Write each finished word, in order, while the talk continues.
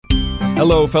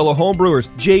Hello, fellow homebrewers.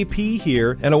 JP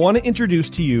here, and I want to introduce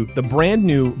to you the brand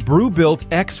new Brewbuilt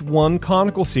X1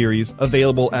 Conical Series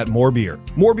available at More Beer.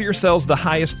 More Beer sells the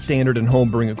highest standard in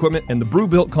homebrewing equipment, and the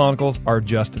Brewbuilt Conicals are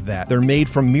just that. They're made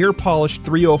from mirror-polished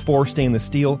 304 stainless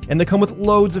steel, and they come with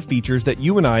loads of features that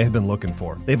you and I have been looking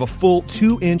for. They have a full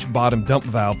 2-inch bottom dump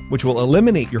valve, which will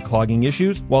eliminate your clogging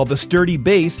issues, while the sturdy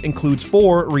base includes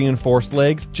 4 reinforced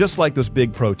legs, just like those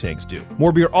big Pro tanks do.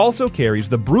 More Beer also carries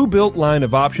the Brewbuilt line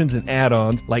of options and add-ons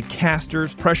like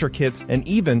casters, pressure kits, and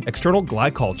even external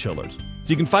glycol chillers. So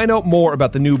you can find out more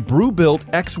about the new Brewbuilt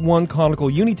X1 Conical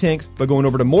Unitanks by going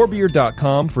over to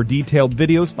morebeer.com for detailed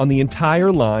videos on the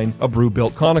entire line of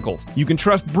Brewbuilt Conicals. You can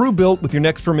trust Brewbuilt with your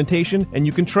next fermentation, and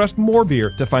you can trust More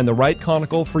Beer to find the right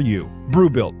conical for you.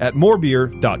 Brewbuilt at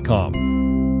morebeer.com.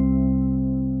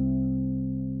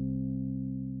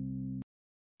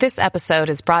 This episode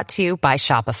is brought to you by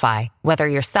Shopify. Whether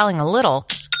you're selling a little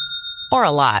or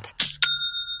a lot,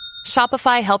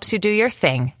 Shopify helps you do your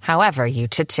thing, however you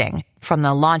cha-ching. From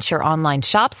the launch your online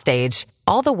shop stage,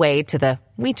 all the way to the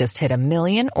we just hit 1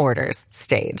 million orders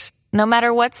stage. No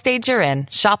matter what stage you're in,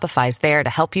 Shopify's there to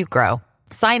help you grow.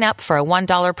 Sign up for a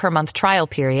 $1 per month trial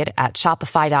period at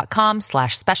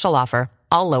shopify.com/special offer,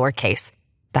 all lowercase.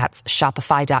 That's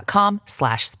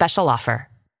shopify.com/special offer.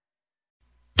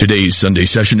 Today's Sunday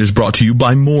session is brought to you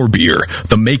by More Beer,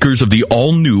 the makers of the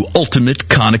all-new Ultimate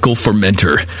Conical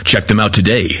Fermenter. Check them out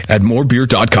today at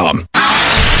morebeer.com.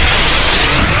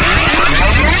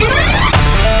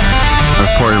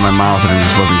 I poured it in my mouth and it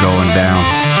just wasn't going down.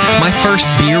 My first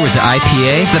beer was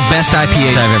IPA, the best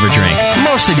IPA I've ever drank.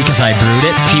 Mostly because I brewed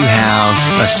it. If you have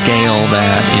a scale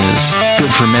that is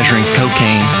good for measuring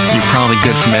cocaine, you're probably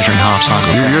good for measuring hops on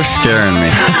it. You're scaring me.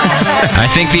 I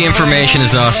think the information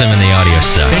is awesome and the audio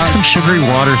sucks. Make some sugary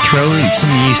water, throw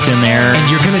some yeast in there, and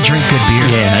you're going to drink good beer.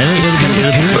 Yeah, it's going to be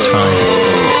good. It's fine.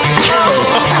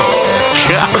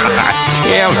 God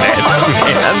damn it, man.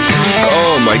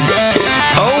 Oh, my God.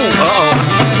 Oh, uh-oh.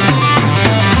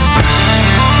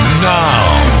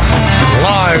 Now,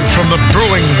 live from the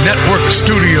Brewing Network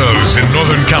studios in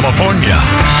Northern California,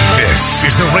 this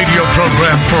is the radio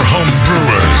program for home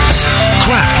brewers,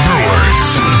 craft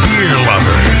brewers, beer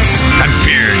lovers, and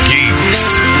beer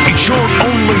geeks. It's your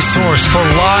only source for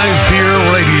live beer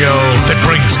radio that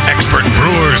brings expert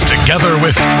brewers together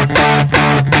with,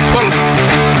 well,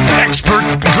 expert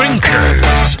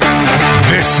drinkers.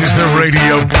 This is the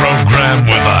radio program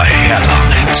with a head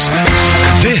on it.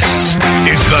 This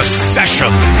is The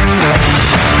Session.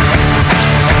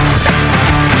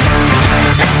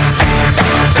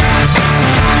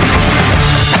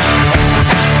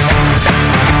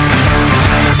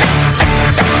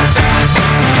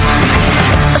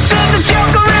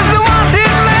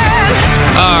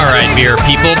 All right, beer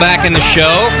people, back in the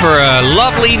show for a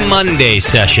lovely Monday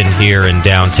session here in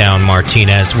downtown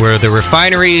Martinez, where the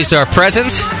refineries are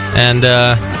present and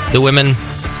the women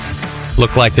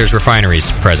look like there's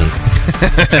refineries present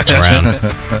around.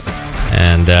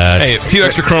 And hey, a few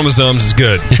extra chromosomes is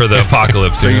good for the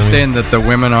apocalypse. So you're saying that the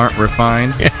women aren't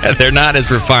refined? Yeah, they're not as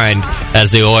refined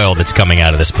as the oil that's coming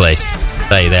out of this place. I'll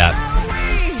tell you that.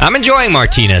 I'm enjoying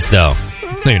Martinez, though.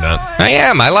 No, you're not. I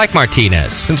am. I like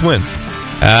Martinez. Since when?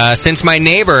 Since my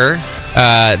neighbor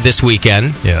this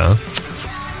weekend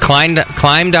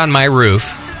climbed on my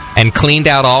roof and cleaned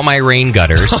out all my rain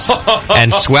gutters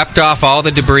and swept off all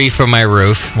the debris from my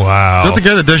roof. Wow. Is that the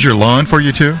guy that does your lawn for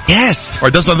you, too? Yes.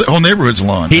 Or does the whole neighborhood's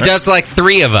lawn? He does like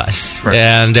 3 of us. Right.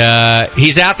 And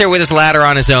he's out there with his ladder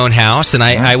on his own house, and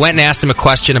I went and asked him a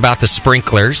question about the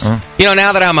sprinklers. You know,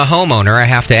 now that I'm a homeowner, I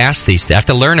have to ask these. I have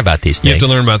to learn about these things. You have to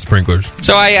learn about sprinklers.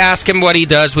 So I ask him what he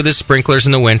does with his sprinklers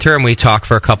in the winter, and we talk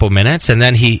for a couple minutes, and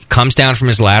then he comes down from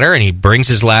his ladder, and he brings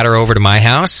his ladder over to my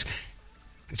house,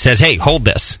 says, hey, hold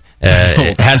this.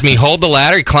 Has me hold the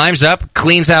ladder. He climbs up,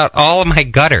 cleans out all of my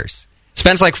gutters.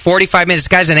 Spends like 45 minutes. This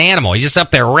guy's an animal. He's just up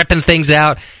there ripping things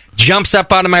out. Jumps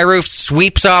up onto my roof,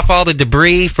 sweeps off all the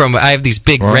debris from. I have these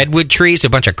big redwood trees, a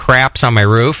bunch of craps on my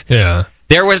roof. Yeah,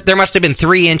 there must have been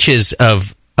 3 inches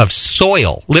of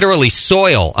soil, literally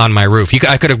soil on my roof.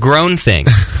 I could have grown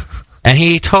things. And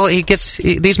these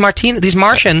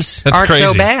Martians That's aren't crazy.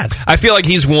 so bad. I feel like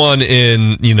he's one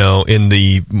in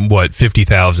the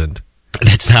 50,000.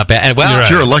 That's not bad. Well,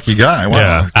 right. You're a lucky guy. Wow.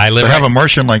 Yeah. I live to have a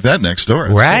Martian like that next door.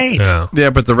 That's right. Cool.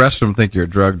 Yeah, but the rest of them think you're a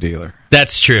drug dealer.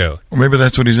 That's true. Well, maybe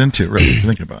that's what he's into, really,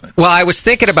 thinking about it. Well, I was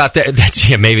thinking about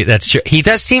that. Maybe that's true. He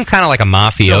does seem kind of like a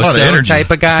mafioso type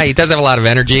of guy. He does have a lot of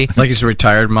energy. Like he's a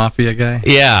retired mafia guy?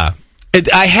 Yeah.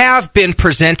 I have been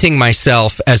presenting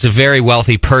myself as a very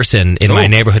wealthy person in my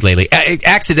neighborhood lately,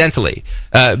 accidentally.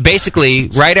 Basically,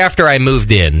 right after I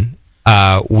moved in,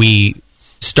 we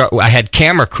I had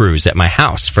camera crews at my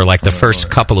house for like the first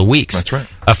couple of weeks. That's right.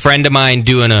 A friend of mine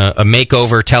doing a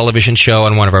makeover television show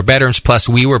on one of our bedrooms, plus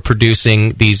we were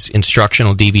producing these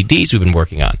instructional DVDs we've been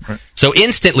working on. Right. So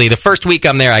instantly, the first week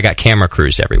I'm there, I got camera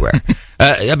crews everywhere.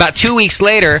 About 2 weeks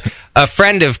later, a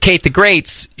friend of Kate the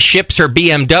Great's ships her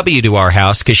BMW to our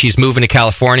house because she's moving to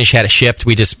California. She had it shipped.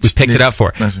 We picked it up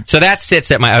for her. Nice. So that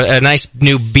sits at a nice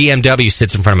new BMW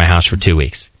sits in front of my house for 2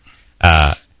 weeks.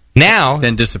 Now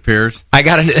then disappears.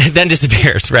 Then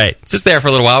disappears. Right, it's just there for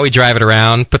a little while. We drive it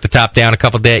around, put the top down a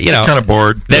couple days. You know, kind of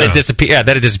bored. Then it disappears. Yeah,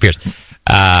 then it disappears.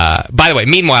 By the way,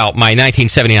 meanwhile, my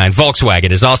 1979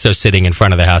 Volkswagen is also sitting in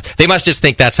front of the house. They must just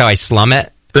think that's how I slum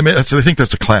it. They think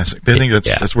that's a classic. They think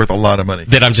that's worth a lot of money.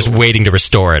 That I'm just waiting to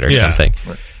restore it or something.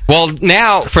 Right. Well,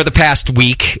 now for the past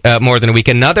week, more than a week,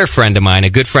 another friend of mine, a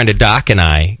good friend of Doc and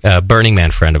I, a Burning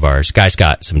Man friend of ours, guy's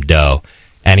got some dough.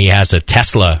 And he has a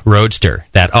Tesla Roadster,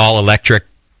 that all-electric,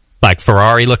 like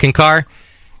Ferrari-looking car.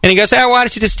 And he goes, why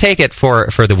don't you just take it for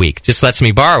the week? Just lets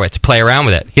me borrow it to play around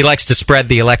with it. He likes to spread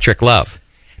the electric love.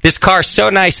 This car's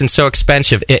so nice and so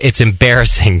expensive, it's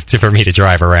embarrassing for me to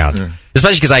drive around. Yeah.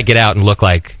 Especially because I get out and look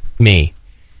like me,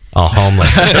 all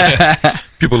homeless.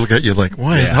 People look at you like,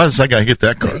 why? How does that guy get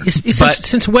that car?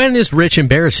 Since when is rich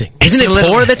embarrassing? Isn't it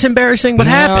poor that's embarrassing? What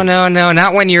happened? No,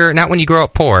 not when you grow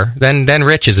up poor. Then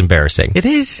rich is embarrassing. It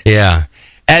is. Yeah,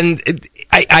 and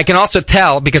I can also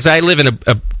tell because I live in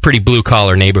a pretty blue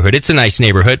collar neighborhood. It's a nice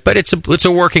neighborhood, but it's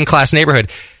a working class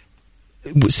neighborhood.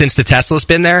 Since the Tesla's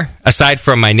been there, aside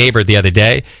from my neighbor the other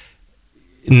day,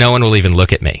 no one will even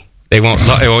look at me. They won't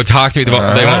talk to me. They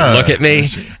won't look at me,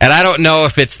 and I don't know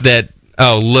if it's that.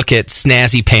 Oh, look at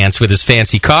Snazzy Pants with his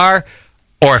fancy car,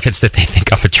 or if it's that they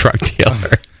think I'm a drug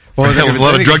dealer. Or they have a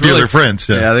lot of drug dealer friends.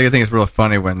 Yeah, they think it's real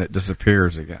funny when it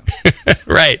disappears again.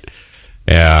 Right.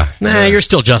 Yeah. Nah, you're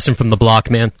still Justin from the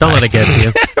block, man. Don't let it get to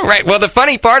you. Right. Well, the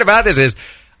funny part about this is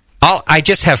I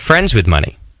just have friends with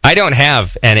money. I don't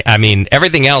have any. I mean,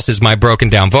 everything else is my broken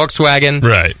down Volkswagen.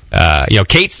 Right.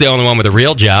 Kate's the only one with a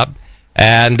real job.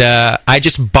 And I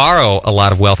just borrow a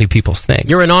lot of wealthy people's things.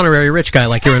 You're an honorary rich guy,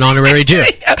 like you're an honorary Jew.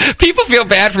 Yeah, people feel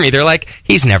bad for me. They're like,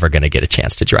 he's never going to get a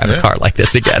chance to drive a car like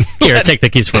this again. Here, take the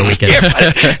keys for a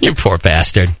weekend. You poor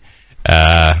bastard.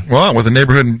 Well, with a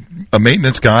neighborhood a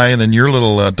maintenance guy and then your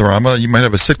little drama, you might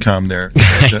have a sitcom there.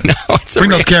 I know, bring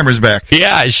those cameras back.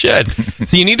 Yeah, I should.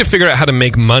 So you need to figure out how to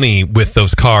make money with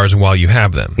those cars while you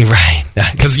have them. Right.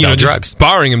 Because, drugs.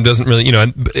 Borrowing them doesn't really,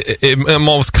 it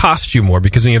almost costs you more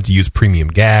because then you have to use premium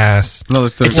gas. No,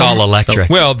 it's all electric.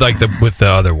 Well, like with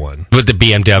the other one. With the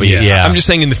BMW, yeah. I'm just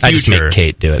saying in the future. I just make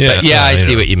Kate do it. Yeah, but I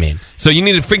see what you mean. So you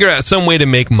need to figure out some way to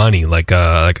make money, like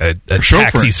a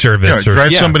taxi service.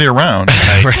 Drive somebody around.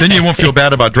 Then you won't feel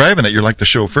bad about driving it. You're like the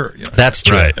chauffeur. That's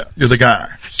true. Right. Yeah, you're the guy.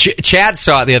 Chad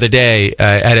saw it the other day.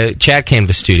 Chad came to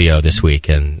the studio this week,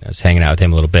 and I was hanging out with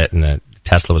him a little bit, and the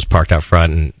Tesla was parked out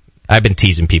front, and I've been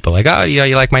teasing people like, oh,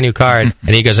 you like my new car?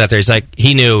 And he goes out there, he's like,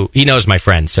 he knows my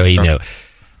friend, so he knew.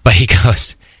 But he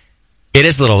goes, it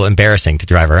is a little embarrassing to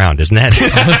drive around, isn't it?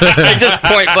 Just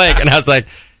point blank. And I was like,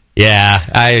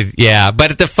 yeah.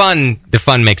 But the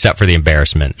fun makes up for the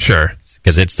embarrassment. Sure.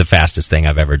 Because it's the fastest thing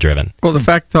I've ever driven. Well, the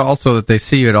fact also that they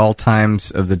see you at all times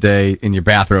of the day in your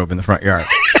bathrobe in the front yard.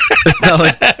 It's not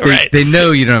like they know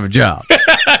you don't have a job.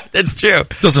 That's true.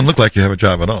 Doesn't look like you have a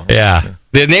job at all. Yeah.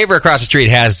 The neighbor across the street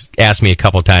has asked me a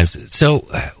couple times, so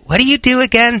what do you do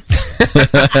again?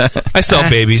 I sell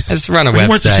babies. I just run a website. He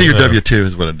wants to see your W-2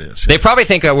 is what it is. They probably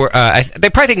think they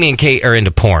probably think me and Kate are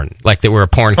into porn, like that we're a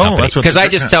porn company. Because I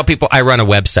just tell people I run a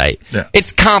website. Yeah.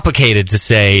 It's complicated to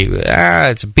say,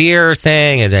 it's a beer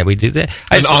thing, and then we do that.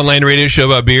 An online radio show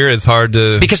about beer, it's hard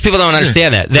to... Because people don't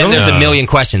understand that. Then there's a million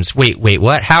questions. Wait,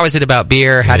 what? How is it about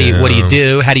beer? What do you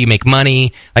do? How do you make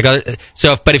money? But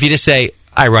if you just say,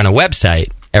 I run a website,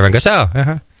 everyone goes,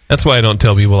 That's why I don't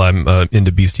tell people I'm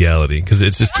into bestiality, because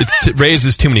it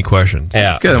raises too many questions.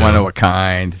 Yeah. Because I want to know what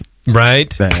kind. Right?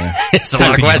 It's a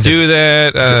lot of questions. Do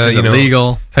that? Is it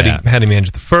legal? How do you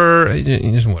manage the fur?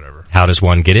 Just whatever. How does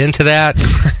one get into that?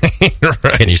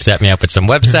 Right. Can you set me up with some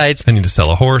websites? I need to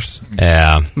sell a horse.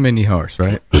 Yeah. Mini horse,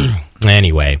 right?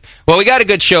 Anyway, well, we got a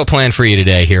good show planned for you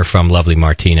today here from lovely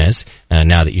Martinez.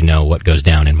 Now that you know what goes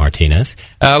down in Martinez,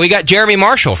 we got Jeremy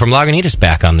Marshall from Lagunitas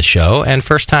back on the show, and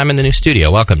first time in the new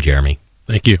studio. Welcome, Jeremy.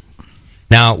 Thank you.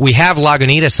 Now, we have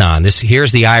Lagunitas on.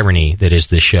 Here's the irony that is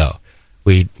this show.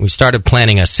 We started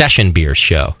planning a session beer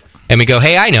show. And we go,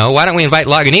 hey, I know, why don't we invite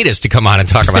Lagunitas to come on and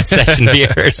talk about session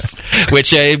beers?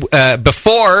 Which,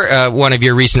 before one of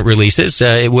your recent releases,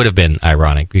 it would have been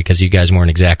ironic because you guys weren't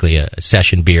exactly a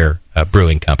session beer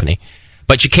brewing company.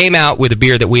 But you came out with a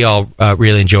beer that we all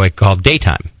really enjoy called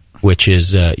Daytime. which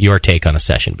is your take on a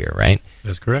session beer, right?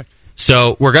 That's correct.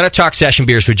 So we're going to talk session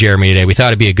beers with Jeremy today. We thought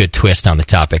it'd be a good twist on the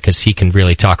topic because he can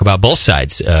really talk about both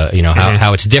sides.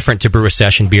 How it's different to brew a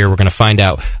session beer. We're going to find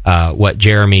out what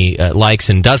Jeremy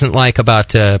likes and doesn't like about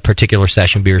particular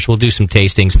session beers. We'll do some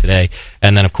tastings today,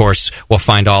 and then of course we'll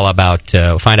find out all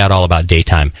about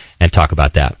daytime and talk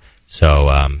about that.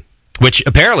 So, which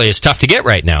apparently is tough to get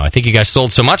right now. I think you guys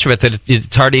sold so much of it that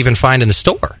it's hard to even find in the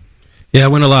store. Yeah, it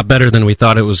went a lot better than we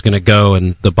thought it was going to go,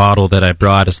 and the bottle that I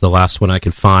brought is the last one I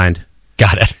could find.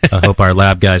 Got it. I hope our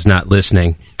lab guy's not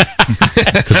listening,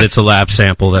 because it's a lab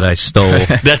sample that I stole.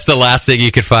 That's the last thing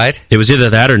you could find? It was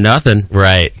either that or nothing.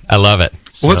 Right. I love it.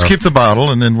 Well, let's keep the bottle,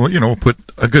 and then we'll put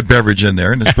a good beverage in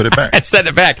there, and just put it back. And send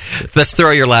it back. Let's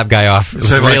throw your lab guy off.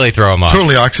 Really throw him off.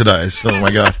 Totally oxidized. Oh,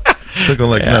 my God. Looking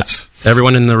like nuts.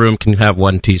 Everyone in the room can have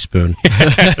 1 teaspoon.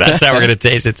 That's how we're going to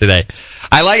taste it today.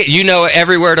 I like it. You know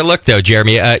everywhere to look, though,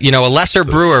 Jeremy. A lesser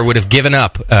brewer would have given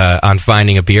up on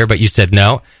finding a beer, but you said,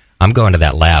 no, I'm going to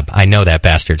that lab. I know that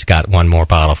bastard's got one more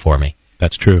bottle for me.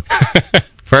 That's true.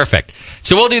 Perfect.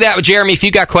 So we'll do that with Jeremy. If you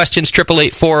got questions,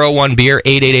 888-401-BEER,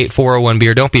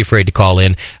 888-401-BEER. Don't be afraid to call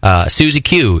in. Susie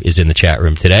Q is in the chat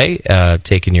room today,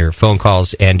 taking your phone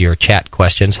calls and your chat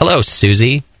questions. Hello,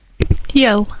 Susie.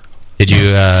 Yo. Did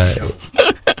you...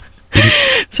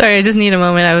 Sorry, I just need a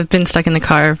moment. I've been stuck in the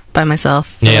car by myself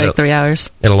for 3 hours.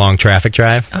 Had a long traffic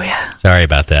drive? Oh, yeah. Sorry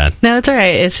about that. No, it's all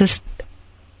right. It's just...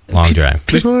 Long drive.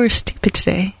 People were stupid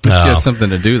today. You had something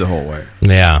to do the whole way.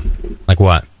 Yeah. Like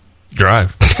what?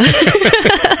 Drive.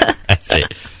 I see. All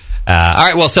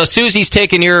right, well, so Susie's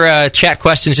taking your chat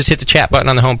questions. Just hit the chat button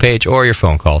on the homepage or your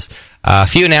phone calls. A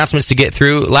few announcements to get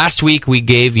through. Last week, we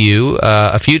gave you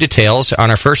a few details on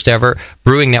our first ever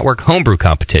Brewing Network homebrew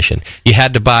competition. You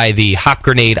had to buy the Hop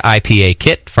Grenade IPA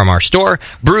kit from our store,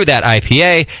 brew that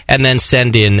IPA, and then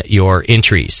send in your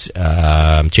entries.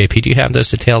 JP, do you have those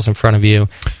details in front of you?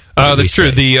 That's true.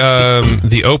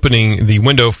 The opening, the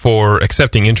window for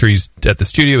accepting entries at the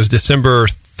studio is December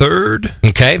 3rd.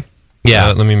 Okay.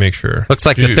 Yeah. Let me make sure. Looks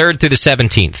like the 3rd through the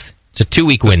 17th. It's a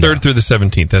 2-week window. The 3rd through the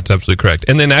 17th. That's absolutely correct.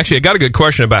 And then actually, I got a good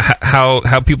question about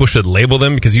how people should label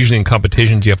them, because usually in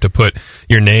competitions you have to put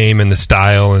your name and the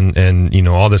style and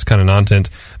all this kind of nonsense.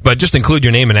 But just include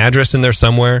your name and address in there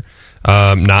somewhere,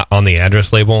 not on the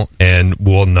address label, and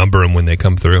we'll number them when they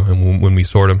come through and when we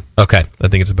sort them. Okay. I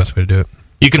think it's the best way to do it.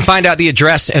 You can find out the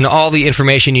address and all the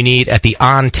information you need at the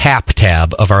On Tap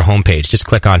tab of our homepage. Just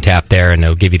click On Tap there, and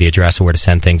it'll give you the address and where to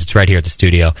send things. It's right here at the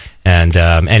studio, and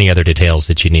any other details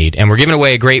that you need. And we're giving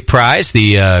away a great prize,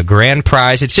 the grand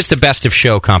prize. It's just a best of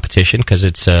show competition because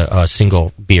it's a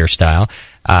single beer style.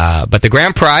 But the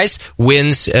grand prize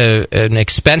wins a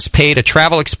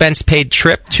travel expense paid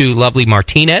trip to lovely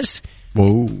Martinez.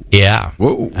 Whoa. Yeah.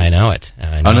 Whoa. I know it.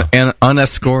 And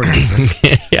unescorted.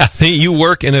 Yeah. See, you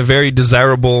work in a very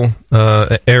desirable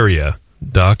area,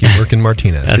 Doc. You work in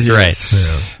Martinez. That's right.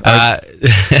 Yeah.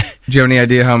 Do you have any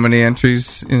idea how many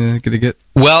entries you're going to get?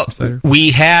 Well,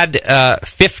 we had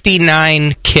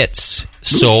 59 kits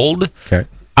sold. Okay.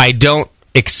 I don't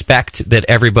expect that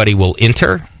everybody will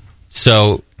enter.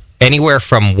 So anywhere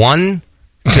from 1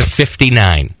 to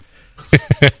 59.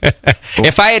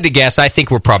 If I had to guess, I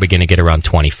think we're probably going to get around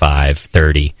 25,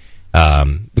 30.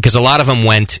 Because a lot of them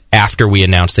went after we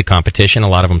announced the competition. A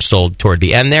lot of them sold toward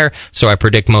the end there. So I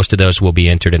predict most of those will be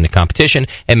entered in the competition,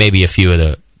 and maybe a few of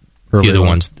the early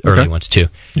ones too.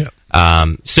 Yeah.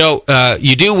 So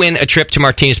you do win a trip to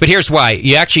Martinez, but here's why.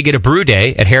 You actually get a brew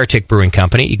day at Heretic Brewing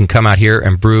Company. You can come out here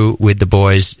and brew with the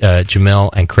boys, Jamil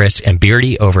and Chris and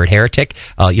Beardy over at Heretic.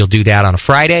 You'll do that on a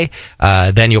Friday.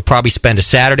 Then you'll probably spend a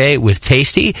Saturday with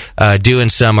Tasty, doing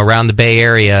some around the Bay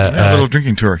Area. A little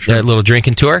drinking tour. Sure. A little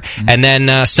drinking tour. Mm-hmm. And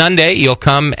then Sunday, you'll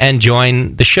come and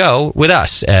join the show with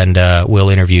us, and we'll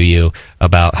interview you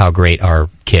about how great our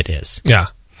kit is. Yeah.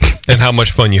 And how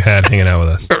much fun you had hanging out with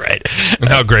us. Right. And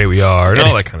how great we are, and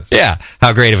all that kind of stuff. Yeah.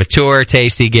 How great of a tour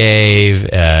Tasty gave,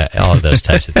 all of those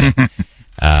types of things.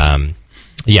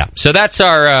 Yeah. So that's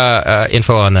our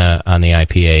info on the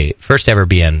IPA first ever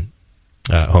BN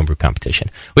homebrew competition.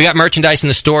 We got merchandise in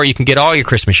the store. You can get all your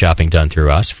Christmas shopping done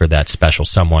through us for that special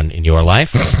someone in your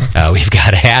life. We've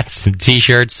got hats and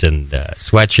T-shirts and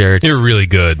sweatshirts. You're really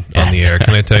good on the air.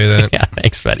 Can I tell you that? Yeah,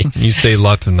 thanks, buddy. You say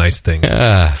lots of nice things.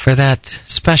 For that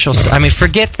special...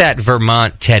 forget that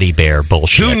Vermont teddy bear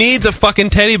bullshit. Who needs a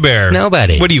fucking teddy bear?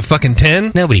 Nobody. What are you, fucking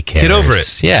 10? Nobody cares. Get over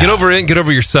it. Yeah. Get over it and get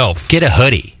over yourself. Get a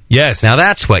hoodie. Yes. Now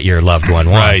that's what your loved one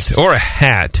wants. Right. Or a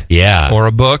hat. Yeah. Or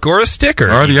a book or a sticker.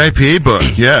 Or the IPA book,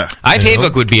 yeah. IPA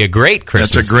book would be a great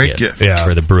Christmas That's a great gift.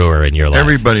 for the brewer in your life.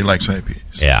 Everybody likes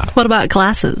IPAs. Yeah. What about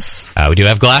glasses? We do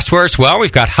have glasswares. Well,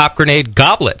 we've got Hop Grenade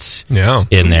goblets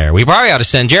in there. We probably ought to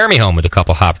send Jeremy home with a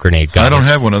couple Hop Grenade goblets. I don't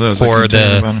have one of those. For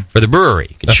the brewery.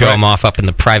 You can show them off up in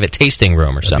the private tasting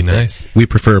room or something. Nice. We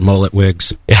prefer mullet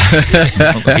wigs. We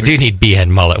do need BN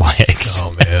mullet wigs.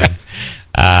 Oh, man.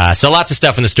 So lots of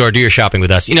stuff in the store. Do your shopping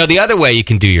with us. You know, the other way you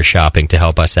can do your shopping to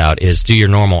help us out is do your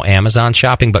normal Amazon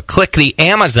shopping, but click the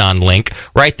Amazon link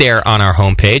right there on our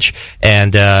homepage.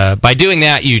 And by doing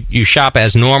that, you shop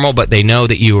as normal, but they know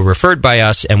that you were referred by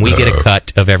us, and we get a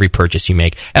cut of every purchase you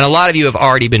make. And a lot of you have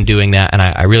already been doing that, and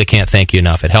I really can't thank you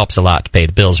enough. It helps a lot to pay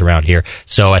the bills around here.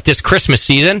 So at this Christmas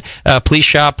season, please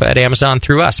shop at Amazon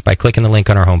through us by clicking the link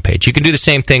on our homepage. You can do the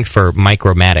same thing for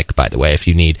Micromatic, by the way, if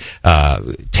you need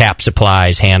tap supplies,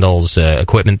 handles,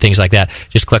 equipment, things like that.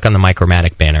 Just click on the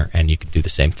Micromatic banner and you can do the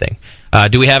same thing.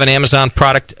 Do we have an Amazon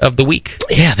product of the week?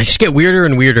 Yeah, they just get weirder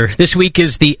and weirder. This week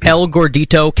is the El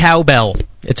Gordito Cowbell.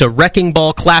 It's a wrecking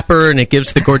ball clapper, and it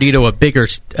gives the Gordito a bigger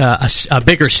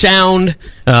sound.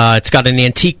 It's got an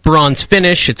antique bronze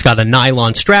finish. It's got a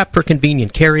nylon strap for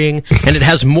convenient carrying, and it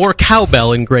has more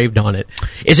cowbell engraved on it.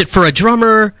 Is it for a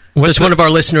drummer? Does one of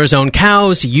our listeners own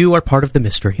cows? You are part of the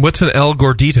mystery. What's an El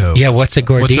Gordito? Yeah, what's a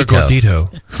Gordito? What's a Gordito?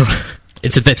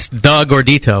 It's the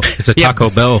Gordito. It's a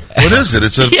Taco Bell. What is it?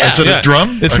 Is it a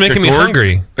drum? It's Like making me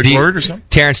hungry. A gourd or something?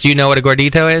 Terrence, do you know what a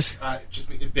Gordito is? It just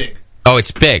means big. Oh,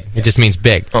 it's big. It just means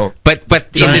big. Oh. But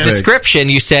in the description,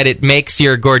 you said it makes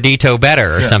your Gordito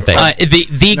better or something.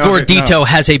 The Gordito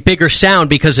has a bigger sound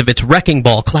because of its wrecking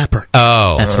ball clapper.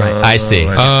 Oh. That's right. I see.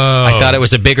 I thought it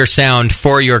was a bigger sound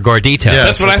for your Gordito.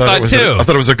 Yes, That's what I thought, too. I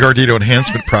thought it was a Gordito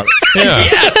enhancement product. Yeah.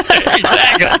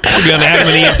 Exactly. Should be on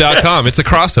AdamandEve.com. It's a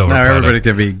crossover Now product. everybody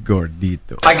can be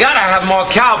Gordito. I gotta have more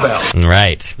cowbell.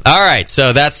 Right. All right.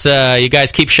 So that's you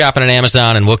guys keep shopping on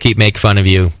Amazon, and we'll keep making fun of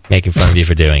you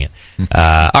for doing it.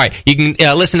 All right. You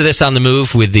can listen to this on the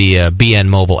move with the BN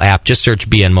Mobile app. Just search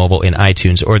BN Mobile in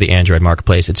iTunes or the Android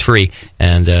Marketplace. It's free,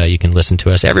 and you can listen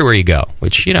to us everywhere you go,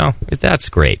 which, that's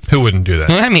great. Who wouldn't do that?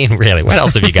 I mean, really, what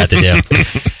else have you got to do?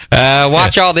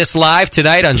 Watch all this live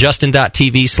tonight on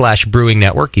justin.tv/brewing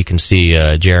network. You can see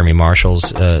Jeremy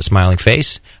Marshall's smiling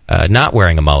face, not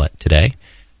wearing a mullet today.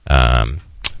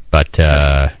 But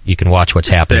you can watch what's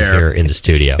happening here in the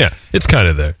studio. Yeah, it's kind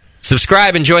of there.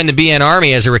 Subscribe and join the BN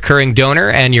Army as a recurring donor,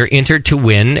 and you're entered to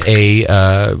win a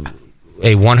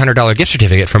 $100 gift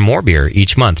certificate from More Beer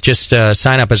each month. Just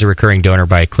sign up as a recurring donor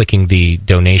by clicking the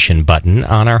donation button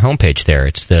on our homepage there.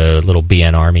 It's the little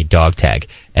BN Army dog tag.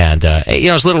 And,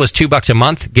 as little as $2 a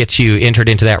month gets you entered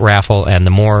into that raffle, and the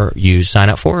more you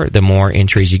sign up for, the more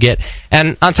entries you get.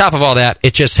 And on top of all that,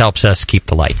 it just helps us keep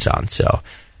the lights on. So,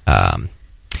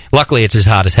 luckily, it's as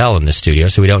hot as hell in this studio,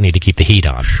 so we don't need to keep the heat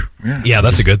on. Yeah,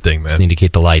 that's a good thing, man. Just need to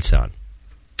keep the lights on.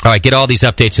 All right, get all these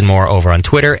updates and more over on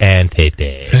Twitter and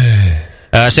Facebook.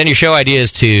 Send your show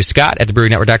ideas to Scott at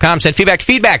thebrewingnetwork.com. Send feedback to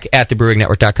feedback at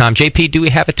thebrewingnetwork.com. JP, do we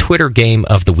have a Twitter game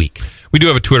of the week? We do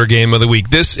have a Twitter game of the week.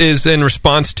 This is in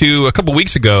response to a couple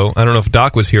weeks ago. I don't know if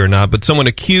Doc was here or not, but someone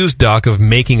accused Doc of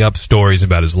making up stories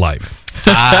about his life.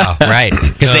 Ah, right.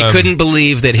 Because they couldn't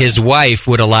believe that his wife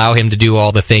would allow him to do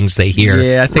all the things they hear.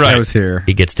 Yeah, I think I was here.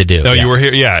 He gets to do. No, you were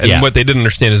here. Yeah, and what they didn't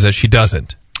understand is that she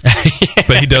doesn't.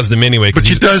 But he does them anyway. But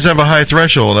she does have a high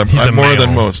threshold. I'm more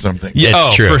than most, I'm thinking. Yeah,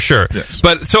 it's true. For sure. Yes.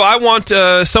 But so I want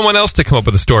someone else to come up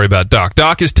with a story about Doc.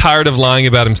 Doc is tired of lying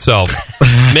about himself.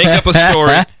 Make up a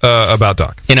story about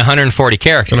Doc. In 140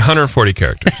 characters. In 140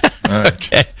 characters.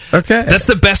 Okay. That's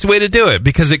the best way to do it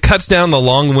because it cuts down the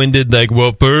long-winded,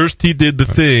 first he did the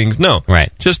things. No.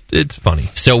 Right. Just, it's funny.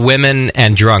 So women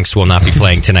and drunks will not be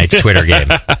playing tonight's Twitter game.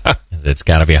 It's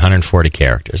got to be 140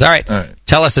 characters. All right.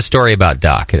 Tell us a story about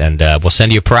Doc, and we'll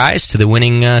send you a prize to the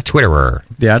winning Twitterer.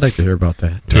 Yeah, I'd like to hear about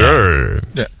that.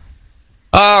 Yeah.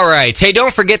 All right. Hey,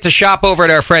 don't forget to shop over at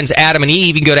our friends Adam and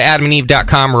Eve. You can go to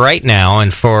adamandeve.com right now,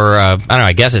 and for, I don't know,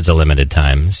 I guess it's a limited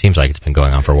time. Seems like it's been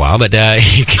going on for a while, but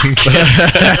you can get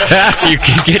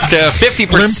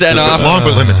 50% off. Long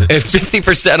but limited.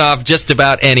 50% off just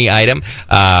about any item.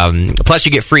 Plus,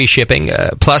 you get free shipping.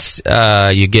 Plus,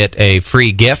 you get a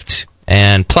free gift.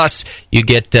 And plus, you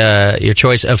get your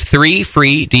choice of 3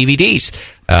 free DVDs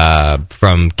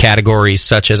from categories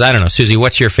such as, I don't know, Susie,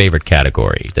 what's your favorite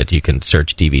category that you can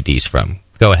search DVDs from?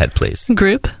 Go ahead, please.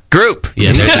 Group. Group.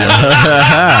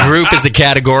 Yes. Group is a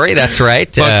category. That's right.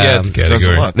 It's a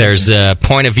category. There's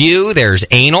point of view. There's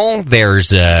anal.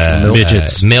 There's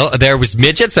midgets. There was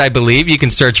midgets, I believe. You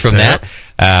can search from that.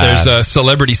 There's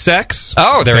celebrity sex.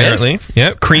 Oh, there apparently. is.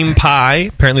 Yeah. Cream pie.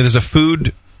 Apparently, there's a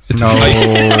food. No, food?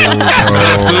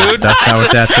 That's not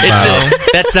what that's about.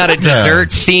 That's not a dessert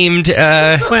themed.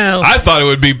 Well, I thought it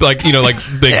would be like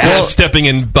the girls stepping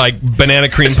in like banana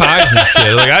cream pies and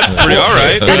shit. Like that's pretty all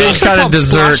right. It is kind of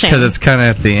dessert because it's kind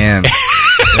of at the end.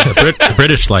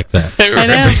 British like that. I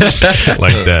know.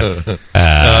 Like that.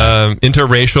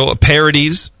 Interracial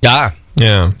parodies. Yeah.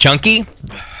 Chunky.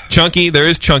 There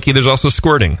is chunky. There's also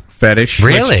squirting. Fetish.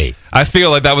 Really? I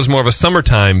feel like that was more of a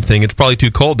summertime thing. It's probably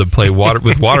too cold to play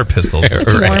with water pistols.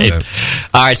 Right. All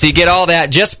right, so you get all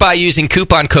that just by using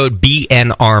coupon code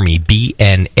BNARMY,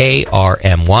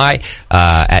 BNARMY,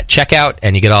 at checkout,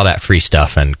 and you get all that free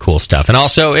stuff and cool stuff. And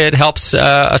also, it helps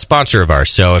a sponsor of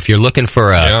ours. So if you're looking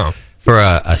for a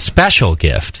special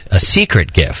gift, a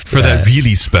secret gift. For that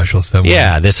really special someone.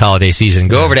 Yeah, this holiday season,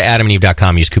 go over to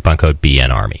adamandeve.com, use coupon code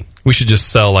BNARMY. We should just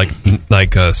sell like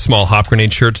small hop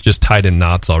grenade shirts just tied in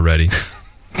knots already.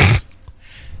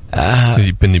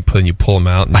 You pull them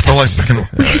out. And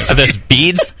Are those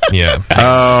beads? Yeah.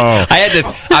 Oh.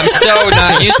 I'm so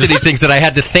not used to these things that I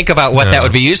had to think about what that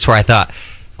would be used for. I thought,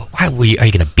 are you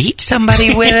going to beat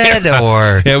somebody with it,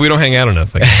 or yeah, we don't hang out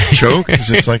enough. Choke? It's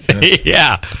just like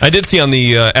yeah. I did see on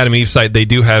the Adam Eve site they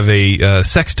do have a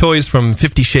sex toys from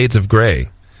 50 Shades of Grey.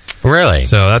 Really?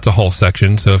 So that's a whole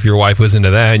section. So if your wife was into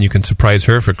that, and you can surprise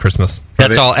her for Christmas.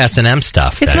 That's all S&M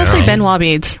stuff. It's mostly Benoit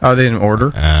beads. Oh, they didn't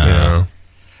order? Yeah.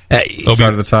 Start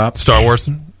at the top. Star Wars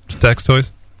sex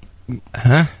toys?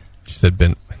 Huh? She said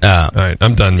Ben. All right,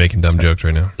 I'm done making dumb jokes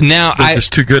right now. Now it's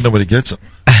too good, nobody gets them.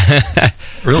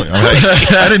 Really?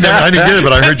 I didn't get it,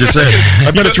 but I heard you say it.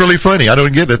 I bet it's really funny. I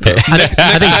don't get it, though.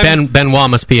 I think Benoit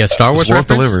must be a Star Wars reference.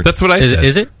 Delivered. That's what I said.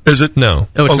 Is it? Is it? No.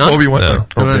 Oh, it's not? Obi-Wan? No. Oh,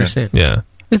 I don't understand. Yeah.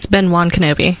 It's Ben-Wan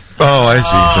Kenobi. Oh, I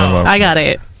see. Ben-Wan. I got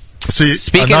it. See,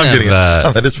 Speaking I'm of getting it.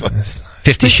 That is fun.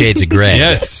 50 Shades of Grey.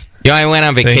 Yes. You know, I went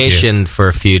on vacation for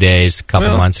a few days a couple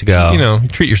months ago. You know,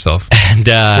 treat yourself. And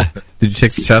did you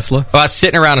take the Tesla? Well, I was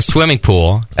sitting around a swimming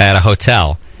pool at a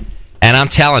hotel, and I'm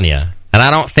telling you, and I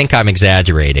don't think I'm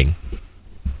exaggerating,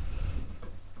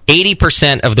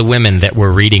 80% of the women that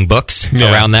were reading books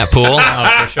around that pool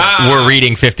were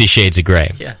reading 50 Shades of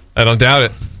Grey. Yeah. I don't doubt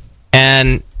it.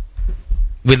 And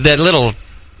with that little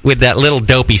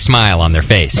dopey smile on their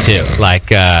face too,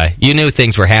 like you knew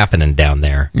things were happening down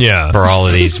there. Yeah, for all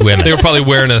of these women, they were probably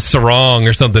wearing a sarong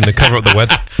or something to cover up the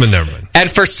wet. But never mind. And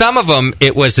for some of them,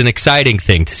 it was an exciting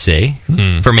thing to see.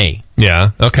 For me, yeah,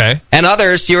 okay. And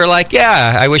others, you were like,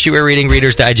 "Yeah, I wish you were reading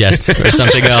Reader's Digest or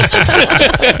something else."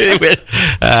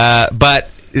 But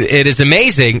it is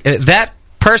amazing that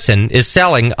person is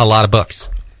selling a lot of books,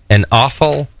 an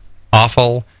awful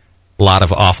lot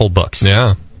of awful books.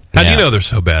 Yeah. How do you know they're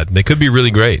so bad? They could be really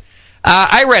great.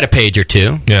 I read a page or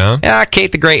two. Yeah.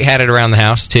 Kate the Great had it around the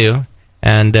house, too.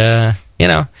 And, I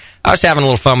was having a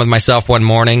little fun with myself one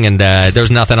morning, and there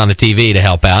was nothing on the TV to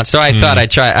help out. So I thought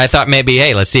I'd try. I thought maybe,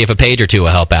 hey, let's see if a page or two will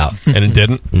help out. And it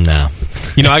didn't? No.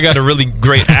 You know, I got a really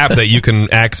great app that you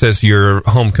can access your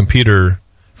home computer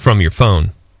from your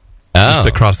phone. Just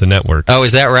across the network. Oh,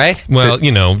 is that right? Well,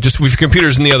 you know, just with your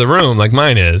computers in the other room, like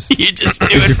mine is. You just do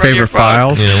it your from favorite your phone.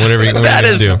 files. Yeah, whatever you do.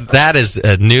 That is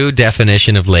a new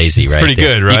definition of lazy, right? Pretty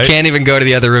there. good, right? You can't even go to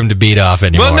the other room to beat off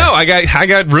anymore. Well, no, I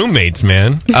got roommates,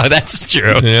 man. Oh, that's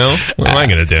true. You know, what am I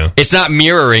going to do? It's not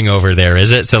mirroring over there,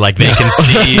 is it? So like they can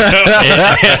see.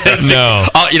 No.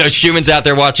 You know, Schumann's out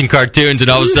there watching cartoons, and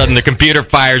all of a sudden the computer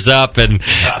fires up, and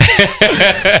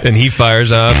and he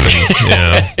fires up, and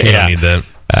you don't need that.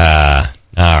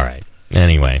 All right.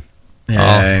 Anyway.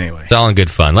 Anyway. It's all in good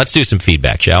fun. Let's do some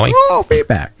feedback, shall we? Oh,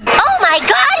 feedback. Oh my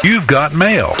God! You've got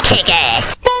mail. Kick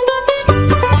ass.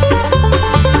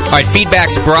 All right,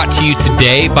 feedback's brought to you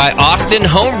today by Austin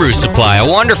Homebrew Supply,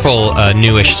 a wonderful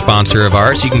newish sponsor of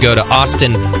ours. You can go to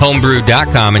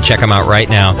austinhomebrew.com and check them out right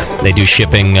now. They do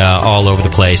shipping all over the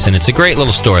place, and it's a great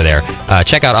little store there.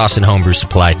 Check out Austin Homebrew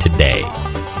Supply today.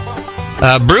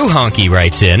 Brew Honky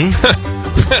writes in.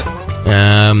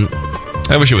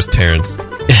 I wish it was Terrence.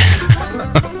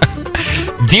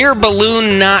 Dear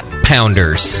Balloon Knot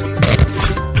Pounders.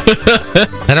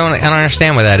 I don't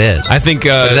understand what that is. I think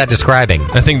what is that describing?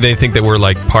 I think they think that we're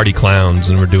like party clowns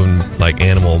and we're doing like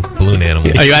balloon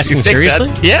animals. Are you asking seriously?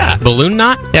 Yeah. Balloon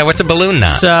knot? Yeah, what's a balloon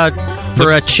knot? It's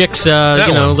for a chick's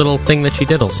little thing that she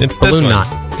diddles. It's balloon this one.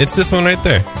 knot. It's this one right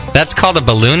there. That's called a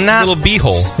balloon knot? A little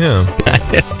beehole. Yeah.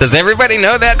 Does everybody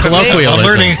know that? Colloquialism. I'm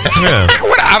learning. Yeah.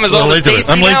 I'm as old as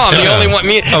Tasty now. I'm the only one.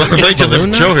 I'm late to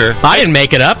the show here. I didn't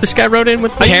make it up. This guy wrote in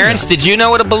with Terrence, did you know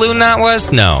what a balloon knot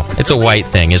was? No. It's a white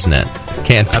thing, isn't it?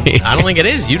 Can't be. I don't think it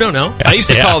is. You don't know. I used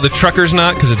to call it the trucker's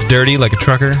knot because it's dirty like a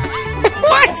trucker.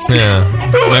 What? Yeah.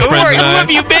 Who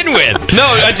have you been with? No,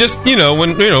 I just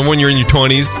when you're in your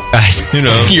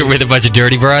 20s, you're with a bunch of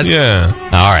dirty bras. Yeah.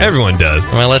 All right. Everyone does.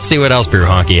 Well, let's see what else Brew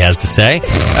Honky has to say.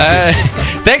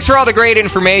 Thanks for all the great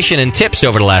information and tips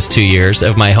over the last 2 years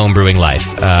of my home brewing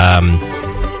life.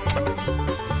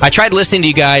 I tried listening to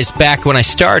you guys back when I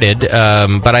started,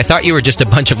 but I thought you were just a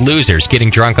bunch of losers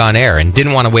getting drunk on air and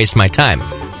didn't want to waste my time.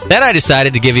 Then I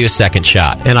decided to give you a second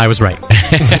shot. And I was right.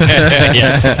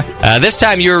 This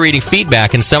time you were reading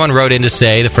feedback, and someone wrote in to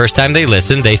say the first time they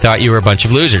listened, they thought you were a bunch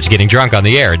of losers getting drunk on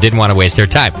the air and didn't want to waste their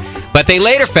time. But they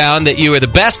later found that you were the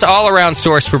best all-around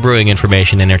source for brewing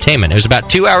information and entertainment. It was about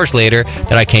 2 hours later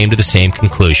that I came to the same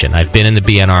conclusion. I've been in the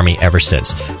BN Army ever since.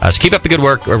 So keep up the good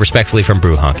work, respectfully from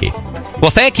Brew Honky.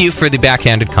 Well, thank you for the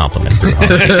backhanded compliment, Brew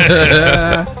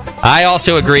Honky. I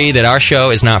also agree that our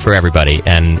show is not for everybody,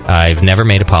 and I've never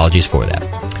made apologies for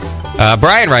that.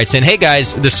 Brian writes in, hey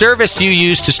guys, the service you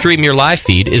use to stream your live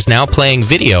feed is now playing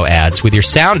video ads with your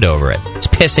sound over it. It's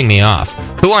pissing me off.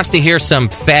 Who wants to hear some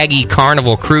faggy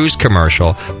Carnival Cruise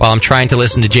commercial while I'm trying to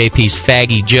listen to JP's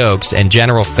faggy jokes and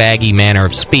general faggy manner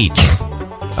of speech?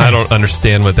 I don't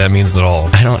understand what that means at all.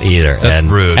 I don't either. That's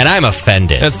rude. And I'm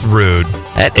offended. That's rude.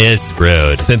 That is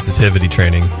rude. Sensitivity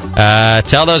training.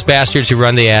 Tell those bastards who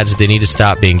run the ads that they need to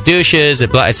stop being douches,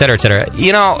 et cetera, et cetera.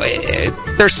 You know,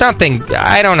 there's something...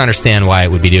 I don't understand why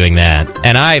it would be doing that.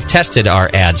 And I've tested our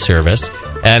ad service,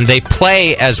 and they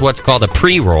play as what's called a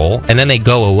pre-roll, and then they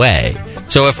go away.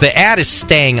 So if the ad is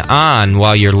staying on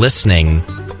while you're listening...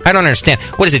 I don't understand.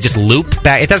 What is it, just loop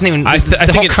back? It doesn't even...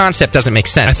 the whole concept doesn't make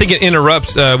sense. I think it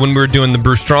interrupts. When we were doing the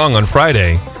Brew Strong on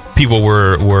Friday, people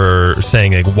were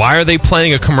saying, like, why are they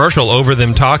playing a commercial over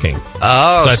them talking?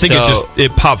 Oh, so I think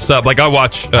it pops up. Like, I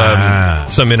watch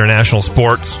some international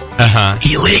sports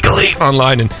illegally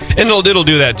online, and it'll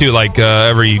do that, too. Like,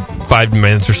 every 5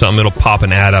 minutes or something, it'll pop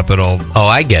an ad up. Oh,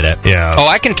 I get it. Yeah. Oh,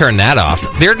 I can turn that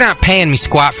off. They're not paying me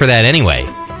squat for that anyway.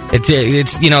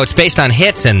 It's based on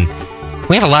hits, and...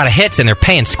 we have a lot of hits, and they're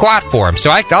paying squat for them, so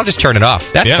I'll just turn it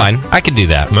off. That's fine. I can do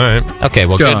that. All right. Okay,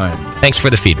 well, good. Thanks for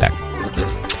the feedback,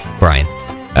 Brian.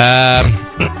 I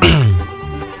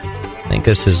think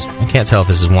this is... I can't tell if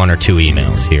this is 1 or 2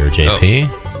 emails here, JP.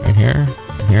 Oh. Right here.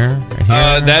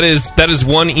 That is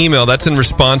one email. That's in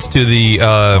response to the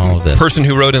person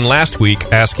who wrote in last week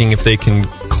asking if they can...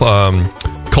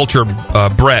 culture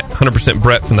Brett, 100%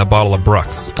 Brett from that bottle of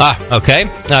Brux. Okay.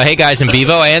 Hey guys in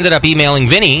Vivo, I ended up emailing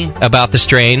Vinny about the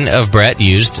strain of Brett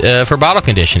used for bottle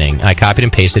conditioning. I copied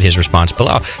and pasted his response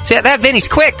below. See, that Vinny's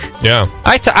quick. Yeah.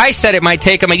 I said it might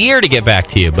take him a year to get back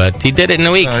to you, but he did it in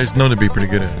a week. He's known to be pretty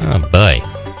good at it. Oh, boy.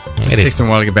 It takes him a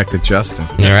while to get back to Justin.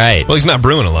 All right. Well, he's not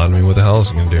brewing a lot. I mean, what the hell is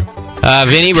he going to do?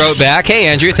 Vinny wrote back, hey,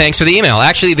 Andrew, thanks for the email.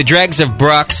 Actually, the dregs of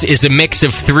Brux is a mix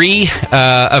of three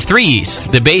yeasts.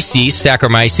 The base yeast,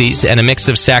 Saccharomyces, and a mix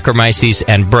of Saccharomyces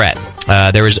and Brett.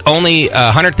 There is only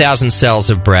 100,000 cells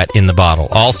of Brett in the bottle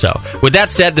also. With that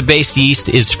said, the base yeast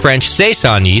is French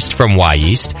Saison yeast from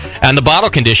Wyeast, and the bottle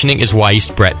conditioning is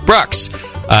Wyeast Brett Brux,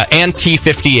 and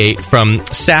T58 from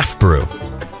Saf Brew.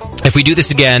 If we do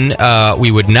this again, we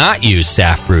would not use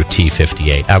Saf Brew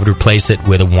T58. I would replace it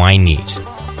with a wine yeast.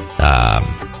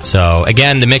 So,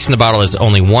 again, the mix in the bottle is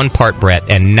only 1 part Brett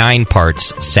and 9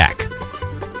 parts Sac.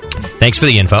 Thanks for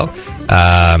the info.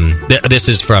 This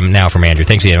is from Andrew.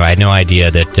 Thanks for the info. I had no idea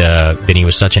that Vinny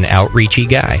was such an outreachy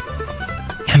guy.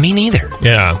 Yeah, me neither.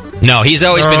 Yeah. No, he's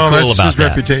always been cool about his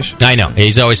that. Reputation. I know.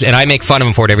 He's always... And I make fun of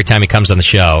him for it every time he comes on the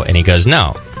show, and he goes,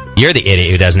 no, you're the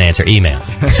idiot who doesn't answer emails.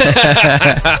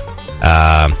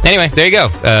 Anyway, there you go.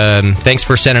 Thanks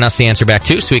for sending us the answer back,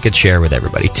 too, so we could share with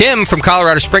everybody. Tim from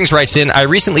Colorado Springs writes in, I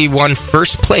recently won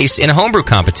first place in a homebrew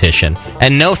competition,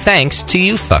 and no thanks to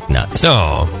you fucknuts.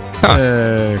 Oh.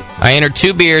 I entered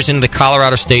 2 beers into the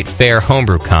Colorado State Fair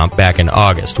homebrew comp back in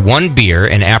August. 1 beer,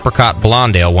 an Apricot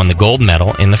Blonde Ale, won the gold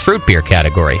medal in the fruit beer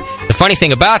category. The funny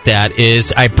thing about that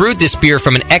is I brewed this beer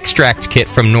from an extract kit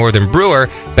from Northern Brewer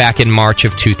back in March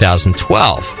of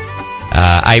 2012.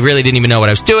 I really didn't even know what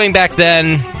I was doing back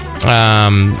then.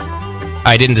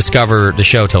 I didn't discover the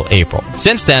show till April.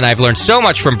 Since then, I've learned so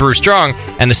much from Brew Strong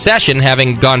and the session,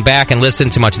 having gone back and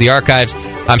listened to much of the archives.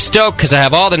 I'm stoked because I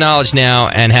have all the knowledge now,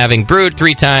 and having brewed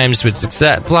 3 times with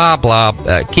success, blah,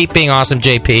 blah. Keep being awesome,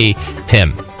 JP.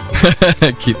 Tim.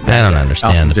 I don't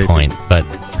understand awesome, the point, but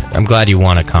I'm glad you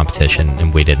won a competition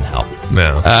and we didn't help.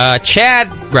 No.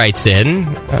 Chad writes in,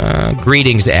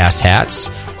 greetings, asshats.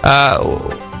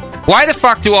 Why the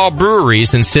fuck do all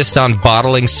breweries insist on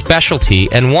bottling specialty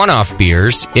and one-off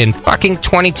beers in fucking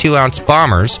 22-ounce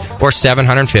bombers or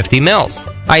 750 mils?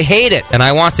 I hate it, and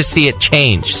I want to see it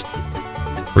changed.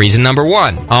 Reason number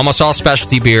 1, almost all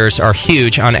specialty beers are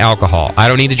huge on alcohol. I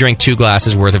don't need to drink 2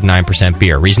 glasses worth of 9%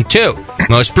 beer. Reason 2,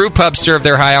 most brew pubs serve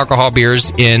their high alcohol beers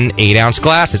in 8-ounce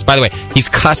glasses. By the way, he's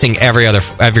cussing every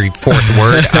fourth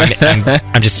word.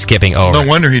 I'm just skipping over. No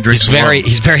wonder he drinks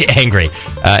He's very angry.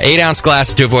 8-ounce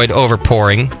glasses to avoid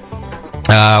overpouring.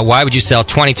 Why would you sell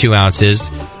 22 ounces?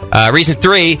 Reason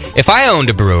 3, if I owned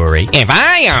a brewery, if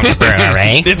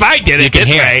I did it this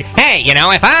way, hey,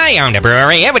 if I owned a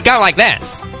brewery, it would go like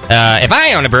this. If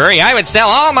I owned a brewery, I would sell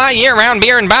all my year-round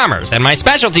beer in bombers and my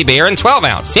specialty beer in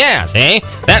 12-ounce. Yeah, see?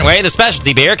 That way the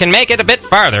specialty beer can make it a bit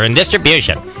farther in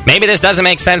distribution. Maybe this doesn't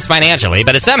make sense financially,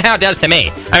 but it somehow does to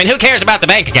me. I mean, who cares about the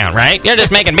bank account, right? You're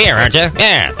just making beer, aren't you?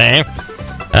 Yeah, see?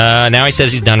 Now he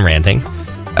says he's done ranting.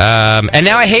 And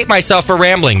now I hate myself for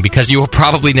rambling because you will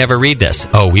probably never read this.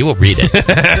 Oh, we will read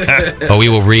it. We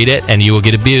will read it, and you will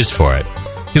get abused for it.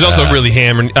 He's also really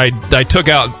hammered. I took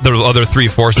out the other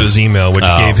 3/4 of his email, which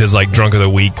gave his drunk of the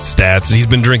week stats. He's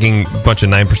been drinking a bunch of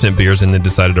 9% beers and then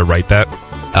decided to write that.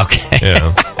 Okay.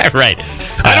 Yeah. Right.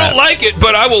 I don't like it,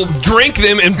 but I will drink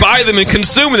them and buy them and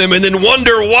consume them and then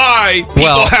wonder why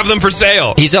people have them for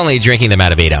sale. He's only drinking them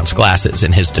out of 8-ounce glasses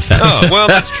in his defense. Oh, well,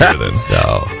 that's true then.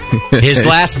 So, his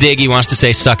last dig, he wants to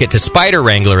say suck it to Spider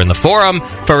Wrangler in the forum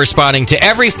for responding to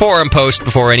every forum post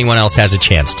before anyone else has a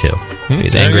chance to.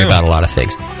 He's angry about a lot of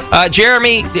things.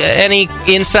 Jeremy, any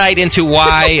insight into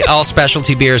why all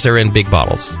specialty beers are in big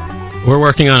bottles? We're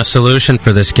working on a solution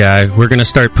for this guy. We're going to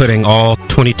start putting all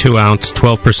 22-ounce,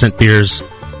 12% beers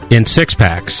in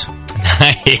 6-packs.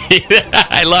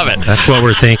 I love it. That's what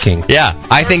we're thinking. Yeah,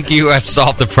 I think you have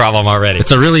solved the problem already.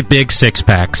 It's a really big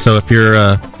 6-pack, so if you're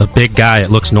a big guy, it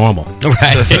looks normal.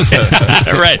 Right.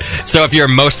 Right. So if you're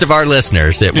most of our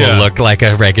listeners, it will look like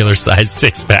a regular-sized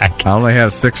 6-pack. I only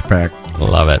have 6-pack.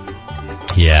 Love it.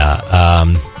 Yeah.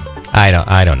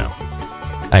 I don't know.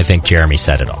 I think Jeremy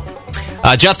said it all.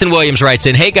 Justin Williams writes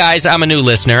in, hey guys, I'm a new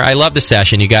listener. I love the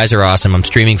session. You guys are awesome. I'm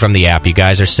streaming from the app. You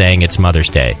guys are saying it's Mother's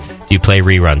Day. Do you play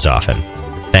reruns often?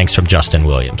 Thanks from Justin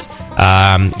Williams.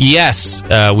 Yes,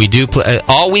 we do play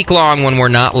all week long when we're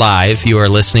not live. You are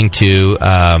listening to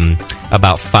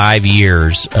about 5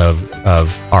 years of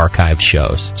archived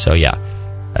shows. So yeah,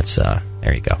 that's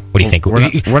there you go. What do you think?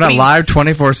 We're not live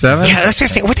 24/7? Yeah, that's what I'm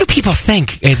saying. What do people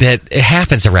think that it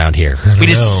happens around here? We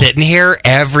just sitting here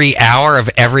every hour of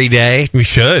every day? We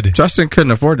should. Justin couldn't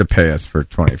afford to pay us for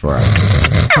 24 hours.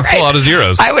 That's a lot of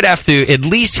zeros. I would have to at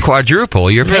least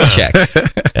quadruple your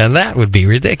paychecks, and that would be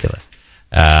ridiculous.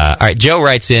 All right, Joe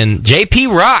writes in,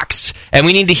 JP rocks, and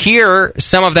we need to hear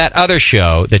some of that other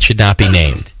show that should not be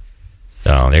named.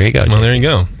 So there you go. Well, there you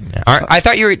go. I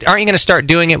thought aren't you going to start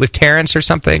doing it with Terrence or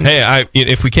something? Hey,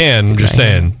 if we can, I'm just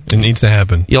saying it needs to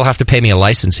happen. You'll have to pay me a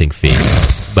licensing fee,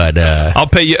 but I'll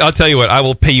pay you. I'll tell you what. I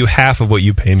will pay you half of what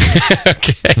you pay me.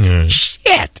 Okay.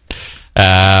 Shit.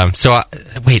 So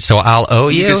I'll owe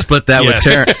you. You can split that with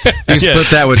Terrence. You split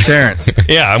that with Terrence.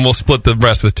 Yeah, and we'll split the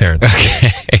rest with Terrence.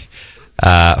 Okay.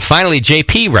 Finally,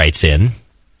 JP writes in.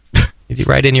 Did you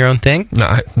write in your own thing? No,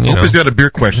 I hope he's got a beer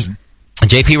question.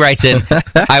 JP writes in,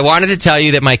 I wanted to tell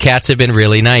you that my cats have been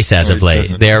really nice as of late.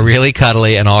 They are really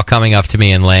cuddly and all coming up to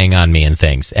me and laying on me and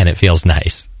things, and it feels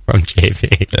nice. From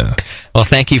JP. Yeah. Well,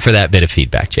 thank you for that bit of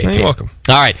feedback, JP. You're welcome.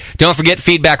 All right. Don't forget,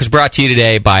 feedback was brought to you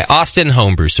today by Austin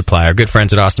Homebrew Supply, our good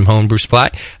friends at Austin Homebrew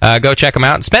Supply. Go check them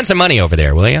out and spend some money over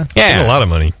there, will you? Yeah. Spend a lot of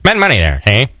money. Spend money there,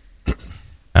 hey?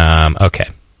 Okay.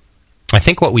 I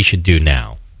think what we should do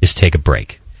now is take a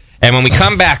break. And when we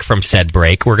come back from said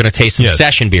break, we're going to taste some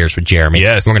session beers with Jeremy.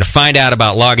 Yes. We're going to find out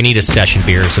about Lagunitas session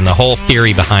beers and the whole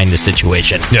theory behind the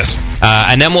situation. Yes.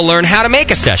 And then we'll learn how to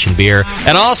make a session beer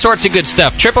and all sorts of good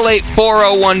stuff.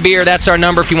 888-401-BEER, that's our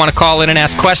number if you want to call in and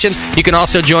ask questions. You can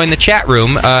also join the chat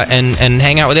room and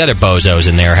hang out with the other bozos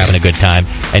in there having a good time.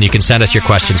 And you can send us your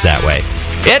questions that way.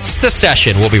 It's the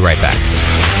session. We'll be right back.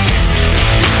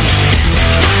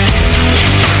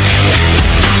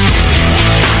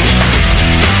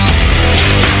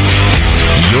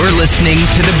 You're listening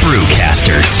to the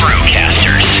Brewcasters.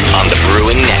 On the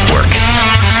Brewing Network.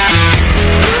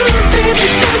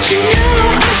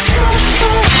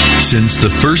 Since the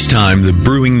first time the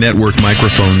Brewing Network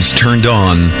microphones turned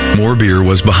on, More Beer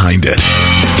was behind it.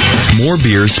 More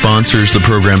Beer sponsors the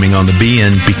programming on the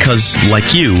BN because,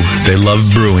 like you, they love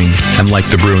brewing. And like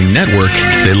the Brewing Network,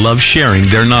 they love sharing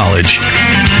their knowledge.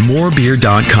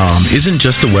 Morebeer.com isn't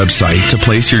just a website to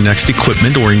place your next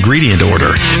equipment or ingredient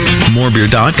order.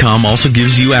 Morebeer.com also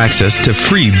gives you access to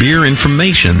free beer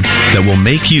information that will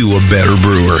make you a better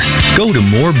brewer. Go to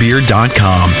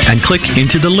morebeer.com and click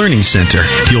into the Learning Center.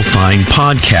 You'll find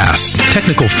podcasts,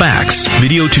 technical facts,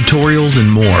 video tutorials, and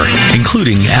more,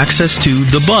 including access to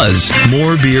The Buzz,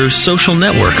 More Beer's social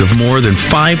network of more than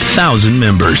 5,000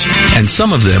 members. And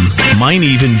some of them might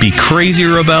even be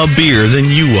crazier about beer than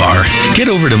you are. Get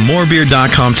over to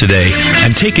morebeer.com today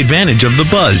and take advantage of The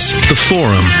Buzz, the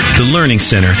forum, the Learning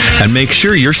Center, and make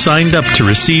sure you're signed up to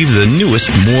receive the newest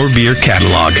More Beer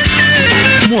catalog.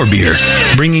 More Beer,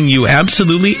 bringing you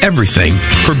absolutely everything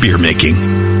for beer making.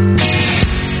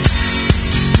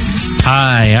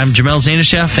 Hi, I'm Jamel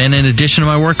Zainasheff, and in addition to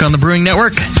my work on the Brewing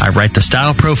Network, I write the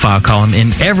Style Profile column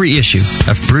in every issue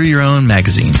of Brew Your Own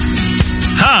magazine.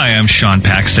 Hi, I'm Sean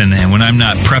Paxton, and when I'm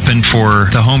not prepping for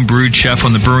the Homebrewed Chef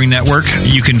on the Brewing Network,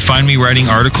 you can find me writing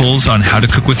articles on how to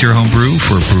cook with your homebrew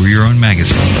for Brew Your Own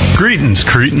magazine. Greetings,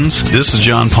 cretins. This is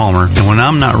John Palmer, and when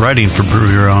I'm not writing for Brew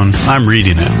Your Own, I'm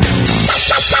reading it.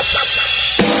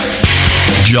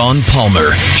 John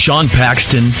Palmer, Sean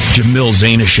Paxton, Jamil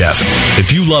Zainasheff.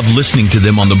 If you love listening to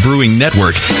them on the Brewing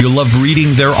Network, you'll love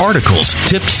reading their articles,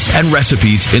 tips, and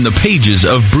recipes in the pages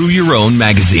of Brew Your Own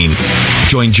magazine.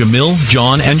 Join Jamil,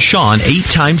 John, and Sean 8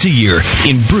 times a year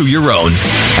in Brew Your Own.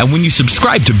 And when you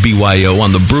subscribe to BYO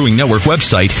on the Brewing Network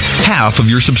website, half of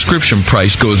your subscription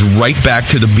price goes right back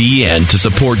to the BN to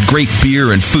support great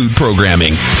beer and food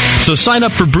programming. So sign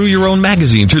up for Brew Your Own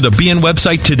magazine through the BN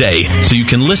website today so you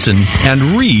can listen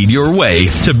and read your way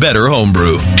to better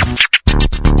homebrew.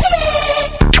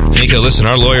 Nico, listen,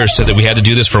 our lawyers said that we had to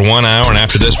do this for 1 hour, and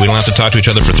after this, we don't have to talk to each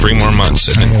other for 3 more months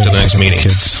to the next meeting.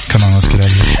 Kids, come on, let's get out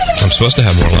of here. I'm supposed to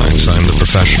have more lines. I'm the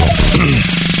professional.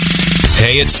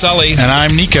 Hey, it's Sully. And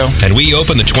I'm Nico. And we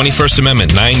opened the 21st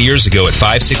Amendment 9 years ago at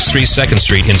 563 2nd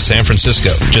Street in San Francisco,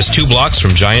 just 2 blocks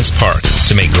from Giants Park,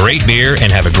 to make great beer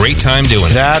and have a great time doing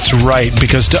it. That's right,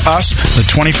 because to us, the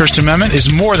 21st Amendment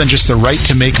is more than just the right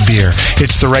to make beer.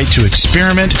 It's the right to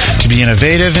experiment, to be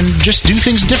innovative, and just do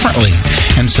things differently.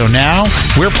 And so now,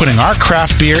 we're putting our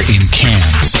craft beer in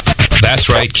cans.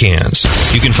 That's right, cans.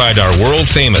 You can find our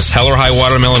world-famous Hell or High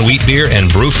Watermelon Wheat Beer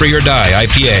and Brew Free or Die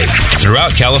IPA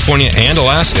throughout California and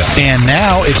Alaska. And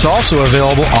now it's also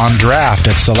available on draft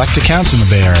at select accounts in the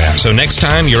Bay Area. So next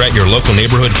time you're at your local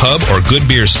neighborhood pub or good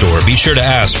beer store, be sure to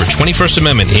ask for 21st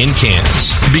Amendment in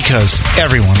cans. Because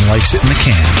everyone likes it in the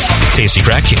can. Tasty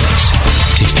crack cans.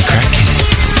 Tasty crack cans.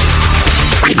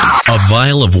 A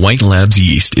vial of White Labs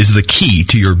yeast is the key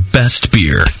to your best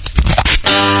beer.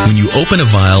 When you open a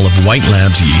vial of White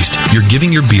Labs yeast, you're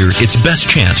giving your beer its best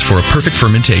chance for a perfect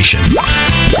fermentation.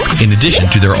 In addition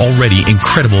to their already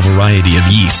incredible variety of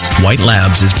yeast, White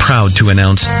Labs is proud to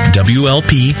announce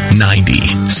WLP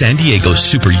 90, San Diego's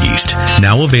super yeast,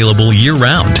 now available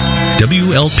year-round.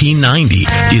 WLP 90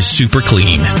 is super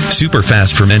clean, super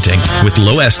fast fermenting, with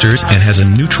low esters and has a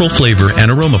neutral flavor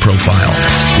and aroma profile.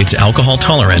 It's alcohol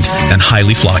tolerant and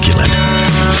highly flocculent.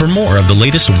 For more of the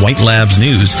latest White Labs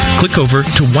news, click over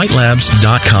to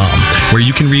whitelabs.com, where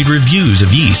you can read reviews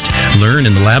of yeast, learn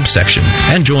in the lab section,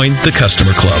 and join the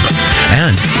customer club.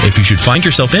 And if you should find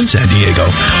yourself in San Diego,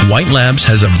 White Labs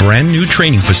has a brand new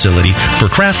training facility for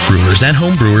craft brewers and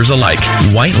home brewers alike.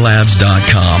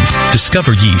 Whitelabs.com.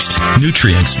 Discover yeast,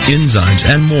 nutrients, enzymes,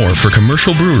 and more for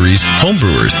commercial breweries, home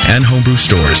brewers, and homebrew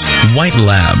stores. White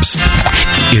Labs.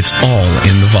 It's all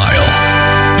in the vial.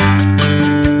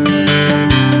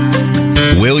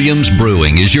 Williams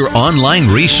Brewing is your online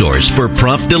resource for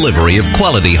prompt delivery of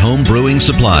quality home brewing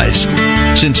supplies.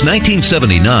 Since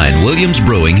 1979, Williams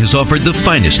Brewing has offered the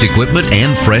finest equipment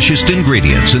and freshest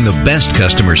ingredients and the best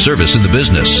customer service in the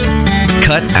business.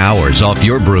 Cut hours off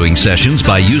your brewing sessions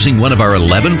by using one of our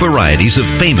 11 varieties of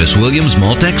famous Williams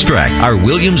malt extract. Our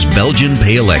Williams Belgian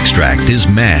Pale Extract is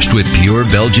mashed with pure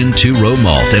Belgian 2-row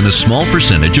malt and a small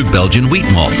percentage of Belgian wheat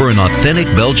malt for an authentic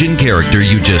Belgian character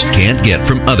you just can't get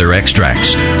from other extracts.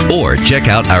 Or check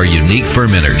out our unique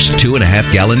fermenters,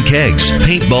 2.5-gallon kegs,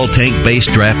 paintball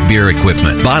tank-based draft beer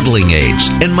equipment, bottling aids,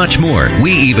 and much more.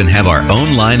 We even have our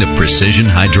own line of precision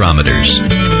hydrometers.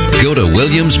 Go to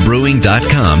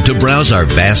williamsbrewing.com to browse our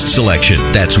vast selection.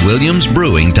 That's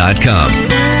williamsbrewing.com.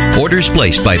 Orders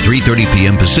placed by 3:30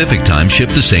 p.m. Pacific Time ship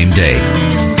the same day.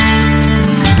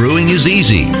 Brewing is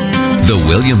easy. The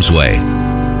Williams way.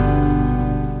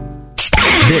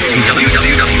 This is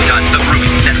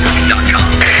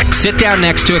www.thebrewingnetwork.com. Sit down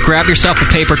next to it, grab yourself a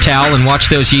paper towel, and watch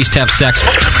those yeast have sex.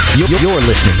 You're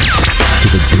listening to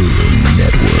the Brewing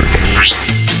Network.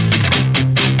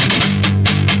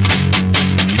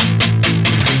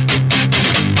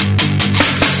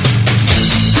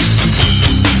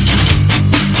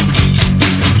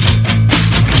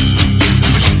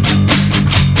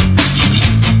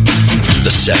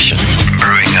 Session.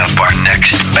 Brewing up our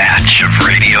next batch of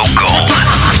Radio Gold.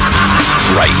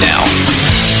 Right now.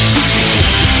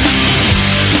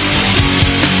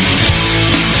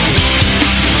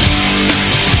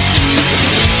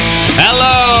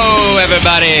 Hello,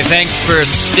 everybody. Thanks for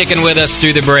sticking with us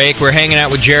through the break. We're hanging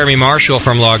out with Jeremy Marshall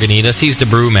from Lagunitas. He's the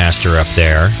brewmaster up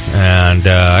there. And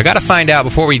I got to find out,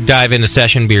 before we dive into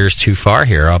session beers too far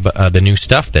here, the new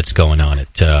stuff that's going on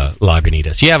at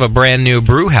Lagunitas. You have a brand new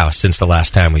brew house since the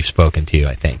last time we've spoken to you,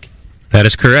 I think. That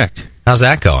is correct. How's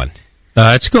that going?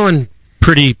 It's going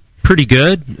pretty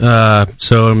good.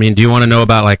 So, I mean, do you want to know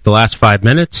about, like, the last 5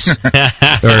 minutes?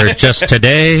 Or just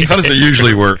today? How does it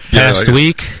usually work? Past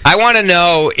week? I want to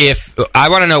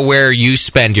know where you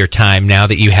spend your time now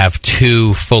that you have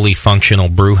two fully functional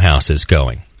brew houses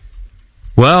going.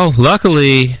 Well,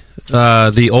 luckily,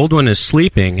 the old one is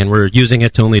sleeping, and we're using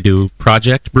it to only do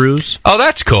project brews. Oh,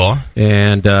 that's cool.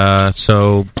 And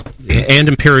and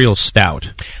Imperial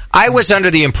Stout. I was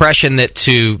under the impression that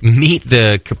to meet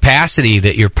the capacity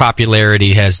that your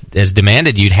popularity has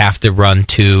demanded, you'd have to run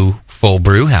two full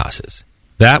brew houses.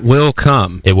 That will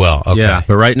come. It will, okay. Yeah,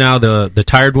 but right now the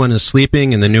tired one is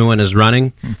sleeping and the new one is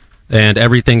running, and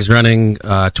everything's running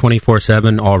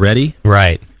 24/7 already.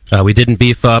 Right. We didn't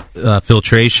beef up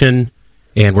filtration,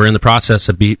 and we're in the process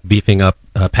of beefing up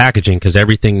packaging because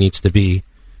everything needs to be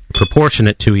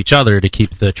proportionate to each other to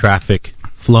keep the traffic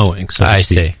flowing. So I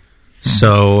see.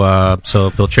 So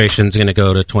filtration's going to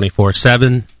go to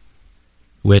 24/7,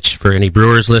 which for any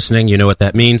brewers listening, you know what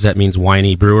that means. That means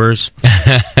whiny brewers.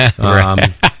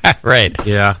 Right.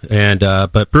 Yeah. And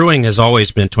but brewing has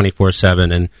always been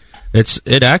 24/7, and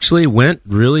it actually went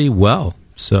really well.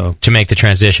 So to make the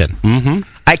transition,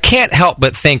 I can't help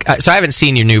but think. So I haven't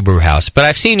seen your new brew house, but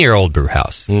I've seen your old brew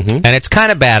house, and it's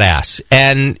kind of badass.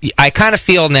 And I kind of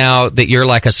feel now that you're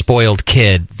like a spoiled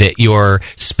kid, that your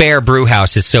spare brew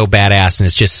house is so badass and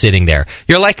it's just sitting there.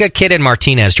 You're like a kid in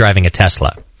Martinez driving a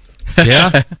Tesla.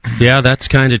 Yeah, that's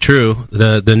kind of true.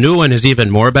 The new one is even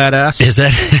more badass. Is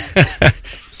it?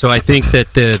 So I think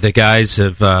that the guys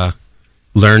have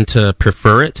learned to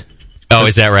prefer it. Oh,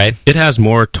 is that right? It has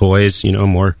more toys,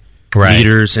 more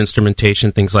meters,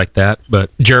 instrumentation, things like that. But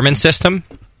German system?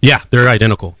 Yeah, they're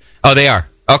identical. Oh, they are?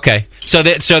 Okay. So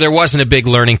there wasn't a big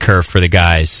learning curve for the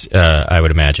guys, I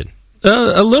would imagine.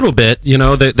 A little bit.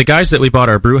 The guys that we bought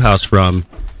our brew house from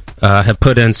have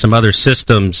put in some other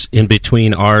systems in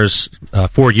between ours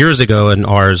 4 years ago and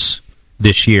ours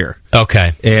this year.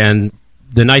 Okay. And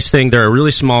the nice thing, they're a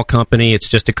really small company. It's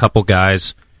just a couple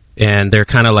guys. And they're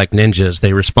kind of like ninjas.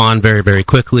 They respond very, very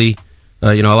quickly.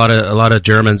 A lot of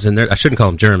Germans, and I shouldn't call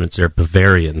them Germans. They're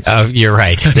Bavarians. Oh, you're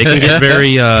right. They can get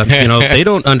very, they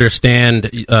don't understand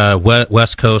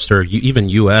West Coast or even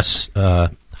U.S.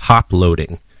 Hop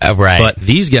loading. Right. But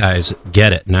these guys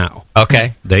get it now.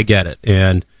 Okay. They get it,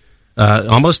 and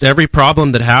almost every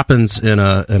problem that happens in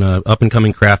a up and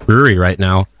coming craft brewery right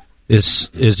now is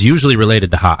usually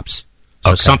related to hops.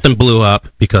 So something blew up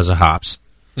because of hops.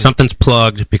 Something's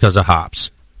plugged because of hops.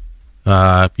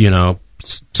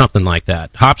 Something like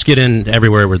that. Hops get in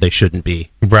everywhere where they shouldn't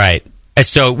be. Right. And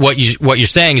so what you're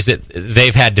saying is that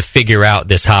they've had to figure out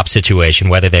this hop situation,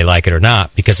 whether they like it or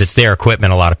not, because it's their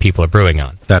equipment a lot of people are brewing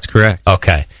on. That's correct.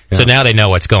 Okay. Yeah. So now they know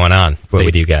what's going on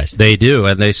with you guys. They do,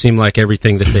 and they seem like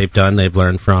everything that they've done, they've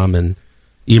learned from and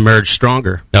emerged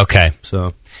stronger. Okay.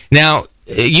 So now,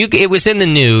 it was in the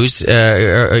news,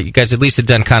 or you guys at least had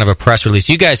done kind of a press release.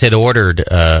 You guys had ordered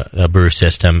a brew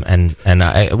system, and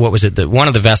what was it? One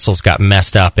of the vessels got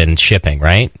messed up in shipping,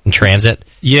 right? In transit?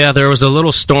 Yeah, there was a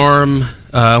little storm,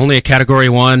 only a Category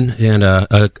 1, and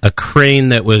a crane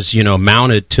that was,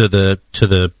 mounted to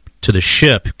the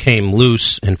ship came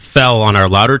loose and fell on our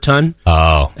lauter tun.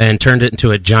 Oh. And turned it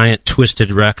into a giant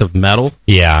twisted wreck of metal.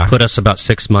 Yeah. Put us about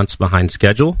 6 months behind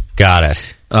schedule. Got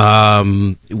it.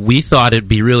 We thought it'd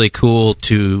be really cool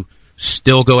to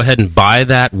still go ahead and buy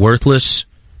that worthless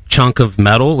chunk of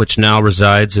metal, which now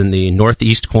resides in the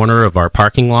northeast corner of our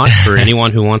parking lot for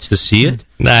anyone who wants to see it.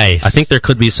 Nice. I think there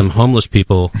could be some homeless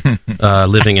people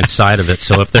living inside of it.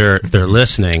 So if they're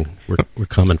listening, we're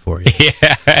coming for you.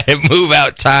 Yeah, move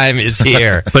out time is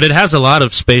here. But it has a lot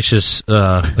of spacious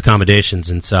accommodations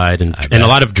inside and a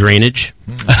lot of drainage.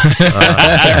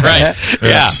 Right.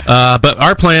 Yeah. But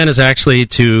our plan is actually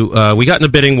to we got in a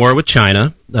bidding war with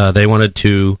China. They wanted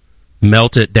to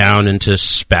melt it down into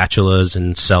spatulas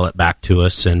and sell it back to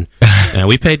us. And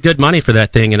we paid good money for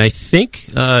that thing. And I think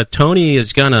Tony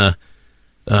is gonna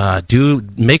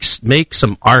make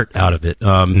some art out of it.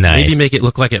 Nice. Maybe make it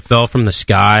look like it fell from the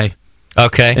sky.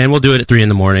 Okay. And we'll do it at 3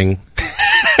 a.m.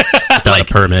 without a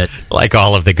permit. Like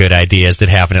all of the good ideas that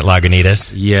happen at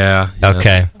Lagunitas. Yeah.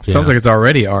 Okay. Sounds like it's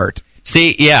already art.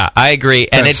 See, yeah, I agree.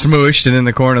 And it's smooshed and in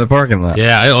the corner of the parking lot.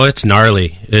 Yeah, it's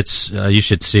gnarly. It's you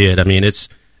should see it. I mean, it's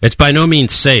by no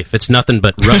means safe. It's nothing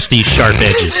but rusty, sharp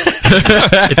edges.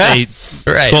 It's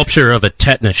a sculpture of a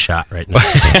tetanus shot right now.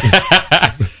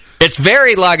 It's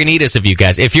very Lagunitas of you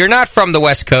guys. If you're not from the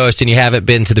West Coast and you haven't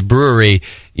been to the brewery,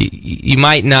 you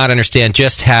might not understand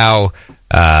just how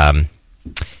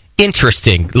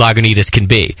interesting Lagunitas can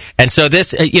be. And so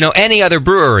this, any other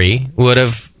brewery would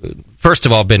have, first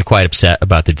of all, been quite upset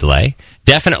about the delay.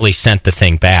 Definitely sent the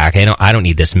thing back. I don't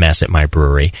need this mess at my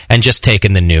brewery. And just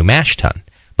taken the new mash tun.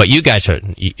 But you guys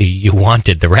you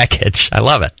wanted the wreckage. I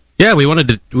love it. Yeah, we wanted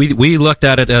to. We looked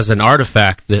at it as an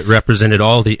artifact that represented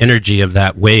all the energy of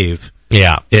that wave.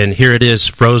 Yeah, and here it is,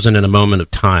 frozen in a moment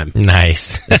of time.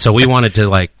 Nice. And so we wanted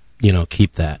to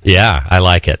keep that. Yeah, I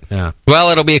like it. Yeah. Well,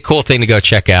 it'll be a cool thing to go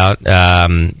check out.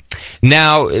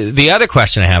 Now, the other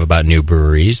question I have about new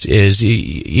breweries is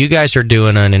you guys are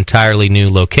doing an entirely new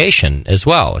location as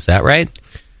well. Is that right?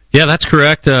 Yeah, that's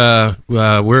correct. We're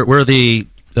the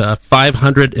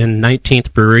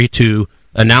 519th brewery to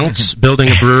announce building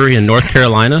a brewery in North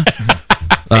Carolina.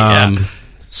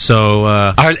 So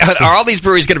are all these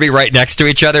breweries going to be right next to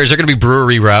each other? Is there going to be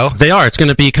Brewery Row? They are. It's going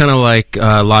to be kind of like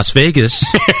Las Vegas.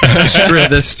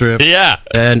 This strip. Yeah.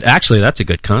 And actually, that's a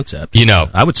good concept.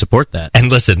 I would support that. And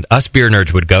listen, us beer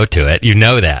nerds would go to it. You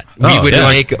know that. We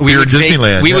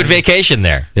would vacation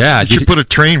there. Yeah. You should put a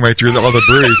train right through all the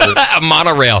breweries. A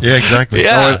monorail. Yeah, exactly.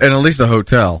 Yeah. And at least a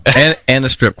hotel. and a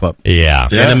strip club. Yeah.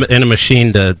 And a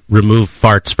machine to remove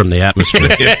farts from the atmosphere.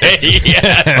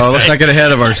 Yes. Oh, let's not get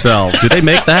ahead of ourselves. Do they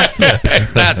make that?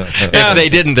 If they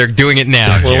didn't, they're doing it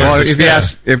now. Well,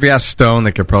 if you ask Stone,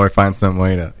 they could probably find some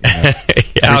way to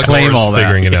reclaim all that.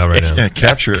 Figuring it out right now. Yeah,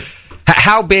 capture it.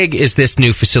 How big is this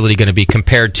new facility going to be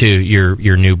compared to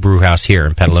your new brew house here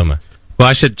in Petaluma? Well,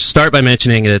 I should start by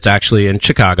mentioning it's actually in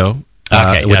Chicago,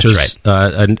 which was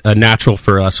a natural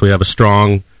for us. We have a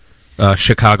strong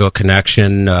Chicago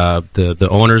connection. The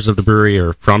owners of the brewery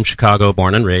are from Chicago,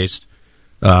 born and raised.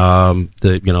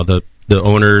 The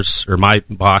owners, or my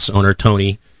boss owner,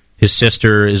 Tony, his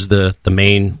sister is the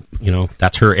main,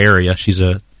 that's her area. She's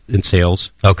in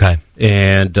sales. Okay.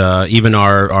 And even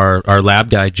our lab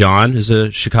guy, John, is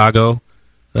a Chicago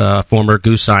former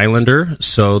Goose Islander.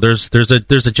 So there's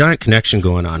a giant connection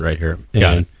going on right here.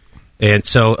 And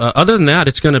so other than that,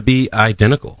 it's going to be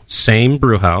identical. Same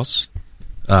brew house,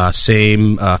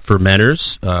 same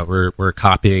fermenters. We're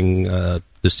copying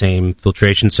the same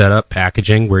filtration setup,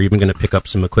 packaging. We're even going to pick up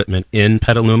some equipment in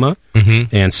Petaluma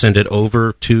and send it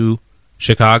over to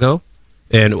Chicago.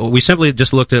 And we simply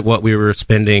just looked at what we were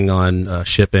spending on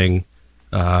shipping,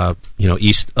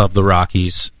 east of the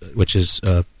Rockies, which is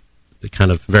a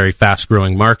kind of very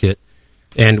fast-growing market.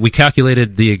 And we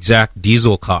calculated the exact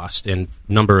diesel cost and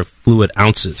number of fluid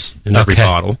ounces in every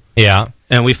bottle. Yeah.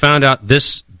 And we found out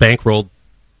this bankrolled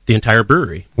the entire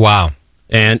brewery. Wow.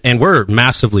 And we're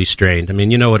massively strained. I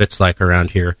mean, you know what it's like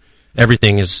around here.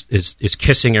 Everything is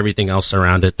kissing everything else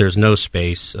around it. There's no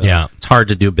space. It's hard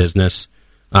to do business.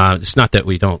 It's not that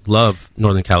we don't love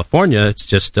Northern California. It's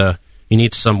just you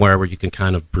need somewhere where you can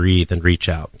kind of breathe and reach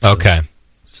out. Okay.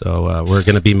 So we're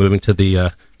going to be moving to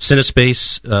the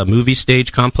Cinespace movie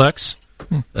stage complex.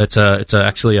 It's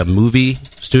actually a movie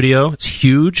studio. It's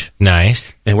huge.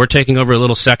 Nice. And we're taking over a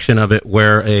little section of it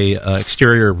where a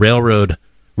exterior railroad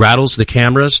rattles the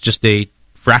cameras just a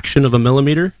fraction of a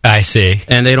millimeter. I see.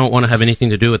 And they don't want to have anything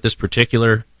to do with this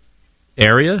particular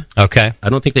area. Okay. I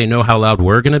don't think they know how loud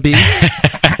we're going to be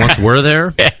once we're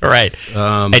there. Right.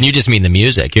 And you just mean the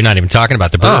music. You're not even talking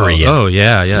about the brewery yet. Oh,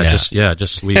 yeah.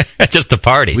 Just we just the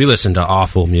parties. We listen to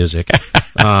awful music.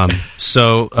 But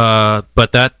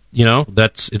that,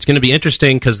 it's going to be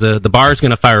interesting because the bar is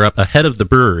going to fire up ahead of the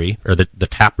brewery or the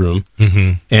tap room,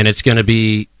 and it's going to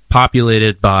be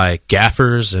populated by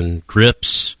gaffers and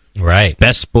grips, right?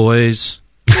 Best boys,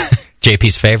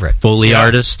 JP's favorite, Foley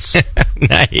artists.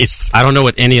 Nice. I don't know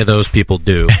what any of those people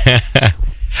do.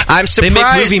 I'm surprised. They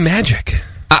make movie magic.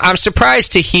 I'm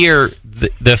surprised to hear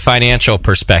the financial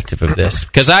perspective of this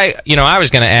because I was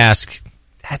going to ask.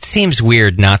 That seems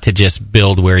weird not to just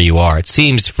build where you are. It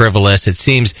seems frivolous. It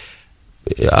seems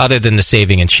other than the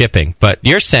saving and shipping. But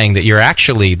you're saying that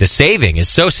the saving is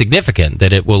so significant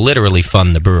that it will literally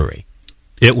fund the brewery.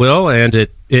 It will, and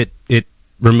it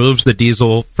removes the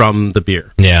diesel from the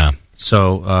beer. Yeah.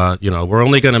 So, we're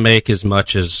only going to make as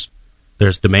much as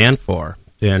there's demand for.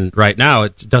 And right now,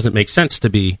 it doesn't make sense to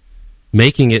be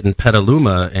making it in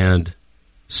Petaluma and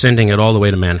sending it all the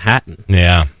way to Manhattan.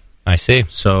 Yeah, I see.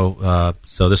 So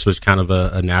this was kind of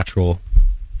a natural,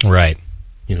 right?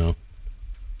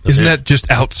 Isn't that just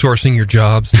outsourcing your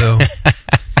jobs, though?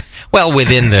 Well,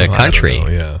 within the country. I don't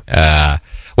know, yeah.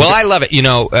 Well, I love it.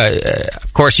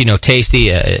 Of course, Tasty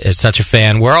is such a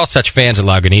fan. We're all such fans of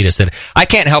Lagunitas that I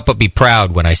can't help but be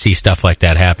proud when I see stuff like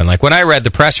that happen. Like when I read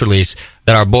the press release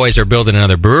that our boys are building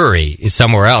another brewery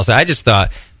somewhere else, I just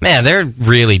thought, man, they're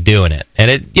really doing it.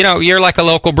 And you're like a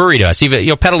local brewery to us. Even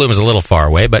Petaluma's a little far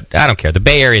away, but I don't care. The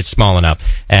Bay Area is small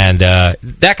enough, and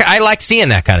I like seeing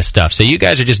that kind of stuff. So you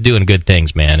guys are just doing good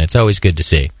things, man. It's always good to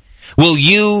see. Will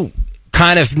you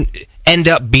kind of end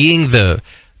up being the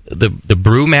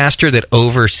brewmaster that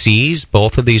oversees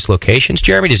both of these locations,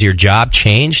 Jeremy? Does your job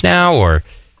change now, or?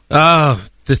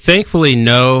 Thankfully,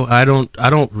 no. I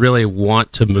don't really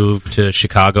want to move to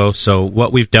Chicago. So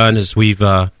what we've done is we're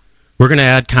going to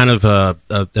add kind of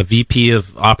a VP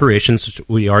of operations, which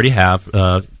we already have,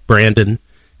 Brandon,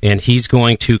 and he's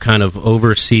going to kind of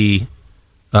oversee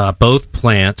both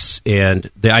plants. And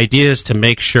the idea is to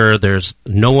make sure there's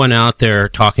no one out there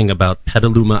talking about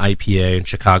Petaluma IPA and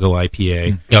Chicago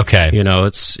IPA. Okay.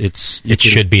 It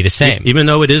should be the same. Even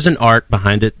though it is an art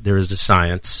behind it, there is a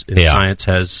science. And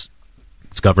science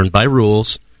it's governed by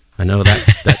rules. I know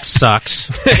that sucks.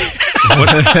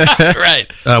 Right.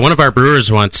 One of our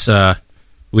brewers once,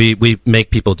 we make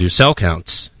people do cell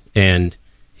counts, and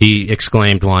he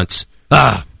exclaimed once,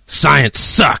 science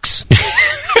sucks.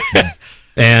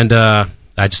 And I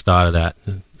just thought of that.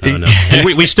 I don't know.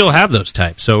 we still have those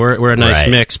types, so we're a nice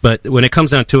mix. But when it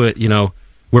comes down to it,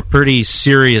 we're pretty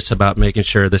serious about making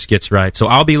sure this gets right. So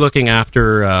I'll be looking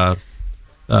after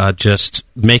just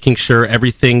making sure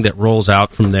everything that rolls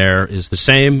out from there is the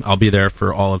same. I'll be there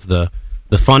for all of the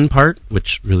fun part,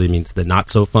 which really means the not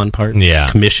so fun part. Yeah.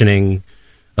 Commissioning.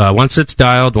 Once it's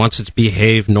dialed, once it's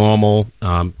behaved normal,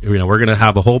 we're going to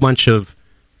have a whole bunch of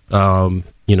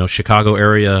Chicago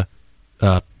area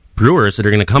brewers that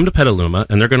are going to come to Petaluma,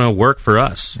 and they're going to work for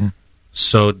us.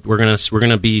 So we're going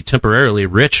to be temporarily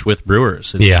rich with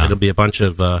brewers. It'll be a bunch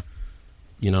of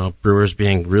brewers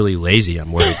being really lazy.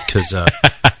 I'm worried because all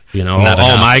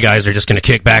my guys are just going to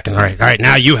kick back and all right,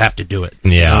 now you have to do it.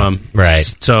 Yeah, right.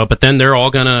 So, but then they're all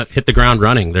going to hit the ground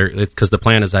running. Because the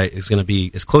plan is going to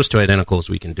be as close to identical as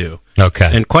we can do. Okay,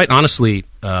 and quite honestly,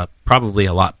 probably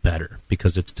a lot better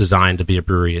because it's designed to be a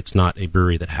brewery. It's not a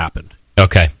brewery that happened.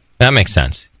 Okay. That makes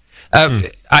sense.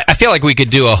 I feel like we could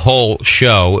do a whole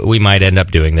show. We might end up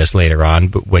doing this later on,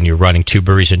 but when you're running two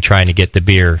breweries and trying to get the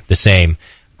beer the same.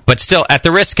 But still, at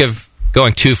the risk of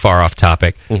going too far off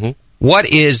topic, what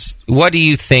do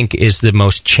you think is the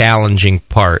most challenging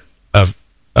part of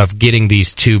getting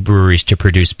these two breweries to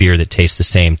produce beer that tastes the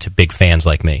same to big fans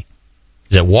like me?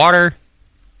 Is it water?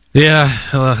 Yeah,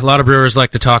 a lot of brewers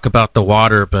like to talk about the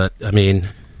water, but I mean,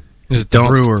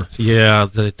 brewer. Yeah,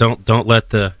 don't let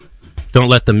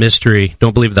the mystery.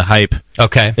 Don't believe the hype.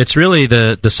 Okay, it's really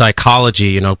the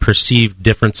psychology. Perceived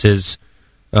differences.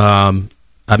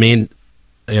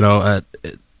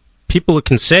 People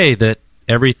can say that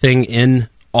everything in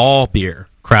all beer,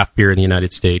 craft beer in the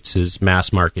United States, is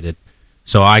mass marketed.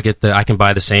 So I can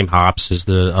buy the same hops as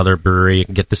the other brewery. I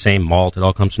can get the same malt. It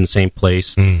all comes from the same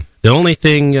place. The only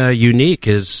thing unique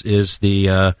is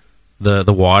the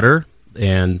water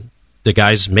and the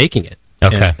guys making it.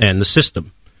 Okay, and the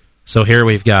system. So here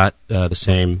we've got the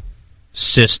same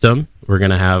system. We're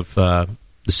going to have the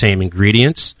same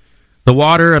ingredients. The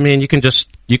water, you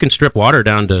can strip water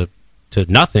down to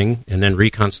nothing and then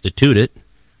reconstitute it.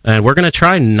 And we're going to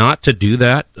try not to do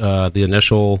that. The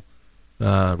initial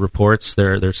reports,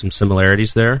 there's some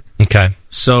similarities there. Okay.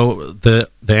 So the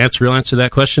real answer to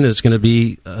that question is going to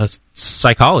be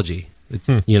psychology.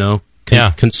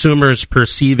 Consumers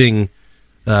perceiving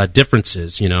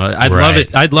differences.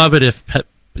 I'd love it if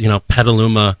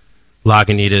Petaluma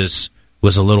Lagunitas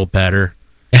was a little better.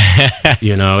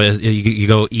 You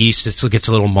go east, it gets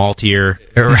a little maltier.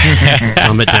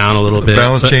 Calm it down a little bit.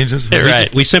 Balance changes.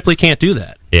 We simply can't do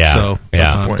that. Yeah. So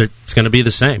it's going to be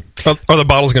the same. Are the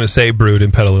bottles going to say brewed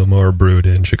in Petaluma or brewed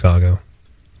in Chicago?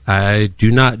 I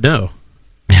do not know.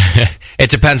 It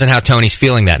depends on how Tony's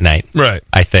feeling that night. Right.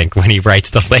 I think when he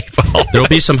writes the label. There'll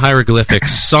be some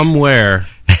hieroglyphics somewhere.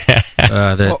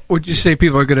 Would you say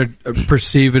people are going to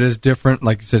perceive it as different?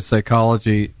 Like you said,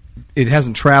 psychology. It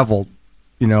hasn't traveled,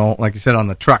 like you said, on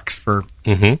the trucks for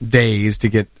days to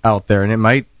get out there, and it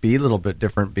might be a little bit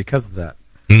different because of that.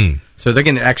 So they're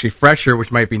getting it actually fresher,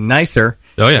 which might be nicer.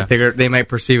 Oh, yeah. They might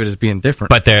perceive it as being different.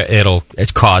 But it'll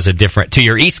cause a different... To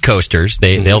your East Coasters,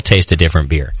 they'll taste a different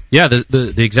beer. Yeah,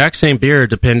 the exact same beer,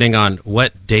 depending on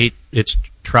what date it's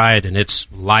tried in its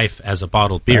life as a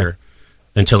bottled beer,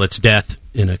 until its death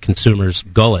in a consumer's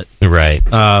gullet. Right.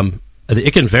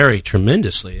 It can vary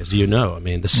tremendously, as you know. I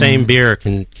mean, the same beer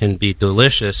can be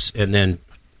delicious and then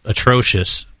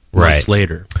atrocious months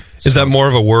later. Is that more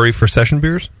of a worry for session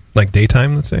beers? Like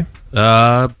daytime, let's say?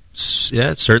 Yeah,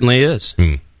 it certainly is.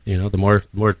 You know, the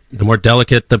more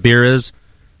delicate the beer is,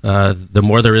 the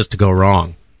more there is to go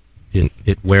wrong.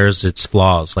 It wears its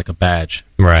flaws like a badge.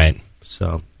 Right.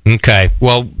 So... Okay.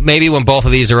 Well, maybe when both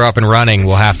of these are up and running,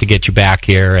 we'll have to get you back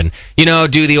here and,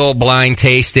 do the old blind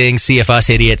tasting, see if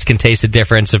us idiots can taste the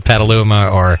difference of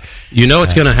Petaluma or...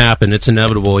 it's going to happen. It's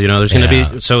inevitable. There's going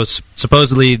to be... So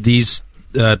supposedly these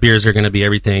beers are going to be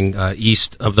everything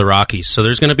east of the Rockies. So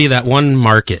there's going to be that one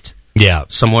market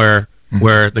somewhere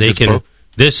where they can...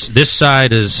 This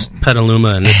side is Petaluma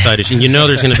and this side is... And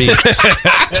there's going to be a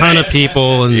ton of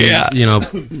people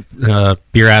and,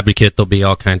 Beer Advocate, there'll be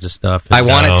all kinds of stuff. I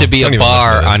want it to be a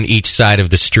bar on each side of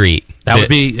the street. That would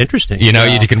be interesting. You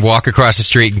can walk across the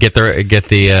street and get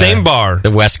the same bar,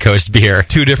 the West Coast beer.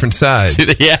 Two different sides. Two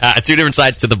different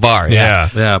sides to the bar.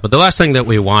 Yeah. But the last thing that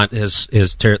we want is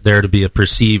there to be a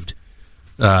perceived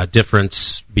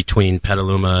difference between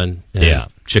Petaluma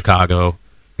and Chicago.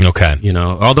 Okay.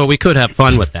 Although we could have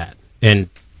fun with that, and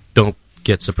don't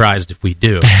get surprised if we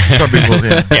do.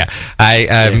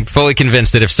 I'm fully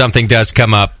convinced that if something does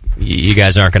come up, you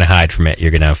guys aren't going to hide from it.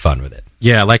 You're going to have fun with it.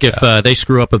 Yeah, like if they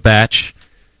screw up a batch,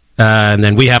 and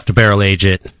then we have to barrel age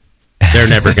it, they're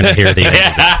never going to hear the end of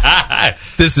it.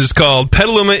 This is called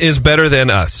Petaluma is Better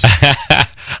Than Us.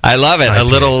 I love it. A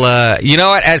little, you know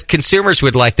what? As consumers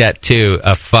would like that too.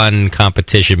 A fun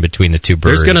competition between the two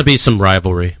breweries. There's going to be some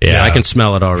rivalry. Yeah, I can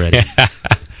smell it already.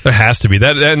 There has to be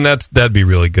that, and that'd be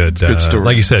really good. Good story.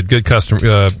 Like you said, good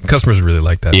customers really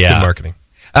like that. Yeah. Good marketing.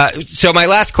 So my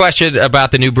last question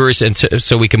about the new breweries, and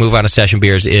so we can move on to session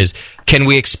beers, is: can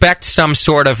we expect some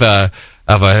sort of a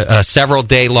several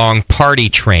day long party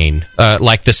train,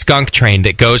 like the Skunk Train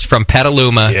that goes from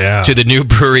Petaluma to the new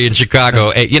brewery in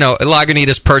Chicago?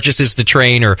 Lagunitas purchases the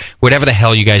train or whatever the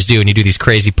hell you guys do, and you do these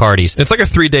crazy parties. It's like a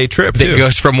 3-day trip that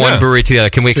goes from one brewery to the other.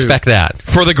 Can we expect that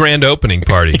for the grand opening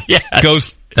party?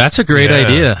 Yes. That's a great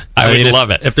idea. I would love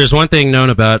it. If there's one thing known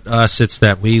about us, it's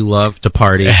that we love to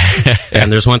party. And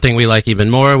there's one thing we like even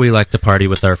more. We like to party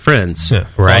with our friends. Yeah,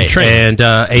 right. And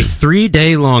a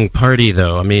 3-day long party,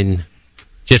 though, I mean,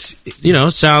 just,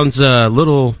 sounds a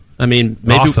little... I mean,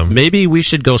 maybe we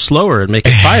should go slower and make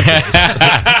it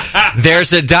 5 days.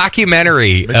 There's a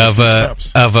documentary of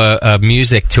a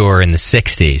music tour in the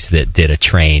 60s that did a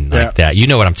train like that. You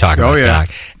know what I'm talking about, Doc.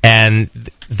 And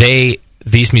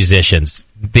these musicians...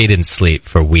 They didn't sleep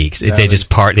for weeks. They just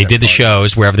They did the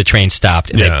shows wherever the train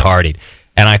stopped, and they partied.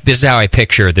 And this is how I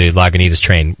picture the Lagunitas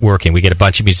train working. We get a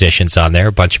bunch of musicians on there,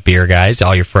 a bunch of beer guys,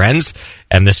 all your friends,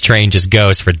 and this train just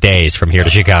goes for days from here to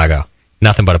Chicago.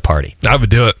 Nothing but a party. I would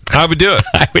do it. I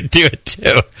would do it,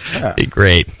 too. It'd be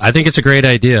great. I think it's a great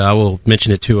idea. I will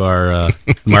mention it to our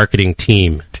marketing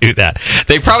team. Do that.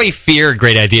 They probably fear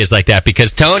great ideas like that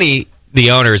because Tony...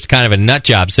 The owner is kind of a nut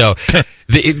job, so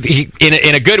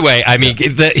in a good way. I mean,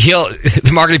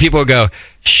 the marketing people will go,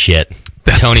 "Shit,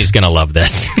 Tony's gonna love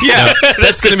this." Yeah,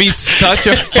 that's gonna be such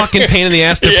a fucking pain in the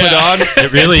ass to put on.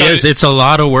 It really is. It's a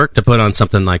lot of work to put on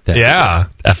something like that. Yeah,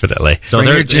 definitely. So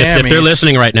if they're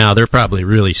listening right now, they're probably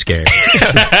really scared.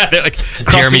 They're like,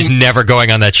 Jeremy's never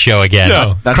going on that show again.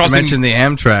 No, not to mention the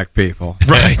Amtrak people.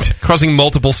 Right, crossing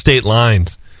multiple state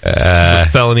lines.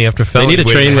 Felony after felony. They need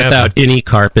a train without any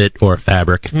carpet or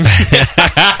fabric. Just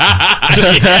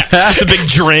a big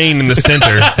drain in the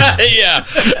center.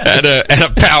 and a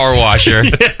power washer.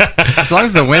 As long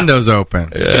as the window's open.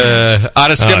 On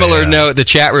a similar note, the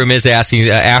chat room is asking.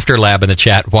 Afterlab in the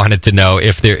chat wanted to know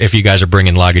if you guys are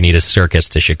bringing Lagunitas Circus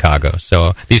to Chicago.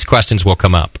 So these questions will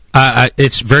come up.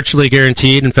 It's virtually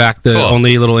guaranteed. In fact, the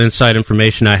only little inside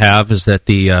information I have is that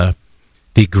the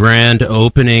grand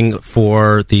opening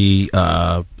for the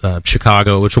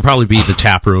Chicago, which will probably be the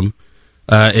tap room,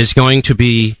 is going to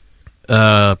be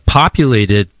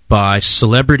populated by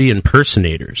celebrity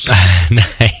impersonators.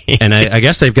 Nice. And I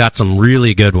guess they've got some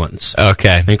really good ones.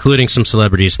 Okay. Including some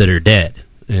celebrities that are dead.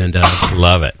 And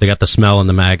love it. They got the smell and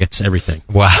the maggots, everything.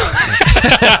 Wow.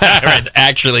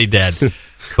 Actually dead.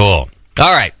 Cool.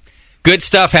 All right. Good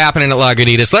stuff happening at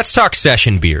Lagunitas. Let's talk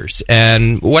session beers.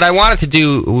 And what I wanted to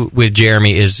do with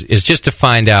Jeremy is just to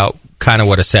find out kind of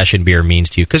what a session beer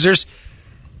means to you. Because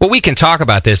Well, we can talk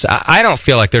about this. I don't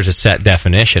feel like there's a set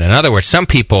definition. In other words, some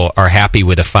people are happy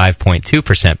with a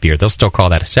 5.2% beer. They'll still call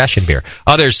that a session beer.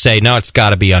 Others say, no, it's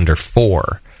got to be under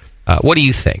 4. What do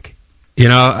you think? You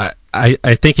know, I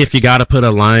think if you got to put a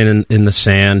line in the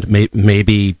sand,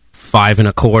 maybe 5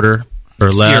 1/4 or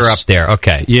less. You're up there,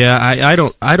 okay. Yeah,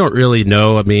 I don't really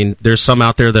know. I mean, there's some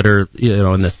out there that are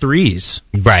in the 3s,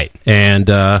 right? And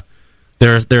there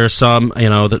are some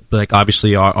that, like,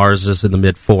 obviously ours is in the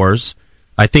mid 4s.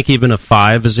 I think even a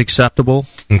 5 is acceptable.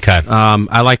 Okay.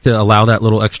 I like to allow that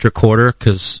little extra quarter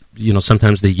because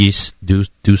sometimes the yeast do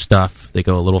stuff. They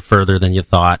go a little further than you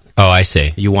thought. Oh, I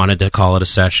see. You wanted to call it a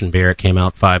session beer. It came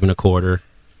out 5 1/4.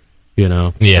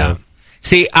 Yeah. So.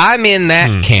 See, I'm in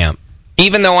that camp.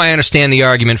 Even though I understand the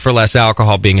argument for less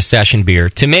alcohol being a session beer,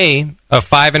 to me, a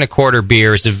 5 1/4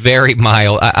 beer is a very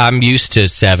mild. I'm used to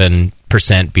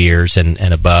 7% beers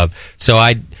and above, so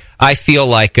I feel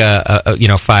like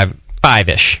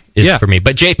 5-ish is for me.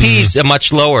 But JP's a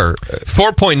much lower.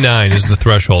 4.9 is the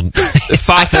threshold.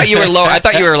 I thought you were low. I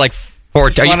thought you were like 4.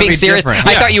 Are you being serious? Different.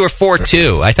 I thought you were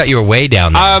 4.2. I thought you were way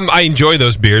down there. I enjoy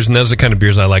those beers, and those are the kind of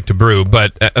beers I like to brew.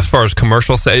 But as far as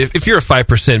commercial, if you're a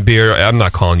 5% beer, I'm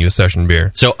not calling you a session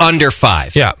beer. So under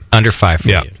 5. Yeah, under 5 for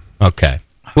you. Okay.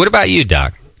 What about you,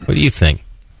 Doc? What do you think?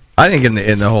 I think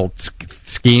in the whole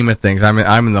scheme of things, I'm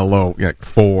in the low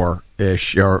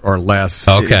 4-ish or less.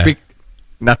 Okay.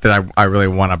 Not that I really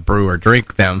want to brew or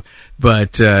drink them,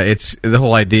 but it's the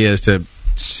whole idea is to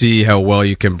see how well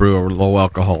you can brew a low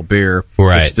alcohol beer.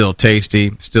 Right. It's still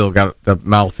tasty, still got the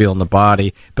mouthfeel in the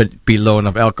body, but be low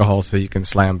enough alcohol so you can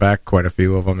slam back quite a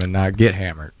few of them and not get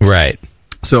hammered. Right.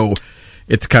 So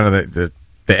it's kind of the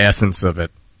essence of it.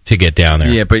 To get down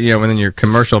there. Yeah, but when your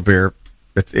commercial beer,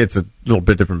 it's a little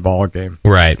bit different ball game.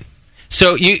 Right.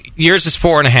 So yours is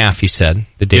 4.5. You said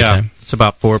the daytime. Yeah, it's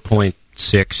about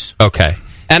 4.6. Okay.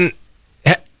 And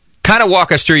kind of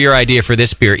walk us through your idea for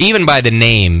this beer. Even by the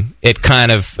name, it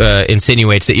kind of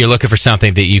insinuates that you're looking for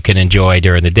something that you can enjoy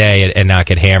during the day and not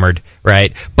get hammered,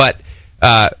 right? But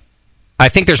I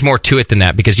think there's more to it than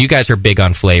that because you guys are big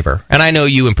on flavor. And I know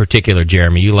you in particular,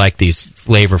 Jeremy, you like these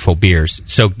flavorful beers.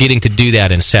 So getting to do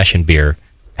that in a session beer,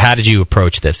 how did you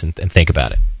approach this and think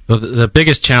about it? Well, the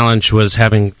biggest challenge was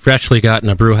having freshly gotten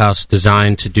a brew house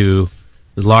designed to do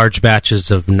large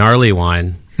batches of gnarly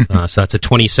wine. So that's a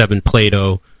 27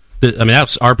 Plato.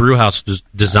 That's our brew house was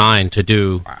designed to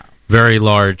do very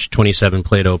large 27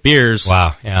 Plato beers.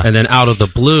 Wow! Yeah. And then out of the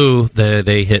blue,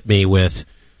 they hit me with,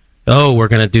 we're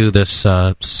going to do this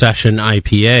session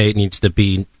IPA. It needs to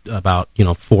be about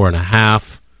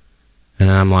 4.5. And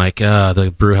I'm like,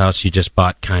 the brew house you just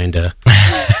bought, kinda.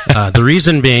 The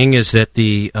reason being is that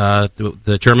the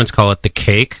Germans call it the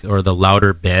cake or the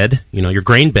lauter bed. Your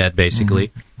grain bed basically.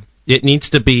 Mm-hmm. It needs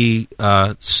to be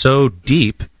so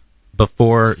deep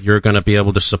before you're going to be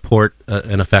able to support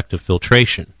an effective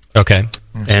filtration. Okay.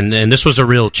 And this was a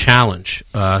real challenge.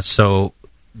 So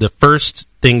the first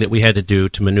thing that we had to do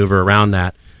to maneuver around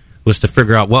that was to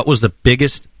figure out what was the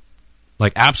biggest,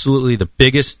 absolutely the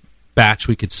biggest batch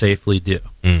we could safely do.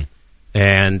 Mm.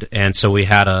 And so we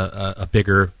had a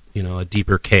bigger, a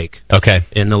deeper cake. Okay.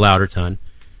 In the lauter ton.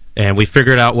 And we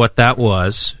figured out what that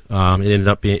was. It ended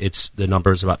up being, the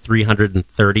number is about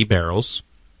 330 barrels,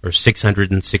 or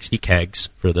 660 kegs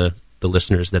for the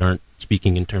listeners that aren't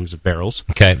speaking in terms of barrels.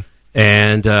 Okay.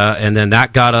 And then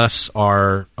that got us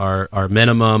our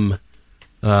minimum.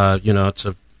 It's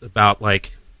about a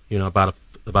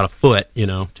foot.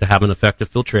 To have an effective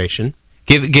filtration.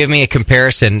 Give me a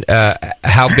comparison.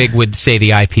 How big would, say,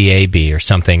 the IPA be, or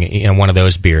something? One of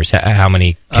those beers. How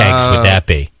many kegs would that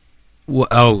be?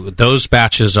 Those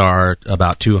batches are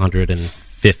about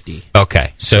 250.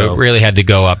 Okay, so it really had to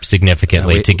go up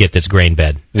significantly to get this grain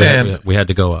bed. We had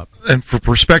to go up. And for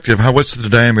perspective, what's the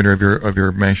diameter of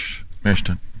your mash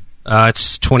tun?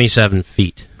 It's 27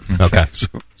 feet. Okay,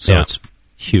 so it's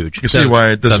huge. You can see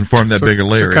why it doesn't form that big a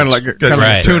layer. So kind of like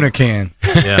a tuna can.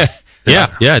 Yeah.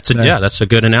 That's a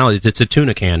good analogy. It's a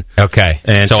tuna can. Okay,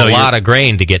 and so a lot of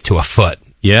grain to get to a foot.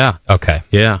 Yeah. Okay.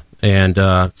 Yeah. And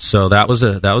so that was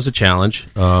a challenge.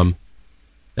 And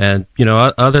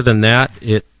other than that,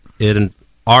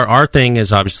 our thing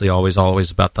is obviously always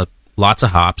about the lots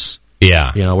of hops.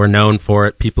 Yeah. We're known for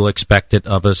it. People expect it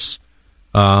of us.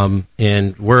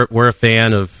 And we're a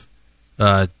fan of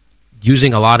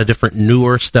using a lot of different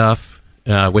newer stuff,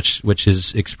 which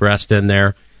is expressed in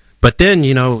there. But then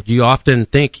you often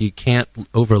think you can't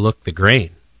overlook the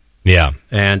grain. Yeah.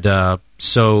 And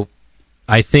so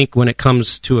I think when it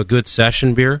comes to a good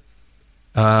session beer,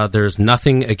 there's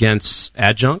nothing against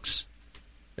adjuncts.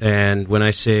 And when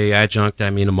I say adjunct, I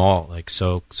mean them all. Like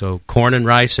so corn and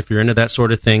rice if you're into that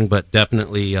sort of thing, but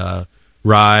definitely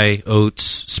rye, oats,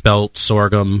 spelt,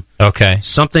 sorghum. Okay.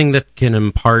 Something that can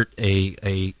impart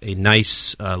a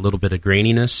nice little bit of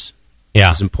graininess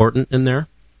is important in there.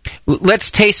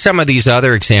 Let's taste some of these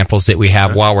other examples that we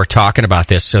have while we're talking about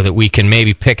this so that we can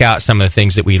maybe pick out some of the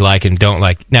things that we like and don't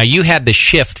like. Now, you had the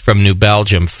Shift from New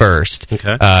Belgium first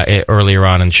earlier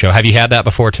on in the show. Have you had that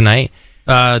before tonight?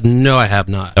 No, I have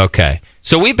not. Okay.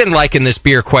 So we've been liking this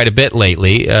beer quite a bit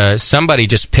lately. Somebody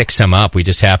just picked some up. We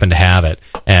just happen to have it.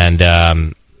 And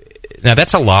now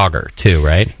that's a lager, too,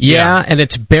 right? Yeah, and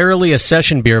it's barely a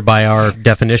session beer by our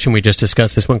definition we just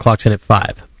discussed. This one clocks in at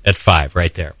 5. At 5,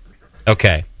 right there.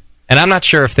 Okay. And I'm not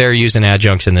sure if they're using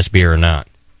adjuncts in this beer or not.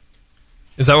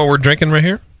 Is that what we're drinking right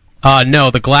here?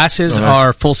 No, the glasses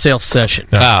are Full Sail Session.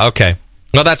 Okay.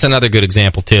 Well, that's another good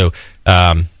example, too.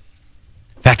 In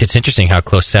fact, it's interesting how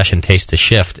close Session tastes to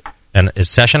Shift. And is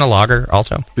Session a lager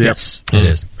also? Yes. It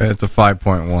is. It's a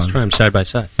 5.1. Let's try them side by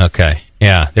side. Okay.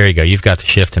 Yeah, there you go. You've got the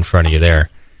Shift in front of you there.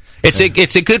 It's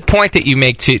a good point that you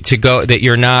make to go that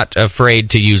you're not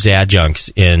afraid to use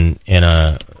adjuncts in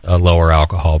a lower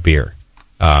alcohol beer.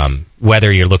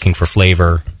 Whether you're looking for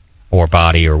flavor or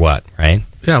body or what, right?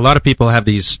 Yeah, a lot of people have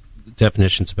these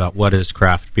definitions about what is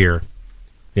craft beer.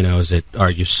 You know, are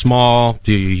you small?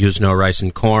 Do you use no rice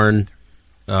and corn?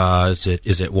 Is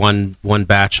it one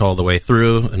batch all the way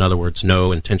through? In other words,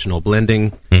 no intentional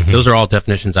blending. Mm-hmm. Those are all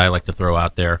definitions I like to throw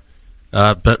out there.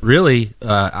 But really,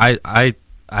 I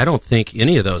don't think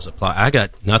any of those apply. I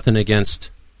got nothing against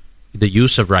the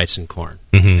use of rice and corn,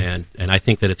 and I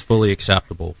think that it's fully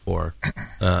acceptable for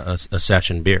a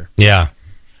session beer. Yeah.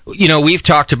 You know, we've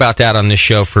talked about that on this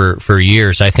show for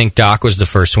years. I think Doc was the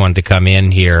first one to come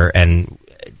in here and,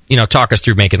 you know, talk us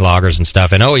through making lagers and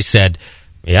stuff, and always said,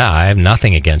 yeah, I have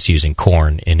nothing against using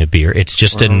corn in a beer. It's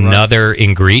just another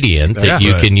ingredient that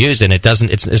you can use, and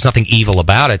there's nothing evil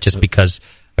about it just because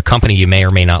a company you may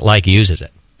or may not like uses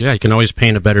it. Yeah, you can always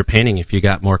paint a better painting if you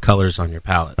got more colors on your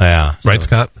palette. Yeah. Right,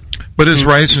 Scott? But is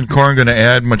rice and corn going to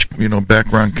add much,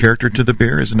 background character to the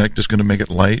beer? Isn't that just going to make it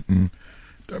light? And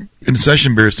in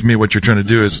session beers, to me, what you're trying to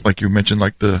do is, like you mentioned,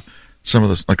 like some of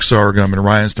the like sorghum and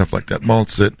rye and stuff like that,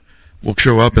 malts that will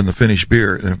show up in the finished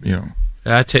beer.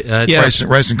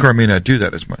 Rice and corn may not do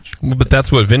that as much. Well, but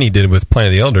that's what Vinny did with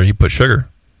Pliny the Elder. He put sugar.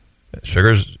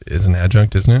 Sugar is an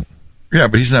adjunct, isn't it? Yeah,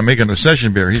 but he's not making a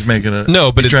session beer. He's making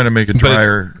he's trying to make a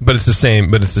drier. But it's the same.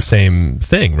 But it's the same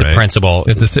thing, right? The principle.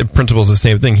 The principle is the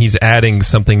same thing. He's adding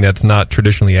something that's not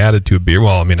traditionally added to a beer.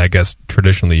 Well, I mean, I guess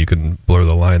traditionally you can blur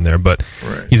the line there, but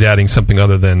he's adding something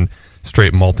other than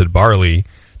straight malted barley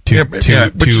but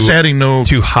just adding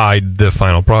to hide the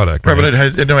final product. Right, but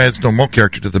it adds no malt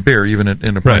character to the beer, even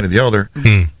in a Pliny the Elder.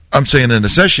 I'm saying in a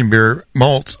session beer,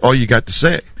 malt's all you got to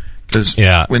say, because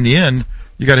in the end,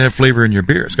 you got to have flavor in your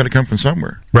beer. It's got to come from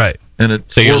somewhere. Right. And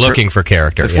so you're looking for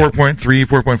character. At 4.3,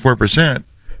 4.4%,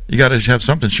 you got to have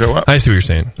something show up. I see what you're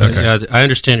saying. Okay. I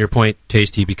understand your point,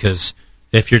 Tasty, because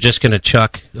if you're just going to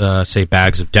chuck, say,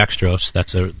 bags of dextrose,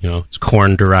 that's it's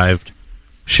corn-derived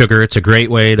sugar. It's a great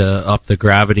way to up the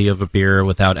gravity of a beer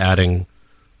without adding,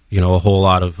 a whole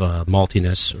lot of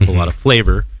maltiness, a whole lot of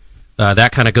flavor.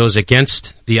 That kind of goes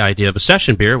against the idea of a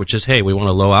session beer, which is, hey, we want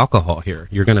a low alcohol here.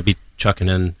 You're going to be chucking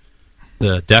in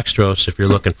the dextrose if you're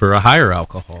looking for a higher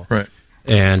alcohol, right?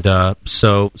 And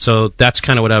so that's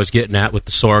kind of what I was getting at with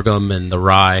the sorghum and the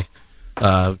rye,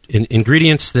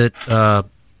 ingredients that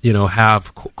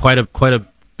have quite a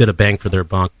bit of bang for their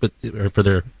buck, but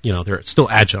they're still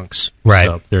adjuncts, right?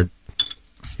 So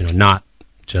they're not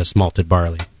just malted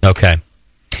barley. Okay.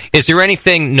 Is there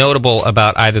anything notable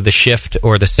about either the Shift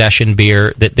or the session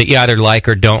beer that you either like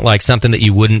or don't like? Something that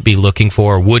you wouldn't be looking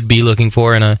for or would be looking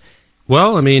for in a?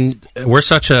 Well, I mean, we're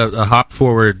such a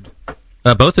hop-forward...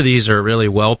 both of these are really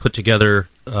well-put-together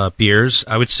beers.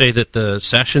 I would say that the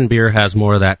session beer has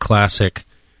more of that classic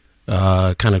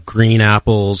kind of green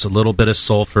apples, a little bit of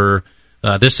sulfur.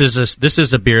 This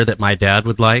is a beer that my dad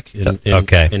would like,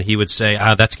 and he would say,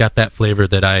 that's got that flavor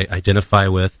that I identify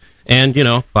with. And,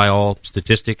 by all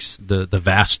statistics, the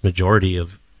vast majority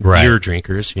of beer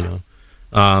drinkers,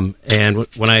 And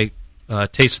when I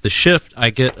taste the Shift, I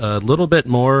get a little bit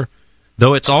more...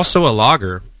 Though it's also a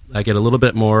lager, I get a little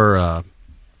bit more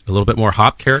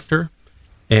hop character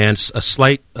and a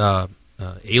slight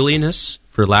alienness,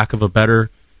 for lack of a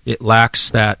better. It lacks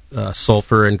that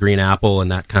sulfur and green apple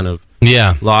and that kind of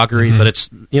lagery, but it's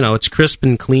crisp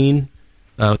and clean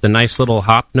with a nice little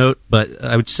hop note. But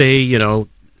I would say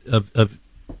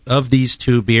of these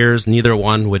two beers, neither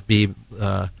one would be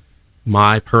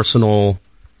my personal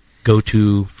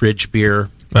go-to fridge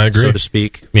beer, I agree, so to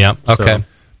speak. Yeah. Okay.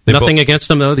 Nothing against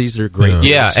them, though. These are great.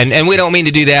 Yeah, and we don't mean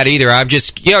to do that either. I'm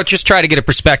just try to get a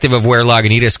perspective of where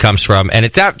Lagunitas comes from, and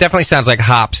it definitely sounds like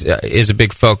hops is a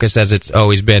big focus, as it's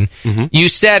always been. Mm-hmm. You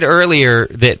said earlier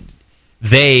that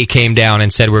they came down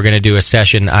and said we're going to do a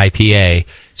session IPA.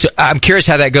 So I'm curious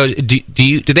how that goes.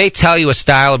 Do they tell you a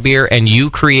style of beer and you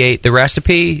create the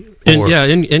recipe?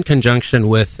 In conjunction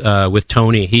with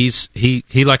Tony,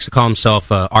 he likes to call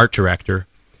himself art director,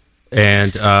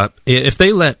 and if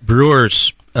they let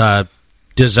brewers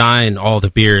design all the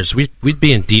beers, we'd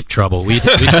be in deep trouble. We'd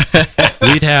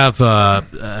have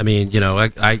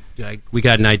we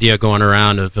got an idea going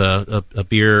around of a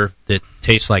beer that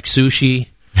tastes like sushi.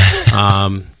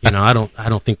 I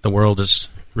don't think the world is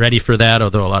ready for that,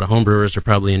 although a lot of homebrewers are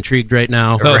probably intrigued right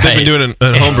now. They've been doing it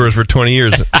at homebrewers for 20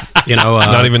 years.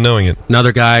 Not even knowing it.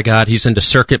 Another guy he's into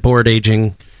circuit board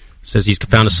aging. Says he's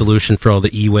found a solution for all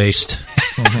the e-waste.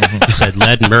 He said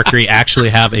lead and mercury actually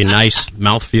have a nice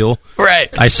mouthfeel. Right.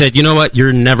 I said, you know what?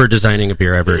 You're never designing a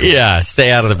beer ever again. Yeah,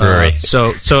 stay out of the brewery.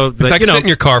 But sit in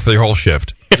your car for your whole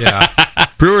shift. Yeah.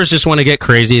 Brewers just want to get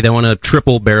crazy. They want to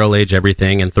triple barrel age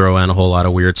everything and throw in a whole lot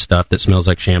of weird stuff that smells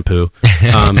like shampoo. We're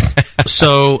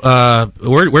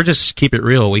just keep it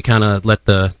real. We kind of let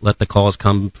the calls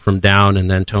come from down,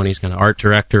 and then Tony's kind of art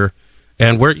director.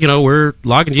 And we're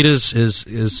Lagunitas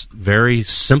is very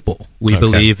simple. We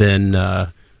believe in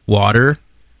water,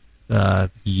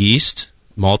 yeast,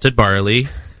 malted barley,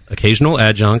 occasional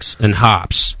adjuncts, and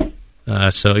hops.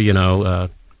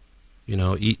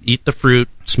 Eat the fruit,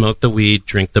 smoke the weed,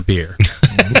 drink the beer.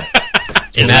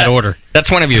 In that order.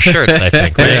 That's one of your shirts, I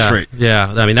think. Right? Yeah, right.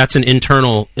 Yeah. I mean, that's an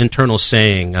internal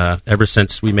saying. Ever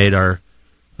since we made our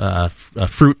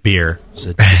fruit beer, it was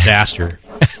a disaster.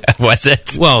 Was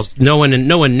it? Well, no one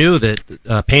knew that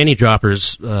Panty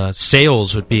Droppers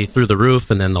sales would be through the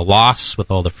roof, and then the loss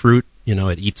with all the fruit.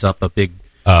 It eats up a big.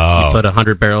 You put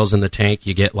 100 barrels in the tank,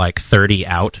 you get like 30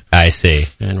 out. I see.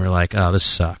 And we're like, oh, this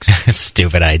sucks.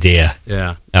 Stupid idea.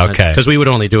 Yeah. Okay. Because we would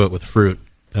only do it with fruit.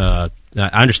 I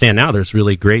understand now there's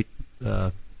really great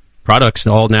products,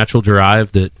 all natural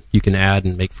derived, that you can add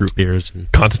and make fruit beers.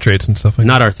 And concentrates and stuff like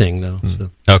not that. Not our thing, though. So.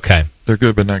 Okay. They're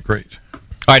good, but not great.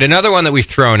 All right, another one that we've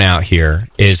thrown out here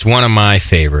is one of my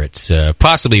favorites,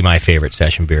 possibly my favorite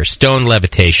session beer, Stone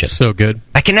Levitation. So good.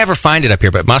 I can never find it up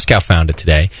here, but Moscow found it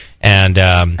today. And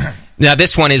now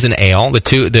this one is an ale.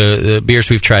 The beers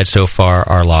we've tried so far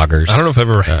are lagers. I don't know if I've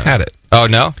ever had it. Oh,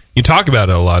 no? You talk about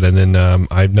it a lot, and then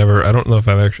I don't know if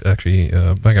I've actually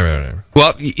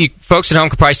Well, you folks at home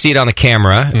can probably see it on the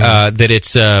camera, that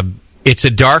it's a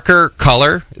darker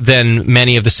color than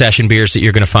many of the session beers that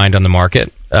you're going to find on the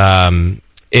market.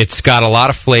 It's got a lot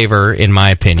of flavor, in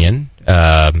my opinion.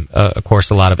 Of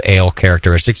course, a lot of ale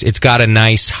characteristics. It's got a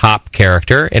nice hop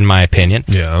character, in my opinion.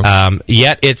 Yeah.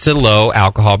 Yet it's a low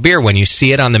alcohol beer. When you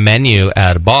see it on the menu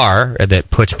at a bar that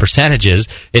puts percentages,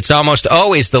 it's almost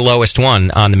always the lowest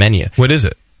one on the menu. What is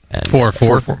it?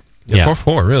 4.4. Yeah.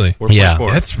 4.4, really? 4.4. Yeah.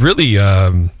 That's really...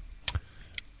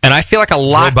 and I feel like a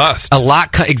lot... robust.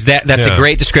 That's a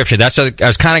great description. That's what I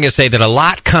was kind of going to say, that a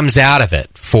lot comes out of it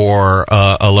for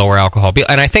a lower alcohol beer.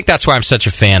 And I think that's why I'm such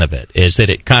a fan of it, is that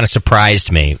it kind of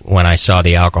surprised me when I saw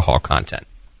the alcohol content.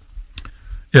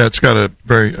 Yeah, it's got a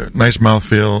very nice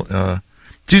mouthfeel.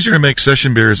 It's easier to make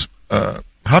session beers.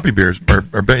 Hoppy beers are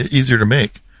easier to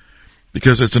make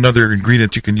because it's another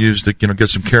ingredient you can use to get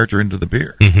some character into the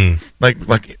beer. Mm-hmm.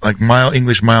 Like mild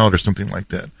English mild or something like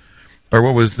that. Or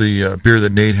what was the beer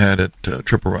that Nate had at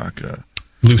Triple Rock?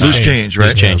 Loose Change, right?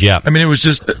 Loose Change, yeah. I mean, it was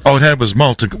just, all it had was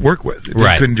malt to work with. It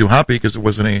couldn't do hoppy because it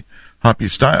wasn't a hoppy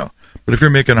style. But if you're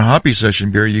making a hoppy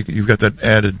session beer, you've got that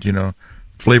added,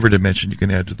 flavor dimension you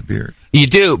can add to the beer. You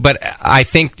do, but I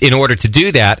think in order to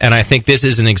do that, and I think this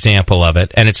is an example of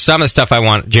it, and it's some of the stuff I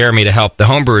want Jeremy to help the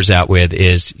homebrewers out with,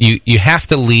 is you have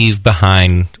to leave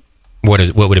behind... What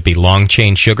would it be? Long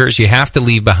chain sugars. You have to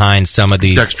leave behind some of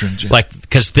these, dextrins, yeah.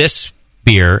 because this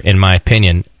beer, in my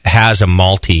opinion, has a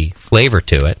malty flavor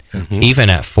to it, even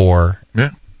at 4.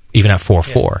 Yeah. Even at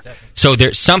 4.4. So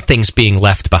something's being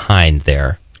left behind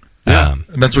there. Yeah.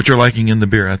 And that's what you're liking in the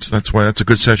beer. That's why that's a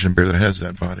good session beer that has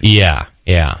that body. Yeah,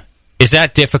 yeah. Is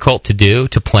that difficult to do,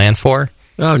 to plan for?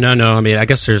 Oh, no. I mean, I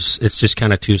guess it's just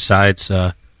kind of two sides.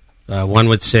 One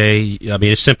would say, I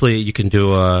mean, it's simply you can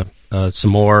do some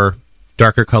more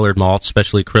darker colored malts,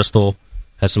 especially Crystal,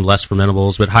 has some less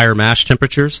fermentables, but higher mash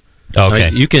temperatures. Okay.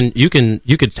 You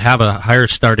could have a higher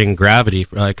starting gravity.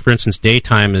 Like, for instance,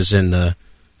 Daytime is in the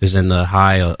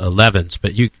high 11s,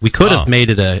 but we could have made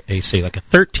it a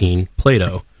 13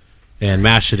 Plato and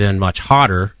mashed it in much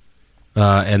hotter,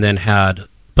 and then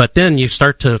but then you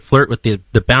start to flirt with the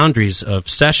boundaries of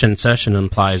session. Session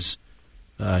implies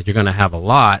you're going to have a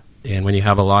lot, and when you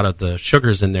have a lot of the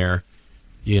sugars in there,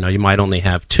 you might only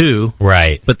have 2.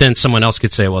 Right. But then someone else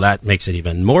could say, well, that makes it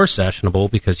even more sessionable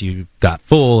because you got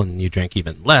full and you drank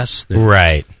even less.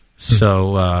 Right.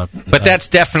 So, but that's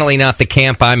definitely not the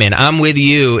camp I'm in. I'm with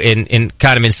you in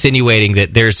kind of insinuating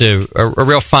that there's a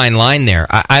real fine line there.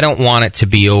 I don't want it to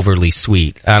be overly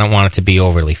sweet. I don't want it to be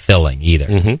overly filling either.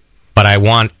 Mm-hmm. But I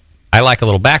like a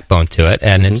little backbone to it,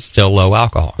 and it's still low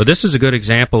alcohol. But this is a good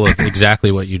example of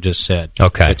exactly what you just said.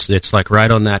 Okay. It's like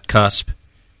right on that cusp,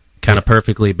 kind of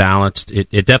perfectly balanced.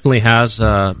 It definitely has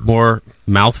more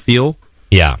mouthfeel.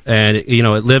 Yeah. And,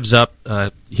 it lives up.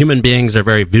 Human beings are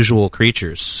very visual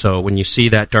creatures. So when you see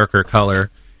that darker color,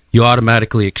 you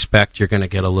automatically expect you're going to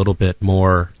get a little bit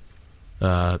more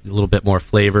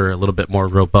flavor, a little bit more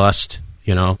robust,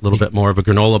 a little bit more of a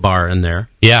granola bar in there.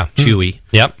 Yeah. Chewy.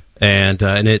 Yep. And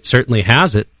it certainly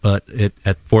has it, but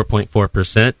at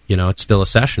 4.4%, it's still a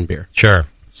session beer. Sure.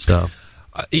 So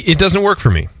it doesn't work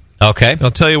for me. Okay.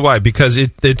 I'll tell you why. Because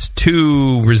it's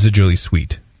too residually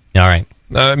sweet. All right.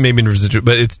 Maybe residual,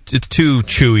 but it's too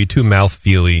chewy, too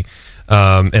mouthfeely,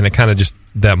 and it kind of just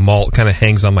that malt kind of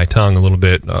hangs on my tongue a little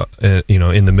bit,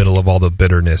 in the middle of all the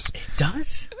bitterness. It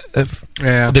does.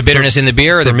 The bitterness in the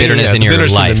beer, or the bitterness in your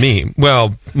bitterness life? In me.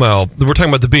 Well, we're talking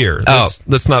about the beer.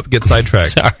 Let's not get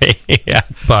sidetracked. Sorry. Yeah.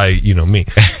 By me.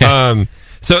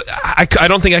 So I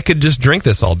don't think I could just drink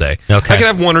this all day. Okay. I could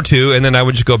have 1 or 2, and then I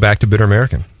would just go back to Bitter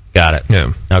American. Got it.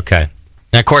 Yeah. Okay.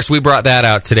 And, of course, we brought that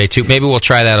out today, too. Maybe we'll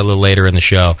try that a little later in the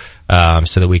show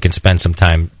so that we can spend some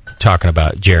time talking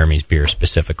about Jeremy's beer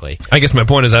specifically. I guess my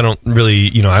point is I don't really,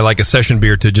 I like a session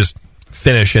beer to just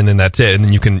finish and then that's it. And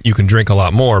then you can drink a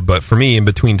lot more. But for me, in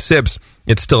between sips,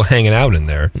 it's still hanging out in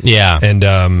there. Yeah.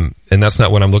 And that's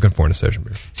not what I'm looking for in a session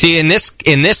beer. See, in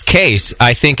this case,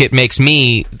 I think it makes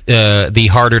me the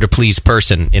harder to please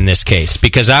person in this case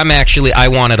because I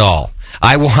want it all.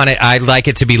 I like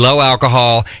it to be low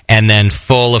alcohol and then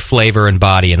full of flavor and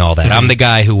body and all that. Mm-hmm. I'm the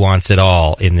guy who wants it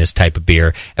all in this type of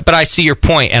beer. But I see your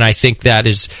point, and I think that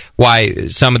is why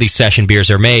some of these session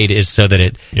beers are made, is so that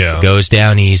it goes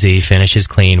down easy, finishes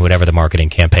clean, whatever the marketing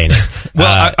campaign is.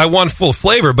 Well, I want full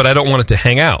flavor, but I don't want it to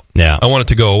hang out. Yeah. I want it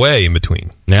to go away in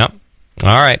between. Yeah. All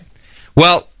right.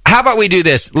 Well, how about we do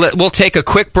this? We'll take a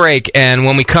quick break, and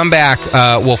when we come back,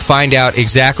 we'll find out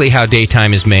exactly how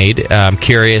Daytime is made. I'm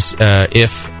curious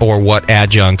if or what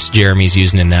adjuncts Jeremy's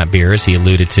using in that beer, as he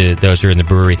alluded to those are in the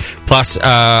brewery. Plus,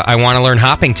 I want to learn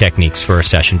hopping techniques for a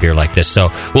session beer like this.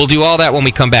 So we'll do all that when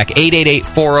we come back.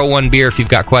 888-401-BEER if you've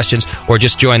got questions, or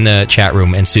just join the chat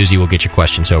room, and Susie will get your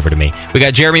questions over to me. We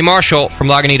got Jeremy Marshall from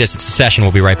Lagunitas. It's The Session.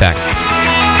 We'll be right back.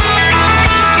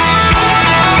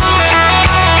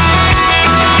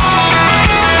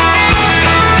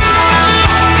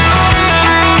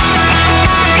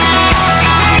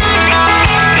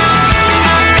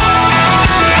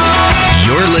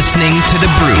 Listening to the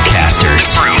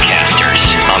Brewcasters.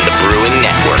 On the Brewing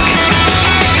Network.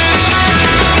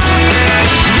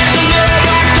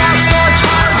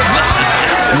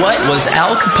 What was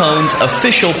Al Capone's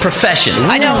official profession?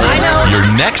 I know. Your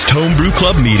next homebrew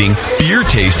club meeting, beer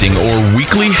tasting, or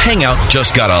weekly hangout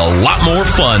just got a lot more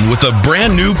fun with a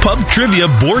brand new Pub Trivia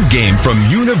board game from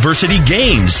University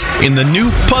Games. In the new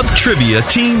Pub Trivia,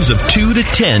 teams of 2 to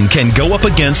 10 can go up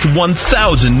against 1,000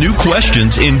 new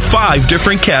questions in 5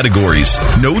 different categories.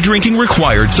 No drinking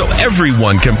required, so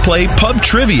everyone can play Pub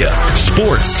Trivia.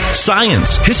 Sports,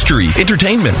 science, history,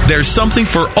 entertainment. There's something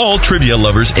for all trivia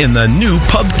lovers in the new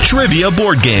Pub Trivia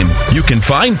board game. You can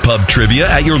find Pub Trivia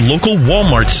at your local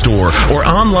Walmart store or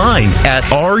online at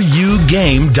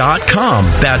rugame.com.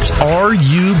 That's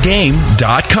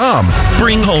rugame.com.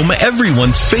 Bring home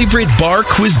everyone's favorite bar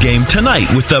quiz game tonight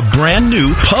with the brand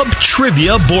new Pub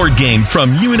Trivia board game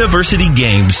from University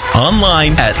Games.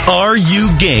 Online at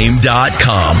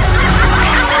rugame.com.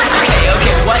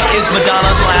 Okay, what is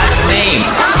Madonna's last name?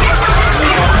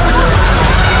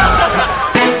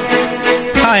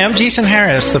 Hi, I'm Jason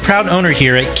Harris, the proud owner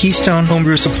here at Keystone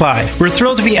Homebrew Supply. We're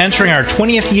thrilled to be entering our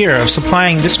 20th year of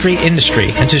supplying this great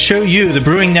industry, and to show you, the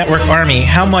Brewing Network Army,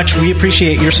 how much we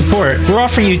appreciate your support, we're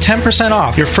offering you 10%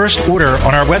 off your first order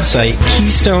on our website,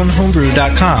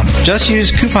 KeystoneHomebrew.com. Just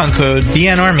use coupon code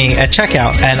BNARMY at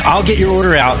checkout, and I'll get your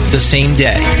order out the same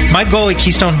day. My goal at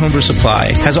Keystone Homebrew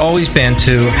Supply has always been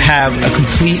to have a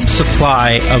complete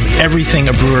supply of everything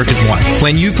a brewer could want.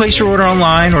 When you place your order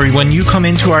online or when you come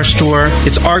into our store,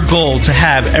 it's our goal to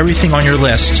have everything on your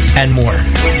list and more.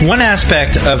 One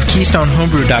aspect of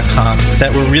KeystoneHomebrew.com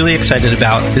that we're really excited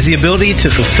about is the ability to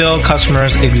fulfill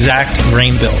customers' exact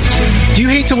grain bills. Do you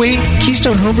hate to wait?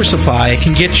 Keystone Homebrew Supply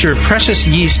can get your precious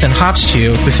yeast and hops to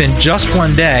you within just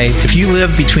one day if you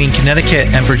live between Connecticut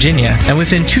and Virginia, and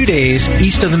within 2 days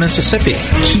east of the Mississippi.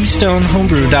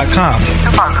 KeystoneHomebrew.com.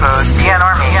 Coupon code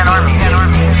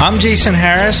DNRME. I'm Jason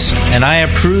Harris, and I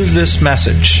approve this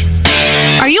message.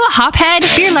 Are you a hophead?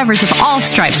 Beer lovers of all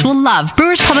stripes will love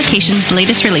Brewers Publications'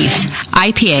 latest release,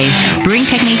 IPA, Brewing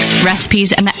Techniques,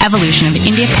 Recipes, and the Evolution of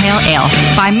India Pale Ale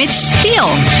by Mitch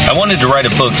Steele. I wanted to write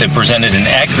a book that presented an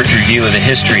accurate review of the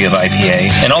history of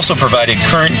IPA and also provided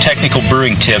current technical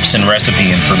brewing tips and recipe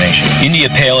information. India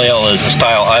Pale Ale is a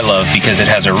style I love because it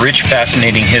has a rich,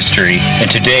 fascinating history,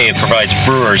 and today it provides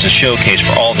brewers a showcase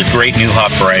for all the great new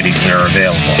hop varieties that are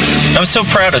available. I'm so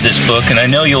proud of this book, and I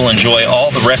know you'll enjoy all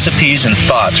the recipes and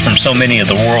thoughts from so many of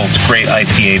the world's great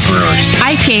IPA brewers.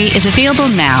 IPA is available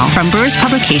now from Brewers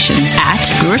Publications at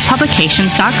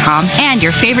brewerspublications.com and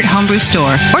your favorite homebrew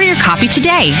store. Order your copy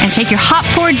today and take your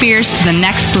hop-forward beers to the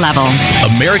next level.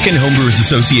 American Homebrewers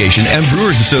Association and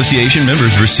Brewers Association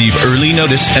members receive early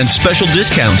notice and special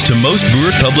discounts to most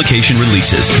Brewers Publication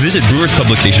releases. Visit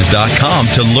brewerspublications.com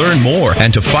to learn more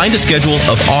and to find a schedule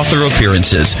of author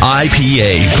appearances.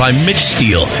 IPA by Mitch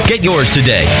Steele. Get yours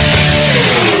today.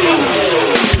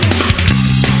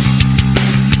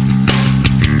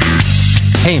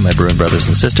 Hey, my brewing brothers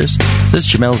and sisters. This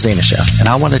is Jamel Zanishev, and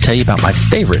I want to tell you about my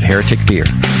favorite heretic beer,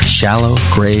 Shallow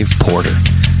Grave Porter.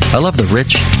 I love the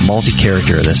rich, malty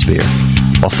character of this beer.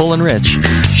 While full and rich,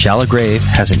 Shallow Grave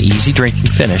has an easy drinking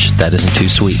finish that isn't too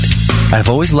sweet. I've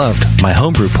always loved my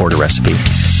homebrew porter recipe,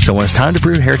 so when it's time to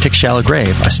brew Heretic Shallow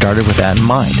Grave, I started with that in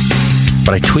mind.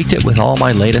 But I tweaked it with all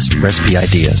my latest recipe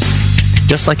ideas.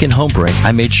 Just like in homebrewing,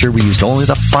 I made sure we used only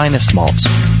the finest malts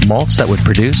that would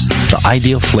produce the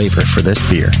ideal flavor for this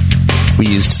beer. We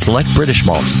used select British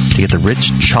malts to get the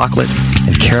rich chocolate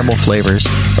and caramel flavors,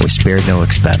 and we spared no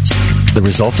expense. The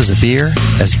result is a beer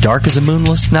as dark as a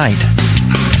moonless night,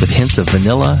 with hints of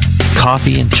vanilla,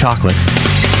 coffee, and chocolate,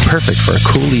 perfect for a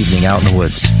cool evening out in the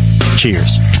woods.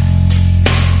 Cheers.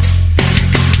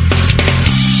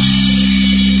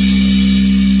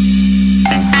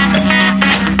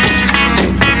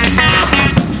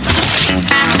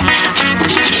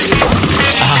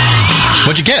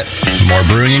 What'd you get? More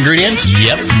brewing ingredients?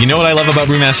 Yep. You know what I love about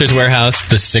Brewmaster's Warehouse?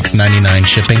 The $6.99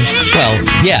 shipping? Well,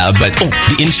 yeah, but...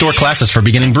 the in-store classes for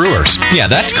beginning brewers. Yeah,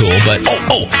 that's cool, but...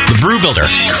 the Brew Builder.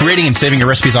 Creating and saving your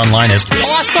recipes online is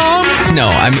awesome!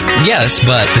 No, yes,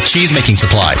 but... The cheese-making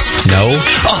supplies. No.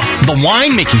 Oh, the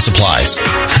wine-making supplies.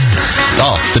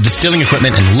 Oh, the distilling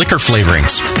equipment and liquor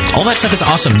flavorings. All that stuff is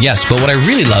awesome, yes, but what I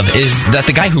really love is that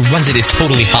the guy who runs it is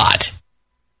totally hot.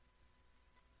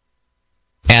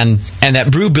 And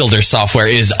that Brew Builder software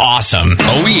is awesome.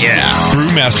 Oh, yeah.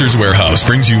 Brewmaster's Warehouse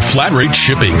brings you flat rate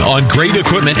shipping on great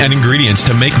equipment and ingredients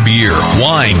to make beer,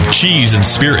 wine, cheese, and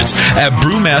spirits at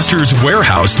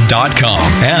brewmasterswarehouse.com.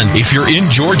 And if you're in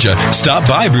Georgia, stop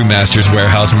by Brewmaster's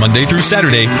Warehouse Monday through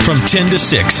Saturday from 10 to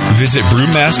 6. Visit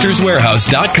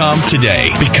brewmasterswarehouse.com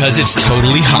today because it's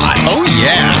totally hot. Oh,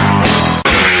 yeah.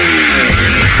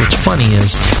 What's funny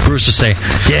is brewers will say,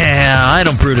 yeah, I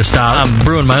don't brew to style. I'm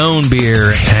brewing my own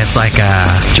beer, and it's like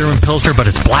a German Pilsner, but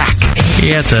it's black.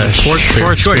 Yeah, it's a sports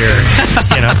beer.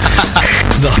 You know?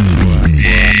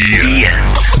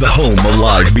 The home of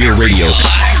live beer radio.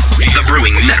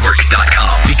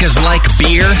 TheBrewingNetwork.com. Because like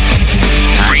beer,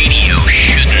 radio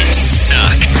shouldn't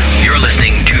suck. You're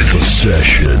listening to The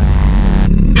Session.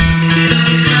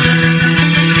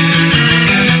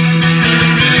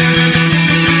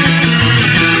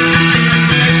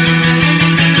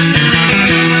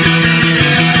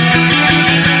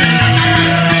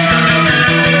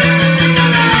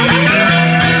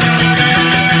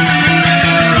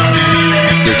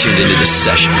 Tuned into The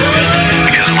Session.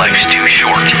 Because life's too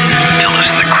short to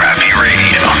listen to crappy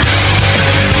radio.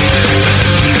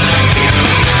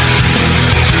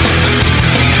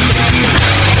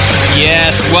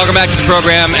 Yes, welcome back to the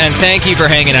program, and thank you for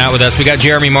hanging out with us. We got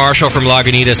Jeremy Marshall from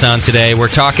Lagunitas on today. We're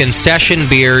talking session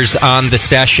beers on The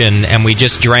Session, and we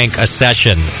just drank a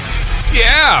session.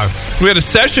 Yeah, we had a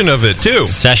session of it, too.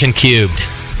 Session cubed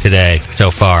today, so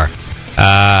far.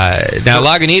 Now,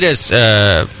 Lagunitas...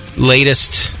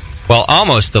 latest, well,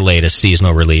 almost the latest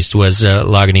seasonal release was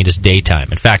Lagunitas Daytime.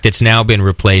 In fact, it's now been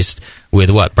replaced with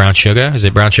what? Brown Sugar? Is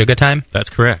it Brown Sugar time? That's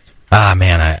correct. Ah,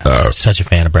 man, I'm such a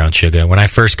fan of Brown Sugar. When I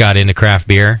first got into craft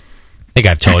beer, I think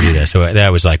I've told you this, so that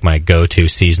was like my go-to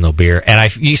seasonal beer, and I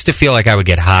used to feel like I would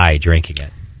get high drinking it.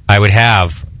 I would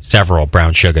have several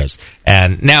brown sugars.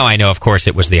 And now I know, of course,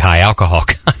 it was the high alcohol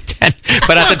content.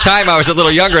 But at the time, I was a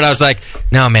little younger, and I was like,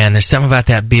 no, man, there's something about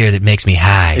that beer that makes me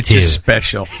high, It's too. just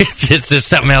special. It's just, there's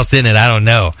something else in it. I don't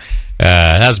know.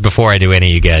 That was before I knew any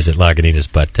of you guys at Lagunitas,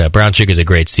 but brown sugar is a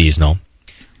great seasonal.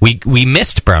 We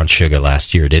missed brown sugar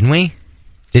last year, didn't we?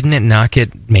 Didn't it not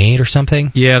get made or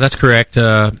something? Yeah, that's correct.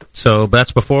 So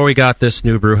that's before we got this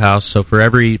new brew house. So for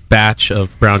every batch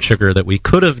of brown sugar that we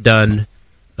could have done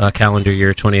calendar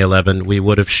year 2011, we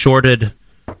would have shorted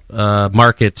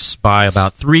markets by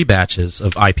about 3 batches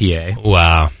of IPA.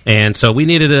 Wow. And so we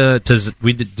needed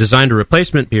we designed a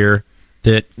replacement beer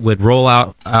that would roll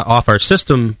out off our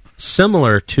system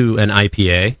similar to an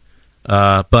IPA,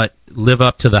 but live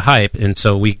up to the hype. And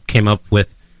so we came up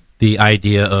with the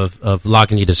idea of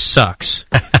Lagunitas Sucks.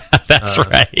 That's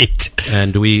right.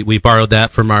 And we borrowed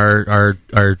that from our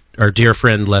dear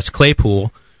friend Les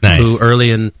Claypool, Nice. who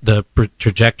early in the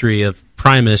trajectory of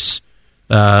Primus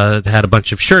had a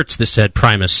bunch of shirts that said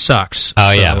Primus Sucks.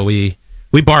 Oh, so yeah.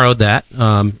 we borrowed that.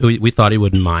 We thought he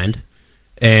wouldn't mind.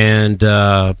 And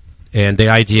the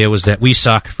idea was that we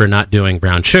suck for not doing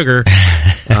brown sugar.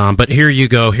 But here you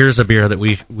go. Here's a beer that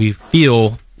we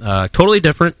feel totally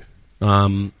different,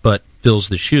 but fills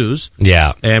the shoes.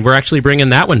 Yeah. And we're actually bringing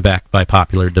that one back by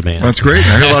popular demand. That's great.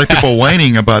 I hear a lot of people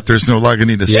whining about there's no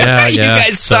Lagunitas. Yeah, You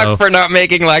guys suck for not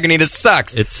making Lagunitas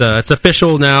Sucks. It's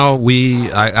official now.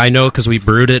 I know because we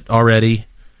brewed it already.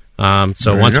 So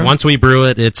There you go. once we brew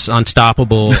it, it's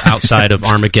unstoppable outside of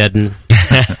Armageddon.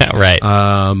 Right.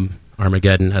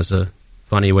 Armageddon has a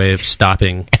funny way of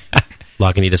stopping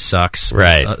Lagunitas Sucks.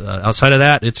 Right. Outside of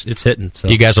that, it's hitting. So.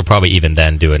 You guys will probably even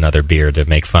then do another beer to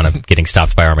make fun of getting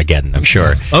stopped by Armageddon, I'm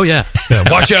sure. Oh, yeah.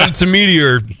 Watch out, it's a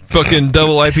meteor. Fucking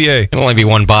double IPA. It'll only be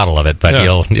one bottle of it, but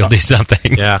you'll do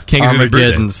something. Yeah.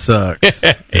 Armageddon sucks.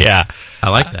 Yeah. I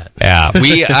like that.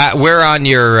 Yeah, we're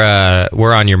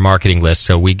on your marketing list,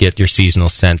 so we get your seasonal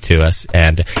sent to us.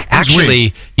 And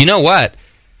actually, you know what?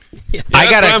 Yeah,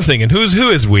 that's what I'm thinking. Who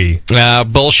is we?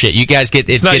 Bullshit. You guys get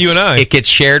It's not you and I. It gets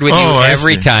shared with Oh, you I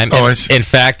every see. time. Oh, I see. In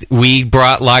fact, we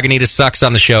brought Lagunitas Sucks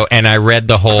on the show, and I read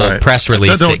the whole All right. press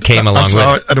release that came along with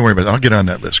it. I don't worry about it. I'll get on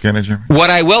that list, can't I, Jim? What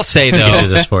I will say I can though do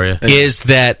this for you. is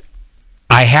that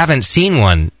I haven't seen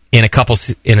one in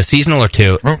a seasonal or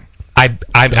two. Oh. I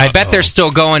bet they're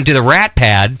still going to the Rat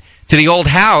Pad, to the old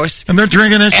house, and they're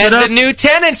drinking that shit and up. the new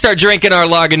tenants are drinking our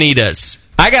Lagunitas.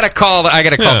 I gotta call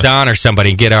Don or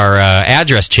somebody and get our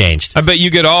address changed. I bet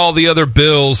you get all the other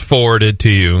bills forwarded to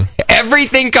you.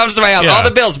 Everything comes to my house, all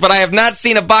the bills, but I have not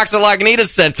seen a box of Lagunitas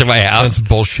sent to my house. That's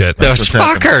bullshit. Those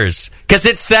fuckers. Because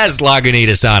it says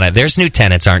Lagunitas on it. There's new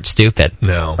tenants aren't stupid.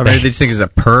 No. I mean, they just think it's a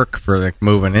perk for like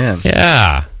moving in.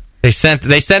 Yeah. They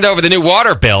send over the new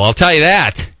water bill, I'll tell you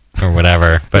that. Or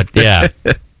whatever. But yeah.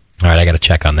 All right, I got to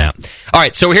check on that. All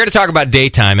right, so we're here to talk about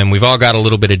daytime, and we've all got a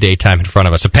little bit of daytime in front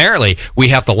of us. Apparently, we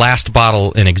have the last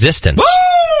bottle in existence.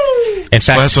 Woo! In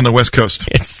fact, last on the West Coast.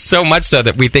 It's so much so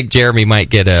that we think Jeremy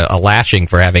might get a lashing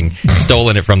for having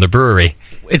stolen it from the brewery.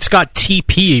 It's got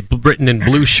TP written in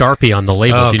blue Sharpie on the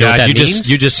label. Oh, Do you know God, what that means?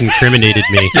 you just incriminated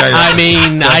me. I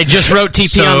mean, I just wrote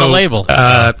TP on the label.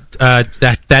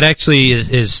 That actually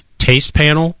is Taste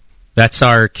Panel. That's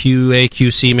our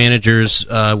QA/QC manager's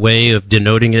way of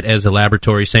denoting it as a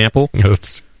laboratory sample.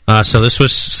 Oops. So this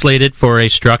was slated for a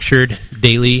structured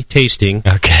daily tasting.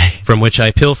 Okay. From which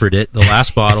I pilfered it, the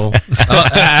last bottle,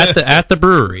 at the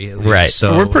brewery. At least. Right.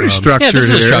 So We're pretty structured. Yeah, this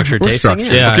is a here. structured We're tasting.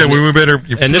 structured. Yeah. Okay, we better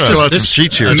And this fill is out some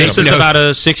sheets here. This is about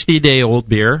a 60-day-old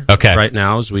beer. Okay. Right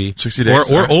now, as we 60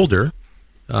 days, or all right. older.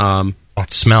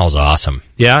 It smells awesome.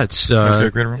 Yeah, it's got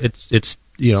a great aroma. it's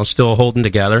still holding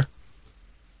together.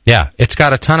 Yeah, it's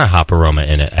got a ton of hop aroma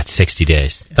in it at 60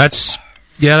 days. That's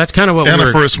kind of what And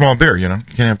we're for a small beer, you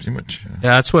can't have too much. Yeah,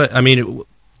 that's what I mean.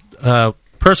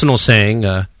 Personal saying: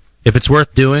 if it's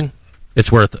worth doing,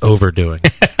 it's worth overdoing.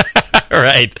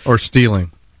 Right. Or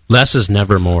stealing. Less is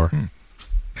never more.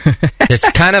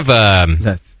 It's kind of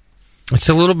it's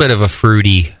a little bit of a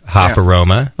fruity hop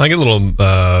aroma, like a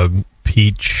little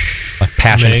peach, like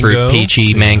passion mango. fruit,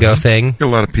 peachy mango thing. A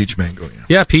lot of peach mango.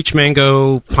 Yeah, peach,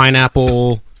 mango,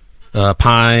 pineapple,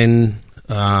 pine.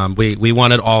 We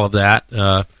wanted all of that.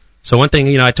 So one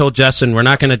thing, I told Justin, we're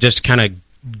not going to just kind of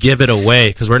give it away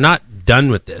because we're not done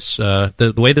with this.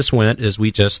 The way this went is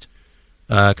we just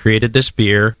created this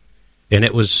beer, and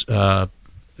it was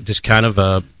just kind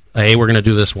of hey, we're going to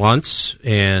do this once,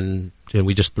 and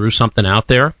we just threw something out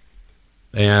there,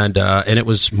 and it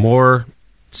was more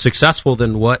successful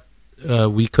than what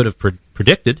we could have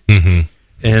predicted. Mm-hmm.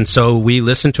 And so we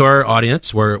listened to our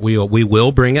audience, where we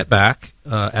will bring it back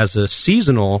as a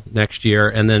seasonal next year,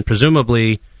 and then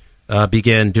presumably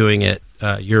begin doing it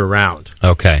year round.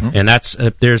 Okay. And that's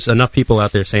there's enough people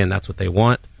out there saying that's what they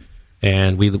want,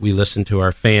 and we listen to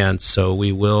our fans, so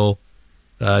we will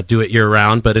do it year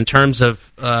round. But in terms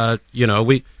of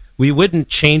we wouldn't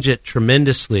change it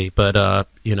tremendously, but I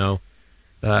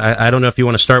don't know if you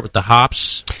want to start with the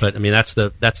hops, but I mean that's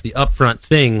the upfront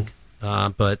thing.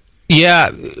 But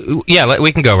yeah,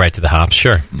 we can go right to the hops.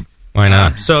 Sure, why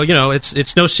not? So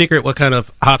it's no secret what kind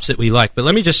of hops that we like. But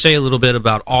let me just say a little bit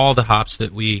about all the hops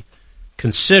that we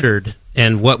considered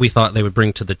and what we thought they would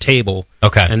bring to the table.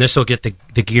 Okay, and this will get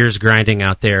the gears grinding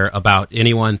out there about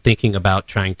anyone thinking about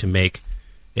trying to make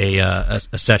a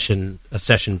session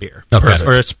beer,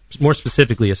 or it's more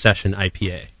specifically a session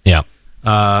IPA. Yeah.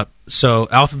 So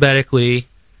alphabetically,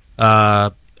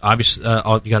 obviously,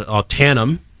 you got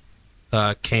Altanum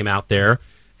came out there,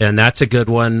 and that's a good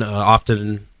one,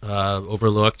 often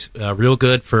overlooked. Real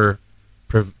good for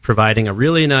providing a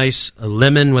really nice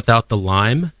lemon without the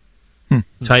lime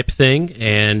type thing,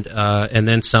 and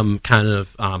then some kind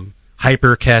of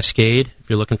hyper cascade if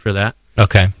you're looking for that.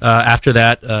 Okay. After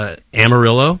that,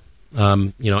 Amarillo.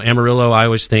 Amarillo, I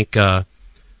always think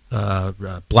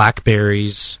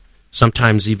blackberries,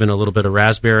 sometimes even a little bit of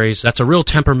raspberries. That's a real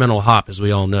temperamental hop, as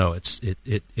we all know.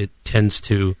 It tends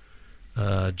to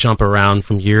jump around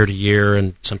from year to year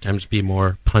and sometimes be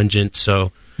more pungent.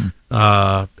 So,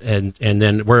 and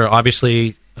then we're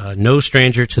obviously no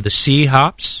stranger to the C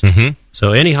hops. Mm-hmm.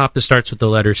 So any hop that starts with the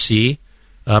letter C,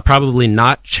 probably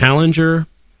not Challenger,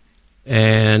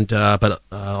 and but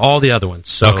all the other ones.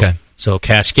 So, okay. So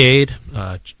Cascade,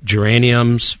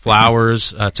 geraniums,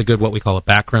 flowers. It's a good what we call a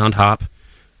background hop.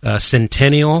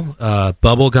 Centennial,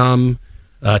 bubblegum,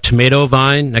 tomato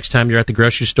vine. Next time you're at the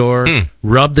grocery store,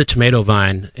 rub the tomato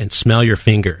vine and smell your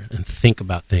finger and think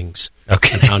about things.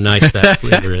 Okay. And how nice that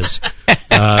flavor is.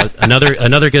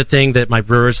 Another good thing that my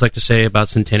brewers like to say about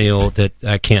Centennial that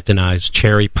I can't deny is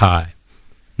cherry pie.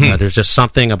 There's just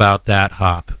something about that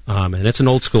hop, and it's an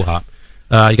old school hop.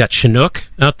 You got Chinook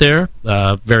out there,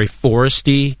 very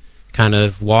foresty, kind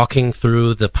of walking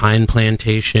through the pine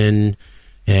plantation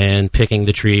and picking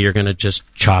the tree you're going to just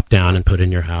chop down and put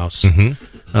in your house.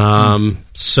 Mm-hmm.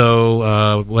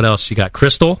 So what else? You got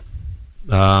Crystal,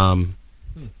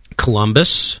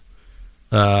 Columbus,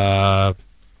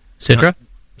 Citra.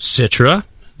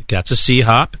 That's a C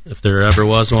hop if there ever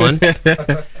was one,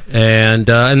 and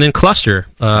then Cluster,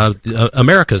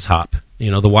 America's hop.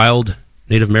 The wild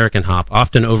Native American hop,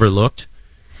 often overlooked.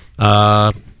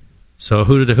 So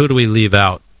who do we leave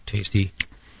out, Tasty?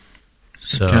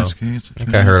 So I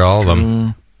think I heard all of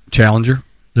them. Challenger.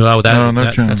 No,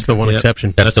 Challenger. that's the one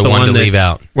exception. That's the one to leave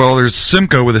out. Well, there's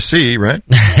Simcoe with a C, right?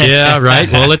 Yeah, right.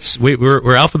 Well,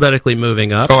 we're alphabetically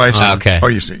moving up. Oh, I see. Okay. Oh,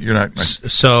 you see. You're not.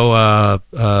 So,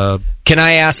 can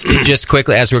I ask just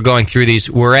quickly as we're going through these?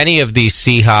 Were any of these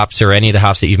C hops or any of the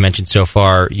hops that you've mentioned so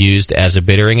far used as a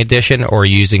bittering addition, or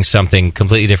using something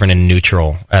completely different and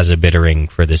neutral as a bittering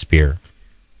for this beer?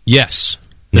 Yes,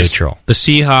 neutral. The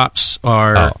C hops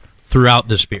are throughout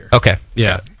this beer. Okay.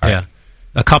 Yeah. Yeah.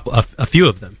 A few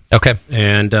of them. Okay.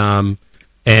 And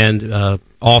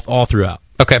all throughout.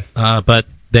 Okay. But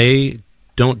they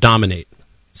don't dominate.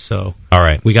 So all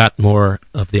right, we got more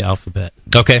of the alphabet.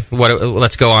 Okay.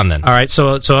 Let's go on then. All right.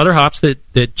 So other hops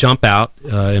that jump out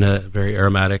in a very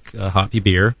aromatic hoppy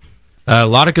beer. A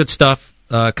lot of good stuff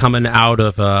coming out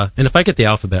of. And if I get the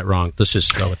alphabet wrong, let's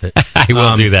just go with it. I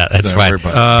will do that. That's fine.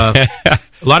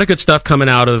 A lot of good stuff coming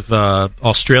out of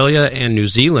Australia and New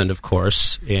Zealand, of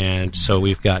course. And so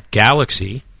we've got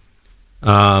Galaxy.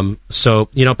 So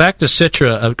back to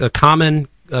Citra, a common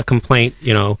complaint.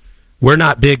 We're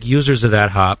not big users of that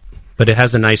hop, but it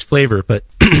has a nice flavor. But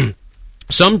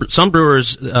some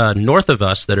brewers north of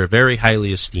us that are very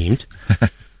highly esteemed,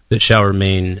 that shall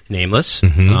remain nameless,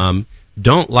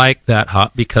 don't like that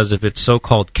hop because of its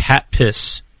so-called cat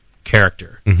piss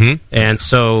character. Mm-hmm. And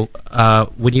so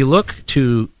when you look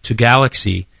to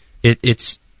Galaxy,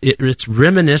 it's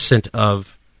reminiscent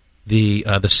of the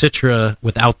Citra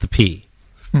without the P.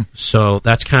 So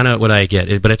that's kind of what I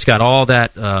get. But it's got all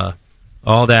that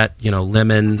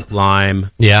lemon, lime,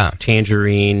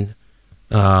 tangerine,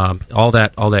 all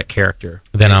that character.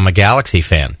 Then I'm a Galaxy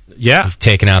fan. Yeah. You've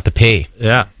taken out the P.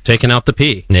 Yeah, taken out the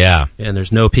P. Yeah. And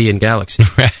there's no P in Galaxy.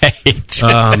 Right.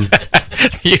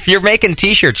 You're making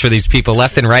T-shirts for these people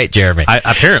left and right, Jeremy.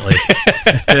 Apparently.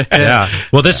 Yeah.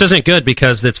 Well, this isn't good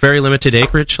because it's very limited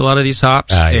acreage, a lot of these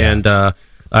hops. And I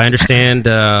understand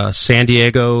San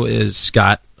Diego has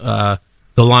got the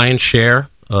lion's share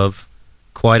of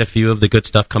quite a few of the good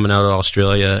stuff coming out of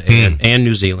Australia and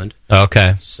New Zealand.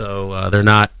 Okay. So they're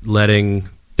not letting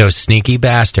Those sneaky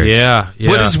bastards. Yeah.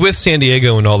 What is with San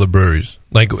Diego and all the breweries?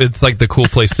 Like, it's like the cool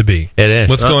place to be. It is.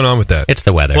 What's going on with that? It's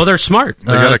the weather. Well, they're smart. They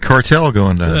got a cartel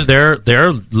going down.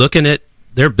 They're looking at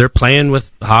they're playing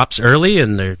with hops early,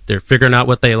 and they're figuring out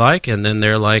what they like, and then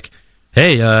they're like,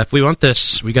 hey, if we want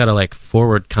this, we got to like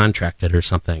forward contract it or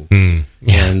something.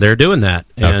 And they're doing that.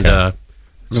 And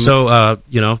so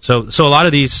a lot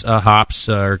of these hops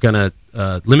are going to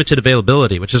limited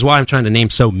availability, which is why I'm trying to name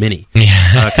so many.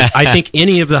 I think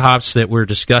any of the hops that we're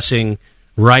discussing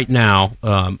right now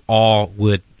all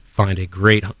would find a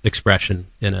great expression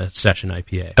in a session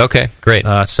IPA. Okay, great.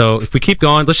 So if we keep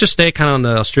going, let's just stay kind of on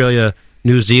the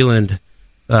Australia-New Zealand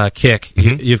kick.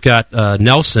 You've got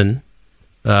Nelson,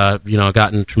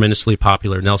 gotten tremendously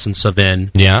popular, Nelson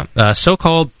Sauvin. Yeah.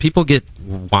 So-called people get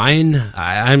wine.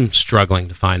 I'm struggling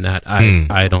to find that.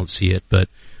 I don't see it, but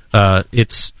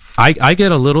it's. I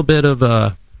get a little bit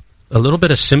of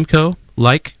Simcoe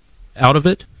like out of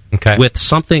it, with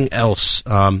something else.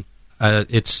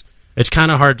 It's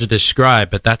kind of hard to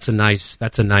describe, but that's a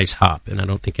nice hop, and I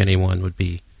don't think anyone would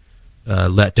be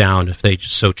let down if they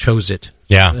so chose it.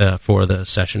 For the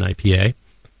session IPA.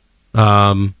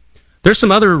 There's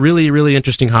some other really, really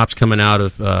interesting hops coming out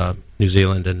of New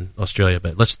Zealand and Australia,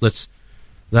 but let's.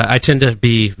 I tend to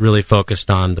be really focused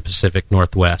on the Pacific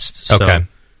Northwest.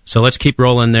 So let's keep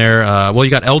rolling there. You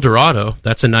got El Dorado.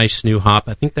 That's a nice new hop.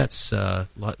 I think that's some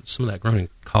of that grown in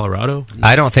Colorado.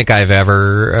 I don't think I've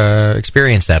ever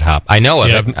experienced that hop. I know of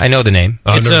it. I know the name.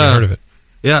 I've never heard of it.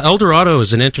 Yeah, El Dorado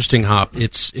is an interesting hop.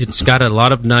 It's got a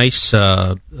lot of nice.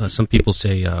 Some people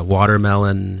say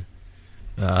watermelon,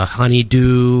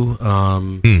 honeydew.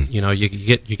 You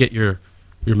get your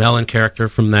melon character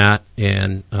from that,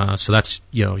 and so that's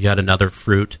yet another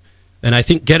fruit. And I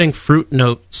think getting fruit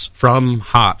notes from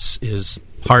hops is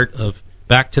part of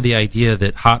back to the idea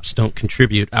that hops don't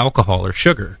contribute alcohol or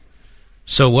sugar.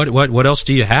 So what else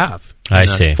do you have? I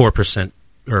see. 4%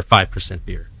 or 5%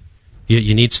 beer.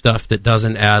 You need stuff that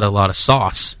doesn't add a lot of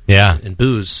sauce. And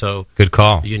booze. So good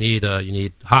call. You need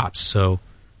hops. So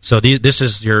this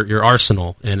is your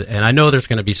arsenal. And I know there's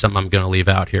going to be something I'm going to leave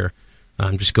out here.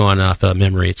 I'm just going off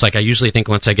memory. It's like I usually think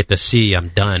once I get to C, I'm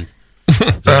done.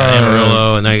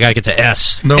 Amarillo, and then I got to get to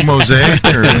S. No Mosaic?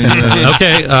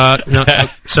 Okay.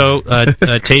 So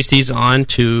Tasty's on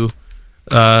to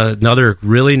another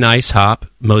really nice hop,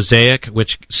 Mosaic,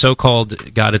 which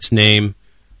so-called got its name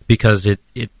because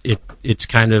it's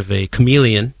kind of a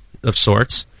chameleon of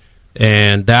sorts.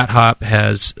 And that hop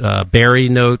has berry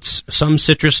notes, some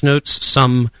citrus notes,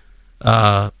 some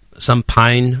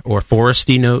pine or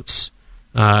foresty notes.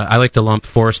 I like to lump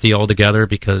foresty all together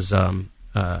because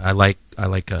I like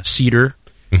cedar,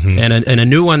 and a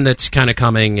new one that's kind of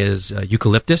coming is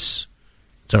eucalyptus.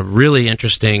 It's a really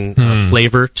interesting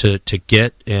flavor to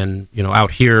get, and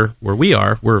out here where we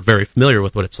are, we're very familiar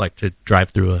with what it's like to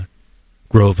drive through a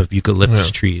grove of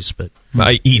eucalyptus trees. But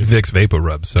I eat Vicks Vapor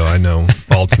Rub, so I know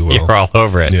all too well. You're all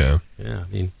over it. Yeah. I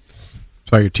mean,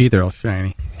 that's why your teeth are all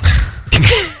shiny.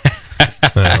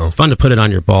 It's fun to put it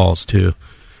on your balls too.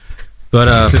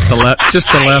 But just the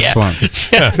left one,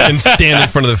 and stand in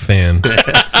front of the fan.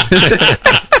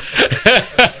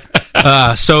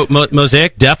 So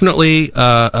Mosaic, definitely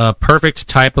a perfect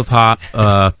type of hop.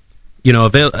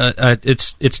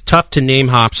 It's tough to name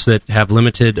hops that have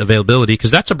limited availability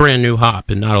because that's a brand new hop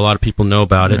and not a lot of people know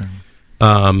about it.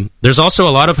 There's also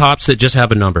a lot of hops that just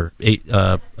have a number,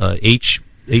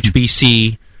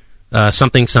 HBC.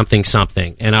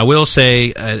 Something. And I will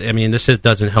say, this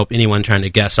doesn't help anyone trying to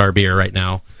guess our beer right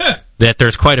now. That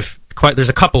there's there's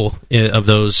a couple of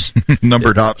those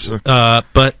numbered hops.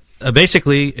 But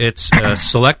basically, it's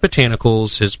Select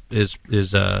Botanicals is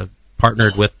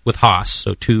partnered with Haas,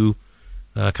 so two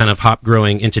kind of hop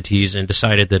growing entities, and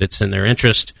decided that it's in their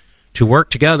interest to work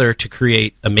together to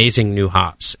create amazing new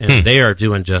hops, and they are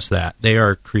doing just that. They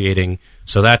are creating.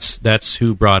 So that's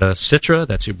who brought us Citra.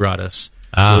 That's who brought us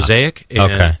Mosaic.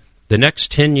 And the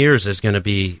next 10 years is going to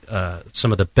be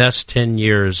some of the best 10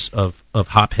 years of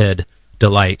Hophead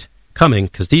delight coming,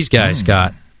 because these guys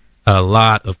got a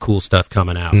lot of cool stuff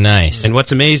coming out. Nice. And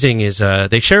what's amazing is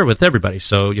they share it with everybody.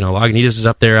 So, Lagunitas is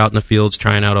up there out in the fields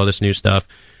trying out all this new stuff.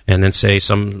 And then say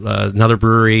another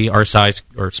brewery our size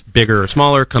or bigger or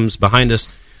smaller comes behind us.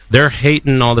 They're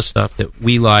hating all the stuff that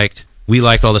we liked. We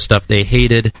liked all the stuff they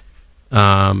hated.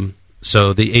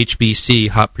 So the HBC,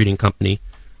 Hop Breeding Company,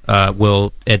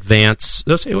 will advance.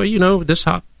 They'll say, well, this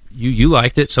hop, you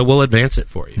liked it, so we'll advance it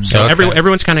for you. So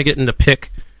everyone's kind of getting to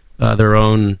pick their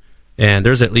own, and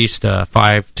there's at least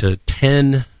 5 to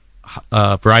 10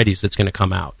 varieties that's going to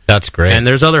come out. That's great. And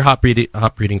there's other hop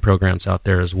breeding programs out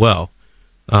there as well.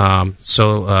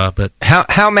 But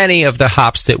how many of the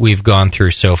hops that we've gone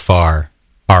through so far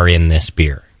are in this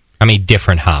beer? How many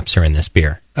different hops are in this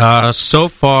beer? So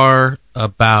far,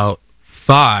 about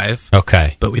 5.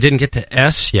 Okay. But we didn't get to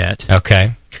S yet.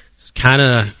 Okay. It's kind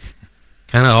of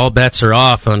all bets are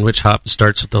off on which hop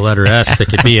starts with the letter S that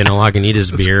could be in a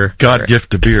Lagunitas beer. God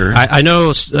gift to beer. I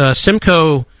know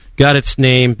Simcoe got its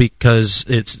name because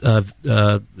it's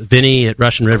Vinny at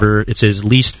Russian River. It's his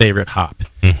least favorite hop.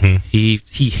 Mm-hmm.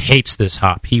 He hates this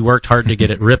hop. He worked hard to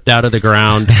get it ripped out of the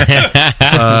ground,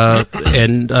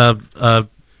 and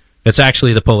it's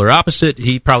actually the polar opposite.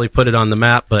 He probably put it on the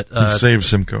map, but save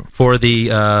Simcoe for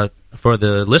the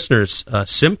listeners.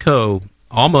 Simcoe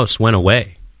almost went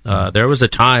away. There was a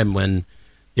time when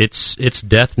its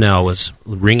death knell was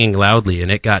ringing loudly,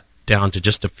 and it got down to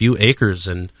just a few acres.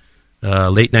 And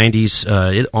late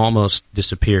 90s, it almost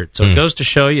disappeared. So it goes to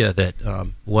show you that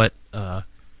what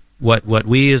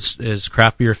we as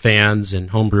craft beer fans and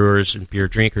home brewers and beer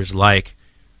drinkers like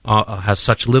has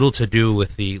such little to do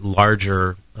with the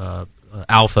larger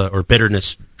alpha or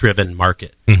bitterness-driven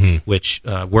market, which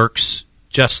works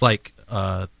just like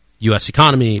U.S.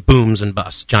 economy, booms and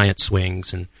busts, giant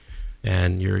swings,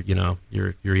 and you're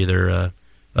either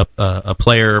a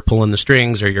player pulling the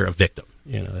strings or you're a victim.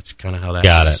 That's kind of how that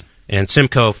Got goes. it. And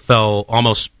Simcoe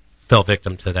almost fell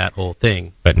victim to that whole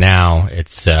thing. But now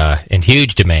it's in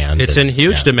huge demand. It's in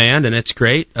huge demand, and it's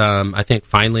great. I think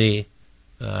finally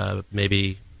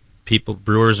maybe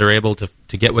brewers are able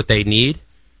to get what they need.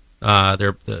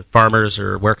 The farmers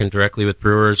are working directly with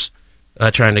brewers,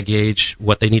 trying to gauge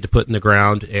what they need to put in the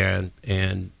ground, and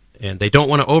they don't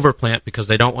want to overplant because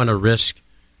they don't want to risk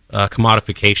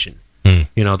commodification.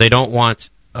 They don't want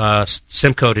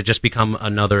Simcoe to just become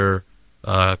another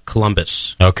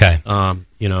Columbus. Okay.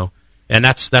 And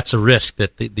that's a risk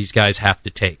that these guys have to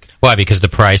take. Why? Because the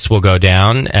price will go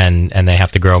down, and they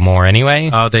have to grow more anyway?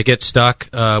 They get stuck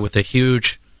with a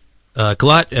huge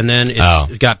glut, and then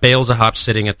it's got bales of hops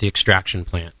sitting at the extraction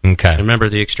plant. Okay. And remember,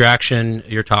 the extraction,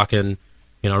 you're talking,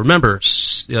 remember,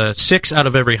 6 out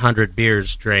of every 100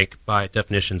 beers drank by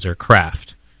definitions are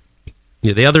craft.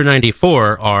 The other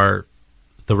 94 are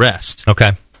the rest.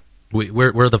 Okay.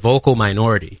 We're the vocal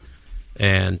minority.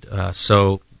 And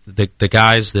so the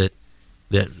guys that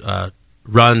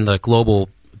run the global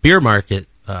beer market,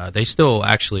 they still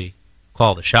actually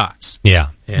call the shots. Yeah.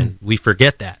 And we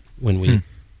forget that when we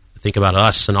think about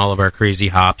us and all of our crazy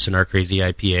hops and our crazy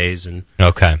IPAs. And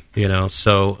okay.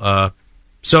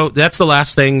 So that's the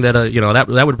last thing that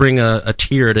that would bring a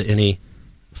tear to any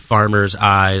farmer's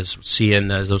eyes, seeing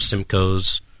those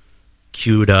Simcoes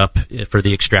queued up for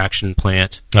the extraction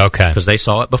plant. Okay. Because they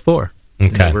saw it before.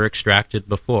 Okay. They were extracted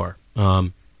before.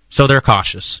 So they're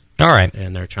cautious. All right.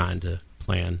 And they're trying to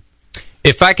plan.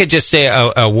 If I could just say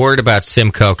a word about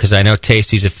Simcoe, because I know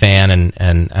Tasty's a fan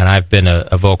and I've been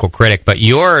a vocal critic, but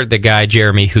you're the guy,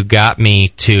 Jeremy, who got me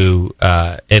to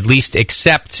at least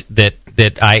accept that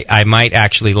I might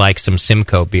actually like some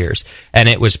Simcoe beers. And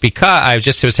it was because I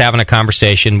just was having a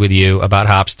conversation with you about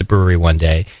hops to brewery one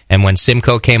day, and when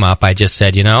Simcoe came up, I just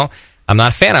said, I'm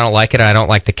not a fan, I don't like it, I don't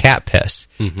like the cat piss.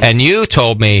 Mm-hmm. And you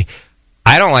told me,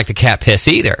 I don't like the cat piss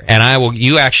either. And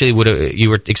you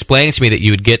were explaining to me that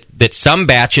you would get that some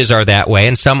batches are that way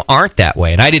and some aren't that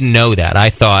way. And I didn't know that. I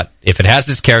thought if it has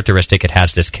this characteristic, it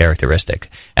has this characteristic.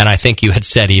 And I think you had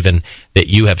said even that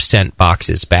you have sent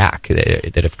boxes back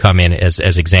that have come in as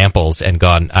examples and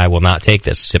gone, I will not take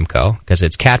this Simcoe because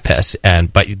it's cat piss.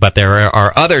 But there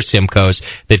are other Simcoes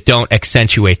that don't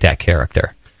accentuate that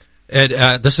character.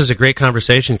 And this is a great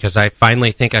conversation because I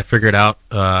finally think I figured out.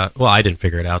 Well, I didn't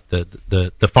figure it out.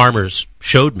 The farmers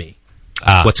showed me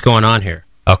what's going on here.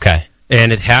 Okay,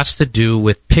 and it has to do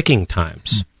with picking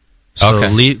times. So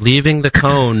leaving the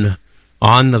cone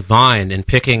on the vine and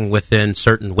picking within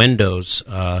certain windows.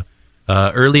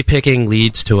 Early picking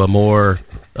leads to a more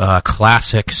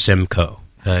classic Simcoe.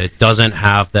 It doesn't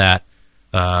have that.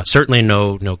 Certainly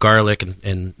no garlic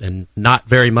and not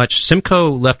very much.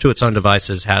 Simcoe, left to its own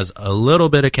devices, has a little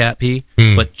bit of cat pee,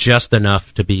 but just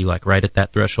enough to be like right at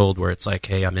that threshold where it's like,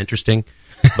 hey, I'm interesting.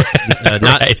 But,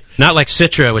 not like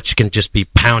Citra, which can just be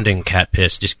pounding cat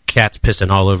piss, just cats pissing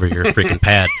all over your freaking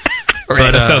pad.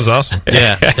 But, that sounds awesome.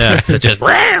 Yeah. Just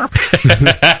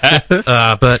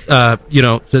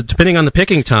depending on the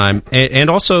picking time,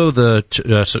 and also the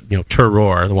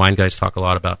terroir. The wine guys talk a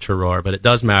lot about terroir, but it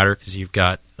does matter because you've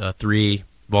got 3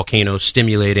 volcanoes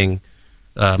stimulating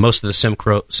most of the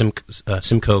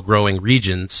Simcoe growing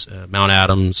regions: Mount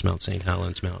Adams, Mount St.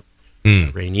 Helens, Mount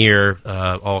Rainier.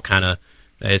 All kind of.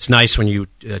 It's nice when you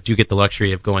do get the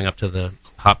luxury of going up to the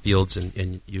hop fields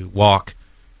and you walk.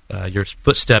 your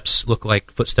footsteps look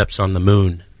like footsteps on the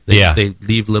moon. They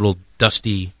leave little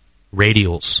dusty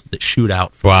radials that shoot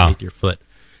out from underneath your foot,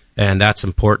 and that's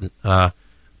important.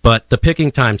 But the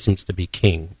picking time seems to be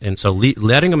king, and so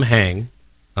letting them hang,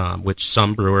 which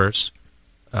some brewers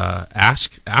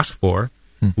ask for,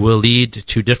 will lead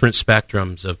to different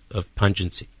spectrums of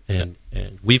pungency, and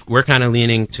we're kind of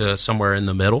leaning to somewhere in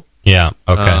the middle. Yeah.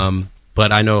 Okay.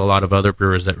 But I know a lot of other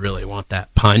brewers that really want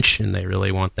that punch, and they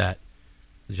really want that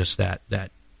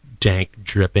dank,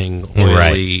 dripping,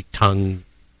 oily, tongue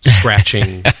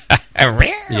scratching,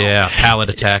 palate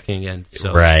attacking, and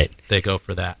so they go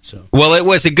for that. So, well, it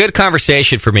was a good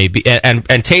conversation for me,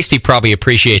 and Tasty probably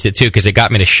appreciates it too, because it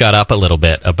got me to shut up a little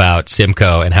bit about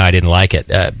Simcoe and how I didn't like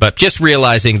it. But just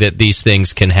realizing that these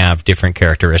things can have different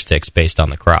characteristics based on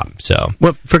the crop. So,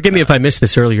 well, forgive me if I missed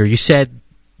this earlier. You said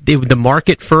the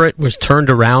market for it was turned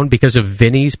around because of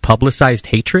Vinny's publicized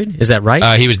hatred. Is that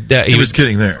right? He was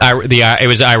kidding there. It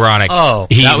was ironic. Oh,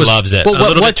 he loves it. Well, a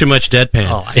little bit too much deadpan.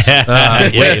 Oh,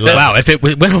 wow! If it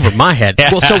went over my head.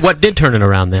 Well, so what did turn it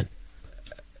around then?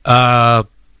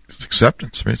 It's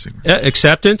acceptance, basically.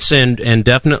 Acceptance and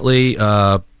definitely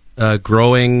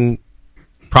growing.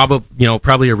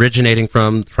 Probably originating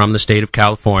from the state of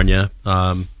California.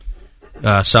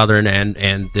 Southern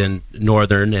and then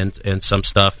northern and some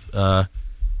stuff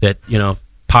that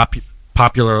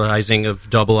popularizing of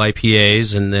double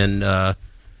IPAs, and then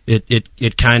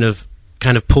it kind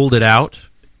of pulled it out,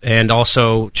 and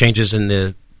also changes in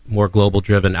the more global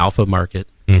driven alpha market.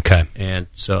 Okay, and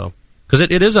so because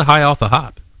it is a high alpha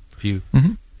hop, if you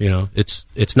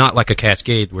it's not like a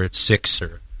Cascade where it's 6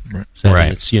 or 7.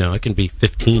 Right. It's it can be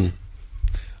 15.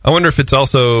 I wonder if it's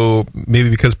also maybe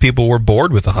because people were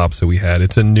bored with the hops that we had.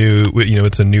 It's a new,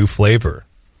 it's a new flavor.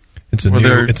 It's a new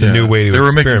way to experiment. They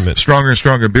were making stronger and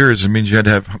stronger beers. It means you had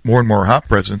to have more and more hop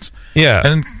presence. Yeah,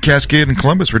 and Cascade and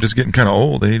Columbus were just getting kind of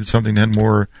old. They needed something that had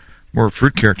more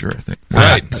fruit character, I think.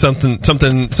 Right, something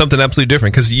absolutely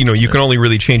different, because you can only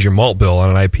really change your malt bill on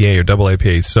an IPA or double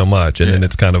IPA so much, and then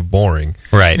it's kind of boring.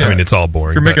 Right, I mean it's all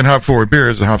boring. If you're making hop forward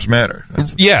beers, the hops matter.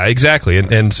 Yeah, exactly,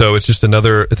 and so it's just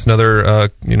another blah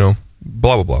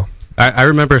blah blah. I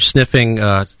remember sniffing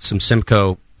some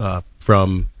Simcoe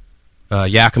from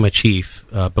Yakima Chief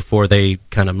before they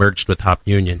kind of merged with Hop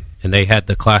Union, and they had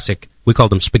the classic. We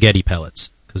called them spaghetti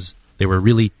pellets because they were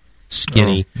really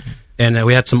skinny. Oh. And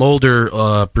we had some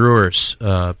older brewers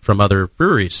from other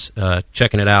breweries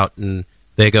checking it out, and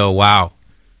they go, wow,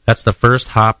 that's the first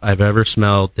hop I've ever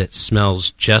smelled that smells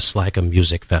just like a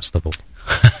music festival.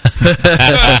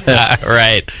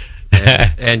 Right.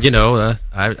 And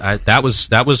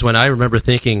that was when I remember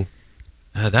thinking,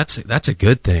 that's a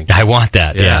good thing. I want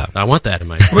that, yeah. I want that in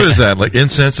my What is that, like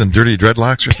incense and dirty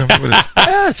dreadlocks or something? What is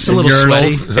it's a little sweaty.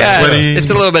 Sweaty? It's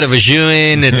a little bit of a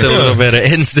joint. It's a little bit of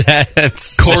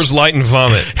incense. Coors Light and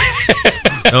vomit.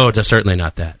 No, certainly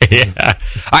not that. Yeah.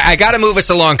 I got to move us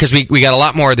along because we got a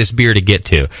lot more of this beer to get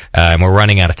to, and we're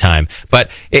running out of time.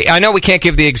 But I know we can't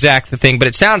give the exact thing, but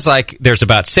it sounds like there's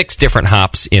about 6 different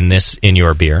hops in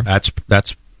your beer.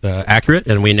 That's accurate,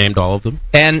 and we named all of them.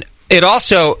 And it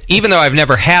also, even though I've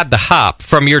never had the hop,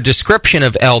 from your description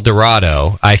of El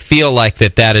Dorado, I feel like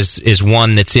that is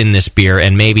one that's in this beer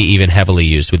and maybe even heavily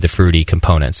used with the fruity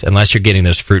components, unless you're getting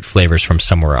those fruit flavors from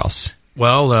somewhere else.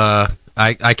 Well,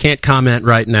 I can't comment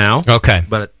right now. Okay.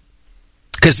 But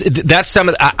because that's some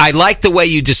of I like the way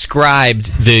you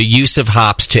described the use of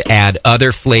hops to add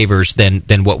other flavors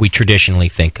than what we traditionally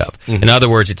think of. Mm-hmm. In other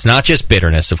words, it's not just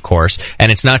bitterness, of course,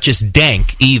 and it's not just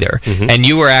dank either. Mm-hmm. And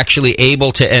you were actually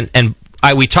able to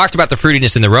we talked about the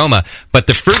fruitiness in the aroma, but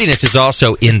the fruitiness is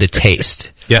also in the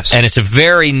taste. Yes. And it's a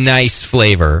very nice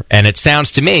flavor, and it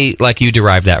sounds to me like you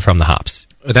derived that from the hops.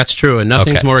 That's true, and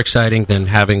nothing's more exciting than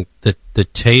having the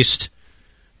taste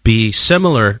be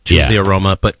similar to the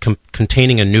aroma, but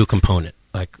containing a new component,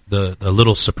 like the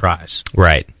little surprise.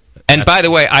 Right. And by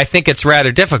the way, I think it's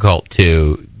rather difficult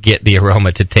to get the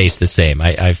aroma to taste the same.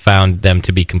 I've found them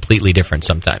to be completely different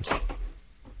sometimes.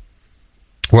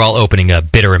 We're all opening a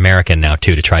Bitter American now,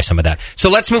 too, to try some of that. So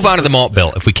let's move on to the malt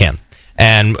bill, if we can.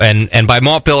 And by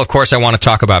malt bill, of course, I want to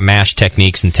talk about mash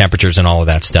techniques and temperatures and all of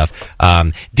that stuff.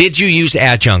 Did you use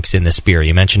adjuncts in this beer?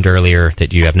 You mentioned earlier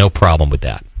that you have no problem with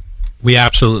that. We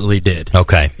absolutely did.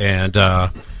 Okay. And,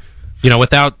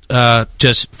 without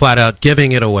just flat out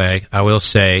giving it away, I will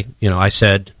say, I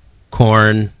said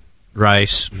corn,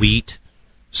 rice, wheat,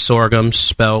 sorghum,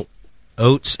 spelt,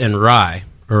 oats, and rye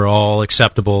are all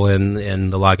acceptable in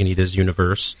the Lagunitas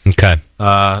universe. Okay.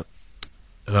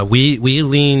 We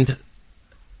leaned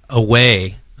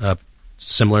away,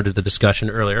 similar to the discussion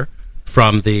earlier,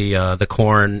 from the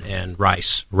corn and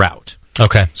rice route.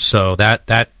 Okay. So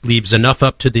that leaves enough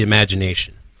up to the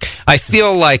imagination. I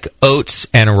feel like oats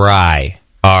and rye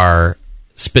are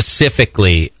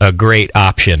specifically a great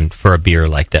option for a beer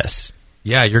like this.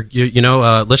 Yeah,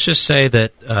 let's just say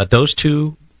that those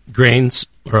two grains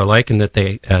are alike in that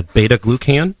they add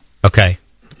beta-glucan. Okay.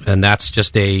 And that's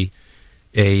just a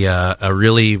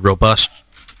really robust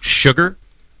sugar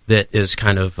that is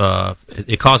kind of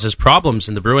it causes problems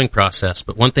in the brewing process.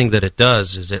 But one thing that it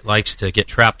does is it likes to get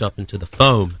trapped up into the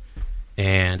foam,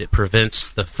 and it prevents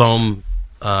the foam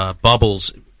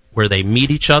bubbles where they meet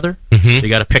each other. Mhm. So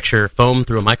you got to picture foam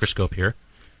through a microscope here.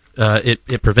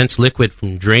 It prevents liquid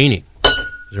from draining.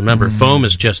 Remember, foam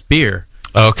is just beer.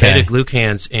 Okay.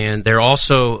 Beta-glucans, and they're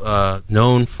also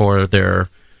known for their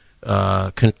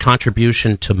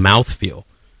contribution to mouthfeel.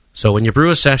 So when you brew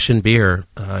a session beer,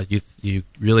 you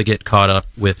really get caught up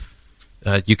with.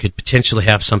 You could potentially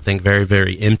have something very,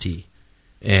 very empty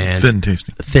and Thin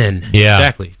tasting. Thin, Yeah.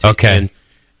 exactly. Okay.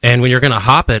 And when you're going to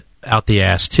hop it out the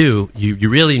ass too, you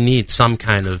really need some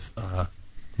kind of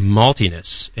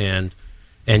maltiness and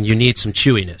you need some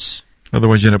chewiness.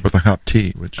 Otherwise, you end up with a hop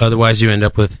tea. Otherwise, you end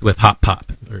up with hot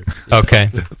pop. Okay.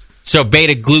 So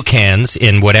beta-glucans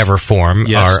in whatever form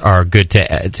Yes. are good to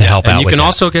help And out you with can that.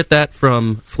 also get that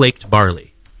from flaked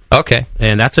barley. Okay.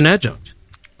 And that's an adjunct.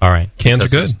 All right. Cans are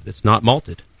Because good. It's not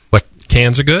malted. What?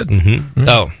 Cans are good. Mm-hmm.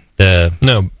 Oh, the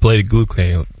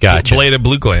beta-glucan. Gotcha.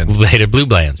 Beta-glucans.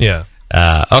 Beta-glucans. Yeah.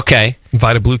 Okay.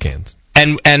 Vita-glucans.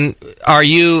 And are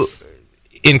you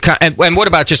and what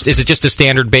about is it just a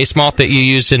standard base malt that you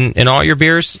use in all your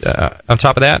beers? On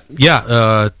top of that,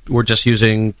 Yeah, we're just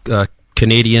using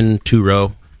Canadian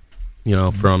 2-row,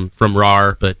 from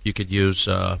RAR, but you could use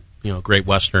Great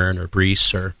Western or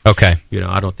Breese or Okay.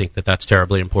 I don't think that that's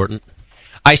terribly important.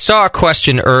 I saw a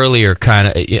question earlier, kind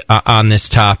of on this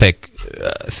topic,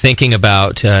 thinking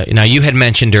about. Now, you had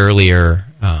mentioned earlier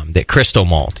that crystal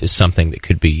malt is something that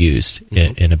could be used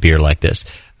in a beer like this.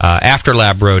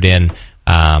 Afterlab wrote in.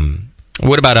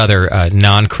 What about other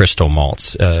non-crystal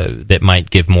malts that might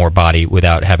give more body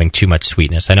without having too much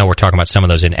sweetness? I know we're talking about some of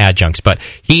those in adjuncts, but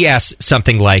he asked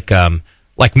something like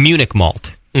Munich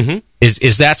malt. Mm-hmm.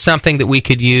 Is that something that we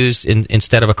could use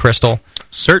instead of a crystal?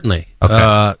 Certainly.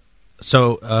 Okay.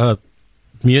 So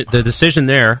the decision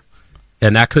there,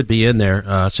 and that could be in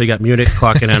there. So you got Munich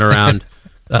clocking in around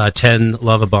 10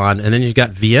 Lovibond, and then you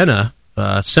got Vienna,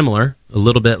 similar, a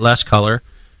little bit less color.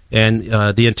 And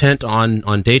the intent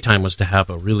on daytime was to have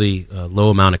a really low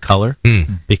amount of color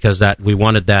because we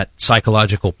wanted that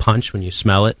psychological punch when you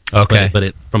smell it. Okay. But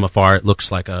it from afar it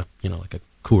looks like a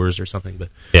Coors or something. But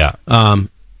yeah.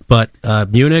 But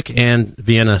Munich and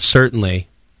Vienna certainly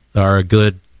are a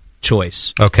good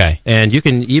choice. Okay. And you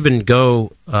can even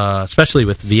go, especially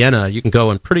with Vienna, you can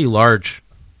go in pretty large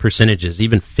percentages,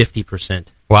 even 50%.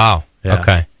 Wow. Yeah.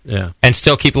 Okay. Yeah. And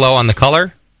still keep low on the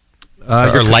color?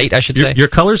 Or light, I should say. Your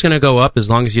color's going to go up as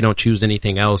long as you don't choose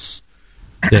anything else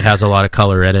that has a lot of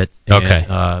color in it. And, Okay.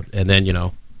 And then,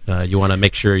 you want to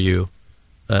make sure you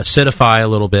acidify a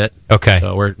little bit. Okay.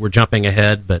 So we're jumping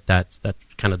ahead, but that's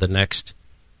kind of the next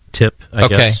tip, I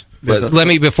guess. But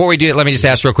before we do it, let me just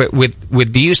ask real quick.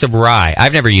 With the use of rye,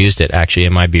 I've never used it, actually,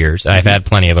 in my beers. I've had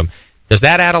plenty of them. Does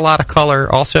that add a lot of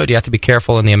color also? Do you have to be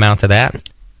careful in the amount of that?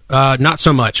 Not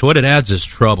so much. What it adds is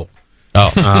trouble.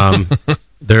 Oh.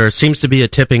 There seems to be a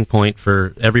tipping point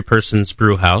for every person's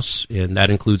brew house, and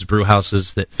that includes brew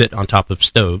houses that fit on top of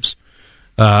stoves,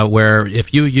 where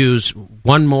if you use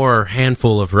one more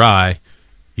handful of rye,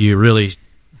 you really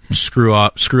screw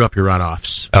up your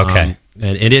runoffs. Okay.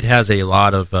 And it has a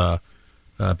lot of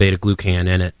beta-glucan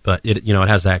in it, but it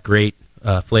has that great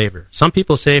flavor. Some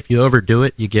people say if you overdo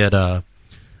it, you get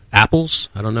apples.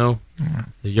 I don't know. Have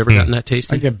you ever gotten that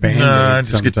tasty? I get Band-Aids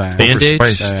sometimes.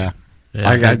 Band-Aids? Yeah.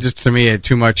 I just, to me,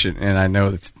 too much, and I know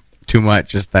it's too much,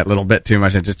 just that little bit too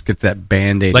much. I just get that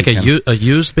Band-Aid. Like a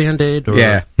used Band-Aid? Or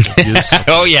yeah.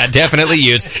 Oh, yeah, definitely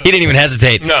used. He didn't even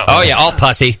hesitate. No. Oh, yeah, all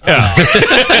pussy. Yeah.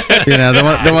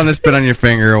 The one that's been on your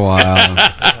finger a while.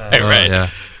 Right.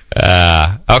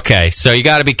 Yeah. Okay, so you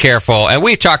got to be careful, and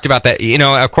we've talked about that.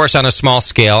 Of course, on a small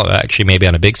scale, actually, maybe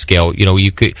on a big scale,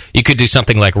 you could do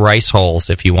something like rice hulls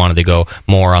if you wanted to go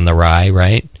more on the rye,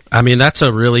 right? I mean, that's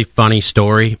a really funny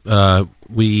story.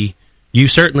 You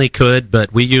certainly could,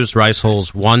 but we used rice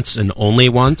hulls once and only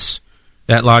once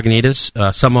at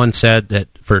Lagunitas. Someone said that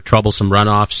for troublesome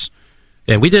runoffs,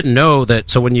 and we didn't know that.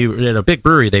 So when you're at a big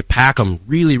brewery, they pack them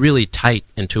really, really tight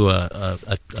into a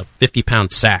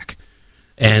 50-pound sack.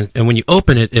 And when you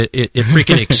open it, it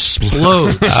freaking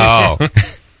explodes. Oh.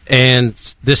 And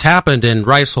this happened, and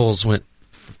rice hulls went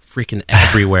freaking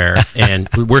everywhere, and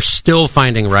we're still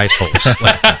finding rice holes.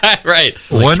 Right.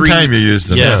 One time you used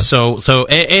them. Yeah. So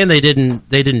and they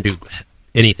didn't do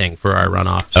anything for our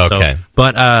runoff. Okay. So,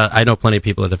 but I know plenty of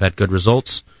people that have had good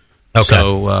results. Okay.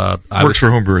 So works for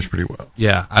homebrewers pretty well.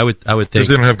 Yeah, I would think because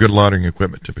they don't have good lautering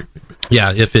equipment typically.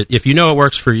 Yeah, if you know it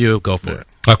works for you, go for it.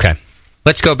 Okay.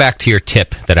 Let's go back to your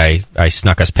tip that I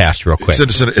snuck us past real quick.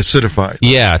 Acidify.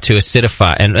 Yeah, to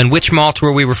acidify. And which malt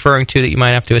were we referring to that you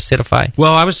might have to acidify?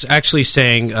 Well, I was actually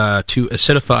saying to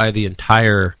acidify the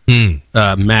entire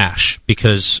mash,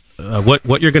 because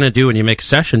what you're going to do when you make a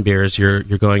session beer is you're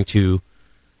going to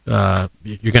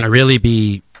really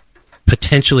be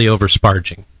potentially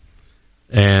over-sparging.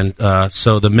 And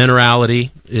so the minerality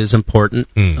is important,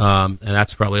 and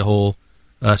that's probably a whole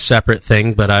separate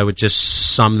thing, but I would just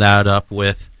sum that up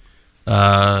with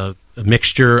a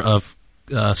mixture of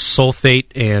sulfate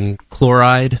and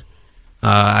chloride.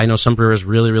 I know some brewers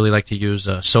really, really like to use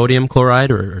sodium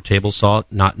chloride or table salt,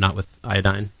 not with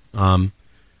iodine.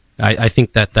 I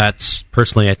think that's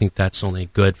only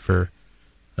good for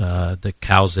the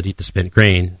cows that eat the spent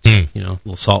grain. A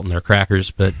little salt in their crackers,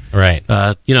 but right.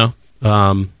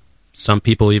 Some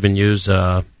people even use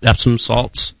Epsom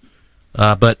salts.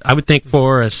 But I would think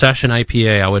for a session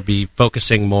IPA, I would be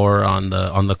focusing more on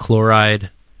the chloride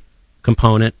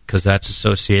component, because that's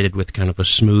associated with kind of a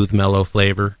smooth, mellow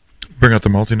flavor. Bring out the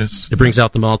maltiness. It brings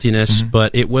out the maltiness,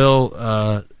 but it will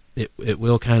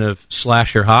kind of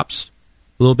slash your hops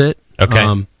a little bit.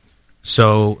 Okay.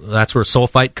 So that's where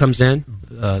sulfite comes in.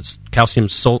 Calcium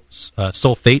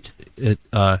sulfate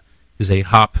is a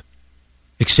hop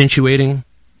accentuating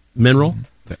mineral.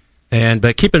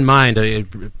 But keep in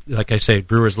mind, like I say,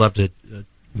 brewers love to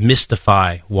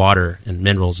mystify water and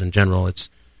minerals in general. It's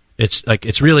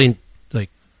really like,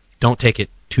 don't take it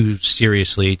too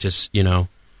seriously. Just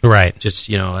right. Just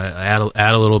add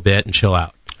a little bit and chill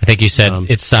out. I think you said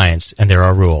it's science and there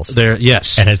are rules.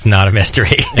 Yes, and it's not a mystery.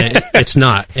 It's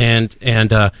not, and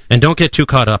don't get too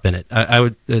caught up in it. I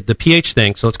would the pH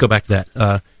thing. So let's go back to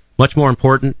that. Much more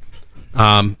important.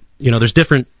 There's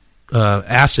different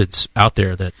acids out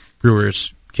there that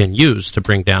brewers can use to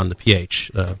bring down the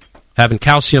pH. Having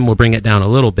calcium will bring it down a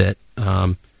little bit,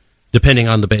 depending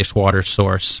on the base water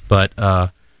source.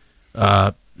 But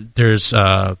there's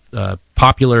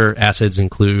popular acids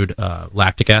include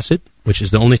lactic acid, which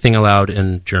is the only thing allowed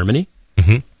in Germany,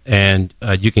 and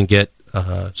you can get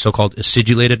so-called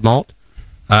acidulated malt.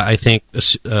 I think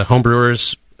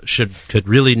homebrewers could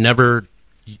really never,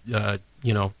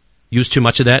 use too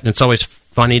much of that, and it's always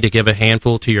funny to give a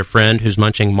handful to your friend who's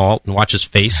munching malt and watch his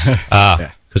face,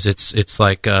 because it's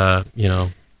like sour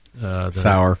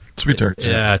sweet tarts.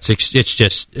 Yeah,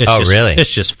 really?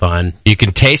 It's just fun. You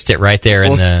can taste it right there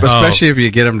in the especially if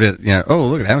you get them to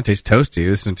look, that one tastes toasty.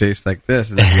 This one tastes like this.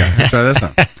 And then you gotta try this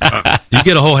one. You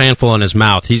get a whole handful in his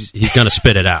mouth. He's going to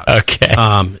spit it out. Okay.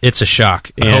 It's a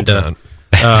shock. And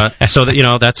so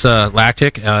that that's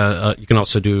lactic. You can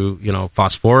also do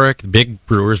phosphoric. Big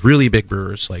brewers, really big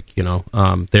brewers, like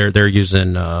they're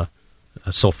using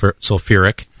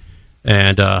sulfuric,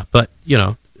 and but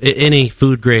any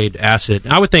food grade acid.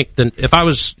 I would think that if I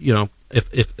was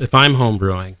if I'm home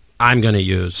brewing, I'm going to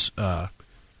use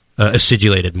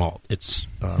acidulated malt. It's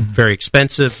very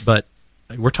expensive, but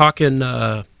we're talking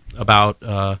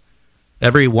about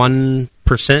every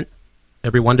 1%.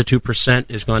 Every 1 to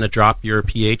 2% is going to drop your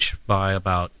pH by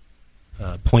about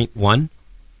 0.1.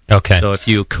 Okay. So if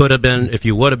you would have been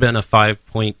a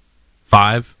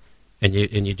 5.5, and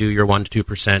you do your 1 to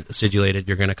 2% acidulated,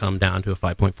 you're going to come down to a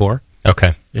 5.4.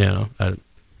 Okay.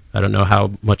 I don't know how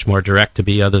much more direct to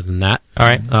be other than that. All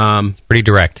right. It's pretty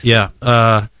direct. Yeah.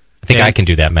 I think I can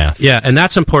do that math. Yeah, and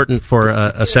that's important for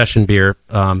a session beer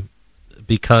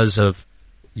because of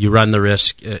you run the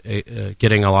risk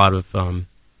getting a lot of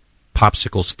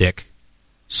popsicle stick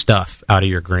stuff out of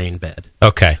your grain bed.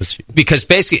 Okay. Because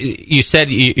basically, you said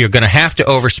you're going to have to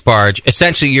oversparge.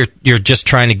 Essentially, you're just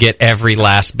trying to get every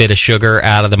last bit of sugar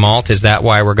out of the malt. Is that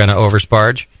why we're going to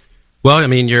oversparge? Well, I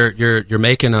mean, you're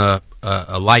making a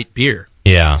light beer.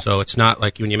 Yeah. So it's not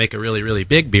like when you make a really, really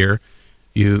big beer,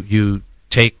 you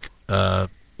take a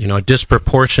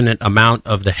disproportionate amount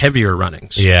of the heavier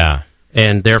runnings. Yeah.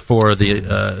 And therefore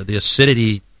the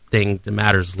acidity thing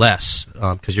matters less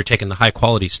because you're taking the high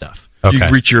quality stuff. Okay.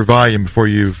 You reach your volume before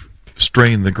you've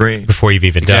strained the grain. Before you've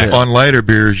even done it. On lighter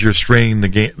beers, you're straining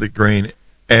the grain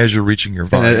as you're reaching your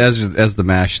volume. And as the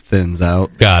mash thins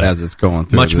out, as it's going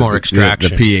through. Much more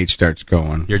extraction. The pH starts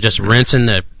going. You're just rinsing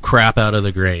the crap out of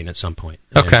the grain at some point.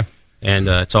 Okay. And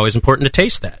it's always important to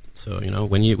taste that. So,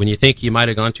 when you think you might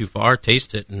have gone too far,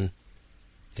 taste it and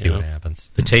see what happens.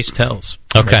 The taste tells.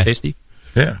 Okay. Right, tasty?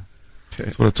 Yeah.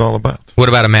 That's what it's all about. What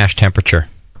about a mash temperature?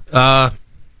 This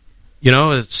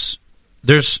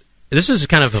is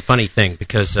kind of a funny thing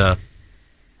because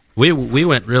we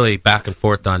went really back and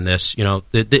forth on this.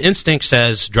 The instinct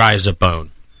says dry as a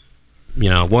bone.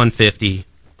 150,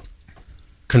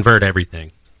 convert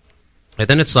everything. And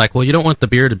then it's like, well, you don't want the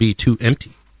beer to be too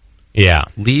empty. Yeah.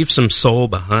 Leave some soul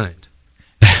behind.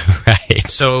 Right.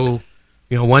 So,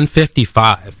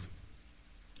 155.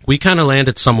 We kind of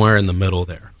landed somewhere in the middle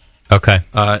there. Okay.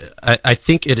 I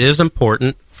think it is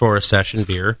important for a session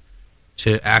beer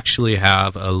to actually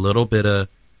have a little bit of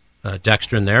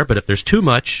dextrin there, but if there's too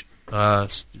much,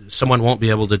 someone won't be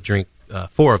able to drink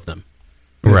 4 of them.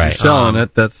 Right. If you're selling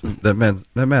it,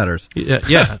 that matters.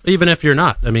 Yeah, even if you're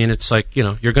not. I mean, it's like,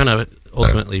 you're going to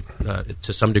ultimately,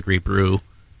 to some degree, brew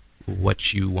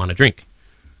what you want to drink.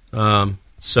 But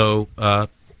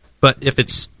if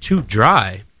it's too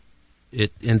dry,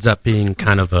 it ends up being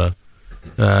kind of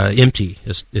empty,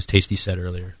 as Tasty said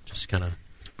earlier. Just kind of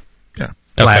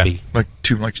flabby.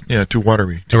 Too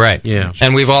watery. Right. Yeah.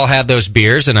 And we've all had those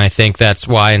beers, and I think that's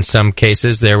why in some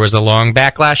cases there was a long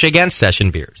backlash against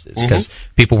session beers. It's because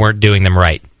people weren't doing them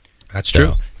right. That's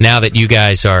true. Now that you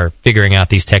guys are figuring out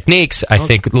these techniques, I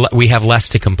think we have less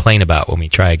to complain about when we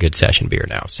try a good session beer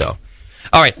now. So,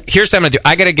 all right, here's what I'm going to do.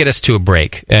 I got to get us to a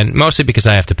break, and mostly because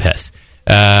I have to piss.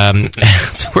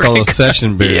 So we're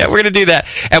session beers. Yeah, we're going to do that.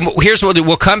 And here's what we'll do.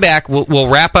 We'll come back. We'll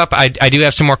wrap up. I do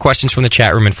have some more questions from the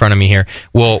chat room in front of me here.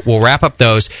 We'll wrap up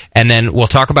those, and then we'll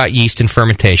talk about yeast and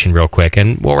fermentation real quick,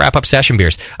 and we'll wrap up session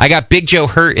beers. I got Big Joe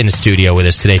Hurt in the studio with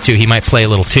us today, too. He might play a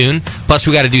little tune. Plus,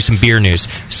 we got to do some beer news.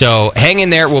 So hang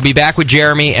in there. We'll be back with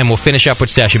Jeremy, and we'll finish up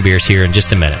with session beers here in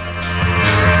just a minute.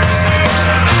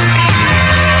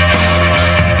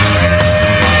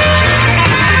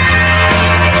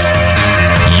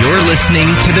 You're listening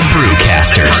to the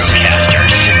Brewcasters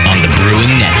on the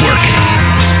Brewing Network.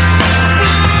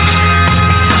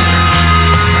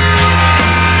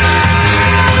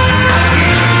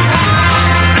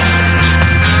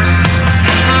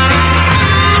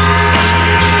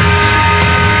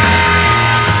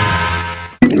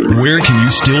 Where can you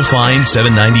still find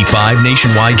 $7.95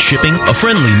 nationwide shipping, a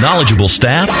friendly, knowledgeable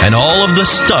staff, and all of the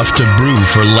stuff to brew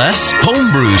for less?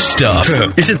 Homebrew Stuff.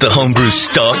 Isn't the Homebrew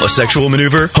Stuff a sexual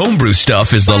maneuver? Homebrew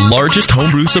Stuff is the largest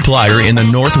homebrew supplier in the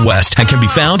Northwest and can be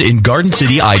found in Garden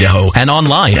City, Idaho, and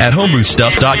online at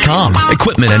homebrewstuff.com.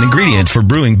 Equipment and ingredients for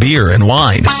brewing beer and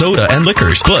wine, soda and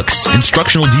liquors, books,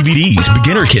 instructional DVDs,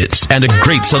 beginner kits, and a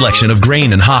great selection of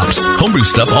grain and hops. Homebrew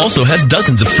Stuff also has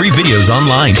dozens of free videos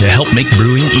online to help make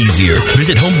brewing easier.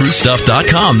 Visit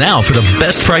homebrewstuff.com now for the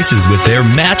best prices with their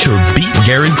match or beat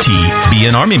guarantee.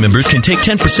 BN Army members can take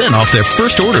 10% off their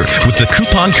first order with the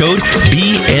coupon code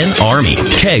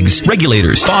BNARMY. Kegs,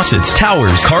 regulators, faucets,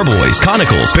 towers, carboys,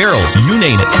 conicals, barrels, you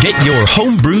name it. Get your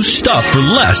homebrew stuff for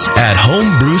less at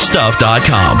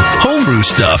homebrewstuff.com. Homebrew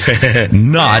Stuff,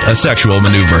 not a sexual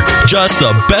maneuver. Just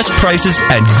the best prices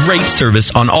and great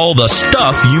service on all the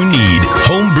stuff you need.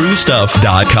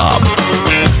 homebrewstuff.com.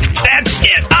 That's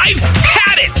it. I've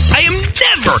had it. I am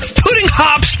never putting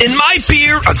hops in my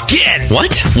beer again.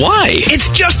 What? Why? It's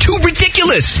just too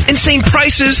ridiculous. Insane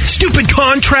prices, stupid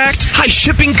contracts, high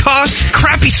shipping costs,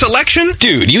 crappy selection.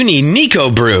 Dude, you need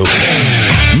Nico Brew.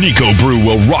 Nico Brew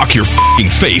will rock your f***ing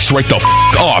face right the f***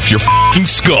 off your f***ing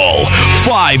skull.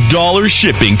 $5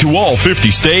 shipping to all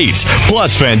 50 states.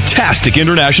 Plus fantastic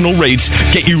international rates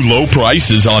get you low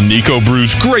prices on Nico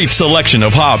Brew's great selection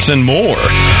of hops and more.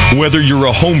 Whether you're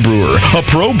a home brewer, a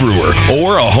pro brewer,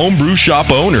 or a homebrew shop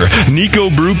owner, Nico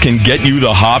Brew can get you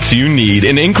the hops you need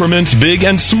in increments big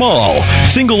and small,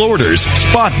 single orders,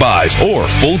 spot buys, or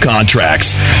full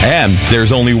contracts. And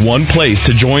there's only one place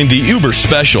to join the uber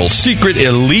special secret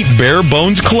elite bare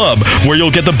bones club where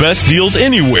you'll get the best deals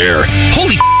anywhere.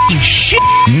 Holy shit!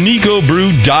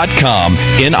 NicoBrew.com.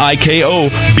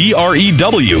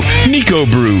 NIKOBREW. Nico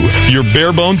Brew, your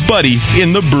bare bones buddy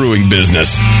in the brewing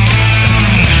business.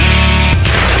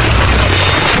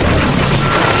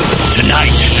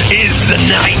 Tonight is the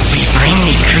night. We bring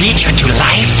the creature to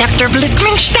life, Dr.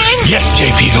 Blickmanstein? Yes,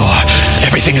 J.P. Gore.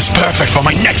 Everything is perfect for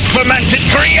my next fermented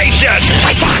creation.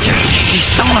 My doctor, the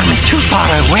storm is too far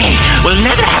away. We'll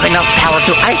never have enough power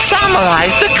to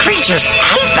isomerize the creature's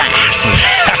alpha acid.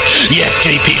 Yes,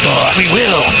 J.P. Gore, we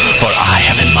will. For I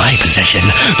have in my possession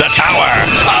the Tower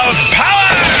of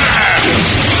Power.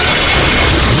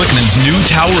 Blickman's new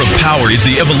Tower of Power is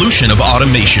the evolution of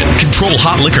automation. Control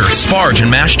hot liquor, sparge, and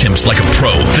mash temps like a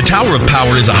pro. The Tower of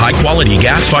Power is a high-quality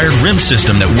gas-fired rim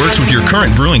system that works with your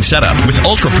current brewing setup. With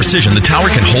ultra precision, the tower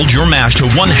can hold your mash to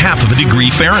 1/2 of a degree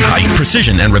Fahrenheit.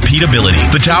 Precision and repeatability.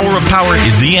 The Tower of Power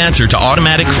is the answer to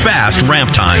automatic, fast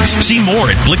ramp times. See more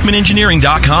at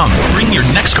BlickmanEngineering.com. Bring your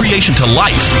next creation to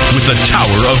life with the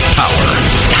Tower of Power.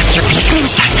 Dr.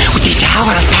 Blickmanstein, with the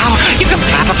Tower of Power, you can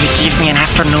probably give me an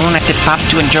afternoon at the pub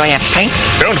to enjoy a pint.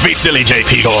 Don't be silly,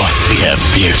 J.P. Gore. We have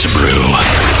beer to brew.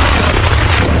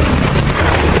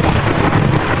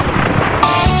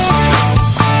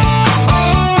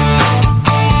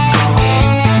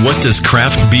 What does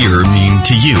craft beer mean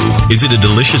to you? Is it a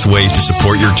delicious way to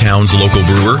support your town's local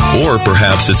brewer? Or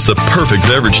perhaps it's the perfect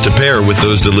beverage to pair with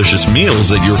those delicious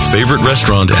meals at your favorite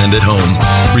restaurant and at home.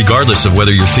 Regardless of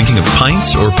whether you're thinking of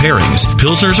pints or pairings,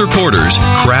 pilsners or porters,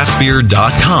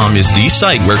 craftbeer.com is the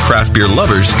site where craft beer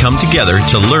lovers come together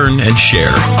to learn and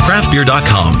share.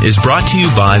 Craftbeer.com is brought to you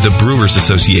by the Brewers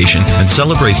Association and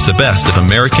celebrates the best of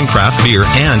American craft beer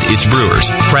and its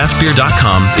brewers.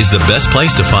 Craftbeer.com is the best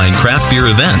place to find craft beer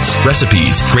events,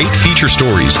 recipes, great feature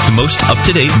stories, the most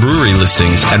up-to-date brewery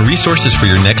listings, and resources for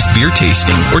your next beer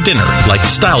tasting or dinner, like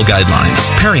style guidelines,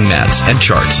 pairing mats, and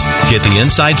charts. Get the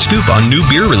inside scoop on new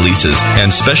beer releases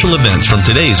and special events from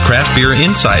today's craft beer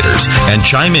insiders, and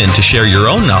chime in to share your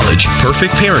own knowledge,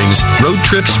 perfect pairings, road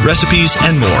trips, recipes,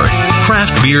 and more.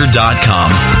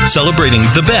 Craftbeer.com, celebrating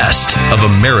the best of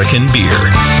American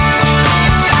beer.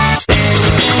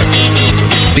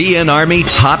 BN Army,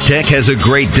 HopTech has a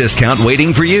great discount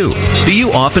waiting for you. Do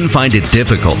you often find it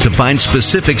difficult to find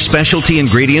specific specialty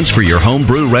ingredients for your home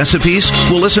brew recipes?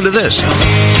 Well, listen to this.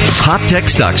 HopTech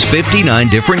stocks 59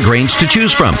 different grains to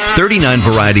choose from, 39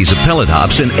 varieties of pellet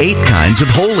hops, and 8 kinds of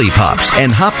whole leaf hops.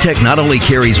 And HopTech not only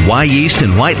carries Y yeast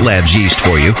and White Labs yeast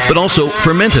for you, but also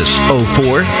Fermentus,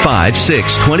 04, 5,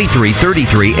 6, 23,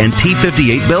 33, and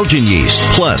T58 Belgian yeast,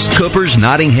 plus Cooper's,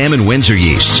 Nottingham, and Windsor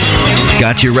yeasts.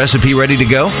 Got your recipe ready to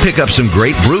go? Pick up some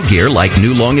great brew gear like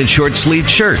new long and short sleeved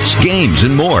shirts, games,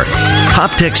 and more.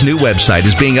 HopTech's new website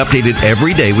is being updated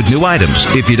every day with new items.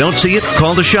 If you don't see it,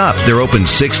 call the shop. They're open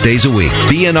 6 days a week.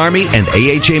 BN Army and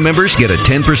AHA members get a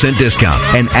 10% discount,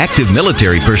 and active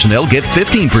military personnel get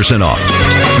 15% off.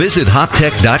 Visit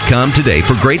HopTech.com today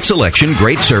for great selection,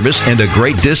 great service, and a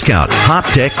great discount.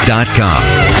 HopTech.com.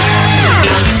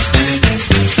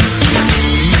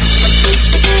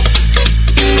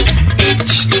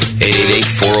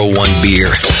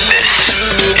 888-401-BEER. This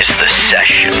is The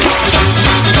Session.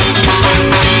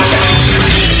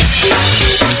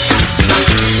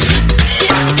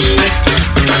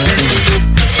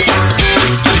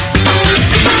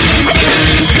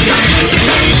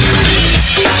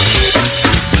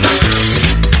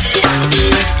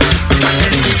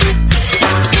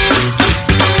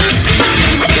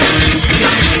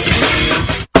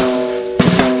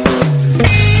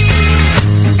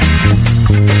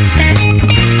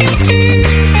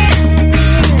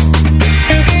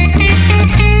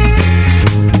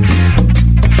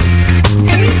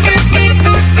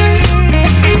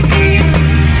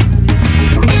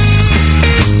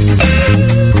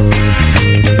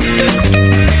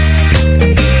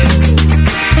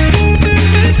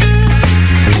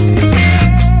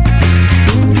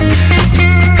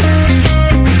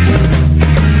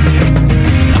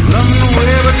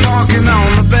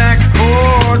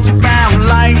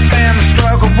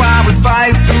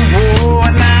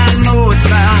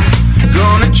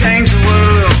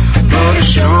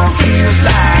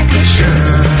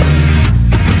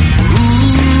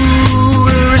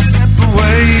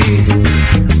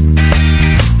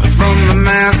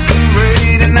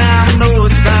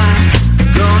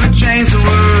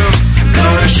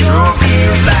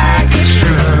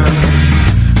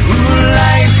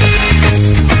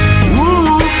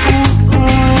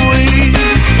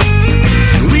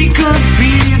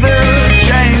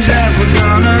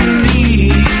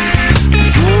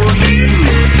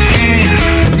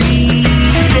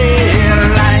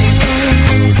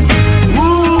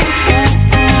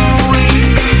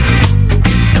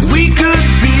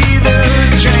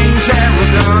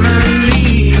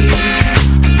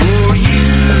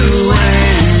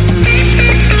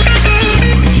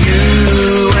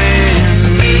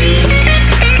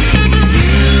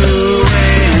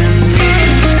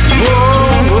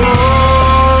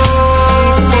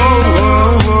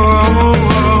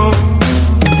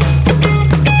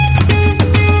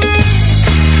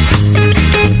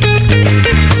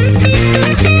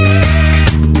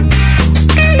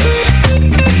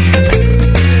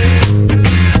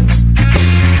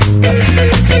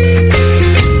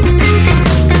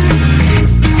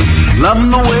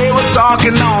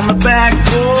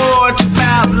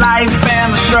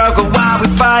 struggle while we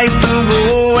fight the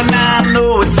war, and I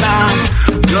know it's not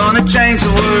gonna change the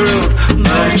world,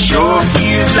 but it sure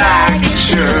feels like it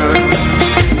should.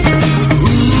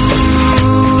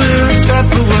 Ooh, we'll step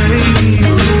away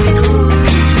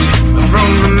from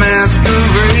the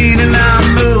masquerade, and I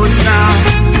know it's not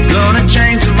gonna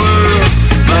change the world,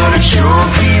 but it sure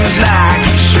feels like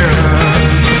it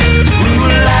should. Ooh,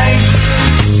 life.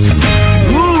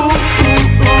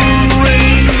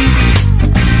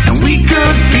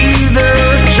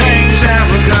 That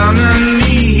we're gonna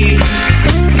need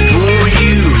for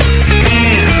you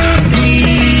and me,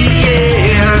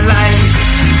 yeah, life.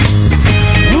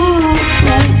 Ooh,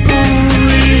 ooh,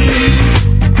 ooh.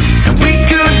 And we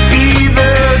could be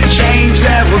the change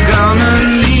that we're gonna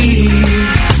need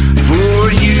for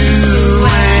you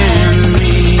and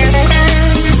me,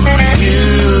 for you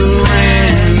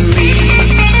and me,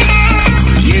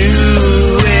 for you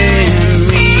and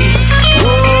me.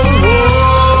 Whoa,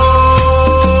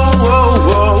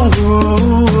 whoa.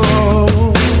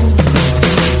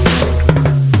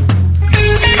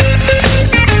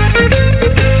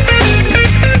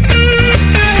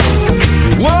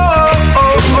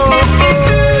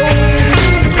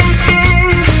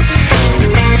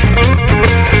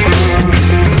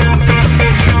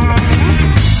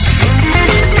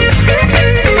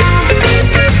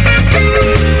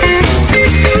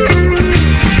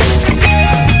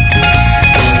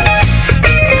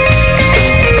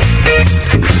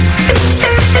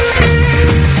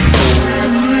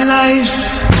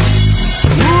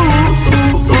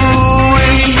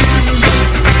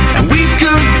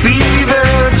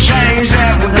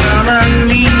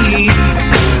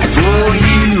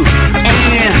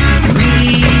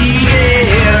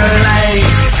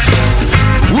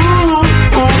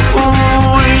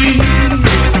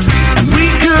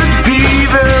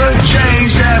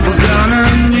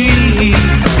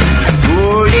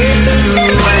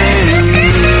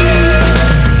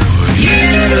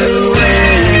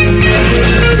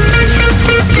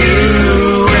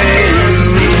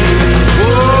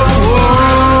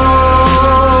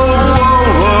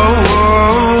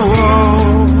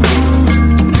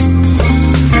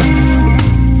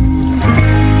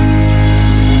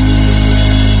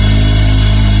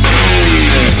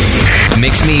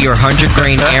 Your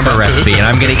 100-grain amber recipe, and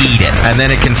I'm going to eat it, and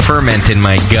then it can ferment in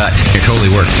my gut. It totally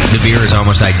works. The beer is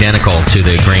almost identical to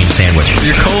the grain sandwich.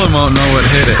 Your colon won't know what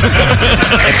hit it.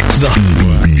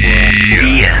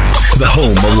 The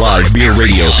home of live beer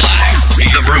radio.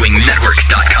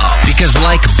 TheBrewingNetwork.com. Because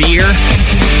like beer,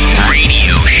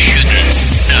 radio shouldn't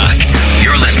suck.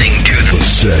 You're listening to The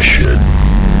Session.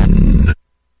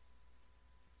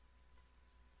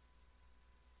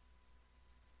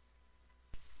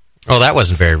 Oh, that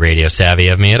wasn't very radio savvy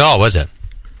of me at all, was it?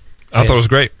 I thought it was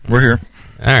great. We're here.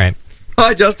 All right.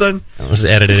 Hi, Justin. Let's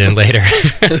edit it in later.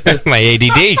 My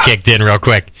ADD kicked in real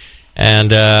quick.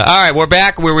 And, all right, we're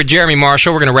back. We're with Jeremy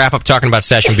Marshall. We're going to wrap up talking about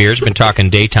session beers. We've been talking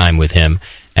daytime with him.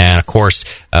 And, of course,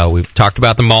 we've talked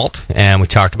about the malt, and we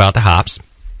talked about the hops.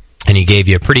 And he gave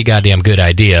you a pretty goddamn good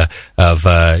idea of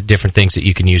different things that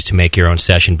you can use to make your own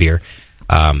session beer.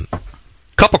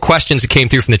 Couple questions that came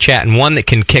through from the chat, and one that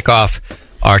can kick off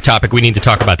our topic. We need to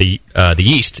talk about the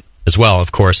yeast as well,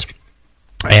 of course.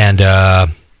 And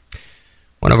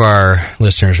one of our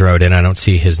listeners wrote in, I don't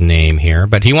see his name here,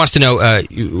 but he wants to know,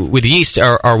 with yeast,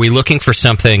 are we looking for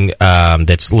something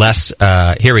that's less,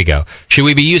 here we go. Should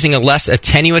we be using a less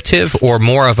attenuative or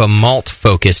more of a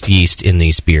malt-focused yeast in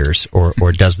these beers,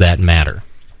 or does that matter?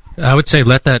 I would say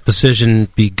let that decision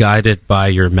be guided by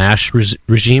your mash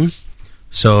regime.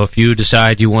 So if you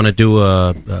decide you want to do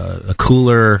a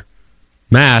cooler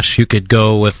mash, you could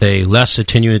go with a less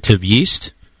attenuative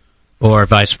yeast, or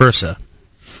vice versa.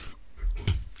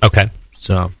 Okay.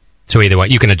 So either way,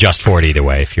 you can adjust for it either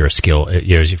way if you're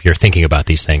if you're thinking about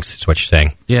these things. Is what you're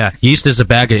saying? Yeah. Yeast is a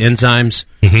bag of enzymes.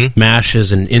 Mm-hmm. Mash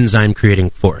is an enzyme creating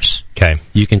force. Okay.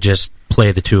 You can just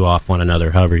play the two off one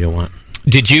another however you want.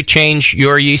 Did you change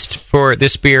your yeast for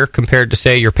this beer compared to,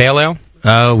 say, your pale ale?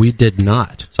 We did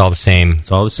not. It's all the same.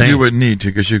 It's all the same. You wouldn't need to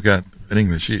because you've got an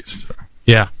English yeast. So.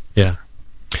 Yeah. Yeah.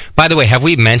 By the way, have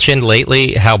we mentioned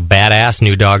lately how badass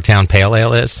New Dogtown Pale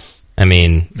Ale is? I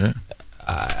mean,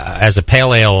 as a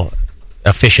pale ale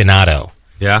aficionado,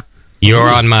 you're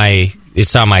on my.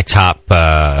 It's on my top.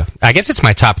 I guess it's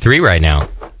my top 3 right now.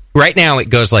 Right now, it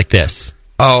goes like this.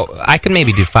 Oh, I could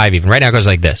maybe do 5 even. Right now, it goes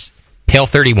like this: Pale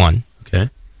 31. Okay.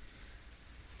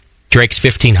 Drake's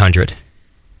 1500.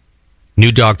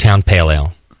 New Dogtown Pale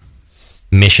Ale.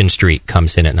 Mission Street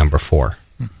comes in at number 4.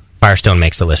 Firestone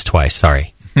makes the list twice.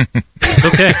 Sorry. It's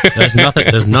okay.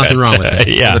 There's nothing wrong with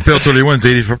it. Yeah. The Pale 31's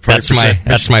 85%.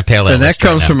 That's my pale ale. And that list right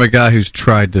comes now. from a guy who's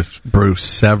tried to brew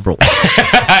several.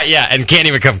 Yeah, and can't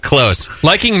even come close.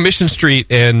 Liking Mission Street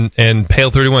and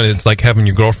Pale 31, it's like having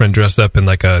your girlfriend dressed up in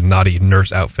like a naughty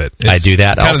nurse outfit. It's I do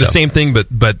that kind also. of the same thing,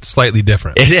 but slightly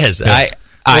different. It is. Yeah.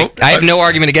 I have no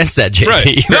argument against that, JP.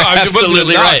 Right. You're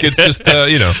absolutely right. It's just,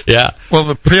 Yeah. Well,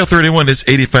 the Pale 31 is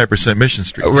 85% Mission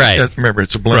Street. Right. Remember,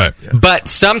 it's a blend. Right. Yeah. But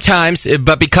sometimes,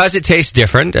 because it tastes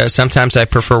different, sometimes I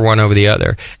prefer one over the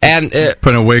other. And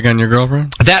Put a wig on your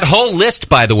girlfriend? that whole list,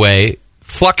 by the way,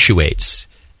 fluctuates.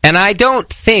 And I don't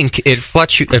think it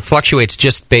fluctuates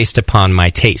just based upon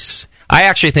my tastes. I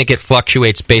actually think it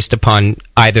fluctuates based upon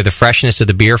either the freshness of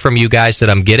the beer from you guys that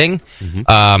I'm getting,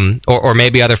 or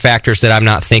maybe other factors that I'm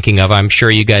not thinking of. I'm sure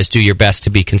you guys do your best to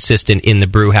be consistent in the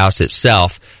brew house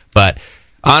itself. But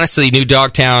honestly, New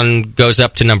Dogtown goes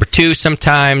up to number 2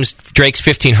 sometimes. Drake's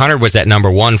 1500 was at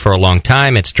number 1 for a long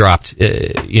time. It's dropped,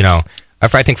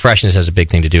 I think freshness has a big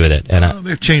thing to do with it. And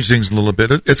They've changed things a little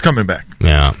bit. It's coming back.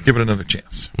 Yeah. Give it another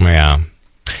chance. Yeah.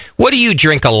 What do you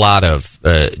drink a lot of,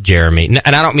 Jeremy?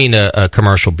 And I don't mean a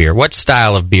commercial beer. What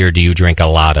style of beer do you drink a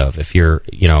lot of if you're,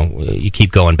 you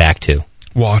keep going back to?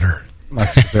 Water. I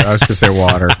was going to say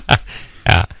water.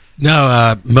 Yeah.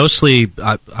 No, mostly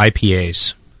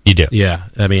IPAs. You do? Yeah.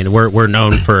 I mean, we're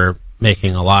known for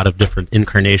making a lot of different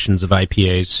incarnations of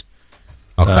IPAs.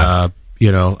 Okay.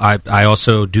 I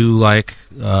also do like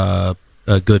a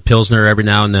good Pilsner every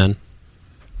now and then.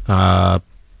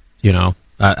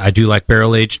 I do like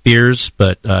barrel-aged beers,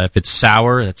 but if it's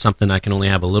sour, that's something I can only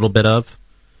have a little bit of.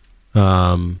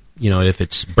 If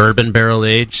it's bourbon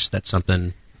barrel-aged, that's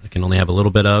something I can only have a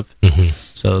little bit of. Mm-hmm.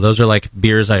 So those are like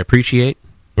beers I appreciate.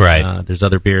 Right. There's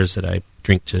other beers that I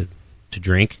drink to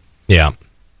drink. Yeah.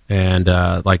 And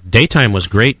like Daytime was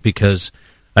great because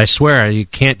I swear you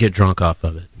can't get drunk off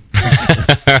of it.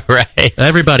 Right.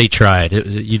 Everybody tried. Right.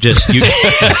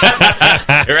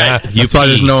 That's why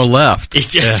there's no left. You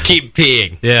just keep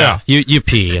peeing. Yeah. You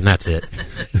pee and that's it.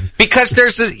 Because there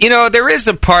is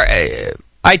a part.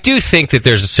 I do think that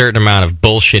there's a certain amount of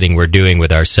bullshitting we're doing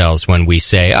with ourselves when we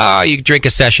say, "Oh, you drink a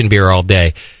session beer all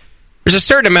day." There's a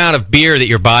certain amount of beer that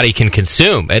your body can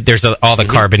consume. There's all the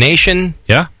carbonation.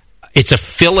 Yeah. It's a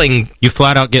filling. You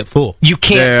flat out get full. You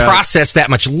can't process that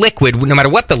much liquid, no matter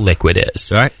what the liquid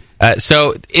is. Right.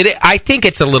 So I think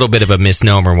it's a little bit of a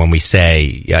misnomer when we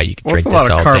say, "Yeah, you can drink this all day."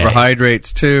 It's a lot of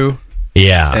carbohydrates too.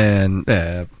 Yeah. And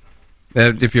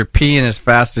if you're peeing as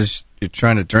fast as you're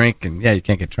trying to drink, and you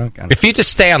can't get drunk on it. If you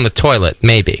just stay on the toilet,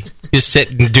 maybe just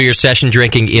sit and do your session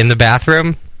drinking in the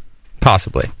bathroom,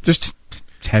 possibly. Just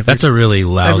that's a really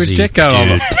lousy dick out all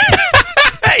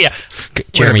yeah.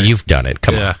 Jeremy, you've done it.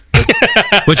 Come on.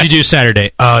 What'd you do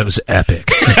Saturday? Oh, it was epic.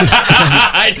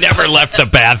 I never left the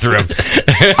bathroom.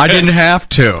 I didn't have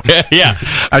to. Yeah.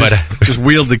 I just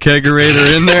wheeled the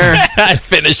kegerator in there. I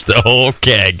finished the whole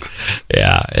keg.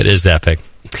 Yeah, it is epic.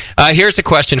 Here's a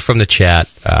question from the chat.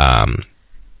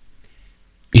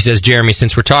 He says, Jeremy,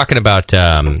 since we're talking about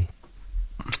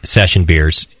session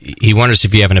beers, he wonders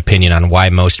if you have an opinion on why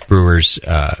most brewers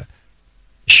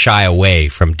shy away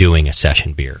from doing a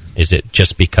session beer. Is it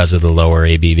just because of the lower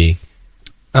ABV?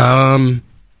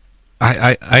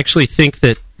 I actually think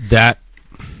that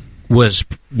was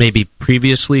maybe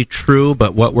previously true,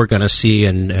 but what we're going to see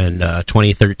in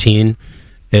 2013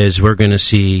 is we're going to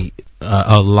see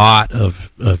a lot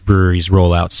of breweries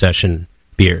roll out session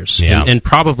beers, and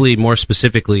probably more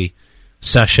specifically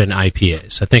session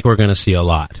IPAs. I think we're going to see a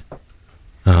lot.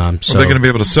 So are they going to be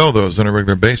able to sell those on a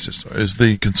regular basis? Is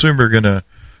the consumer going to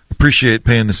appreciate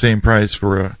paying the same price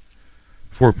for a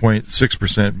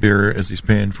 4.6% beer as he's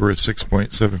paying for a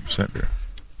 6.7% beer?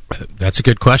 That's a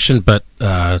good question, but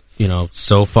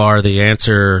so far the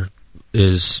answer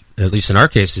is, at least in our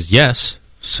case, is yes.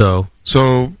 So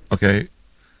okay,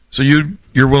 so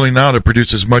you're willing now to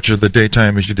produce as much of the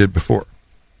Daytime as you did before?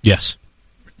 Yes.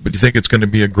 But do you think it's going to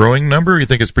be a growing number? Or you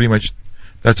think it's pretty much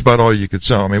that's about all you could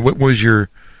sell? I mean, what was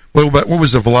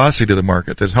the velocity of the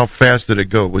market? How fast did it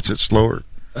go? Was it slower?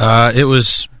 It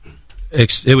was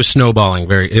snowballing.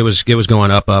 It was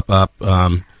going up.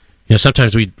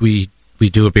 Sometimes we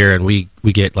do a beer and we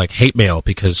get like hate mail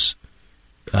because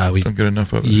we don't get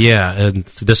enough of it. Yeah, and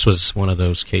this was one of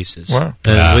those cases. Wow.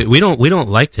 And we don't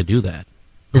like to do that.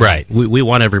 Right. We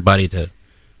want everybody to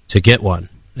get one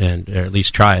and or at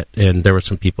least try it. And there were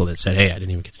some people that said, "Hey, I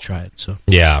didn't even get to try it." So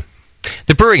yeah.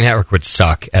 The Brewing Network would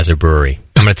suck as a brewery.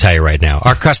 I'm going to tell you right now,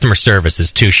 our customer service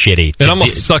is too shitty. It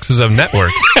almost sucks as a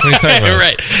network. What are you talking about?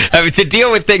 Right. I mean, to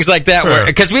deal with things like that,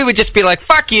 because we would just be like,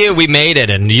 fuck you, we made it,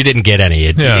 and you didn't get any.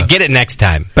 You get it next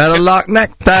time. Better luck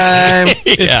next time.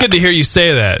 It's good to hear you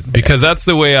say that, because that's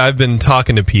the way I've been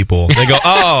talking to people. They go,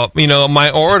 oh,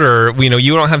 my order,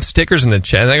 you don't have stickers in the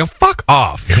chat. And I go, fuck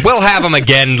off. We'll have them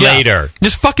again later.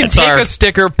 Just fucking take a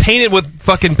sticker, paint it with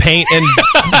fucking paint, and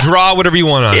draw whatever you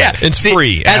want on it. It's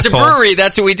free. As a brewery,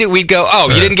 that's what we do. We'd go,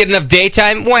 you didn't get enough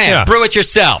daytime? Wham, brew it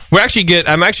yourself.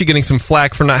 I'm actually getting some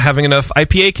flack for not having enough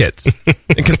IPA kits.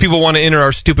 Because people want to enter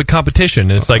our stupid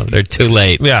competition. And it's like... They're too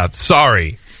late. Yeah,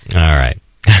 sorry. All right.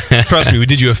 Trust me, we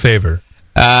did you a favor.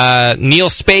 Neil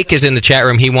Spake is in the chat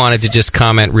room. He wanted to just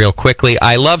comment real quickly.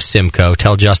 I love Simcoe.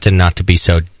 Tell Justin not to be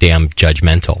so damn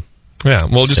judgmental. Yeah,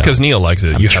 well, just because Neil likes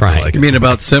it, I'm you have trying. to like it. You mean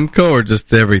about Simcoe or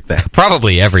just everything?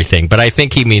 Probably everything, but I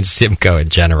think he means Simcoe in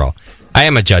general. I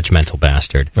am a judgmental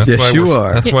bastard. Yes, you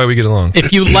are. That's why we get along.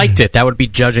 If you liked it, that would be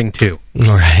judging too.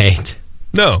 Right.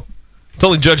 No. It's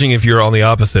only judging if you're on the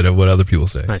opposite of what other people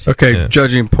say. Okay,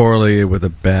 judging poorly with a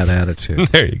bad attitude.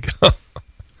 There you go. All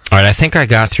right, I think I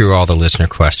got through all the listener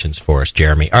questions for us,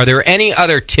 Jeremy. Are there any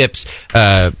other tips,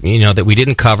 that we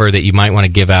didn't cover that you might want to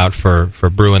give out for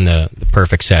brewing the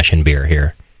perfect session beer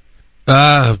here?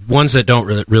 Ones that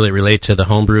don't really relate to the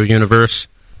homebrew universe.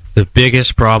 The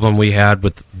biggest problem we had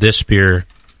with this beer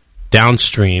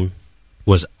downstream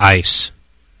was ice.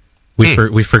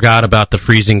 We forgot about the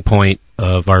freezing point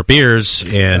of our beers,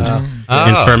 and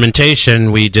in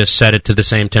fermentation, we just set it to the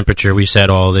same temperature we set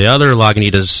all the other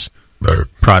Lagunitas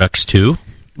products to,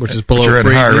 which is below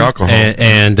freezing. Higher alcohol.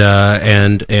 And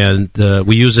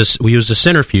we use a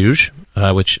centrifuge,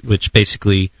 which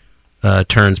basically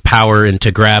turns power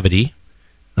into gravity,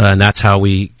 and that's how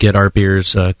we get our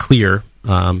beers clear.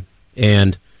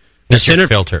 And that's your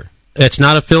filter. It's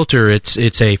not a filter.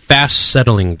 It's a fast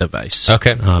settling device.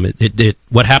 Okay.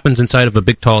 What happens inside of a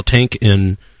big tall tank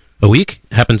in a week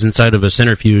happens inside of a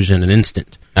centrifuge in an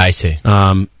instant. I see.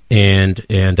 And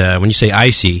when you say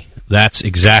icy, that's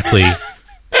exactly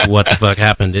what the fuck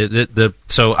happened.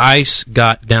 So ice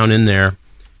got down in there,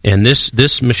 and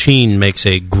this machine makes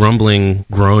a grumbling,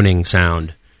 groaning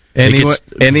sound.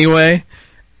 Anyway.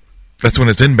 That's when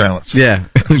it's in balance. Yeah.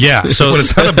 Yeah. So when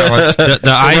it's out of balance, the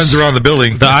ice runs around the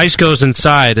building. The ice goes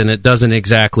inside, and it doesn't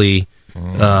exactly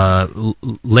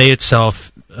lay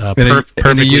itself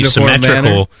perfectly symmetrical,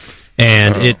 manner.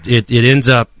 And it ends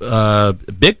up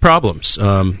big problems,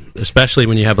 especially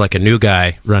when you have like a new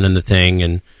guy running the thing,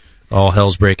 and all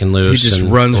hell's breaking loose. He just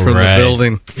runs from the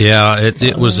building. Yeah.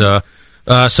 It was. So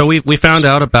we found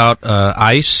out about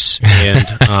ice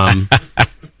and.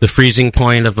 The freezing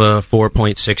point of a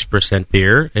 4.6%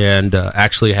 beer, and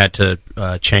actually had to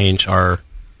change our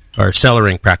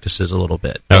cellaring practices a little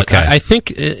bit. Okay. I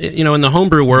think in the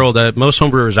homebrew world, most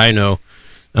homebrewers I know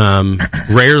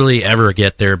rarely ever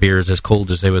get their beers as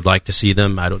cold as they would like to see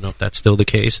them. I don't know if that's still the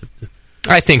case.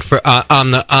 I think for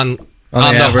on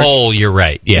the whole, you're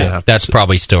right. Yeah, that's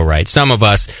probably still right. Some of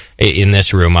us in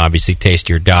this room, obviously, Taste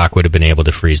Your Doc would have been able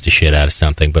to freeze the shit out of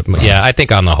something, but yeah, I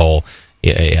think on the whole.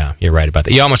 Yeah, you're right about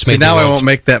that. You almost made now I won't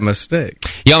make that mistake.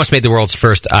 You almost made the world's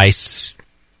first ice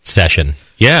session.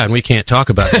 Yeah, and we can't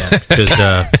talk about that because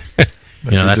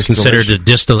that's considered a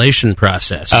distillation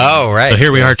process. Oh, right. So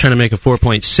here we are trying to make a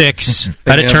 4.6.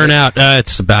 How'd it turn out?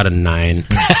 It's about a 9.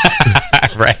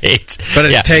 Right. But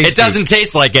it's tasty. It doesn't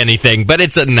taste like anything, but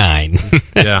it's a 9.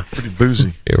 Yeah. Pretty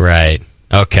boozy. Right.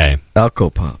 Okay.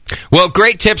 Alcopop. Well,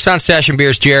 great tips on session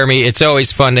beers, Jeremy. It's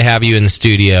always fun to have you in the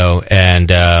studio, and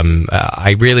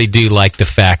I really do like the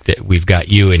fact that we've got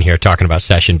you in here talking about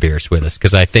session beers with us,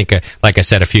 because I think, like I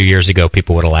said a few years ago,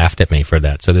 people would have laughed at me for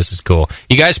that, so this is cool.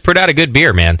 You guys put out a good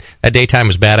beer, man. That Daytime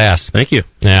was badass. Thank you.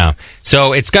 Yeah.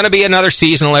 So it's going to be another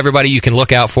seasonal, everybody. You can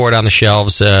look out for it on the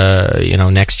shelves,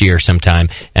 next year sometime,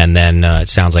 and then it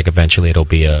sounds like eventually it'll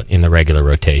be in the regular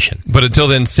rotation. But until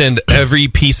then, send every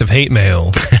piece of hate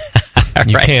mail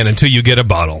you can until you get a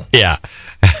bottle. Yeah.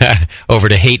 Over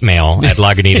to hatemail at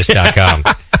Lagunitas.com.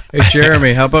 Hey,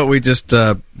 Jeremy, how about we just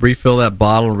refill that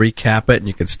bottle, recap it, and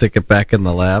you can stick it back in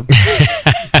the lab?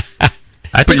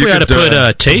 I think we ought to put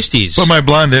Tasties. Put my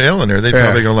blonde ale in there. They'd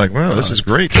probably go like, wow, this is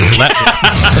great. We can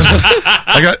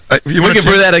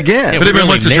brew that again. If anyone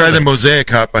wants to try the Mosaic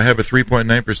hop, I have a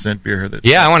 3.9% beer here.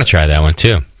 Yeah, I want to try that one,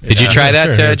 too. Did you try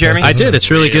that, Jeremy? I did.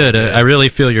 It's really good. I really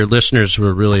feel your listeners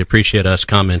will really appreciate us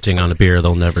commenting on a beer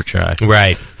they'll never try.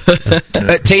 Right.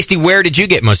 Tasty, where did you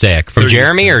get Mosaic? From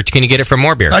Jeremy, or can you get it from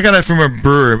more beer? I got it from a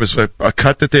brewer. It was a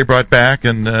cut that they brought back,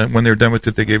 and when they were done with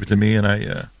it, they gave it to me, and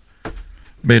I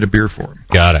made a beer for them.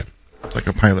 Got it. It's like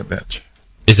a pilot batch.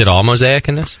 Is it all Mosaic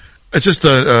in this? It's just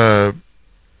a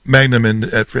Magnum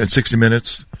at 60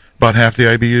 minutes, about half the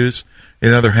IBUs.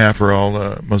 And the other half are all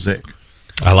Mosaic.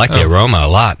 I like the aroma a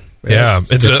lot. Yeah,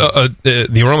 it's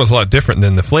the aroma's a lot different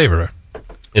than the flavor.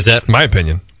 Is that my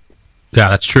opinion? Yeah,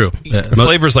 that's true. The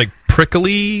flavor's like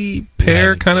prickly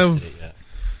pear, kind of.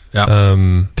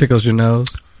 Yeah. Tickles your nose.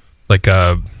 Like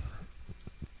I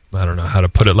don't know how to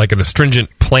put it. Like an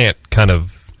astringent plant kind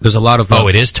of. There's a lot of.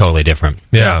 it is totally different.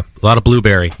 Yeah, a lot of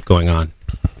blueberry going on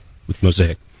with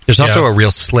Mosaic. There's also a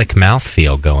real slick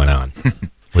mouthfeel going on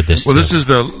with this. Well, this is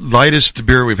the lightest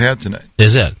beer we've had tonight.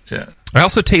 Is it? Yeah. I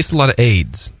also taste a lot of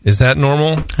AIDS. Is that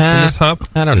normal in this hop?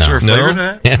 I don't know. Is there a flavor to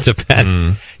that? Yeah, it's a pet.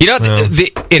 You know,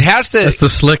 it has the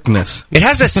slickness. It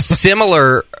has a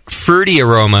similar fruity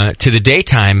aroma to the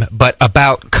daytime, but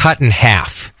about cut in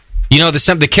half. You know,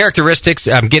 the characteristics.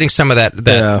 I'm getting some of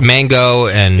that mango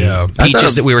and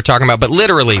peaches that we were talking about, but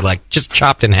literally like just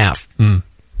chopped in half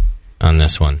on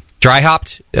this one. Dry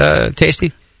hopped,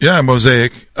 tasty. Yeah,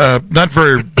 Mosaic. Not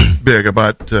very big.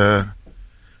 About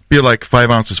be like 5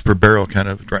 ounces per barrel, kind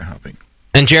of dry hopping.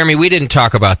 And Jeremy, we didn't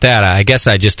talk about that. I guess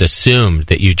I just assumed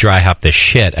that you dry hop the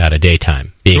shit out of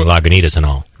daytime, being Lagunitas and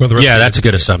all. Yeah, that's a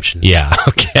good assumption. Yeah.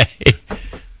 Okay.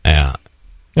 Yeah.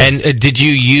 And did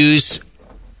you use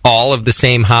all of the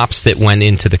same hops that went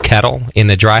into the kettle in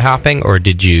the dry hopping, or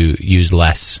did you use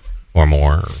less or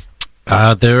more?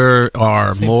 There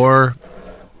are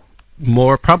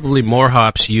probably more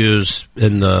hops used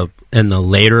in the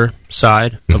later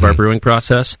side of our brewing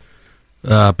process.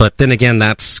 But then again,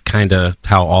 that's kind of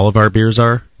how all of our beers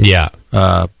are. Yeah.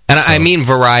 And I mean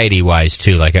variety-wise,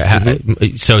 too. Like,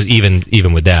 so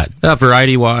even with that.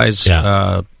 Variety-wise.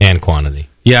 And quantity.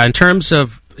 Yeah, in terms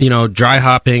of, dry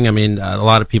hopping, I mean, a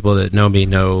lot of people that know me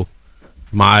know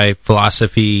my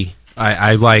philosophy.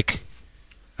 I like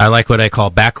what I call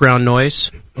background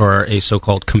noise, or a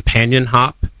so-called companion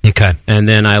hop. Okay. And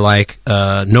then I like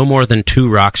no more than 2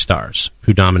 rock stars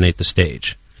who dominate the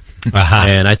stage. Uh-huh.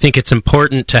 And I think it's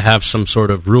important to have some sort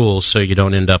of rules so you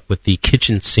don't end up with the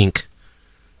kitchen sink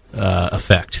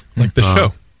effect. Like the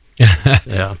show.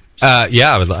 Yeah.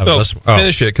 I would listen.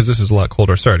 Finish it, because this is a lot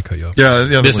colder. Sorry to cut you off.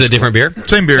 Yeah, this is a different beer?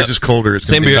 Same beer, just colder.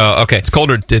 Same beer. Oh, okay. It's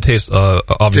colder. It tastes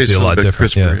obviously a lot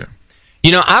different. Crisper,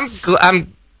 You know, I'm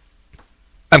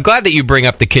glad that you bring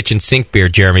up the kitchen sink beer,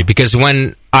 Jeremy, because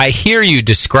when I hear you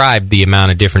describe the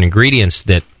amount of different ingredients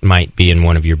that might be in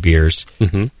one of your beers,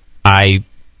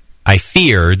 I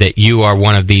fear that you're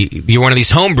one of these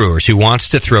home brewers who wants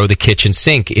to throw the kitchen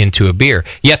sink into a beer.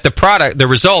 Yet the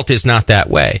result is not that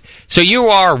way. So you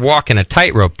are walking a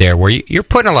tightrope there, where you're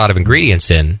putting a lot of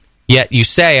ingredients in. Yet you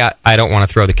say, I don't want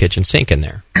to throw the kitchen sink in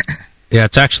there. Yeah,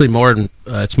 it's actually more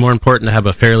important to have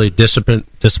a fairly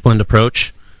disciplined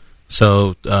approach.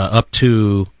 So up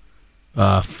to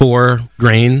 4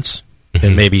 grains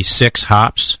and maybe 6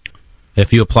 hops.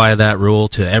 If you apply that rule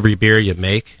to every beer you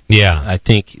make, I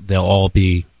think they'll all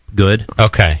be good.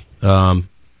 Okay. The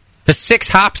 6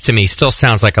 hops to me still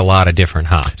sounds like a lot of different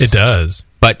hops. It does.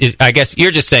 But I guess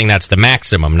you're just saying that's the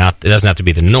maximum. It doesn't have to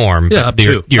be the norm. Yeah,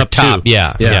 but your top.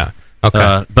 Yeah.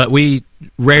 Okay. But we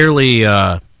rarely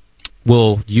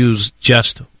will use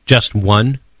just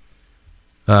one.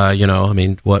 I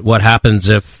mean, what happens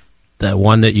if the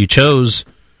one that you chose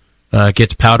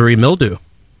gets powdery mildew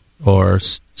or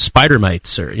spider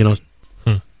mites, or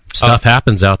stuff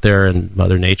happens out there in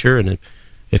Mother Nature, and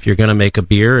if you're going to make a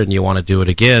beer and you want to do it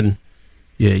again,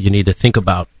 you need to think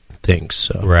about things.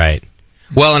 So. Right.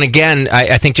 Well, and again,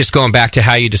 I think just going back to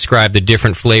how you describe the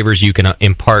different flavors you can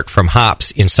impart from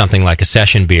hops in something like a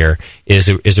session beer is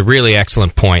a really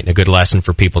excellent point, and a good lesson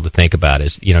for people to think about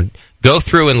is, go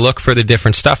through and look for the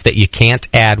different stuff that you can't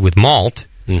add with malt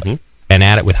and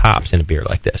add it with hops in a beer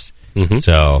like this.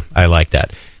 So I like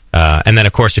that. And then,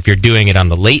 of course, if you're doing it on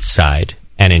the late side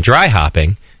and in dry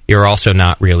hopping, you're also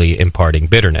not really imparting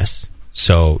bitterness.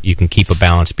 So you can keep a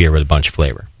balanced beer with a bunch of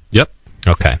flavor. Yep.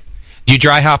 Okay. Do you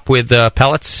dry hop with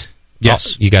pellets?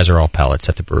 Yes. You guys are all pellets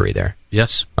at the brewery there.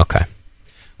 Yes. Okay.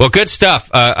 Well, good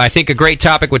stuff. I think a great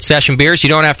topic with session beers. You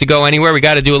don't have to go anywhere. We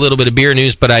got to do a little bit of beer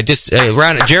news, but Jeremy's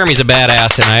a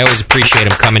badass, and I always appreciate him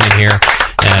coming in here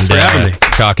and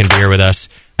talking beer with us.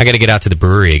 I got to get out to the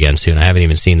brewery again soon. I haven't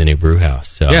even seen the new brew house.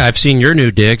 So. Yeah, I've seen your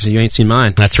new digs, and you ain't seen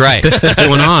mine. That's right. What's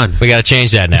going on? We got to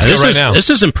change that now.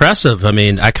 This is impressive. I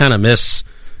mean, I kind of miss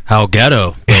how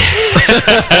ghetto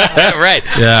Right.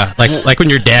 Yeah, like when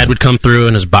your dad would come through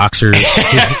in his boxers.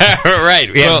 Right.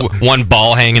 We have one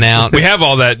ball hanging out. We have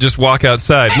all that. Just walk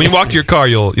outside. When you walk to your car,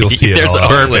 you'll see There's it.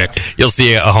 Perfect. You'll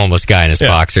see a homeless guy in his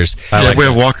boxers. We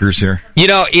have walkers here. You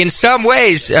know, in some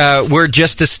ways, we're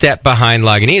just a step behind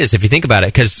Lagunitas, if you think about it,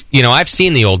 because, you know, I've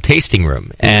seen the old tasting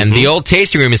room, and the old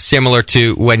tasting room is similar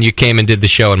to when you came and did the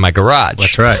show in my garage.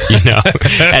 That's right. You know,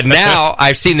 and now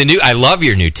I've seen the new. I love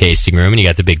your new tasting room, and you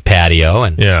got the big patio,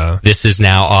 and this is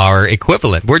now our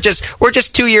equivalent. We're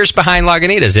just 2 years behind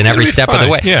Lagunitas in every step of the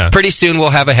way. Yeah. Pretty soon we'll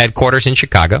have a headquarters in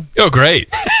Chicago. Oh, great!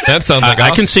 That sounds like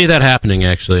I can see that happening.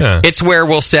 Actually, it's where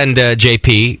we'll send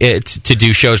JP to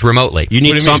do shows remotely. You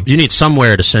need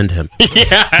somewhere to send him.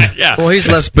 Yeah. Well, he's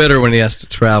less bitter when he has to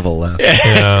travel.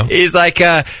 He's like,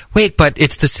 wait, but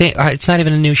it's the same. It's not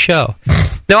even a new show.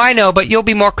 No, I know, but you'll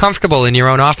be more comfortable in your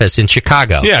own office in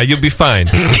Chicago. Yeah, you'll be fine.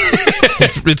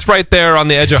 it's right there on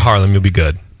the edge of Harlem. You'll be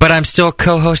good. But I'm still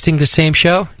co-hosting the same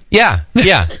show? Yeah.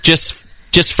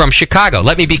 Just from Chicago.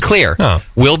 Let me be clear.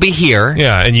 We'll be here.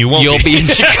 Yeah, and you'll be in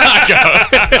Chicago.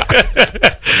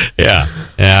 Yeah.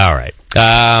 All right.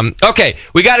 Okay,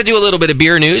 we got to do a little bit of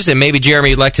beer news, and maybe Jeremy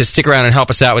would like to stick around and help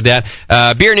us out with that.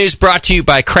 Beer news brought to you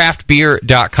by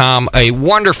craftbeer.com, a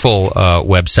wonderful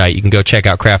website. You can go check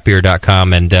out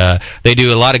craftbeer.com, and they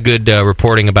do a lot of good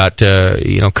reporting about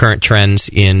current trends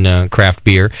in craft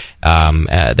beer.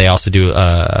 They also do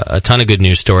a ton of good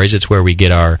news stories. It's where we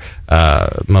get our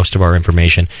most of our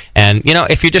information. And, you know,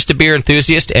 if you're just a beer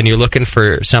enthusiast and you're looking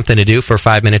for something to do for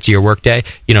 5 minutes of your workday,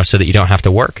 you know, so that you don't have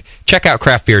to work, check out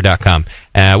craftbeer.com.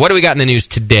 What do we got in the news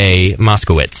today,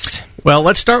 Moskowitz? Well,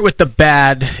 let's start with the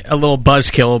bad, a little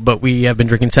buzzkill, but we have been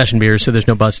drinking session beers, so there's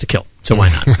no buzz to kill. So why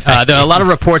not? A lot of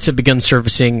reports have begun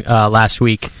surfacing last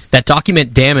week that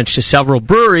document damage to several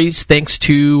breweries thanks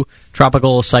to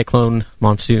tropical cyclone,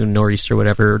 monsoon, nor'easter,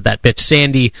 whatever. That bitch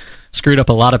Sandy screwed up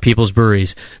a lot of people's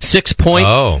breweries. 6 Point,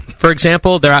 for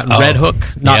example, they're out in Red Hook.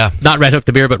 Not Red Hook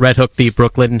the beer, but Red Hook, the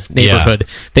Brooklyn neighborhood.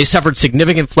 Yeah. They suffered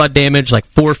significant flood damage, like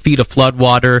 4 feet of flood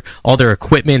water, all their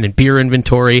equipment and beer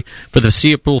inventory. For the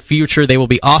foreseeable future, they will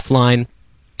be offline.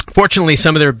 Fortunately,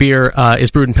 some of their beer is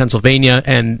brewed in Pennsylvania,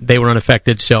 and they were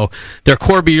unaffected, so their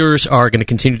core beers are going to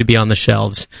continue to be on the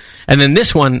shelves. And then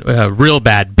this one, real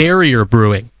bad, Barrier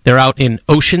Brewing. They're out in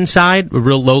Oceanside, a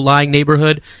real low-lying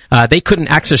neighborhood. They couldn't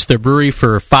access their brewery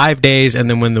for 5 days, and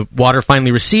then when the water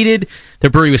finally receded, their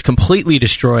brewery was completely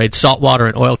destroyed. Salt water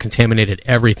and oil contaminated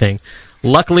everything.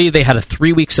 Luckily, they had a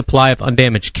 3-week supply of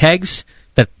undamaged kegs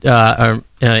that are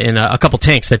in a couple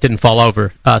tanks that didn't fall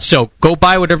over. So go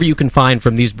buy whatever you can find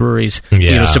from these breweries.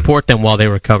 Yeah. Support them while they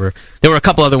recover. There were a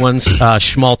couple other ones,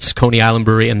 Schmaltz, Coney Island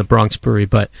Brewery, and the Bronx Brewery,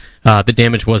 but the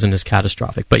damage wasn't as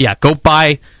catastrophic. But yeah, go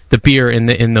buy the beer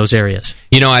in those areas.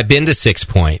 You know, I've been to 6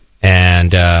 Point,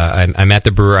 and I met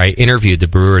the brewer. I interviewed the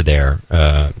brewer there.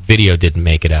 Video didn't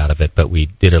make it out of it, but we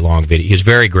did a long video. He was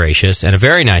very gracious and a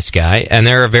very nice guy, and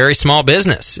they're a very small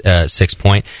business, 6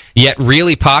 Point, yet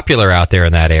really popular out there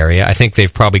in that area. I think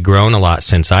they've probably grown a lot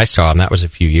since I saw them. That was a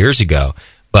few years ago.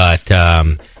 But,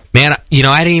 man, you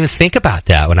know, I didn't even think about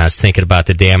that when I was thinking about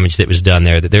the damage that was done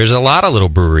there. That there's a lot of little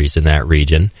breweries in that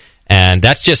region, and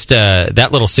that's just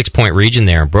that little 6 Point region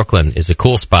there in Brooklyn is a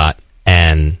cool spot,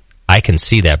 and I can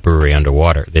see that brewery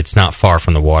underwater. It's not far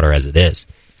from the water as it is.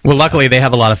 Well, luckily, they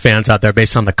have a lot of fans out there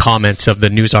based on the comments of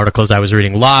the news articles I was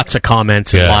reading. Lots of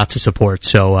comments and lots of support,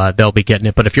 so they'll be getting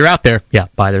it. But if you're out there,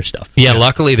 buy their stuff. Yeah,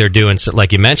 luckily they're doing,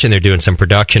 like you mentioned, they're doing some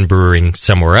production brewing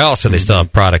somewhere else, and they still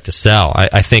have product to sell.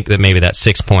 I think that maybe that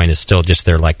 6 Point is still just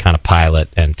their like kind of pilot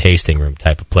and tasting room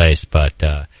type of place. But,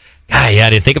 I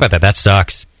didn't think about that. That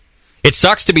sucks. It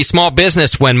sucks to be small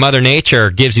business when Mother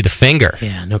Nature gives you the finger.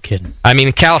 Yeah, no kidding. I mean,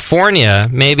 in California,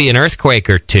 maybe an earthquake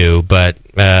or two, but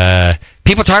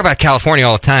people talk about California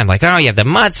all the time, like, oh, you have the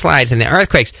mudslides and the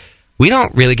earthquakes. We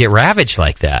don't really get ravaged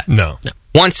like that. No.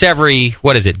 Once every,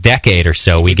 decade or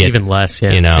so, we get... Even less,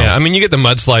 You know? Yeah, I mean, you get the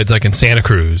mudslides like in Santa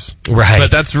Cruz. Right.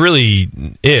 But that's really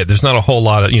it. There's not a whole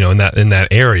lot of, in that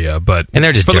area, but... And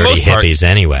they're just for the dirty most part, hippies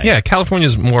anyway. Yeah,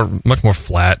 California's much more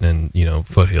flat and,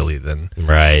 foothilly than...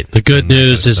 Right. The good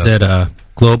news is that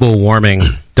global warming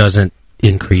doesn't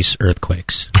increase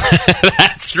earthquakes.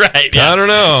 That's right. Yeah. I don't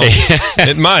know.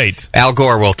 It might. Al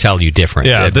Gore will tell you different.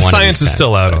 Yeah, the science is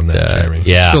still out on that, Jeremy.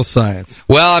 Yeah. Still science.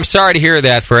 Well, I'm sorry to hear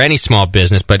that for any small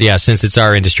business, but yeah, since it's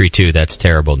our industry too, that's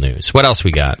terrible news. What else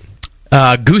we got?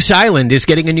 Goose Island is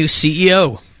getting a new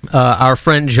CEO. Our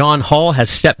friend John Hall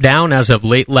has stepped down as of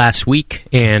late last week,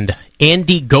 and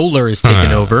Andy Goler is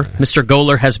taken over. Mr.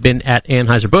 Goler has been at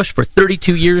Anheuser-Busch for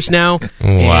 32 years now.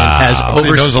 Wow. And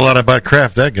he knows a lot about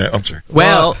craft, that guy. I'm sorry.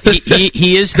 Well,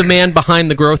 he is the man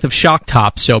behind the growth of Shock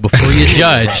Top, so before you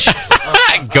judge,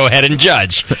 Go ahead and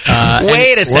judge.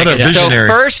 Wait a second.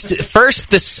 So first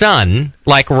the Sun,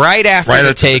 like right after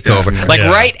the takeover,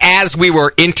 right as we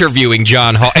were interviewing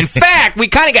John Hall. In fact, we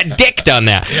kind of got dicked on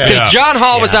that because John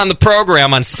Hall was on the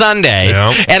program on Sunday,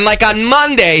 and like on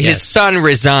Monday, his son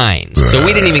resigns, so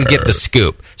we didn't even get the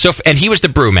scoop. So, and he was the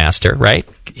brewmaster, right?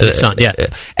 His son,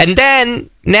 and then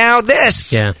now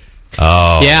this,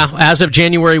 Oh. Yeah, as of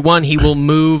January 1, he will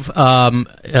move,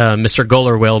 Mr.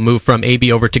 Goller will move from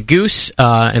AB over to Goose,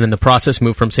 and in the process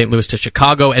move from St. Louis to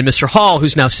Chicago, and Mr. Hall,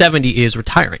 who's now 70, is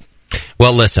retiring.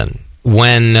 Well, listen,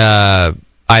 when either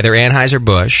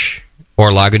Anheuser-Busch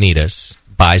or Lagunitas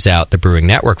buys out the Brewing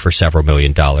Network for several $1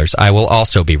 million, I will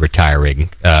also be retiring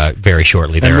very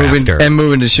shortly thereafter. And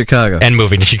moving to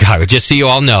Chicago. Just so you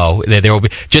all know, there will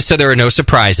be, just so there are no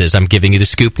surprises, I'm giving you the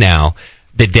scoop now.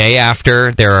 The day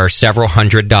after there are several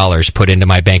 $100s put into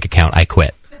my bank account, I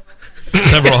quit.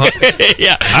 Several hundred?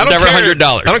 Several $100.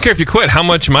 I don't care if you quit. How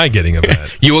much am I getting of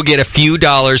that? You will get a few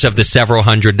dollars of the several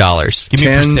 $100. Give me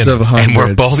tens of hundreds. And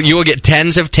we're both. You will get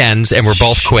tens of tens, and we're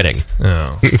both quitting.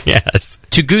 Oh, yes.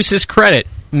 To Goose's credit,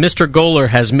 Mr. Goller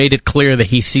has made it clear that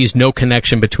he sees no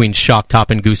connection between Shock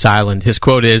Top and Goose Island. His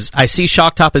quote is, "I see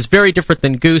Shock Top as very different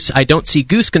than Goose. I don't see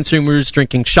Goose consumers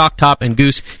drinking Shock Top, and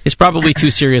Goose is probably too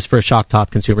serious for a Shock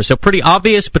Top consumer." So pretty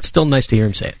obvious, but still nice to hear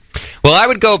him say it. Well, I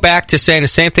would go back to saying the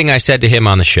same thing I said to him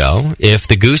on the show. If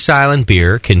the Goose Island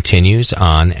beer continues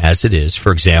on as it is,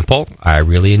 for example, I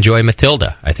really enjoy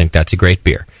Matilda. I think that's a great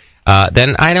beer.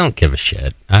 Then I don't give a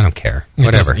shit. I don't care.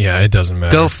 Whatever. It doesn't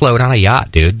matter. Go float on a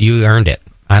yacht, dude. You earned it.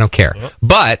 I don't care.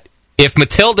 But if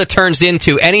Matilda turns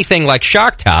into anything like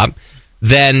Shock Top,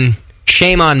 then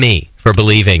shame on me for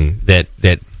believing that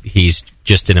he's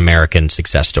just an American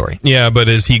success story. Yeah, but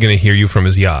is he going to hear you from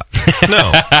his yacht?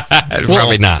 No.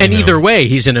 Probably not. And either way,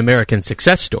 he's an American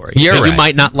success story. You're right. You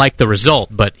might not like the result,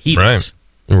 but he does.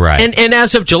 Right. And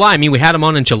as of July, I mean, we had him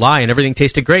on in July, and everything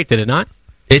tasted great, did it not?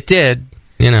 It did.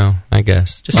 You know, I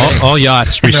guess. Just all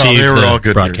yachts received they were all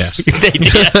good broadcast. They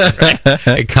did.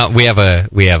 Right.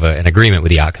 We have an agreement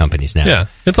with yacht companies now. Yeah,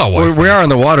 it's all wonderful. We are on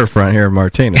the waterfront here in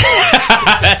Martinez.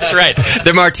 That's right.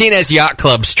 The Martinez Yacht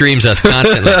Club streams us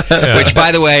constantly, which,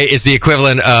 by the way, is the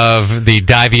equivalent of the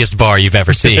diviest bar you've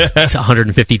ever seen. It's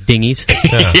 150 dinghies.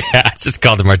 Yeah, it's just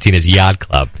called the Martinez Yacht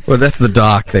Club. Well, that's the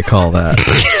dock, they call that.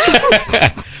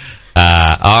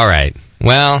 All right.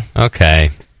 Well,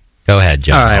 okay. Go ahead,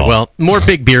 John. All right, Hall. well, more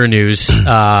big beer news.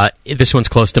 This one's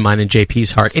close to mine and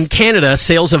JP's heart. In Canada,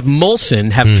 sales of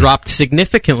Molson have dropped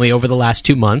significantly over the last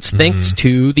 2 months, thanks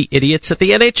to the idiots at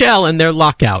the NHL and their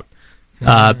lockout.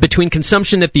 Between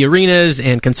consumption at the arenas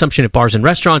and consumption at bars and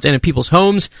restaurants and in people's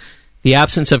homes, the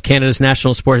absence of Canada's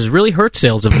national sport has really hurt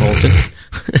sales of Molson.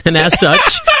 And as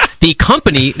such, the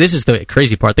company, this is the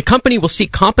crazy part, the company will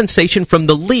seek compensation from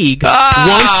the league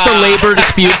once the labor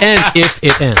dispute ends, if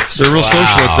it ends. They're real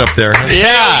socialists up there.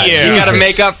 Yeah, you got to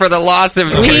make up for the loss of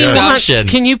consumption.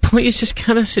 Can you please just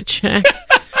kind of check?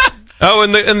 Oh,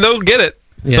 and they'll get it.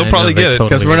 Yeah, they'll probably get it.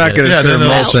 Because we're not going to serve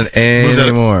Molson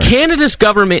anymore. Canada's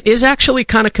government is actually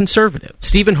kind of conservative.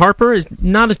 Stephen Harper is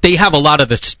not. They have a lot of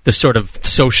the sort of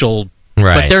social,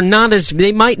 but they're not as.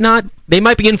 They might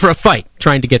be in for a fight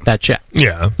trying to get that check.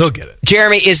 Yeah, they'll get it.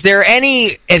 Jeremy, is there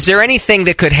anything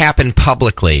that could happen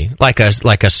publicly, like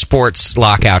a sports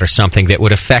lockout or something that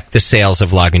would affect the sales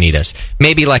of Lagunitas?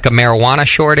 Maybe like a marijuana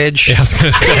shortage. Yeah, I was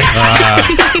going to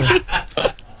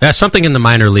say. Something in the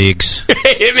minor leagues.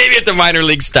 Maybe if the minor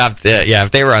league stopped, if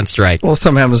they were on strike. Well,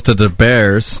 something happens to the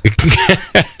Bears.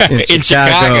 in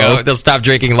Chicago, they'll stop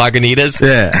drinking Lagunitas?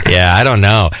 Yeah, I don't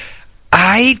know.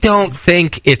 I don't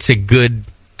think it's a good...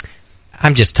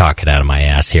 I'm just talking out of my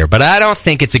ass here, but I don't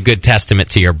think it's a good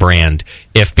testament to your brand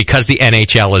if, because the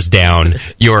NHL is down,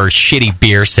 your shitty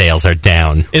beer sales are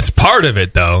down. It's part of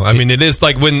it, though. I mean, it is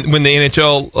like when the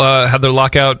NHL had their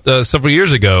lockout several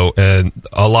years ago, and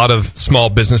a lot of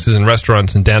small businesses and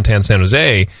restaurants in downtown San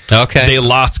Jose, they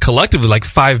lost collectively like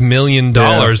 $5 million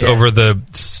over the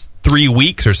 3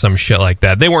 weeks or some shit like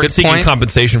that. They weren't seeking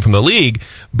compensation from the league,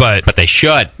 but they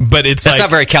should. But that's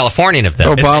not very Californian of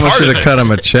them. Obama should have cut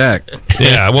him a check.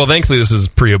 Yeah, well, thankfully this is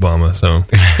pre-Obama, so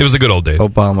it was the good old days.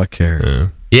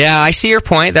 Obamacare. Yeah, I see your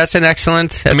point. That's an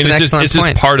excellent. It's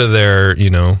just part of their,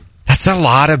 That's a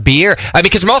lot of beer.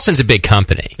 Because Molson's a big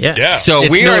company. Yeah. So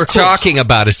we are talking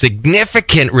about a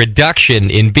significant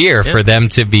reduction in beer for them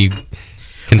to be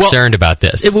concerned about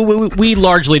this. We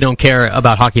largely don't care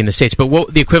about hockey in the States, but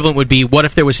what the equivalent would be, what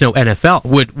if there was no NFL?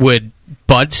 Would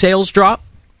Bud sales drop?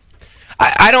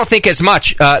 I don't think as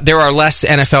much. There are less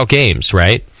NFL games,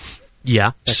 right?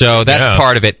 Yeah. So that's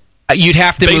part of it. You'd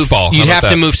have to Baseball. move. You'd How have about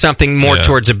to that? move something more Yeah.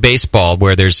 towards a baseball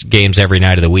where there's games every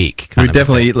night of the week. We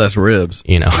definitely eat less ribs.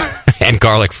 You know, and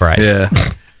garlic fries. Yeah.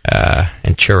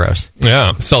 And churros.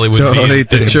 Yeah, Sully would Don't be eat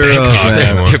the in churros, Bangkok man.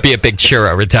 anymore. There'd be a big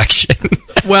churro reduction.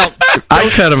 Well, I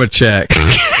cut him a check.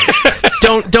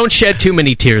 don't shed too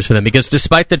many tears for them, because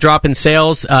despite the drop in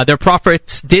sales, their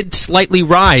profits did slightly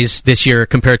rise this year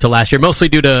compared to last year, mostly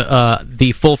due to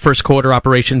the full first quarter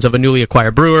operations of a newly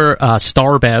acquired brewer,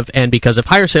 Starbev, and because of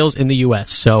higher sales in the U.S.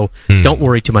 So don't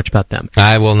worry too much about them.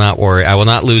 I will not worry. I will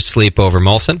not lose sleep over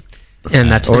Molson.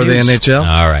 And that's Or the news. NHL.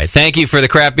 All right. Thank you for the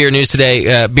craft beer news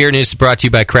today. Beer news is brought to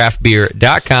you by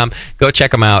craftbeer.com. Go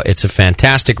check them out. It's a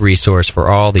fantastic resource for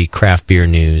all the craft beer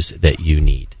news that you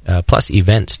need. Plus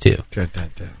events, too.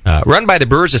 Run by the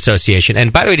Brewers Association.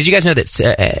 And by the way, did you guys know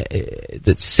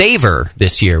that Savor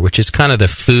this year, which is kind of the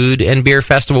food and beer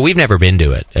festival, we've never been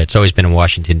to it. It's always been in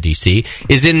Washington, D.C.,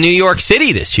 is in New York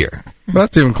City this year. Well,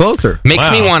 that's even closer.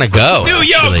 Makes me want to go. New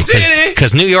York City!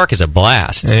 Because New York is a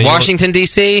blast. Yeah, Washington,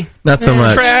 D.C.? Not so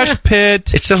much. Trash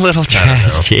pit. It's a little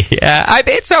trashy. Yeah,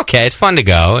 it's okay. It's fun to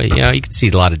go. You know, you can see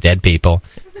a lot of dead people.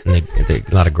 And a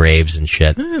lot of graves and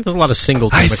shit. There's a lot of single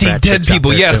I Democrat see dead chicks out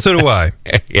people. there, Yeah, too. so do I.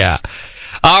 Yeah.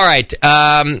 All right.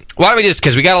 Why don't we do this?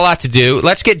 Because we got a lot to do.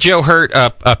 Let's get Joe Hurt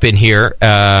up in here.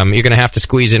 You're going to have to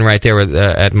squeeze in right there with,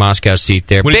 at Moscow's seat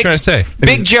there. What are you trying to say?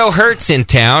 Big Joe Hurt's in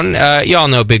town. You all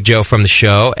know Big Joe from the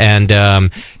show.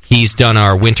 And he's done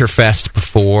our Winterfest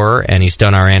before, and he's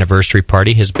done our anniversary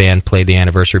party. His band played the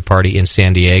anniversary party in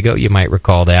San Diego. You might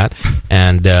recall that.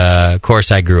 And, of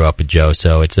course, I grew up with Joe,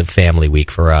 so it's a family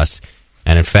week for us.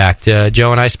 And in fact,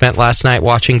 Joe and I spent last night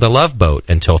watching The Love Boat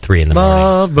until 3 in the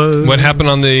morning. What happened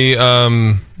on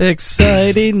the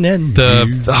exciting and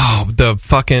the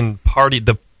fucking party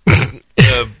the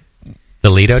The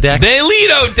Lido deck? The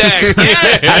Lido deck.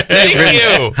 Yes,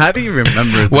 thank you. How do you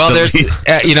remember? Well, there's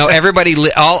everybody.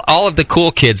 All of the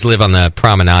cool kids live on the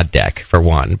promenade deck for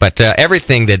one, but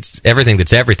everything that's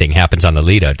everything happens on the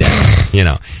Lido deck. You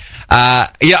know. I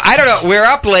don't know. We're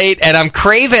up late, and I'm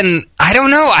craving. I don't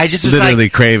know. I just was literally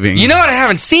craving. You know what I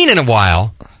haven't seen in a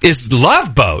while is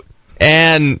Love Boat,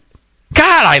 and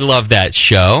God, I love that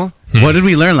show. What did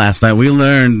we learn last night? We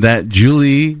learned that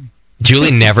Julie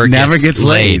never gets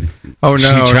laid. Oh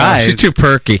no, she tried. She's too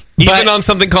perky. Even on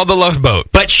something called the Love Boat.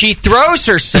 But she throws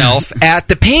herself at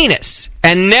the penis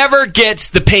and never gets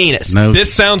the penis. No.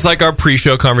 This sounds like our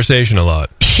pre-show conversation a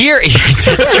lot.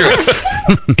 It's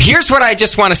true. Here's what I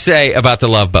just want to say about the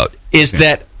Love Boat is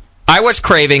that I was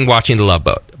craving watching the Love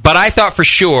Boat, but I thought for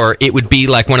sure it would be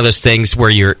like one of those things where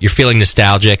you're feeling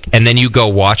nostalgic and then you go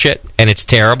watch it and it's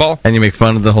terrible and you make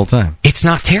fun of the whole time. It's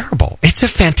not terrible. It's a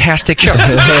fantastic show.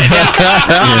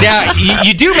 Now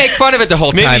you do make fun of it the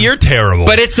whole time. Maybe you're terrible,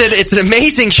 but it's an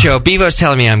amazing show. Bevo's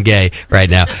telling me I'm gay right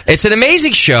now. It's an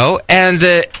amazing show, and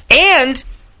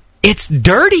it's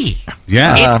dirty.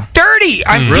 Yeah, it's dirty.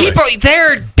 Really?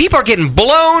 People are getting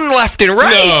blown left and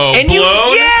right. No, and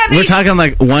blown? We're talking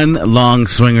like one long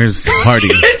swingers party.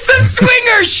 It's a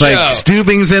swinger show. Like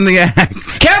Stubing's in the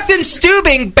act. Captain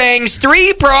Stubing bangs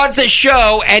 3 broads a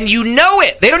show, and you know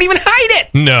it. They don't even hide it.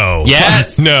 No.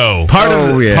 Yes. No.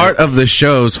 Part of the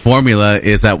show's formula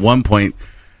is at one point,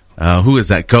 who is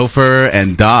that? Gopher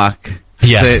and Doc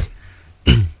sit.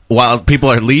 While people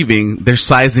are leaving, they're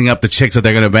sizing up the chicks that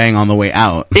they're going to bang on the way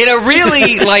out. In a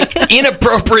really,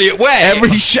 inappropriate way.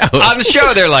 Every show. On the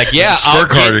show, they're like, yeah, I'll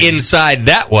get inside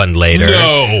that one later.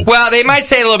 No. Well, they might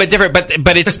say it a little bit different,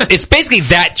 but it's basically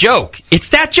that joke. It's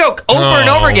that joke over and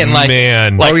over again. Like,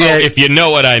 man. if you know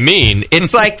what I mean.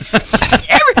 It's like,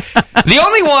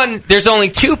 there's only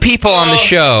 2 people on the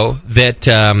show that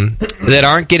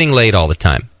aren't getting laid all the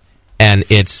time. And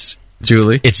it's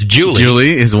Julie. It's Julie.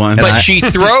 Julie is one. But she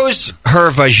throws her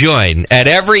vagina at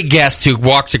every guest who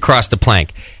walks across the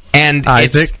plank. And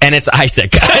Isaac. It's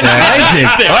Isaac.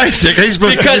 Isaac. He's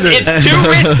supposed because to do it's too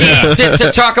risky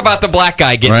to talk about the black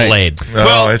guy getting laid.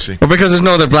 Oh, I see. Well, because there's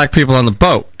no other black people on the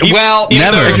boat. Well,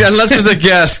 never. Unless there's a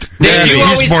guest. They do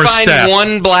always find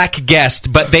one black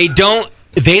guest, but they don't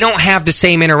have the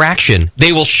same interaction.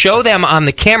 They will show them on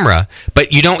the camera,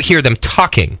 but you don't hear them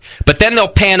talking. But then they'll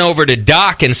pan over to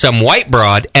Doc and some white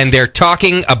broad, and they're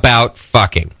talking about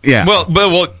fucking. Yeah.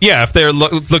 Well, yeah. If they're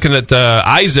looking at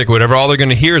Isaac or whatever, all they're going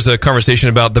to hear is a conversation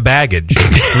about the baggage.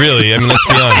 Really, I mean, let's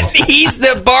be honest. He's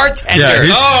the bartender.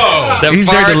 Yeah, he's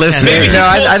there to listen. Maybe No,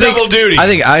 I think double duty. I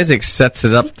think Isaac sets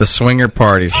it up the swinger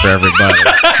parties for everybody.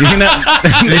 They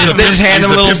just hand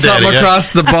him a little something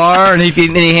across the bar, and he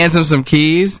hands him some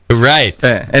keys. Right.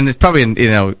 And it's probably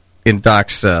in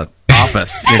Doc's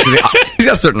office. 'Cause he's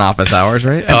got certain office hours,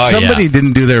 right? And somebody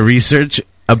didn't do their research.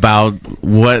 about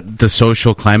what the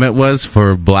social climate was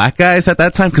for black guys at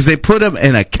that time? Because they put him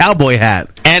in a cowboy hat.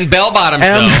 And bell bottoms,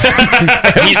 though.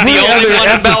 He's the only one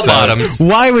in bell bottoms.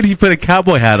 Why would he put a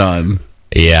cowboy hat on?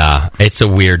 Yeah, it's a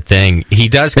weird thing. He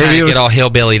does kind of get all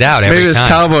hillbillied out every time. Maybe it was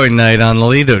cowboy night on the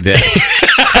Lido Day.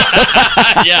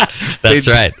 Yeah, that's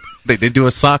right. They did do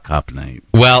a sock hop night.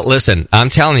 Well, listen, I'm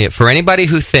telling you, for anybody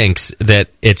who thinks that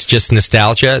it's just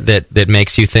nostalgia that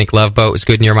makes you think Love Boat was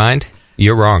good in your mind,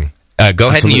 you're wrong. Go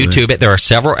ahead and YouTube it. There are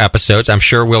several episodes. I'm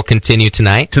sure we'll continue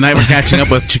tonight. Tonight we're catching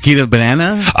up with Chiquita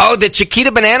Banana. Oh, the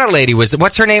Chiquita Banana lady was...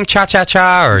 What's her name?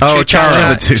 Cha-Cha-Cha? Or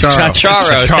Charo.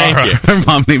 Charo, thank you. Her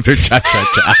mom named her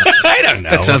Cha-Cha-Cha. I don't know.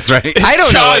 That sounds right. I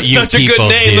don't know what you such a good people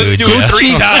name. Let's do it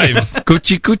 3 times.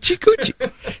 Coochie, coochie,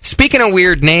 coochie. Speaking of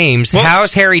weird names,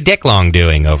 how's Harry Dicklong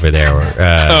doing over there,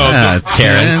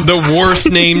 Terrence? The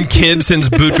worst named kid since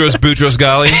Boutros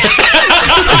Ghali.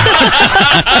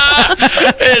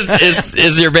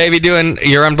 Is your baby doing,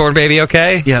 your unborn baby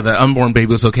okay? Yeah, the unborn baby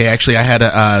was okay. Actually, I had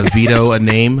to veto a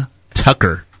name,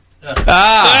 Tucker.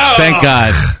 Thank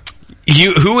God.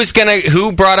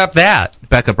 Who brought up that?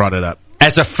 Becca brought it up.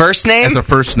 As a first name? As a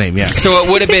first name, yeah. So it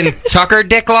would have been Tucker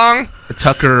Dicklong?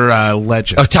 Tucker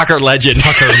Legend. Oh, Tucker Legend.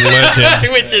 Tucker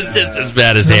Legend. Which is just as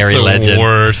bad as Harry Legend.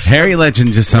 Worst. Harry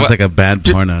Legend just sounds like a bad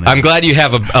porno name. I'm glad you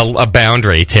have a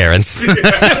boundary, Terrence. You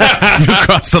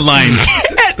crossed the line.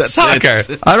 Tucker.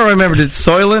 I don't remember. Did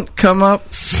Soylent come up?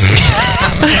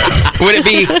 Would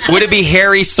it be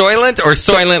Harry Soylent or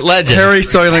Soylent Legend? Harry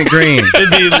Soylent Green.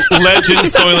 It'd be Legend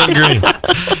Soylent Green.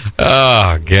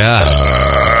 Oh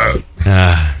God.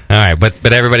 All right,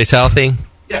 but everybody's healthy?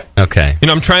 Yeah. Okay. You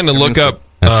know, I'm trying to look up...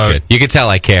 That's good. You can tell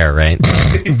I care, right?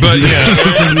 But yeah.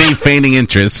 This is me feigning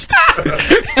interest.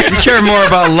 You care more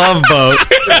about Love Boat.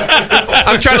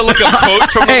 I'm trying to look up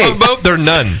quotes from the Love Boat. There are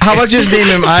none. How about just name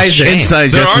him Isaac?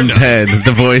 Inside Justin's head,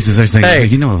 the voices are saying, Hey.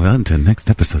 you know, the next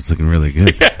episode's looking really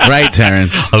good. Right,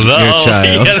 Terrence? Hello. Your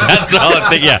child. Yeah, that's all I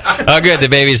think. Yeah. Oh, good. The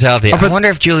baby's healthy. I wonder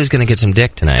if Julie's going to get some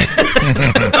dick tonight.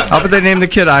 How about they name the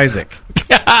kid Isaac?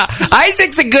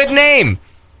 Isaac's a good name.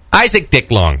 Isaac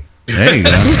Dicklong. There you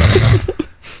go.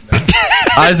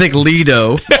 Isaac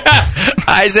Lido.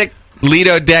 Isaac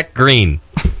Lido Deck Green.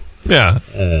 Yeah.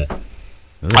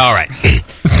 All right.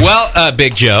 Well,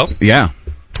 Big Joe. Yeah.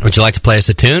 Would you like to play us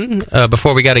a tune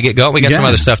before we got to get going? We got some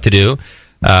other stuff to do.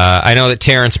 I know that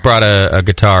Terrence brought a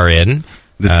guitar in.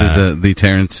 This is the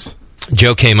Terrence.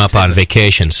 Joe came up on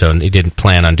vacation, so he didn't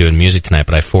plan on doing music tonight,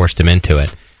 but I forced him into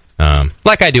it.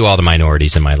 Like I do all the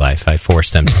minorities in my life. I force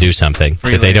them to do something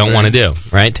that they don't want to do.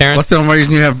 Right, Terrence? What's the only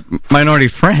reason you have minority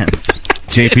friends?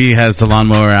 JP has the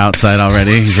lawnmower outside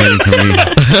already. He's waiting for me.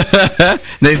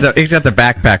 He's got the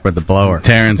backpack with the blower.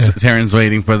 Terrence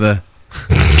waiting for the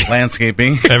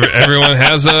landscaping. Everyone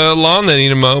has a lawn they need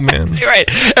to mow, man. Right.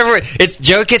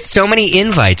 Joe gets so many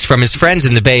invites from his friends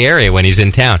in the Bay Area when he's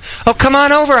in town. Oh, come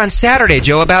on over on Saturday,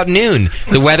 Joe, about noon.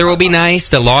 The weather will be nice.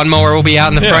 The lawnmower will be out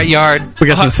in the front yard. We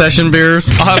got some session beers.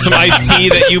 I'll have some iced tea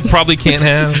that you probably can't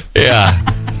have. Yeah.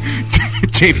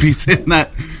 JP's in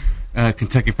that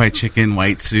Kentucky Fried Chicken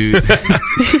white suit.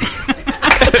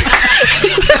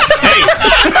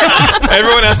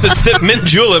 Everyone has to sip mint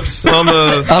juleps on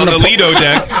the Lido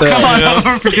deck. Come on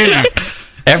over for dinner.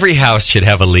 Every house should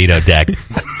have a Lido deck.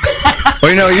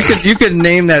 Well, you could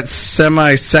name that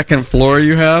semi-second floor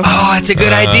you have. Oh, that's a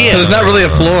good idea. So it's not really a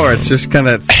floor; it's just kind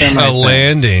of a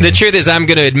landing. The truth is, I'm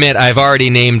going to admit I've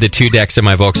already named the 2 decks of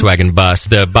my Volkswagen bus.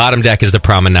 The bottom deck is the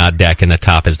promenade deck, and the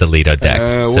top is the Lido deck.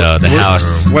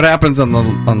 House. What happens on the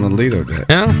Lido deck?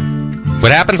 Yeah.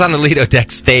 What happens on the Lido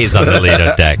deck stays on the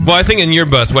Lido deck. Well, I think in your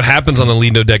bus, what happens on the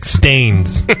Lido deck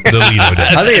stains the Lido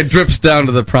deck. I think it drips down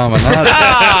to the promenade.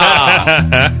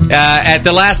 At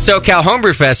the last SoCal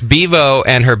Homebrew Fest, Bevo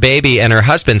and her baby and her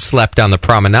husband slept on the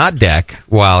promenade deck,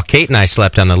 while Kate and I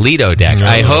slept on the Lido deck. Oh.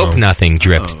 I hope nothing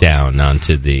dripped down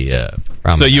onto the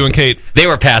promenade. So you and Kate... They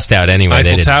were passed out anyway.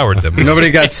 Eiffel Towered them.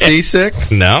 Nobody got seasick?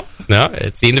 No,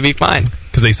 it seemed to be fine.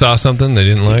 Because they saw something they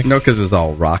didn't like? No, because it's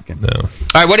all rocking. No. All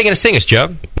right, what are you going to sing us,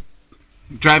 Joe?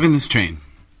 Driving this train.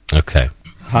 Okay.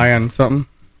 High on something?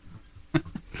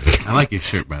 I like your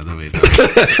shirt, by the way.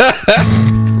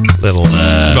 Little.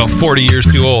 It's about 40 years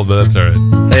too old, but that's all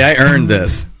right. Hey, I earned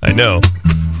this. I know.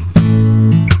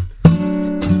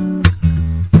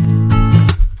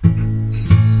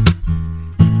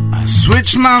 I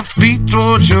switch my feet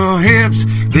towards your hips.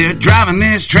 They're driving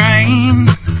this train.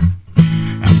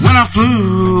 And when I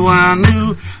flew, I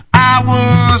knew I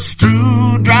was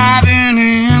through driving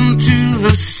into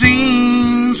the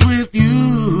scenes with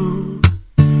you.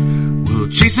 We'll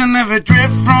chasing every drip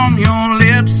from your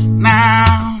lips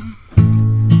now.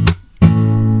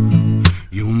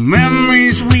 Your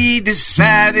memories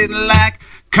decided like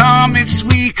comets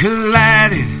we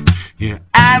collided. Your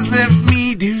eyes left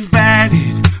me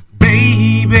divided,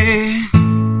 baby.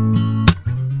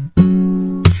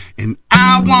 And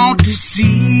I want to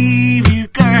deceive you,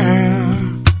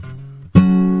 girl.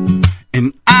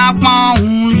 And I won't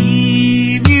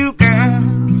leave you,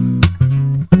 girl.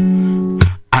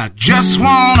 I just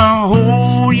wanna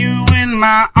hold you in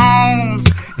my arms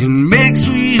and make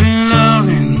sweet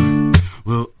loving,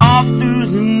 well, all through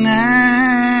the night.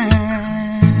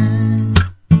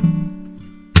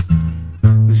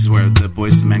 This is where the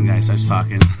Boyz II Men guy starts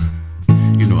talking.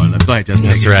 You know I love. Go ahead, Justin.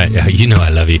 That's right. Yeah, you know I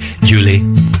love you, Julie.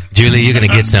 Julie, you're gonna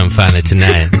get something finally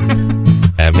tonight.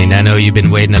 I mean, I know you've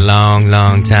been waiting a long,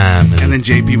 long time. And then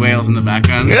JP Wales in the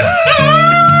background. Yeah,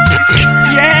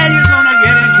 you're gonna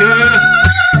get it good.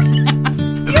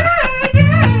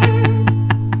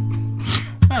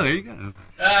 Oh, there you go.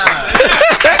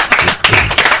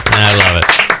 I love it.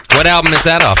 What album is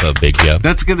that off of, Big Joe?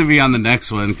 That's going to be on the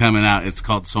next one coming out. It's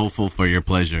called Soulful for Your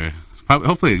Pleasure.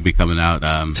 Hopefully it'll be coming out.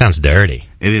 Sounds dirty.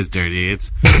 It is dirty.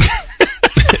 It's... as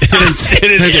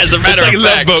a matter of fact.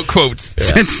 Love Boat quotes.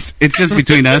 Since it's just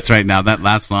between us right now, that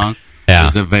last song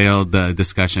is a veiled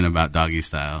discussion about doggy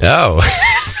style. Oh.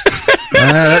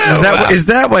 Is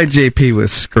that why JP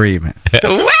was screaming?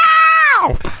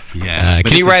 Wow! Yeah.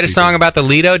 Can you write a song about the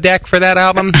Lido deck for that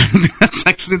album? That's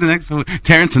actually the next one.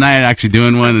 Terrence and I are actually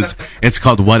doing one. It's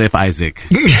called What If Isaac?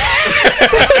 These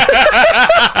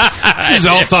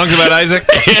are all songs about Isaac?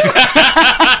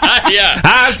 Yeah.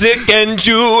 Isaac and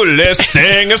Julie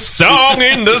sang a song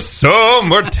in the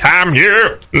summertime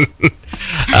here.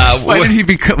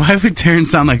 Why would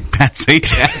Terrence sound like Pat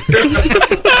Sajak?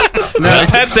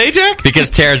 Pat Sajak?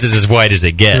 Because Terrence is as white as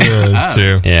it gets. Yeah, that's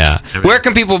true. Yeah. Where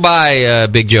can people buy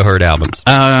Big Joe Hurt albums?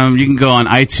 You can go on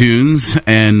iTunes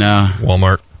and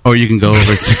Walmart. Or you can go over to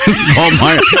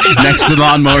Walmart next to the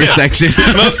lawnmower section.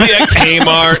 Mostly at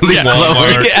Kmart,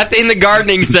 Walmart. In the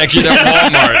gardening section at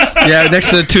Walmart. Yeah,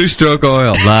 next to the two-stroke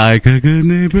oil. Like a good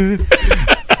neighbor.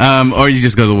 Or you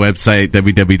just go to the website,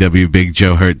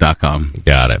 www.bigjoehurt.com.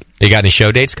 Got it. You got any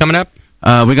show dates coming up?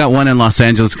 We got one in Los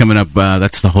Angeles coming up.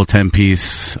 That's the whole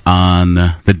 10-piece on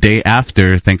the day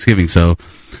after Thanksgiving. So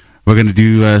we're going to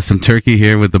do some turkey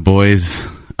here with the boys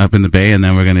up in the Bay, and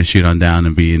then we're going to shoot on down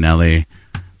and be in L.A.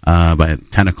 By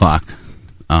 10 o'clock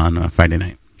on Friday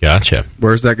night. Gotcha.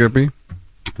 Where's that going to be?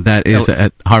 That is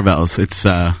at Harvell's. It's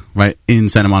right in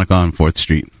Santa Monica on 4th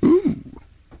Street. Ooh.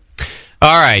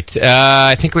 All right.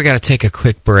 I think we got to take a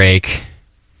quick break.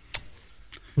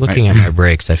 Looking at my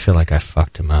breaks, I feel like I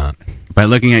fucked him up. By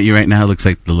looking at you right now, it looks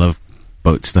like the Love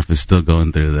Boat stuff is still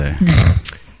going through there.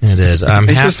 It is.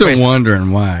 He's just still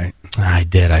wondering why. I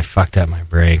did. I fucked up my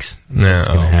brakes. What's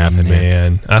going to happen,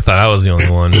 man? I thought I was the only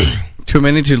one. Too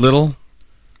many, too little?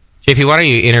 JP, why don't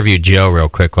you interview Joe real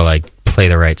quick while I play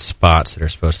the right spots that are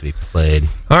supposed to be played?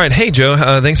 All right. Hey, Joe.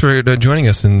 Thanks for joining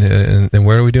us. And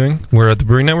where are we doing? We're at the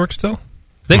Brewing Network still?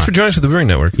 Thanks for joining us at the Brewing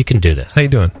Network. You can do this. How you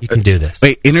doing? You can do this.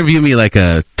 Wait, interview me like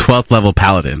a 12th level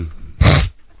paladin.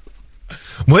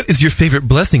 What is your favorite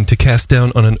blessing to cast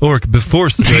down on an orc before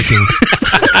striking?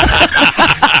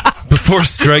 Before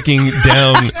striking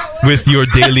down with your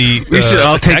daily. We should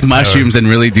all take mushrooms and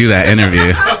really do that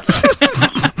interview.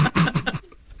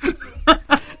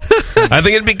 I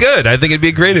think it'd be good. I think it'd be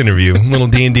a great interview. A little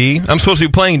D&D. I'm supposed to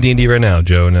be playing D&D right now,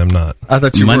 Joe, and I'm not. I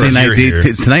thought you Monday were. night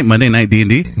tonight. Monday night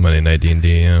D&D. Monday night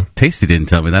D&D. Yeah. Tasty didn't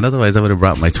tell me that. Otherwise, I would have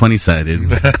brought my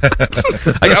 20-sided.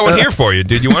 I got one here for you,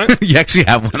 dude. You want it? You actually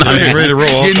have one. Yeah, ready to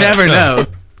roll. You never know.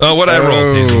 Oh, what I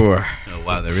rolled? Oh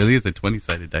wow, there really is a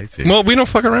 20-sided dice here. Well, we don't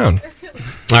fuck around.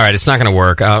 All right, it's not going to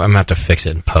work. I'm going to have to fix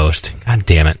it in post. God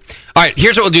damn it. All right,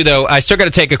 here's what we'll do, though. I still got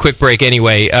to take a quick break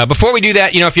anyway. Before we do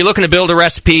that, if you're looking to build a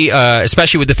recipe,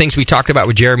 especially with the things we talked about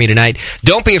with Jeremy tonight,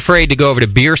 don't be afraid to go over to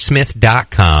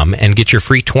beersmith.com and get your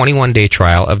free 21-day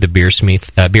trial of the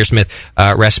Beersmith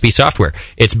recipe software.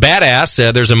 It's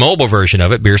badass. There's a mobile version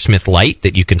of it, Beersmith Lite,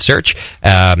 that you can search.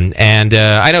 And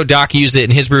I know Doc used it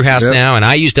in his brew house now, and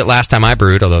I used it last time I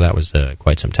brewed, although that was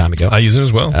quite some time ago. I use it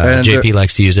as well. JP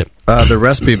likes to use it. The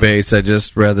recipe base, I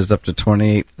just read, is up to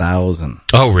 28,000.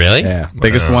 Oh, really? Yeah.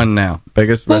 Biggest one now.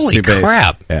 Biggest Holy recipe base.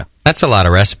 crap. Yeah. That's a lot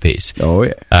of recipes. Oh,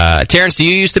 yeah. Terrence, do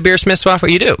you use the Beersmith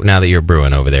software? You do, now that you're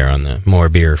brewing over there on the More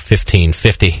Beer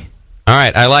 1550. All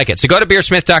right, I like it. So go to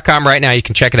beersmith.com right now. You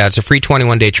can check it out. It's a free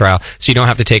 21-day trial, so you don't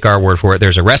have to take our word for it.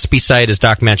 There's a recipe site, as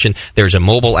Doc mentioned. There's a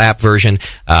mobile app version.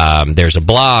 There's a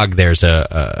blog. There's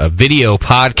a video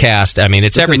podcast. I mean,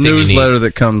 it's everything a newsletter you need.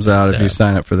 that comes out if you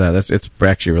sign up for that. It's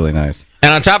actually really nice.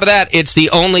 And on top of that, it's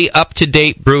the only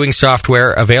up-to-date brewing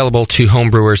software available to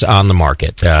homebrewers on the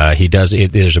market.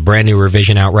 There's a brand new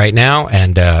revision out right now,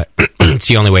 and it's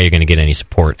the only way you're going to get any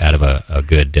support out of a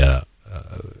good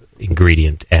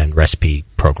ingredient and recipe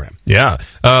program. Yeah.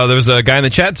 There was a guy in the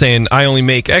chat saying, I only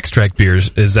make extract beers.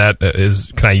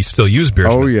 Can I still use beers?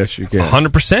 Oh, yes, you can.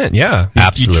 100%, yeah.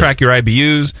 Absolutely. You track your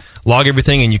IBUs, log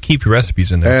everything, and you keep your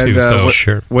recipes in there, too. So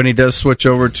when he does switch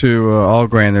over to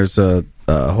Allgrain, there's a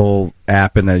whole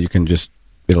app in there. You can just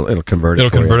it'll convert it.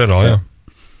 It'll convert it all. Yeah.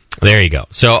 There you go.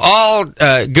 So all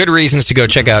good reasons to go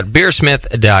check out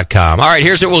beersmith.com. All right,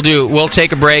 here's what we'll do. We'll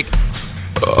take a break.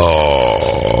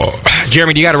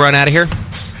 Jeremy, do you got to run out of here?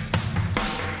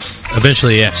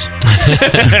 Eventually, yes. All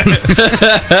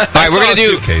right, we're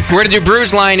gonna do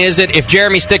Brew's Line. Is it? If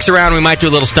Jeremy sticks around, we might do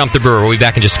a little Stump the Brewer. We'll be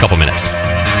back in just a couple minutes.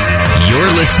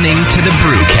 You're listening to the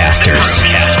Brewcasters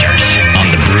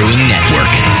on the Brewing Network.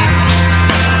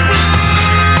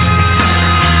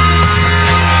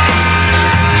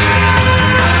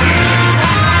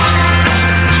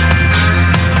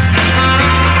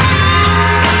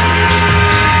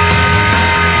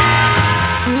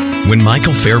 When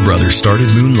Michael Fairbrother started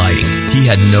moonlighting, he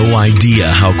had no idea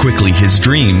how quickly his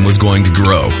dream was going to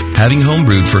grow. Having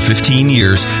homebrewed for 15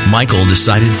 years, Michael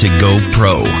decided to go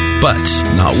pro, but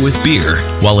not with beer.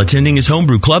 While attending his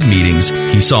homebrew club meetings,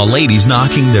 he saw ladies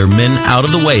knocking their men out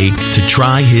of the way to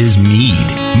try his mead.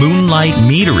 Moonlight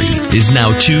Meadery is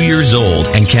now 2 years old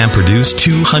and can produce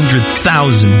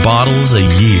 200,000 bottles a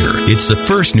year. It's the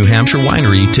first New Hampshire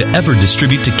winery to ever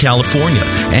distribute to California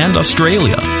and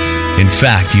Australia. In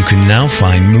fact, you can now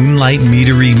find Moonlight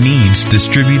Meadery meads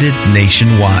distributed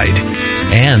nationwide.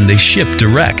 And they ship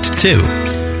direct, too.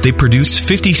 They produce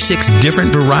 56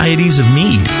 different varieties of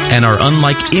mead and are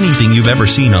unlike anything you've ever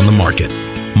seen on the market.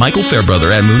 Michael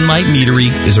Fairbrother at Moonlight Meadery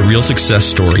is a real success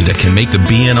story that can make the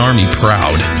BN Army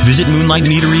proud. Visit Moonlight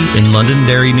Meadery in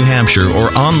Londonderry, New Hampshire,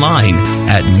 or online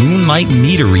at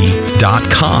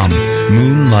moonlightmeadery.com.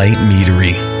 Moonlight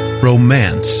Meadery.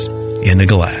 Romance in a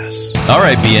glass. All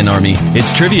right, BN Army,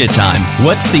 it's trivia time.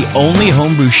 What's the only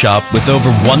homebrew shop with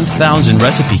over 1,000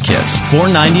 recipe kits,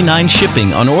 $4.99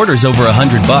 shipping on orders over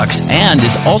 $100, and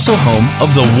is also home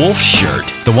of the Wolf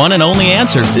Shirt? The one and only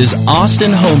answer is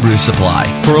Austin Homebrew Supply.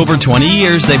 For over 20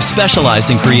 years, they've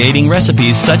specialized in creating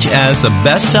recipes such as the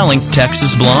best-selling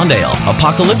Texas Blonde Ale,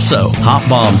 Apocalypso, Hop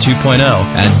Bomb 2.0,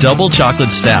 and Double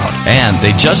Chocolate Stout. And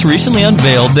they just recently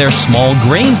unveiled their small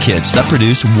grain kits that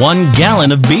produce 1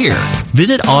 gallon of beer.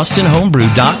 Visit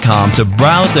AustinHomebrew.com to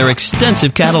browse their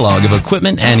extensive catalog of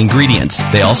equipment and ingredients.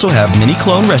 They also have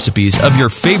mini-clone recipes of your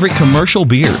favorite commercial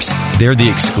beers. They're the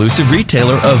exclusive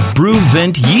retailer of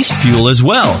BrewVent Yeast Fuel as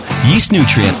well, Yeast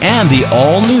Nutrient, and the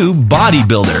all-new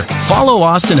Bodybuilder. Follow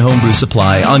Austin Homebrew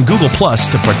Supply on Google Plus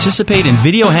to participate in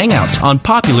video hangouts on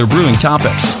popular brewing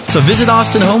topics. So visit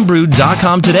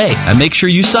AustinHomebrew.com today and make sure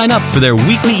you sign up for their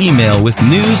weekly email with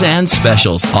news and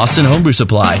specials. Austin Homebrew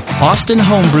Supply,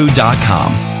 AustinHomebrew.com.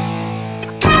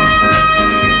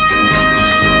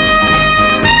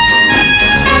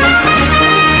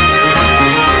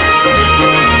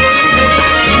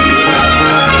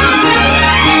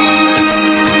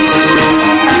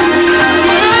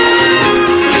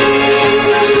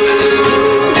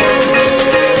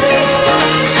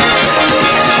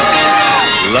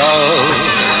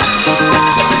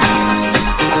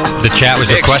 The chat was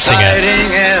requesting it.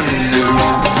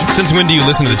 Since when do you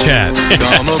listen to the chat?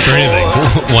 For anything?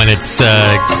 When it's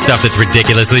stuff that's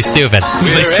ridiculously stupid.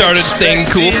 They started saying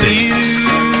cool things.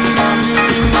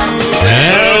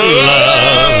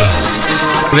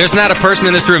 There's not a person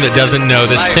in this room that doesn't know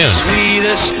this tune.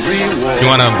 You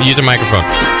want to use a microphone?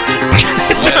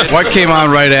 What came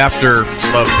on right after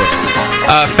Love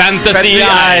Boat? Fantasy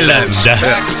Island.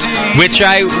 Which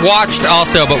I watched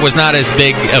also, but was not as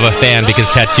big of a fan because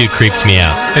Tattoo creeped me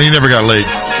out. And he never got laid.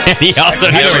 And he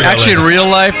also never got Actually, laid. in real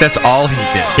life, that's all he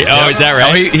did. Oh, is that right?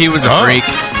 Oh, he was a freak.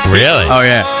 Really? Oh,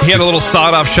 yeah. He had a little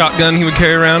sawed-off shotgun he would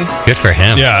carry around. Good for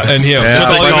him. Yeah, and that's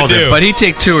all he would do. But he'd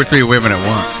take 2 or 3 women at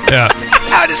once. Yeah.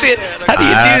 How do you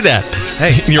do that?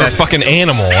 Hey, you're a fucking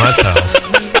animal. That's how.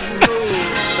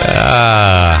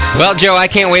 Well, Joe, I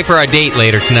can't wait for our date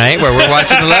later tonight where we're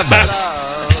watching the Love Boat.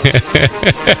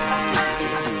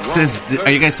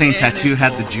 Are you guys saying Tattoo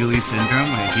had the Julie syndrome?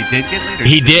 He did get laid?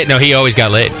 He did. No, he always got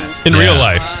laid. In real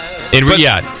life.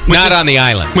 Not on the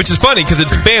island. Which is funny because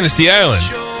it's Fantasy Island.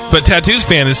 But Tattoo's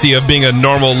fantasy of being a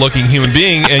normal-looking human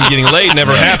being and getting laid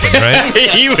never happened, right?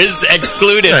 He was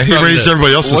excluded. Yeah, he raised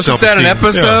everybody else's self-esteem. Wasn't that an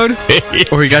episode?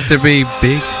 Or he got to be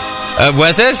big?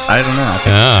 Was it? I don't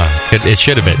know. It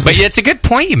should have been. But it's a good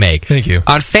point you make. Thank you.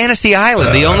 On Fantasy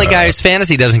Island, the only guy whose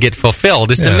fantasy doesn't get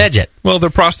fulfilled is the midget. Well, they're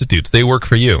prostitutes. They work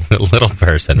for you. The little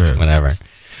person, whatever.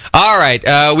 All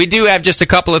right. We do have just a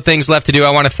couple of things left to do.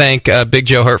 I want to thank Big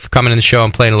Joe Hurt for coming in the show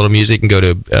and playing a little music. And go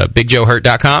to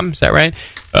BigJoeHurt.com. Is that right?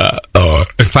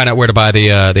 And find out where to buy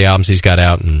the albums he's got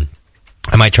out. And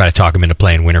I might try to talk him into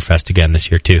playing Winterfest again this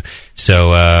year, too.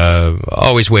 So,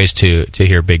 always ways to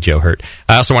hear Big Joe Hurt.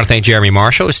 I also want to thank Jeremy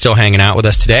Marshall, who's still hanging out with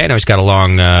us today. I know he's got a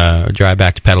long drive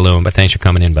back to Petaluma, but thanks for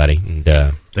coming in, buddy. And,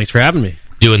 thanks for having me.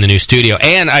 Doing the new studio.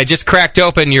 And I just cracked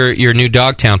open your new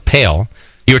Dogtown Pail.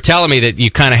 You were telling me that you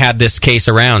kind of had this case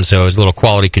around, so it was a little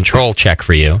quality control check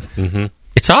for you. Mm-hmm.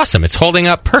 It's awesome. It's holding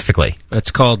up perfectly. That's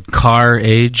called car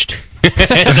aged. Is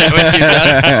that what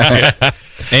you've done?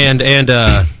 And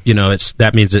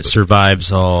that means it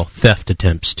survives all theft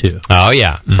attempts too. Oh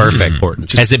yeah, perfect.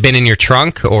 Important. Has it been in your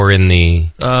trunk or in the?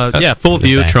 Full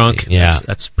view trunk. Yeah,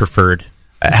 that's preferred.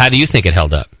 How do you think it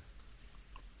held up?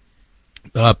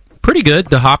 Pretty good.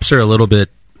 The hops are a little bit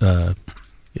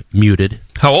muted.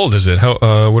 How old is it?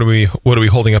 What are we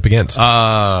holding up against?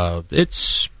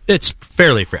 It's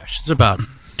fairly fresh. It's about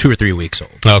 2 or 3 weeks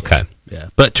old. Okay. Yeah,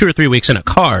 but 2 or 3 weeks in a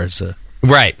car is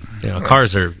right.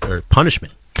 Cars are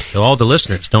punishment. So all the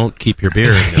listeners, don't keep your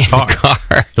beer in your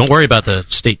car. Don't worry about the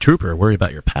state trooper. Worry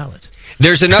about your palate.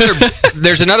 There's another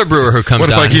brewer who comes on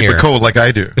here. What if I keep it cold like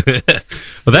I do?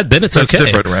 Well, then it's That's okay.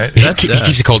 different, right? He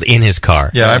keeps it cold in his car.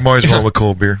 Yeah, I'm always roll with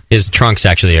cold beer. His trunk's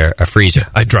actually a freezer.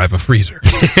 I drive a freezer.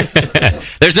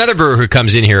 There's another brewer who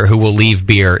comes in here who will leave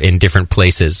beer in different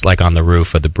places, like on the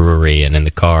roof of the brewery and in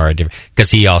the car,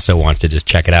 because he also wants to just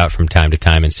check it out from time to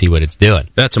time and see what it's doing.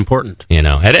 That's important.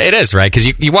 It is, right?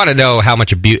 Because you want to know how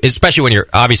much abuse, especially when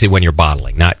you're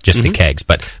bottling, not just the kegs,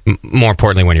 but more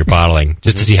importantly when you're bottling,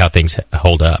 just to see how things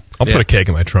hold up. I'll put a keg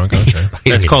in my trunk. I don't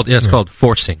care. It's called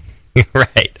forcing.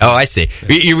 Right. Oh, I see.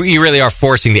 You really are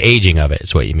forcing the aging of it,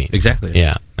 is what you mean. Exactly.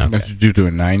 Yeah. Okay. What did you do to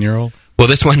a 9-year-old? Well,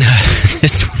 this one...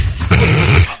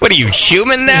 What are you,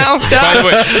 Schumann now, Doc? By the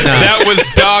way, that was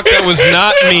Doc. That was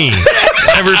not me.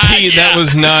 I repeat, that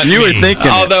was not me. You were thinking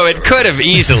Although it could have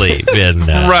easily been...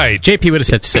 right. JP would have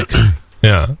said 6.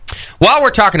 Yeah. While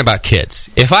we're talking about kids,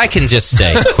 if I can just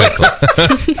say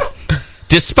quickly...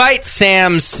 Despite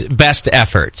Sam's best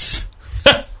efforts,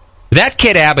 that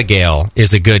kid Abigail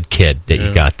is a good kid that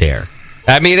you got there.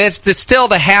 I mean, it's still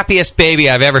the happiest baby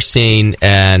I've ever seen,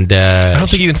 and I don't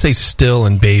think you can say "still"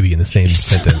 and "baby" in the same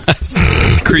sentence.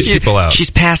 Creeps people out.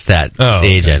 She's past that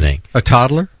age, I think. A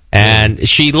toddler? And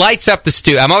she lights up the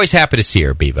studio. I'm always happy to see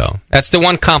her, Bevo. That's the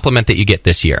one compliment that you get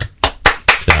this year.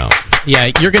 So.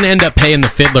 Yeah, you're going to end up paying the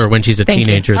fiddler when she's a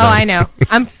teenager. Oh, I know.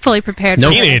 I'm fully prepared.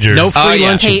 No teenager. No free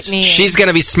lunches. Hate me. She's going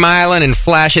to be smiling and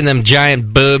flashing them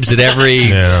giant boobs at every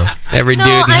dude in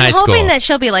I'm high school. hoping that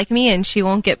she'll be like me and she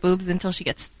won't get boobs until she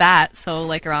gets fat. So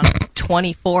like around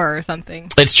 24 or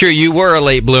something. It's true. You were a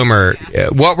late bloomer.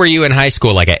 What were you in high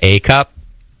school? Like an A cup?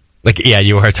 Like, yeah,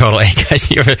 you were a total A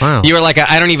cup. You were like,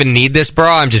 I don't even need this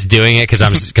bra. I'm just doing it because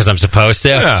I'm supposed to.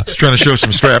 Yeah, she's trying to show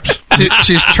some straps.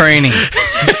 She's training.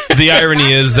 The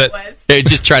irony is that they're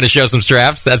just trying to show some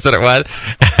straps. That's what it was.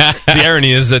 The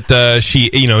irony is that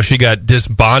she got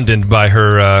disbonded by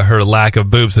her lack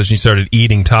of boobs, so she started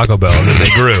eating Taco Bell, and then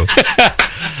they grew.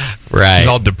 Right. She's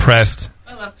all depressed.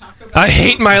 I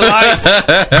hate my life.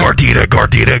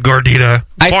 Gordita.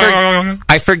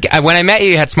 I forget when I met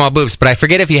you had small boobs, but I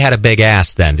forget if you had a big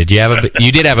ass then. Did you have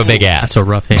you did have a big ass. That's a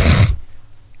rough hand.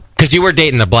 Because you were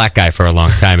dating the black guy for a long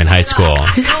time in high school.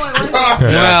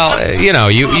 Well, you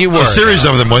were. A series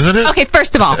of them, wasn't it? Okay,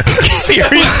 first of all.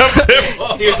 Series of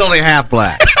them. He was only half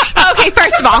black. Okay,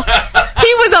 first of all.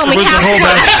 He was only half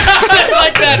black.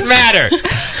 Like that matters.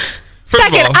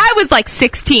 Second, I was like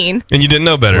 16. And you didn't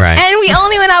know better. Right. And we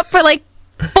only went out for like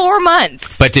 4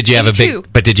 months. But did you have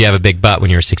a big butt when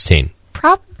you were 16?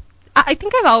 I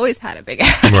think I've always had a big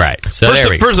ass. Right. So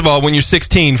first of all, when you're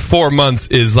 16, 4 months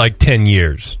is like 10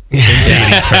 years. In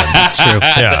dating terms. That's true.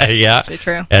 Yeah. Actually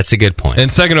true. That's a good point. And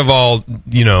second of all,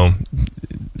 whatever.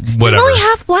 He's only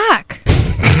half black.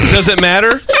 Does it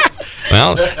matter?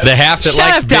 Well, the half that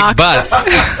likes big butts.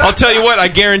 I'll tell you what, I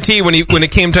guarantee when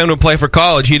it came time to apply for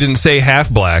college, he didn't say half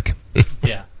black.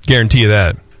 Yeah. Guarantee you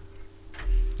that.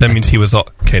 That means he was all...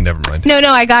 Okay, never mind. No,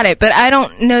 I got it. But I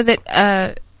don't know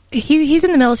that... He's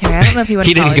in the military. I don't know if he went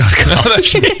to college. He didn't go to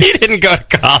college. He didn't go to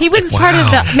college. He was part of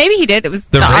the... Maybe he did. It was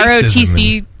the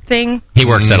ROTC thing. He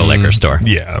works at a liquor store.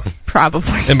 Yeah.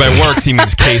 Probably. And by works, he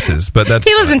means cases, but that's...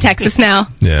 He lives in Texas now.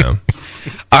 Yeah.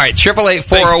 All right,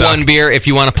 888-401 beer. If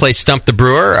you want to play Stump the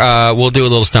Brewer, we'll do a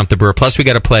little Stump the Brewer. Plus, we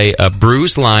got to play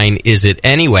Brew's Line. Is it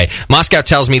anyway? Moscow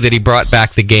tells me that he brought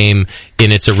back the game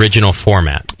in its original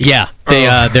format. Yeah,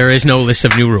 there is no list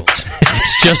of new rules.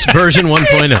 It's just version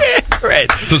 1.0.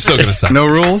 Right. So still going to suck. No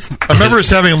rules? I remember us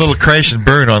having a little crash and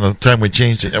burn on the time we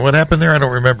changed it. What happened there? I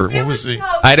don't remember. What was the...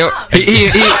 I don't...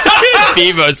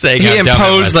 Bevo's saying he how dumb it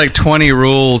imposed was. like 20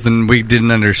 rules and we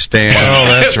didn't understand.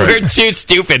 Oh, that's right. We're too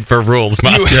stupid for rules,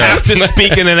 Moscow. You have to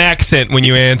speak in an accent when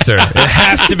you answer. It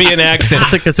has to be an accent.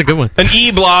 That's a good one. An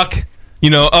E block,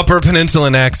 Upper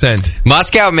Peninsulan accent.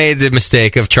 Moscow made the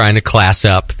mistake of trying to class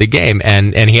up the game,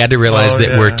 and he had to realize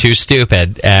that we're too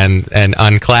stupid and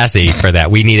unclassy for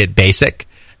that. We need it basic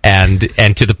and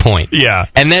to the point. Yeah.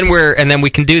 And then we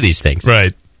can do these things.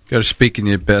 Right. Got to speak in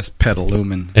your best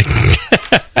Petalumen.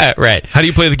 Right. How do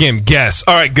you play the game? Guess.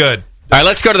 All right, good. All right,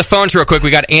 let's go to the phones real quick. We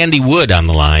got Andy Wood on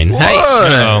the line. Hey.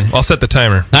 I'll set the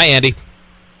timer. Hi, Andy.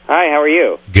 Hi, how are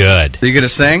you? Good. Are you going to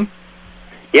sing?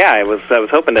 Yeah, I was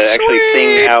hoping to actually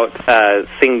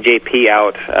sing JP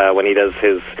out when he does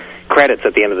his credits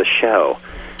at the end of the show.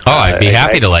 Oh, I'd be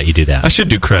happy to let you do that. I should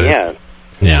do credits.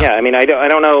 Yeah. I mean, I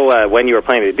don't know when you were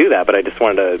planning to do that, but I just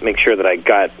wanted to make sure that I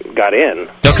got in.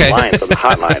 Okay. The lines on the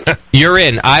hotline. You're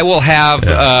in. I will have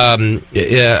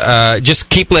just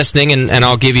keep listening, and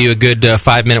I'll give you a good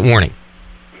 5-minute warning.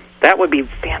 That would be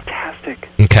fantastic.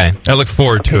 Okay. I look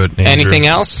forward to it, Andrew. Anything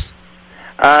else?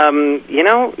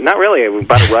 Not really. We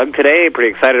bought a rug today. Pretty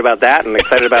excited about that, and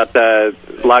excited about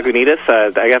Lagunitas.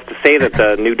 I have to say that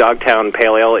the new Dogtown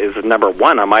Pale Ale is number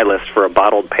 1 on my list for a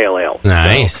bottled pale ale.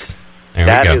 Nice. So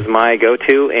that is my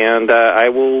go-to, and I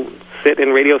will sit in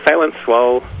radio silence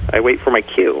while I wait for my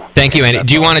cue. Thank you, Andy.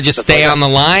 Do you want to just stay on the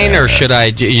line, or should I?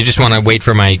 You just want to wait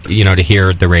for my, to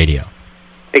hear the radio?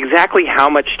 Exactly how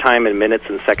much time in minutes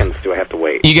and seconds do I have to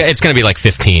wait? It's going to be like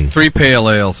 15. 3 pale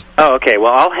ales. Oh, okay.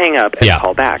 Well, I'll hang up and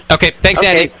call back. Okay, thanks,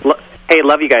 Andy. Hey,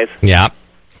 love you guys. Yeah.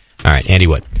 All right, Andy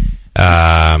Wood.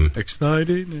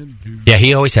 Exciting. Yeah,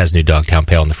 he always has new Dogtown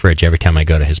Pale in the fridge every time I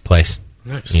go to his place.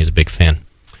 Nice. He's a big fan.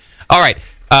 All right.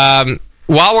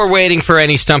 While we're waiting for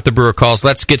any Stump the Brewer calls,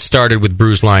 let's get started with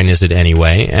Brew's Line, Is It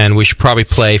Anyway? And we should probably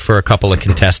play for a couple of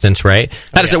contestants, right?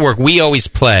 How does it work? We always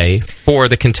play for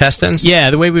the contestants? Yeah,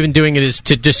 the way we've been doing it is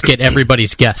to just get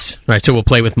everybody's guess. Right, so we'll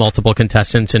play with multiple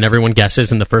contestants, and everyone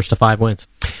guesses, and the first to 5 wins.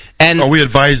 And we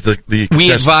advise the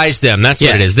we advise them. That's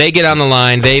what it is. They get on the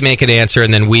line, they make an answer,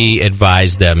 and then we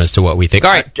advise them as to what we think.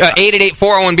 All right,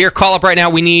 888-401 beer. Call up right now.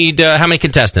 We need how many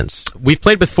contestants? We've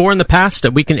played with 4 in the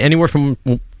past. We can anywhere from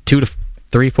 2 to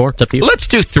 3, 4. It's up to you. Let's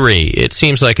do 3. It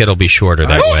seems like it'll be shorter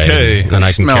that way. And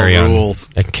I can carry on.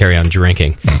 I can carry on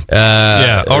drinking.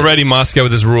 Already Moscow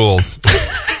with his rules.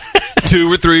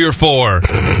 2 or 3 or 4.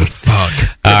 Fuck.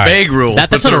 Vague rules.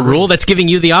 That's not a rule. That's giving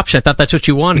you the option. I thought that's what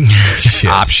you wanted.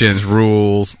 Options,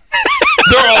 rules.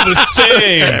 They're all the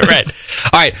same. Right.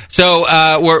 All right.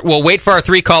 So we'll wait for our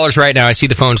 3 callers right now. I see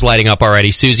the phones lighting up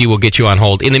already. Susie will get you on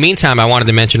hold. In the meantime, I wanted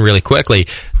to mention really quickly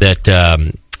that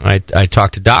I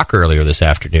talked to Doc earlier this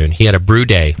afternoon. He had a brew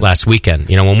day last weekend.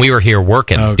 When we were here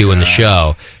working, doing the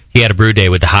show, he had a brew day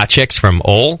with the hot chicks from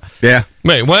Ole. Yeah.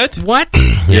 Wait, what? What?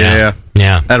 Yeah.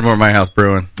 Had them over at my house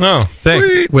brewing. Oh,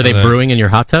 thanks. Were they brewing in your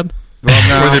hot tub?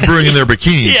 Well, were they brewing in their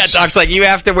bikinis? Yeah, Doc's like, you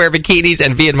have to wear bikinis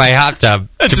and be in my hot tub.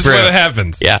 That's just what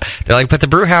happens. Yeah. They're like, but the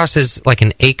brew house is like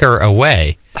an acre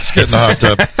away. Just get in the hot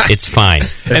tub. It's fine.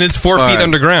 And it's 4 feet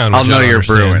underground. I'll know you're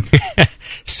brewing.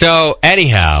 So,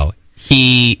 anyhow,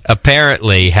 he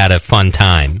apparently had a fun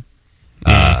time.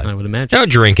 I would imagine.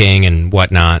 Drinking and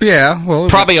whatnot. Yeah. Well,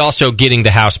 probably also getting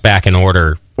the house back in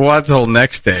order. Well, that's the whole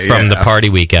next day. From the party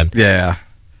weekend. Yeah.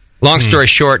 Long story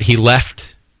short, he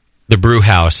left the brew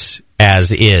house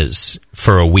as is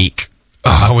for a week.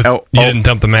 You didn't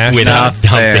dump the mash? Without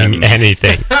dumping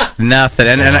anything. Nothing.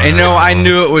 And I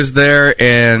knew it was there,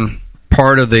 and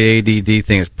part of the ADD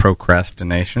thing is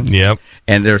procrastination. Yep.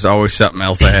 And there's always something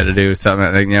else I had to do.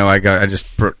 Something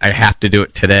I have to do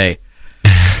it today.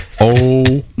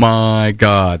 Oh my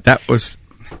God, that was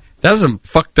some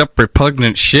fucked up,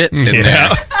 repugnant shit in there.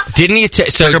 Didn't you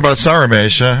talk about sour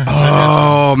mash? Huh?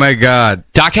 Oh my God,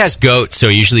 Doc has goats, so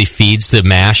he usually feeds the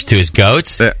mash to his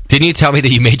goats. Didn't you tell me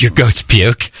that you made your goats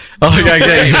puke? Oh my God,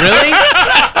 really?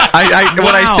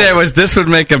 What I Wow. said was this would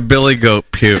make a billy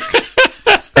goat puke.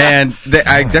 And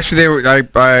I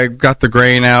got the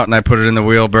grain out and I put it in the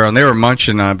wheelbarrow, and they were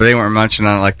munching on it, but they weren't munching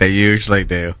on it like they usually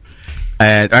do.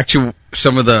 And actually,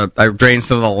 I drained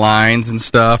some of the lines and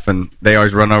stuff, and they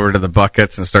always run over to the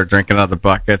buckets and start drinking out of the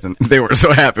buckets, and they weren't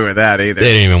so happy with that either.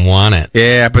 They didn't even want it.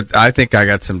 Yeah, but I think I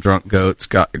got some drunk goats.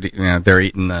 They're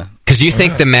eating the... Because you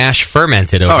think the mash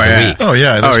fermented over the week. Oh,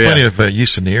 yeah. There's plenty of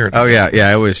yeast in the air. Oh,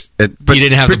 yeah. It was... but you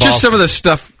didn't have the just balls. some of the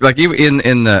stuff, like even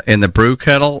in the brew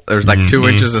kettle, there's like 2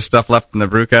 inches of stuff left in the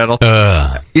brew kettle.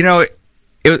 You know,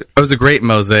 it was a great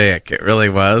mosaic. It really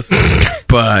was.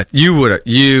 But you would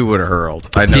have hurled.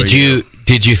 I know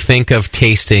Did you think of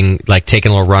tasting, like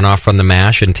taking a little runoff from the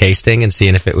mash and tasting and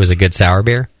seeing if it was a good sour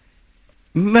beer?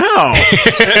 No.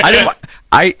 I didn't.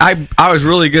 I was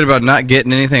really good about not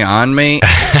getting anything on me,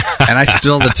 and I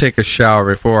still had to take a shower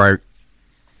before I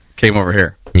came over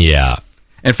here. Yeah.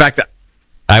 In fact,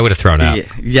 I would have thrown up.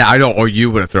 Yeah, I don't. Or you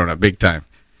would have thrown up big time.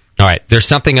 All right. There's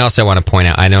something else I want to point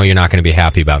out. I know you're not going to be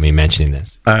happy about me mentioning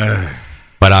this,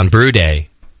 but on Brew Day,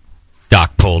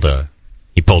 Doc pulled a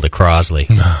Crosley.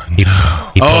 He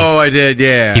pulled, I did.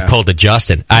 Yeah. He pulled a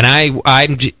Justin, and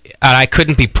I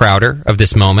couldn't be prouder of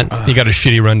this moment. You got a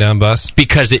shitty rundown bus?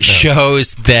 Because it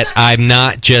shows that I'm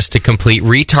not just a complete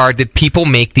retard, that people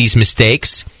make these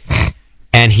mistakes.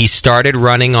 And he started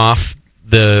running off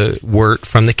the wort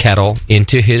from the kettle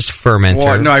into his fermenter.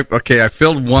 Well, no, I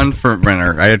filled one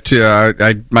fermenter. I had two.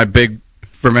 My big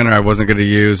fermenter I wasn't going to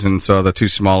use, and so the 2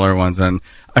 smaller ones. And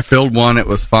I filled one. It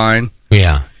was fine.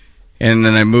 Yeah. And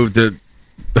then I moved the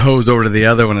hose over to the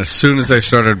other one. As soon as I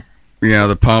started,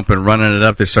 the pump and running it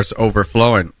up, it starts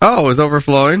overflowing. Oh, it was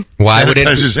overflowing. Why would it?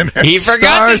 He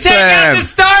forgot to take out the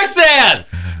Star Sand.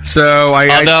 So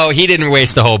although he didn't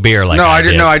waste the whole beer like I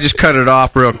did. No, I just cut it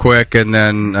off real quick and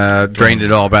then drained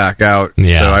it all back out.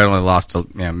 Yeah. So I only lost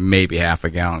maybe half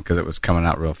a gallon because it was coming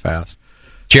out real fast.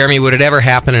 Jeremy, would it ever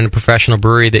happen in a professional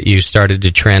brewery that you started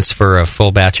to transfer a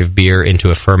full batch of beer into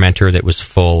a fermenter that was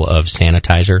full of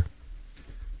sanitizer?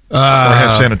 Or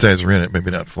have sanitizer in it,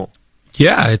 maybe not full.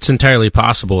 Yeah, it's entirely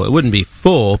possible. It wouldn't be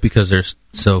full because they're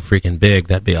so freaking big.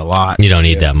 That'd be a lot. You don't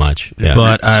need that much. Yeah.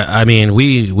 But I mean,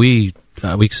 we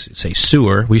say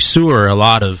sewer. We sewer a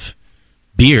lot of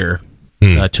beer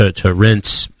to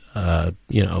rinse. A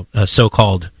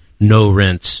so-called no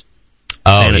rinse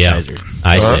sanitizer. Yeah.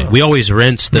 I see. We always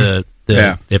rinse the.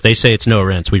 If they say it's no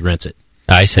rinse, we rinse it.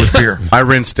 I see. With beer. I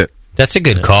rinsed it. That's a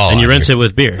good call. And you rinse it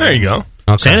with beer. There you go.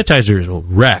 Okay. Sanitizers will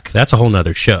wreck. That's a whole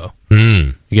nother show.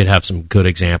 You could have some good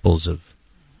examples of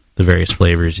the various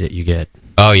flavors that you get.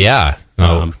 Oh, yeah.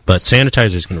 But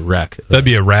sanitizers can wreck. That'd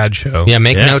be a rad show. Yeah,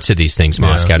 make notes of these things,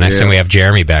 Moscow. Next time we have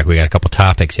Jeremy back, we got a couple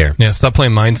topics here. Yeah, stop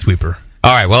playing Minesweeper.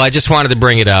 All right, well, I just wanted to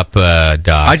bring it up, Doc.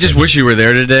 I just wish you were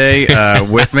there today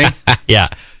with me. Yeah.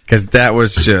 Because that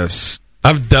was just...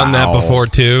 I've done that before,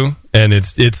 too, and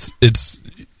it's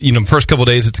first couple of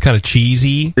days it's kind of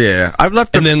cheesy. Yeah,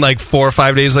 and then like 4 or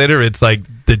 5 days later, it's like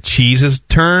the cheese is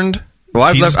turned. Well,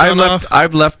 I've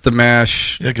left the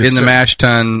mash in the mash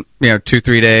tun,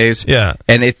 2-3 days. Yeah,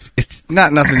 and it's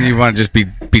not nothing you want to just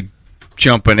be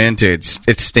jumping into. It's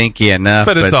stinky enough,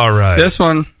 but it's all right. This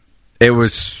one, it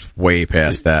was way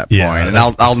past that point, and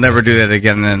I'll never do that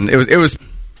again. And it was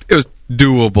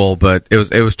doable, but it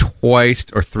was twice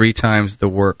or 3 times the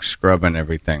work scrubbing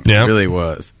everything. Yeah. It really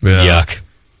was. Yeah. Yuck.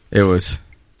 It was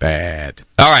bad.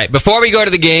 All right, before we go to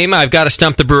the game, I've got a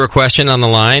Stump the Brewer question on the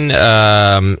line.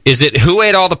 Is it who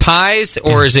ate all the pies,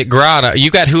 or is it Grana?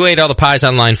 You got who ate all the pies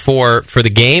on line 4 for the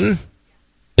game?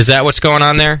 Is that what's going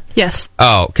on there? Yes.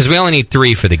 Oh, because we only need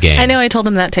 3 for the game. I know, I told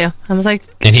him that too. I was like...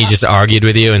 And he just argued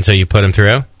with you until you put him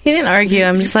through? He didn't argue.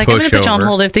 I'm just like, I'm going to put you on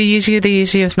hold. If they use you, they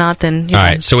use you. If not, then... All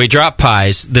right, so we drop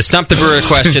pies. The Stump the Brewer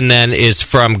question then is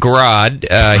from Garad.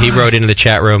 He wrote into the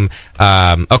chat room.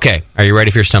 Okay, are you ready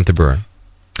for your Stump the Brewer?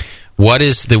 What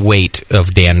is the weight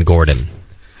of Dan Gordon?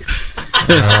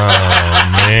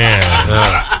 Oh,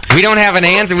 man. We don't have an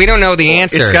answer. We don't know the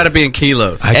answer. It's got to be in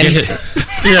kilos. And he's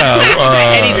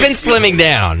been slimming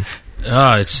down.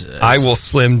 I will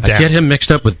slim down. I get him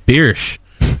mixed up with Biersch.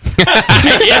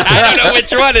 I don't know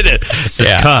which one it is. It's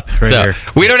this cup right here.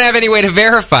 We don't have any way to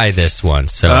verify this one.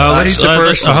 So let's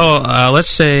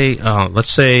say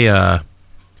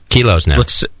kilos now.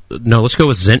 Let's go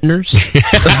with Zentners.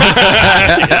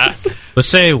 Yeah. Let's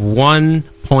say 1.3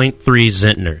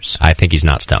 Zentners. I think he's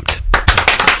not stumped.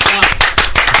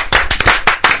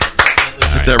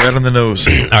 Hit that right on the nose.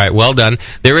 All right, well done.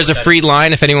 There is a free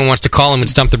line if anyone wants to call in with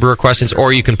Stump the Brewer questions,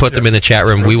 or you can put them in the chat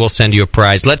room. We will send you a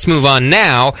prize. Let's move on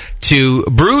now to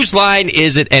Brew's Line.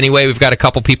 Is it anyway? We've got a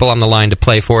couple people on the line to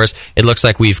play for us. It looks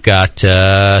like we've got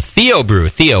Theo Brew.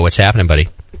 Theo, what's happening, buddy?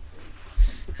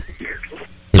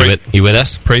 You with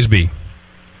us? Praise be.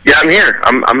 Yeah, I'm here.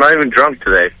 I'm not even drunk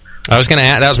today. I was going to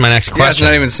add, that was my next question. Yeah, it's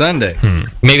not even Sunday.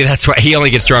 Maybe that's why he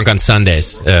only gets drunk on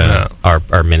Sundays,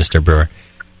 our minister brewer.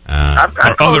 I've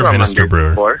other minister brewer.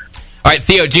 Before. All right,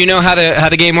 Theo, do you know how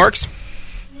the game works?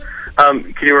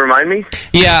 Can you remind me?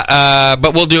 Yeah,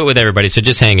 but we'll do it with everybody, so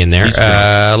just hang in there.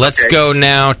 Let's go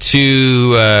now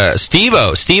to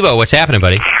Steve-O. Steve-O, what's happening,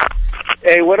 buddy?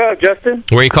 Hey, what up, Justin?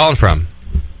 Where are you calling from?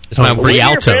 It's my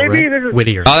Rialto, right?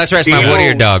 Whittier. Oh, that's right. It's my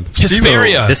Whittier dog.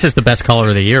 Hesperia. This is the best caller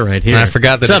of the year right here. And I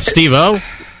forgot that. What's up, Steve-O?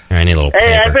 I need a little Hey,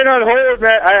 paper. I've been on hold,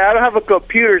 man. I don't have a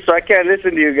computer, so I can't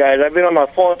listen to you guys. I've been on my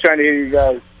phone trying to hear you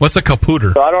guys. What's a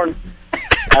caputer? So I don't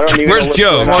even Where's know what's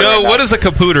Joe? going on Joe, right what now. is a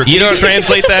caputer? Can You don't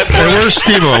translate that? Where's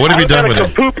Steve-O? What have you done with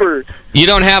it? Pooper. You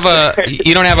don't have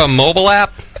a mobile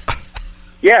app?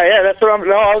 Yeah, that's what I'm.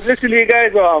 No, I was listening to you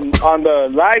guys on the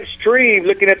live stream,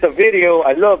 looking at the video.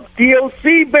 I love DOC,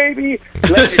 baby.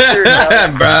 Love your shirt,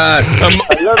 Brad.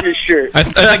 I love your shirt. I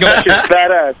think that shirt's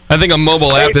badass. I think a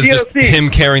mobile app is just DOC. him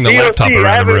carrying the DOC, laptop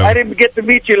around the room. I didn't get to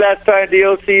meet you last time,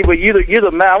 DOC, but you're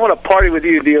the man. I want to party with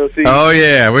you, DOC. Oh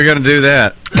yeah, we're gonna do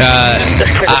that.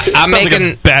 I'm Sounds making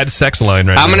like a bad sex line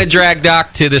right I'm now. going to drag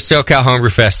Doc to the SoCal Homebrew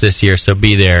Fest this year, so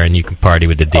be there and you can party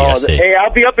with the DOC. Hey,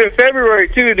 I'll be up in February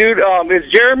too, dude. Is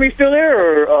Jeremy still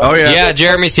there? Or, yeah,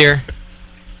 Jeremy's here.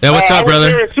 Yeah, what's up, I was brother?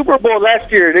 there at Super Bowl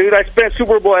last year, dude. I spent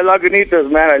Super Bowl at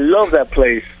Lagunitas, man. I love that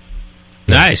place.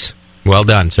 Nice. Well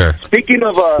done, sir. Speaking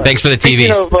of, Thanks for the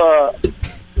TVs.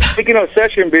 Speaking of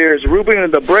session beers, Reuben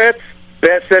and the Bretts,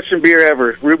 best session beer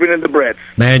ever. Reuben and the Bretts.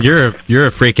 Man, you're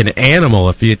a freaking animal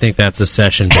if you think that's a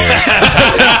session beer.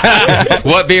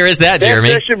 What beer is that, Jeremy?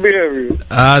 Best session beer ever.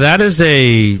 That is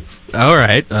a. All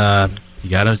right. You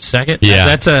got a second?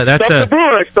 Yeah. That's Stump the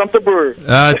brewer. Stump the brewer.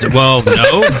 Well,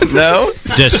 no, no.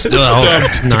 Just to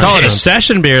call it a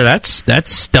session beer. That's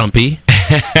stumpy.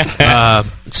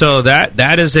 So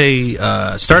that is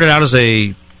a started out as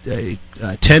a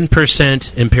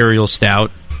 10% imperial stout,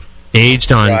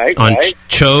 aged on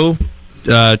Cho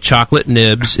chocolate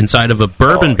nibs inside of a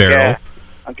bourbon barrel,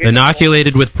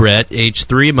 inoculated with Brett, aged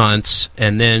 3 months,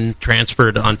 and then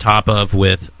transferred on top of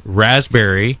with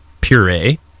raspberry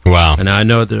puree. Wow! And I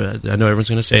know everyone's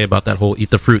going to say about that whole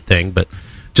eat the fruit thing, but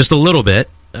just a little bit,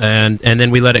 and then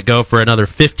we let it go for another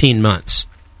 15 months,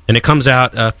 and it comes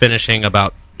out finishing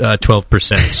about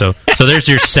 12%. So there's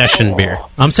your session beer.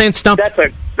 I'm saying stump.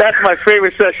 That's my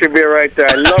favorite session beer right there.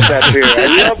 I love that beer.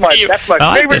 That's my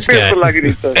favorite beer for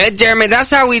Lagunitas. Hey, Jeremy, that's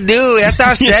how we do. That's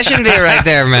our session beer right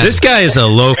there, man. This guy is a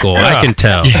local. I can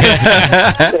tell. No,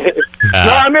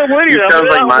 I'm in Whittier. sounds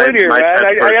like my Whittier, man.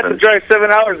 type I have to person. drive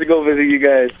 7 hours to go visit you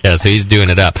guys. Yeah, so he's doing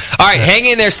it up. All right, hang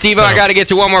in there, Steve-O. I got to get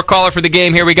to one more caller for the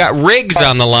game here. We got Riggs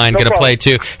on the line, going to play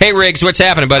too. Hey, Riggs, what's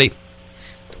happening, buddy?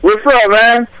 What's up,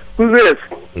 man? Who's this?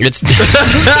 It's Bevo.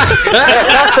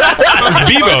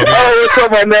 Oh, what's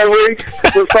up, my man, Rick?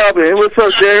 What's poppin'? What's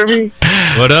up, Jeremy?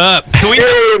 What up?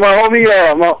 Hey, my homie,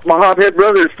 my hot-head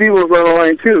brother, Steve, was on the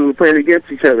line, too. We're playing against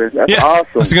each other. That's I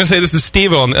awesome. was going to say this is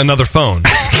Steve on another phone.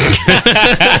 What's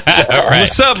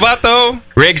up, Vato?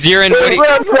 Riggs, you're in Whittier.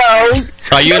 What's up, bro?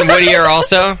 Are you in Whittier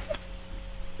also?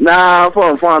 Nah, I'm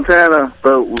from Fontana.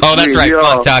 But Oh, that's right,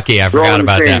 Fontucky. I forgot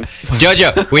about that.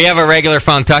 Jojo, we have a regular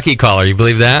Fontucky caller. You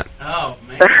believe that? Oh,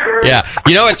 man. Yeah.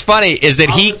 You know what's funny is that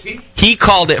he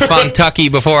called it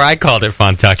Fontucky before I called it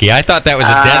Fontucky. I thought that was a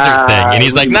desert thing. And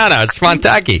he's like, no, it's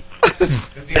Fontucky.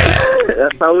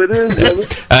 That's how it is, brother.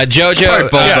 Jojo,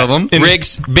 both of them.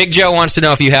 Riggs, Big Joe wants to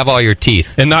know if you have all your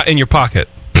teeth. And not in your pocket.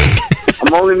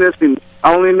 I'm only missing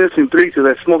 3 because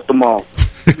I smoked them all.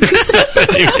 I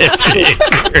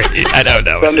don't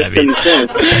know what that means. Yeah.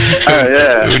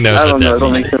 Who knows I what don't that know. It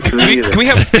don't means? make sense to me either. Can we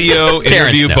have Theo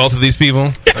interview knows. both of these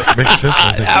people?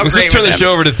 How Let's great just turn would the that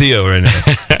show over to Theo right now.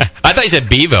 I thought you said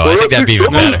Bevo. I think that'd be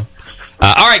even better.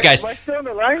 All right, guys. Am I still on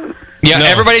the line? Yeah,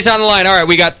 everybody's on the line. All right,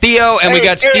 we got Theo and we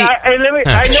got Steve. I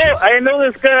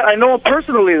know this guy. I know him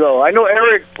personally, though. I know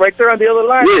Eric right there on the other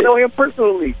line. I know him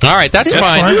personally. All right, that's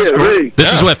fine.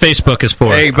 This is what Facebook is for.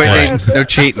 Hey, but no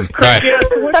cheating. All right.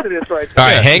 Coincidence right there.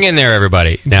 All right, hang in there,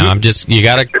 everybody. Now, you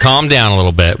got to calm down a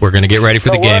little bit. We're going to get ready for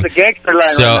the We're on game. the gangster line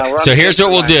right now. We're on So the here's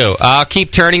what we'll gangster do. I'll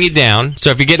keep turning you down.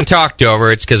 So if you're getting talked over,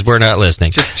 it's because we're not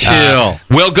listening. Just chill.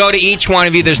 We'll go to each one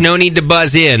of you. There's no need to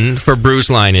buzz in for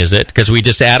Bruce Line, is it? Because we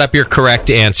just add up your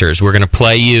correct answers. We're going to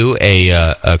play you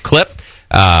a clip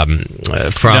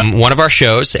from one of our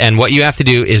shows, and what you have to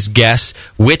do is guess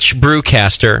which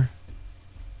brewcaster,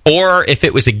 or if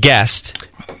it was a guest.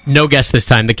 No guess this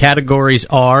time. The categories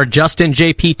are Justin,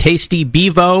 JP, Tasty,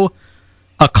 Bevo,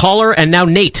 a caller, and now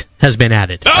Nate has been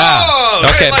added.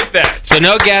 Oh, okay. I like that. So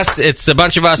no guests. It's a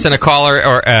bunch of us and a caller,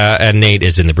 and Nate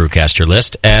is in the Brewcaster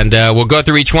list. And we'll go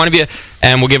through each one of you,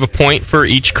 and we'll give a point for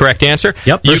each correct answer.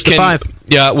 Yep, you first to 5.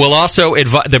 We'll also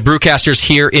the Brewcasters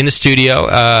here in the studio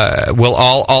will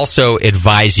all also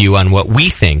advise you on what we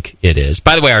think it is.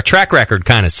 By the way, our track record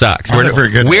kind of sucks. We're not very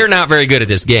good. We're not very good at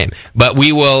this game, but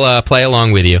we will play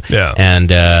along with you. Yeah. And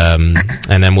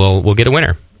then we'll get a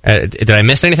winner. Did I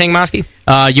miss anything, Mosky?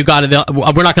 You got it.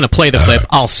 We're not going to play the clip.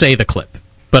 I'll say the clip.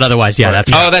 But otherwise, yeah,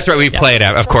 that's right. Oh, that's right. We play it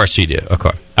out. Of course you do. Of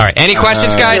course. All right. Any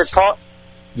questions, guys?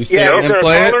 Is there a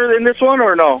caller in this one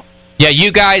or no? Yeah,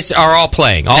 you guys are all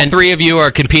playing. All three of you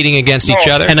are competing against each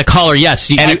other. And a caller,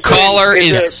 yes. And a caller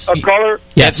is a caller.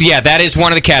 Yes. Yeah, that is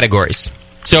one of the categories.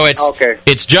 So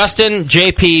it's Justin,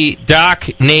 JP, Doc,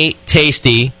 Nate,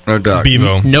 Tasty. No Doc.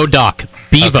 Bevo. No Doc.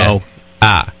 Bevo. Okay.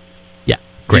 Ah. Yeah.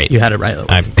 Great. You had it right.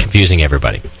 I'm confusing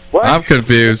everybody. What? I'm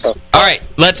confused. All right,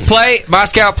 let's play.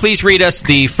 Moscow, please read us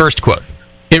the first quote.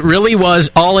 It really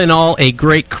was, all in all, a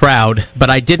great crowd, but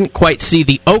I didn't quite see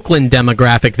the Oakland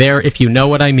demographic there, if you know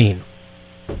what I mean.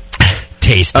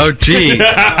 Tasty. Oh, gee.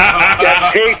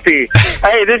 Yeah, Tasty.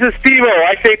 Hey, this is Steve-O.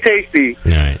 I say Tasty.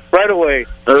 All right. Right away.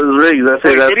 That was Riggs. I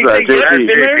say that's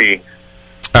JP.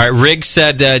 All right, Riggs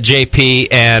said JP,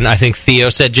 and I think Theo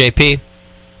said JP.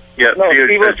 Yeah, No,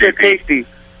 Steve-O said Tasty.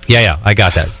 Yeah, I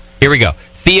got that. Here we go.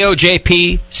 Theo,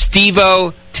 JP,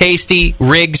 Steve-O, Tasty,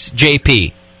 Riggs,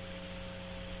 JP.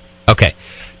 Okay.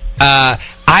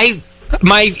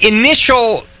 My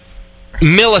initial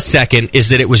millisecond is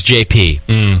that it was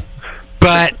JP.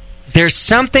 But there's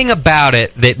something about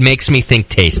it that makes me think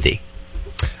Tasty.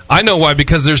 I know why,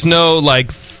 because there's no,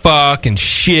 like, fuck and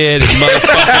shit and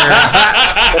motherfucker.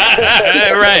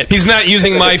 Right. He's not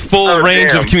using my full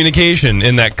range of communication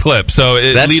in that clip, so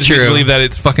it That's leads me true. to believe that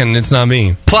it's not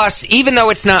me. Plus, even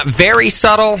though it's not very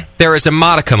subtle, there is a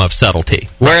modicum of subtlety.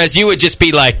 Whereas you would just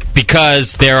be like,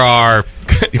 because there are...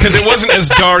 Because it wasn't as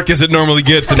dark as it normally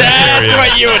gets in this area.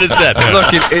 That's what you would have said.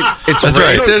 Look, it's That's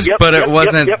right. racist, but it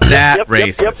wasn't that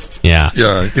racist. Yeah.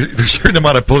 Yeah, there's a certain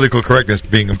amount of political correctness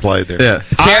being implied there.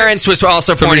 Yes. Terrence was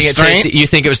also pointing at restraint? Tasty. You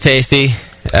think it was Tasty?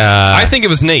 I think it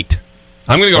was Nate.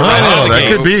 I'm going to go right out of the that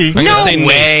gate. could be. I'm gonna No say Nate.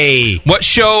 way. What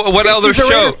show? What other He's a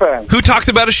show? Raider fan. Who talks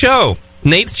about a show?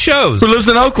 Nate's shows. Who lives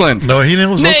in Oakland? No, he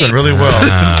knows Nate. Oakland really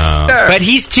well. But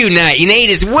he's too nice.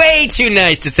 Nate is way too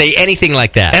nice to say anything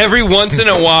like that. Every once in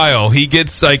a while, he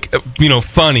gets like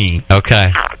funny.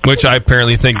 Okay, which I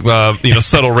apparently think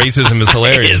subtle racism is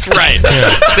hilarious. It's right.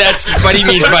 That's what he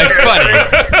means by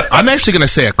funny. I'm actually going to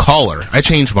say a caller. I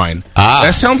changed mine.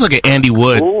 That sounds like an Andy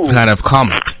Wood kind of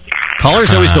comment.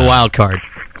 Caller's always the wild card.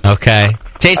 Okay.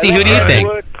 Tasty, who do you think?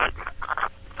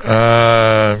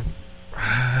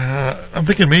 I'm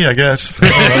thinking me, I guess.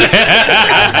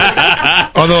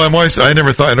 Although I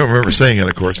don't remember saying it,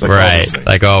 of course.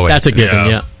 Like always. That's a given,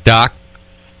 yeah. Doc?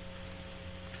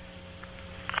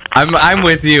 I'm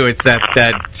with you. It's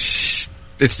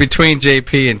it's between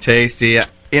JP and Tasty.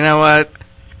 You know what?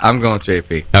 I'm going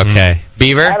JP. Okay.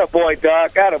 Beaver? Attaboy,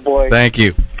 Doc. Attaboy. Thank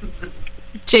you.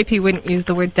 JP wouldn't use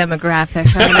the word demographic.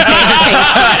 I'm gonna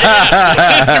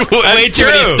say Way too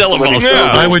many syllables.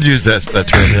 I would use that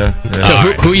term, yeah. So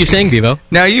who are you saying, Bevo?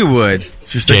 Now you would.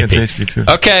 She's thinking Tasty, too.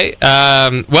 Okay.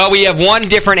 Well, we have one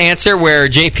different answer where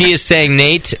JP is saying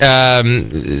Nate.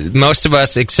 Most of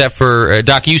us, except for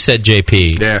Doc, you said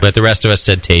JP, but the rest of us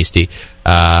said Tasty.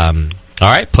 All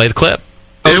right, play the clip.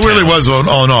 It really was,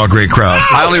 all in all, a great crowd.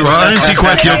 I didn't see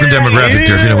quite the Oakland demographic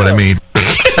there, if you know what I mean.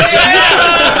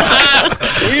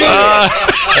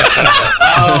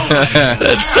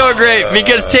 That's so great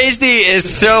because Tasty is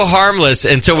so harmless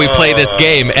until we play this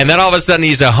game, and then all of a sudden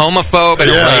he's a homophobe and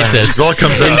a racist, it all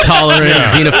comes out. Intolerant,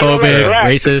 xenophobic,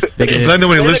 racist, bigoted. Then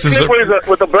when he listens,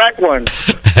 with the black one.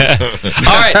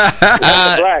 All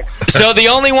right. So the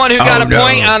only one who got a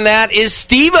point on that is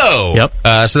Steve-O. Yep.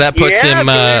 So that puts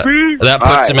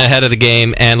him ahead of the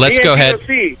game, and let's go ahead.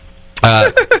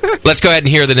 Let's go ahead and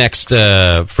hear the next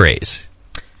phrase.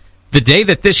 The day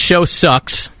that this show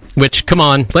sucks, which, come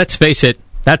on, let's face it,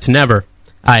 that's never.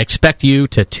 I expect you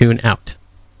to tune out.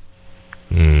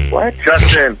 What?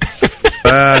 Justin.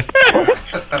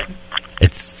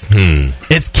 It's Can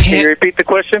you repeat the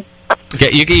question?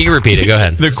 Okay, you can repeat it. Go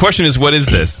ahead. The question is, what is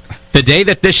this? The day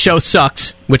that this show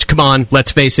sucks, which, come on,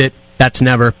 let's face it, that's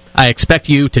never. I expect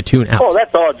you to tune out. Oh,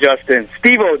 that's all Justin.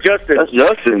 Steve-O, Justin. That's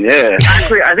Justin, yeah.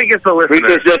 Actually, I think it's the listener. Read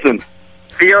this, Justin.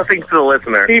 Theo thinks it's the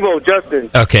listener. Steve-O,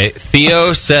 Justin. Okay,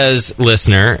 Theo says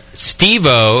listener.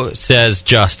 Steve-O says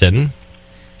Justin.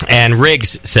 And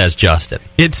Riggs says Justin.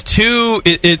 It's too.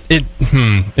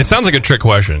 It sounds like a trick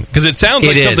question because it sounds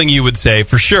like something you would say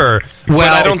for sure. Well, but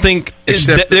I don't think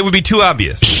it would be too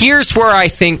obvious. Here's where I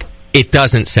think it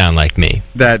doesn't sound like me.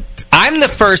 That I'm the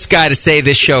first guy to say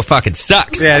this show fucking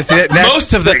sucks. Yeah,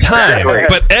 most of the time.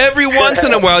 But every once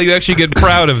in a while, you actually get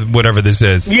proud of whatever this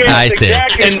is. Yes, I see.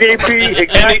 exactly, JP.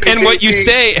 Exactly, And what you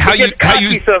say, how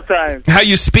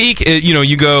you speak,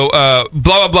 you go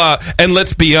blah blah blah, and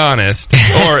let's be honest,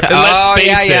 or let's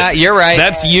face it. You're right.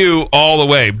 That's you all the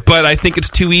way. But I think it's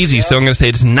too easy, so I'm going to say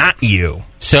it's not you.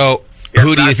 So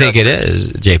who do you think it is,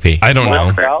 JP? I don't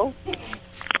know.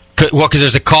 Well, because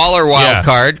there's a caller wild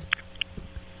card.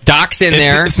 Doc's in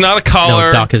there. It's not a caller.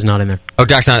 No, Doc is not in there. Oh,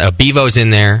 Doc's not. Bevo's in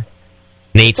there.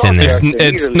 Nate's in there.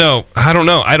 No, I don't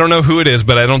know. I don't know who it is,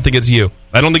 but I don't think it's you.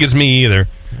 I don't think it's me either.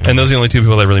 And those are the only two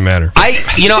people that really matter.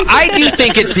 I do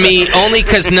think it's me only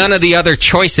because none of the other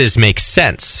choices make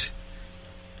sense.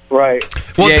 Right.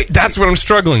 Well, that's what I'm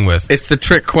struggling with. It's the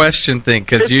trick question thing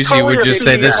because usually we just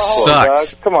say this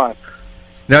sucks. Come on.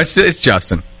 No, it's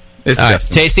Justin. It's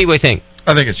Justin. Tasty, what do you think?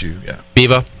 I think it's you. Yeah.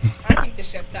 Bevo. I think the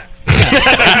show sucks.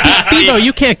 Bevo,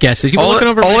 you can't guess it.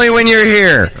 Only when you're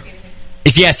here.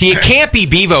 Yeah, see, it can't be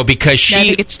Bevo because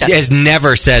she has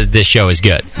never said this show is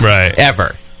good. Right.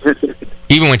 Ever.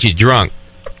 Even when she's drunk.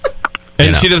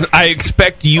 And she doesn't. I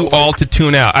expect you all to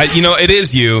tune out. It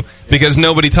is you because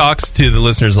nobody talks to the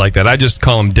listeners like that. I just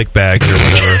call them dickbags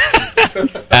or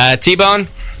whatever. T-Bone?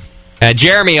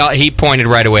 Jeremy, he pointed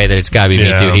right away that it's got to be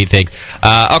me too, he thinks.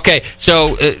 Okay,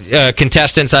 so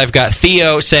contestants, I've got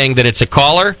Theo saying that it's a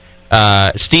caller.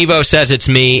 Steve-O says it's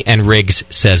me, and Riggs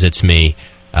says it's me.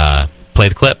 Play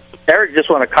the clip. Eric just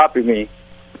want to copy me.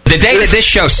 The day that this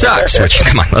show sucks, which,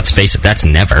 come on, let's face it, that's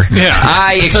never. Yeah.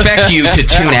 I expect you to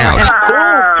tune out.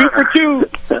 2 for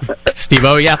 2.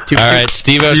 Steve-O, yeah. 2 for 2. All right,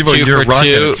 Steve-O's 2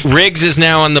 for 2. Riggs is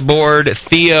now on the board.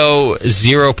 Theo,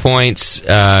 0 points.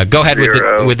 Go ahead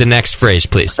with the next phrase,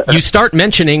 please. You start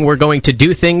mentioning we're going to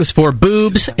do things for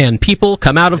boobs, and people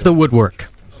come out of the woodwork.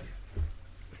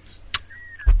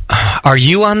 Are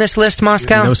you on this list,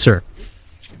 Moscow? No, sir.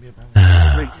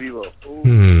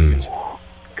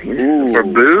 For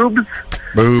boobs?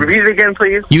 Repeat it again,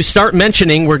 please. You start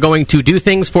mentioning we're going to do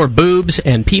things for boobs,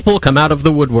 and people come out of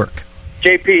the woodwork.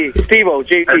 JP. Steve-O.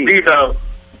 JP. Steve-O. All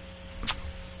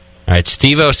right,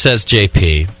 Steve-O says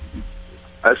JP.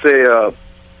 I say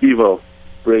Bevo.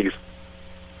 Riggs.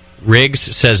 Riggs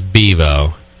says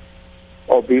Bevo.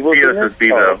 Oh, Bevo says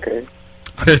Bevo. Okay.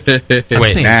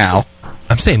 Wait, now.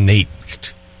 I'm saying Nate.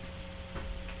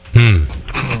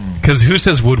 Because who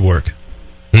says woodwork?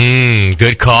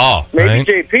 Good call. Maybe right?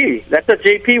 JP. That's a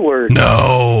JP word.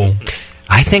 No.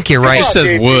 I think you're right. It says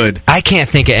wood. I can't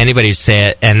think of anybody to say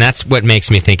it, and that's what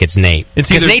makes me think it's Nate.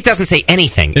 Because Nate doesn't say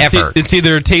anything, ever. It's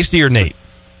either Tasty or Nate.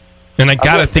 And I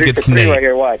gotta think it's Nate. Right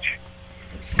here, watch.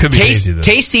 Could be Tasty, though.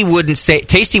 Tasty wouldn't say...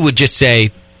 Tasty would just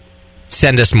say,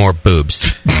 send us more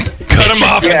boobs. Cut them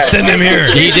off and send them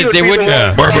here. They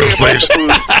wouldn't... More boobs, please.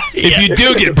 If you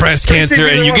do get breast cancer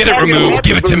and you get it removed,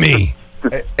 give it to me.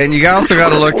 And you also got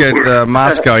to look at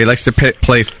Moscow. He likes to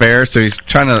play fair, so he's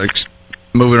trying to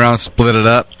move it around, split it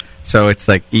up. So it's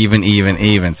like even.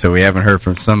 So we haven't heard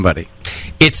from somebody.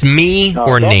 It's me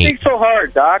or don't Nate. Don't think so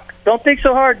hard, Doc. Don't think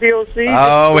so hard, DOC.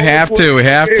 Oh, we have to.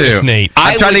 It's Nate.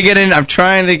 I'm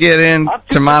trying to get in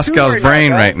to Moscow's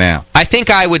brain right now. I think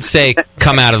I would say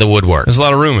come out of the woodwork. There's a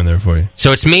lot of room in there for you.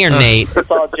 So it's me or Nate. It's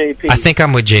all JP. I think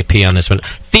I'm with JP on this one.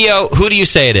 Theo, who do you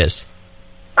say it is?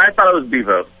 I thought it was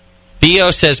Bevo.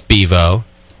 Theo says Bevo.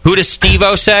 Who does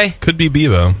Steve-O say? Could be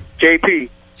Bevo.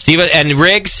 JP. Steve-O and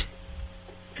Riggs?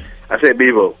 I say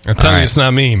Bevo. I'm telling you, it's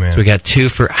not me, man. So we got 2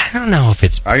 for... I don't know if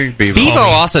it's... Bevo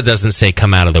also doesn't say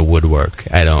come out of the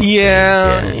woodwork. I don't...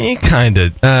 Yeah, kind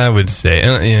of. I would say.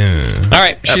 Yeah. All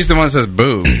right. She's the one that says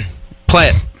boob. Play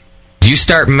it. You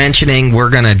start mentioning we're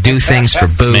going to do things for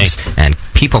boobs, and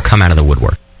people come out of the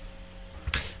woodwork.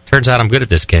 Turns out I'm good at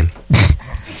this game.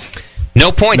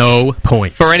 No points. No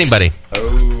points. For anybody.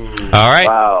 Oh. All right.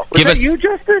 Wow. Was that you,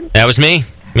 Justin? That was me.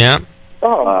 Yeah.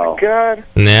 Oh, my God.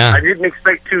 Yeah. I didn't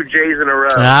expect 2 J's in a row.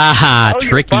 Ah,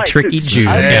 tricky Jew.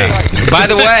 Yeah. By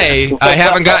the way, I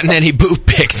haven't gotten any boob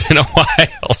pics in a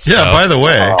while. So. Yeah, by the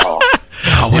way.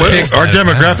 Our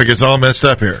demographic is all messed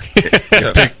up here.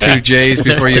 Pick 2 J's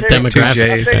before you pick 2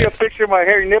 J's. I'll take a picture of my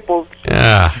hairy nipples.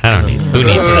 I don't need... Who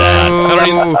needs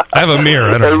that? I have a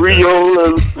mirror. I don't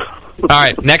All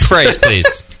right, next phrase,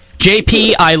 please.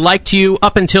 JP, I liked you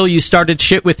up until you started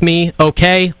shit with me.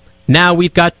 Okay, now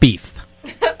we've got beef.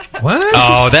 What?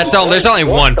 Oh, that's all. There's only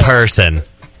one person.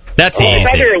 That's easy.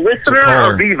 Is that a listener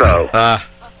or Bevo? All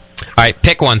right,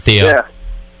 pick one, Theo.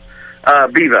 Yeah.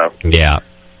 Bevo. Yeah.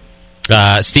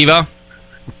 Steve-O?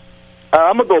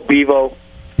 I'm going to go Bevo.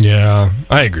 Yeah,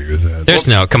 I agree with that. There's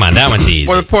no, come on, that one's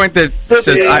easy. Or the point that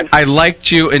says, I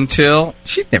liked you until...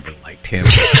 She never liked him.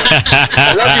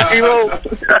 I love you,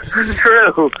 Bevo.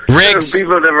 True. Riggs.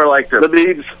 Bevo never liked him. The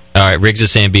Beebs. All right, Riggs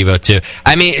is saying Bevo, too.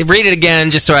 I mean, read it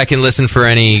again just so I can listen for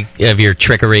any of your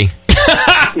trickery.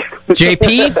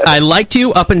 JP, I liked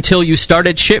you up until you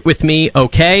started shit with me,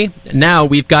 okay? Now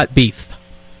we've got beef.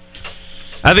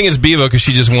 I think it's Bevo because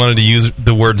she just wanted to use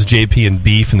the words JP and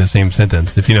beef in the same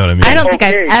sentence, if you know what I mean. I don't think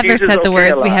I've ever said the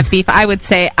words we have beef. I would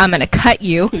say, I'm going to cut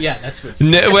you. Yeah, that's good.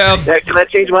 Well, Can I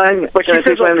change mine? But she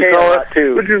says okay a lot,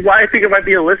 too. Which is why I think it might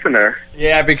be a listener.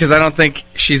 Yeah, because I don't think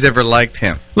she's ever liked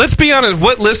him. let's be honest.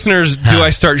 What listeners do I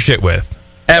start shit with?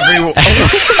 Everyone.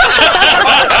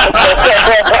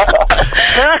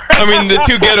 I mean, the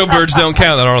two ghetto birds don't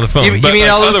count that are on the phone. You but mean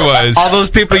otherwise, all those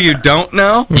people you don't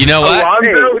know? You know what?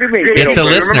 Alonzo? What do you mean? It's a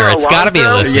listener. It's got to be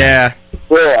a listener. Yeah.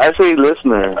 Well, I say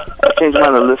listener. I change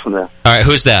mine to listener. All right,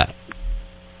 who's that?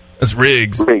 That's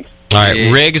Riggs. Riggs. All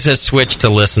right, Riggs has switched to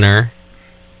listener.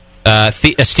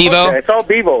 Steve-O? Okay, it's all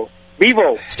Bevo.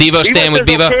 Bevo. Steve-O staying with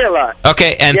Bevo? Okay a lot.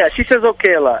 Okay, and yeah, she says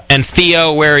okay a lot. And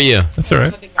Theo, where are you? That's all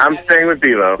right. I'm staying with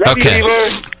Bevo. Okay.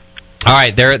 All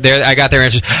right, I got their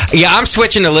answers. Yeah, I'm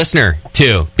switching to listener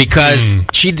too because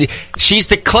she's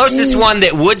the closest one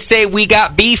that would say we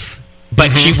got beef,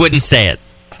 but she wouldn't say it.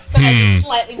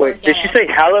 Wait, did she say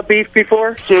hella beef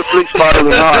before? She's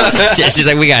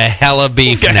like, we got hella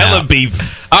beef now. Hella beef.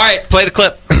 All right, play the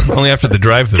clip. Only after the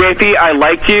drive-through. JP, I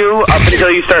liked you up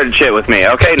until you started shit with me.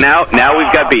 Okay, now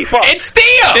we've got beef. It's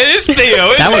Theo. It is Theo.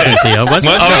 That wasn't Theo, was it?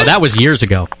 Was Oh, it? that was years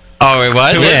ago. Oh, it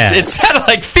was? Yeah. It sounded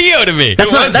like Theo to me.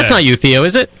 That's not you, Theo,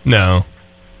 is it? No.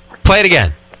 Play it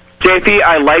again. JP,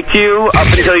 I liked you up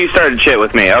until you started shit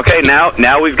with me. Okay,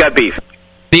 now we've got beef.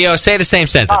 Theo, say the same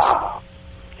sentence.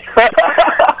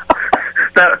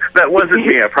 That wasn't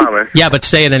me, I promise. Yeah, but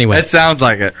say it anyway. It sounds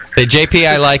like it. Say, JP,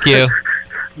 I like you.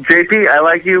 JP, I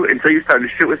like you until you started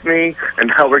shit with me,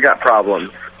 and hell, we got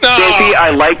problems. JP, I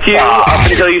liked you up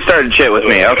until you started shit with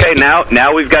me. Okay,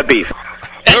 now we've got beef.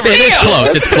 It is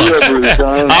close. It's close.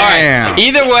 All right.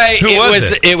 Either way,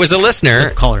 it was a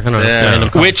listener. Caller. I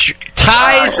don't know. Which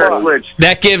ties.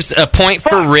 That gives a point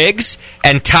for Riggs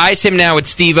and ties him now with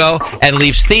Steve-O and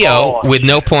leaves Theo with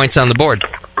no points on the board.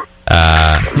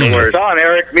 It's on,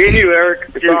 Eric. Me and you, Eric.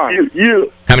 It's on.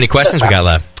 You. How many questions we got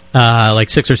left? Like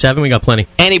 6 or 7. We got plenty.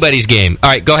 Anybody's game. All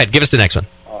right, go ahead. Give us the next one.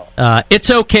 It's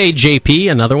okay,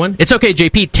 JP. Another one. It's okay,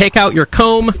 JP. Take out your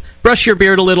comb, brush your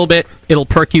beard a little bit. It'll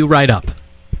perk you right up.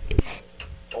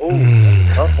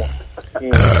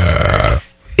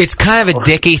 It's kind of a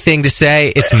dicky thing to say.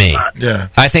 It's me. Yeah.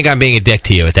 I think I'm being a dick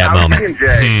to you at that moment.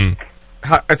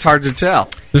 It's hard to tell.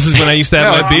 This is when I used to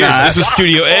have my beard. This is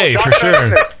Studio A for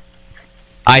sure.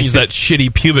 I use that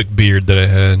shitty pubic beard that I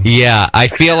had. Yeah, I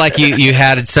feel like you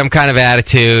had some kind of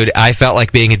attitude. I felt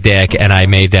like being a dick, and I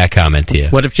made that comment to you.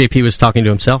 What if JP was talking to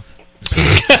himself?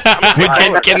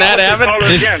 Can that happen?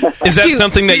 Is that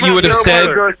something that you would have said?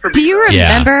 Do you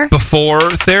remember?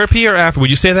 Before therapy or after? Would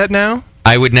you say that now?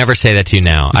 I would never say that to you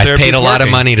now. I've paid a lot of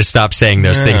money to stop saying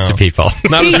those things to people.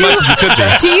 Not as much as you could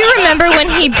be. Do you remember when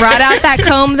he brought out that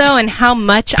comb, though, and how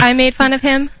much I made fun of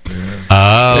him?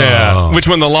 Oh. Yeah. Which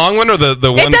one, the long one or the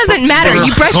one? It doesn't matter.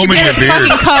 You brushed your beard with a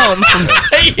fucking comb.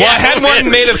 Well, I had one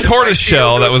made of tortoise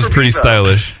shell that was pretty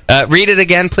stylish. Read it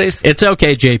again, please. It's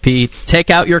okay, JP.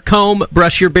 Take out your comb,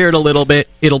 brush your beard a little bit.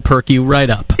 It'll perk you right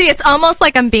up. See, it's almost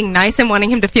like I'm being nice and wanting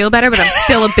him to feel better, but I'm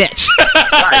still a bitch.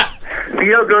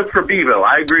 Theo goes for Bevo.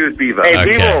 I agree with Bevo. Hey,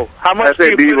 Bevo, how much do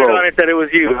you put it on it that it was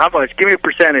you? How much? Give me a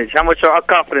percentage. How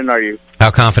confident are you?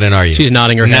 How confident are you? She's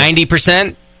nodding her head.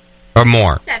 90% or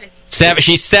more? 70.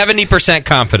 She's 70%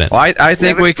 confident. Well, I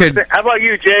think we could... How about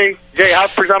you, Jay? Jay, how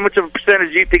much of a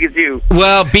percentage do you think is you?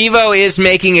 Well, Bevo is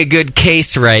making a good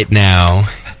case right now.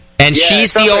 And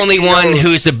she's the only one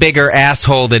who's a bigger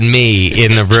asshole than me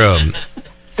in the room.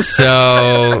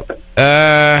 So...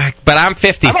 but I'm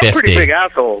 50-50. I'm a pretty big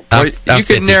asshole. You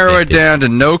could narrow it down to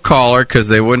no caller because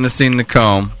they wouldn't have seen the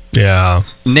comb. Yeah.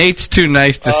 Nate's too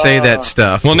nice to say that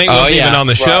stuff. Well, Nate wasn't even on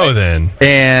the show then.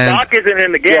 And Doc isn't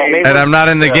in the game. And I'm not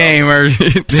in the game.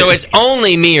 So it's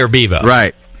only me or Bevo.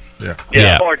 Right.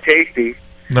 Yeah. Or Tasty.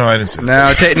 No, I didn't say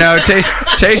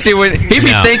that. Tasty would... He'd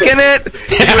be thinking it.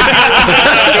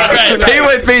 He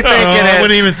would be thinking it. I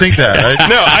wouldn't even think that.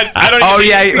 I don't even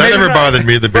think that never bothered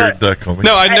me, the beard combing.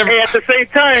 No, I never... At the same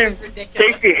time,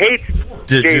 Tasty hates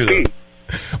JP.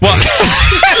 Well,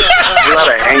 a lot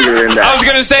of anger in that. I was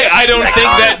going to say, I don't think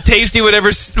that Tasty would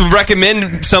ever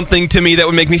recommend something to me that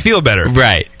would make me feel better.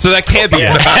 Right. So that can't be it.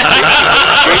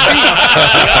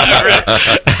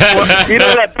 You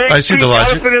know that big I see the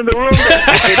logic. elephant in the room?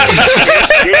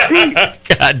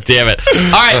 God damn it.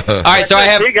 All right, so I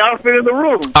have... big elephant in the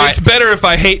room. It's better if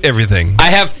I hate everything. I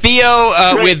have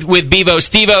Theo with Bevo.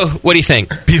 Stevo, what do you think?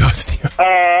 Bevo, Stevo.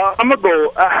 I'm gonna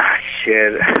go.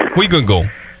 Shit. We gonna go.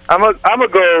 I'm gonna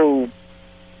go.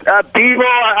 Bevo,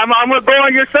 I'm gonna go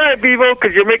on your side, Bevo,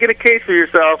 because you're making a case for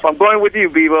yourself. I'm going with you,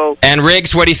 Bevo. And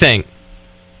Riggs, what do you think?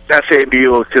 I say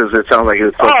Bevo because it sounds like it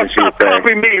was fucking shit. Stop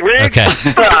copying me, Rick. Okay.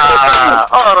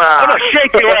 I'm gonna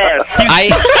shake your ass.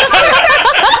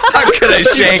 How could I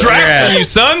shake your ass? You,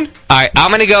 son? All right, I'm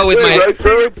gonna go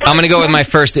with my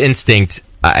first instinct.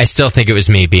 I still think it was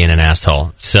me being an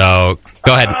asshole. So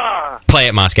go ahead, play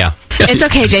it, Moscow. It's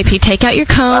okay, JP. Take out your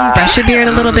comb, brush your beard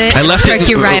a little bit. I left jerk it-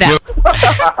 you right out.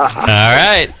 All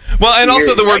right. Well, and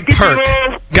also the word perk.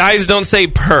 Guys don't say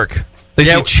perk. They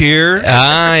say cheer.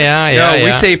 No,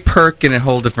 we say perk in a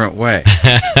whole different way.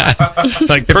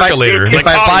 Like percolator. If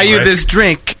I buy you this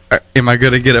drink, am I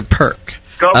going to get a perk?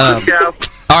 Go, Moscow.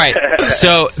 All right,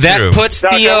 so that puts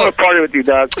Doc, Theo. I want to party with you,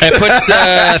 Doc. It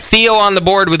puts Theo on the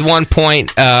board with 1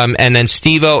 point, and then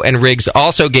Stevo and Riggs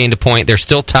also gained a point. They're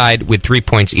still tied with 3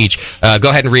 points each. Go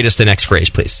ahead and read us the next phrase,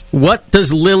 please. What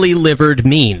does lily-livered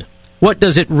mean? What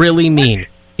does it really mean?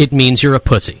 It means you're a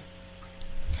pussy.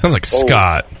 Sounds like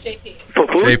Scott.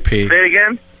 JP. Say it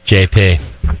again. JP.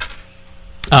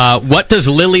 What does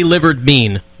lily-livered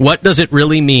mean? What does it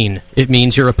really mean? It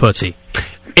means you're a pussy.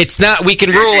 It's not. We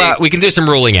can rule out. We can do some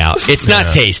ruling out. It's not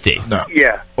tasty. No.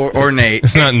 Yeah. Or Nate.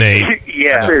 It's not Nate.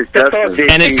 Yeah. That's all JP.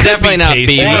 And it's definitely not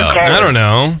Bevo. I don't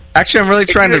know. Actually, I'm really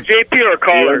trying to. JP or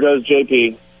caller? Here goes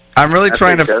JP. I'm really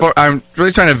trying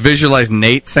to visualize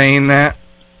Nate saying that.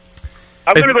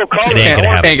 I'm gonna go caller.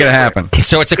 Ain't gonna happen.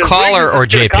 So it's a caller or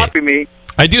JP. Copy me.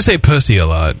 I do say pussy a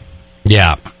lot.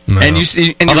 Yeah. No. And you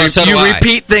see, and Although so do you I.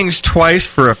 repeat things twice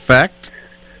for effect.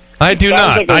 I do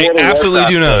not. like a I little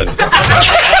absolutely do not.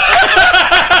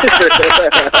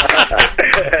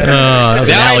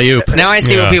 Now I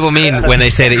see what people mean when they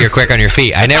say that you're quick on your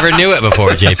feet. I never knew it before,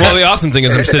 JP. Well, the awesome thing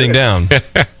is I'm sitting down.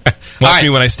 Watch me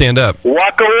when I stand up.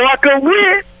 Waka waka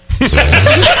wit.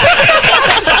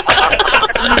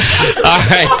 All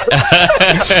right.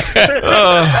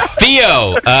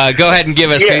 Theo, go ahead and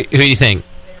give us who you think.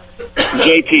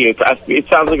 JP. It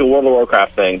sounds like a World of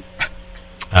Warcraft thing.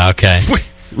 Okay.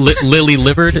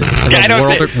 Lily-livered? I don't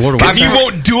If you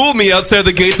won't duel me outside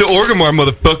the gates of Orgrimmar,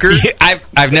 motherfucker.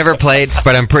 I've never played,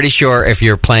 but I'm pretty sure if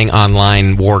you're playing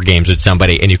online war games with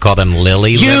somebody and you call them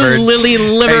lily-livered, You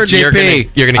lily-livered, Hey, JP,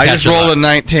 you're gonna I catch just rolled a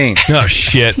 19. Oh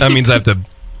shit! That means I have to.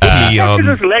 What is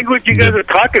this language you guys are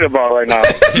talking about right now?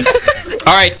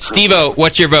 All right, Steve-O,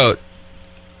 what's your vote?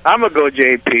 I'm gonna go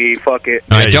JP. Fuck it.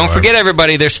 All right, don't forget,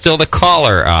 everybody, there's still the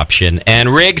caller option.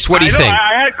 And Riggs, what do you think?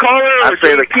 I had caller. I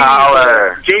say the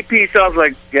caller. JP sounds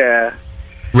like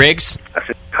Riggs? I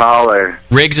said caller.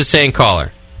 Riggs is saying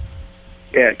caller.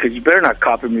 Yeah, because you better not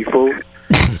copy me, fool.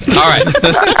 All right.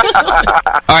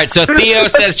 All right, so Theo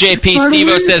says JP,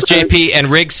 Steve-O says JP, and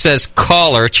Riggs says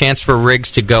caller. Chance for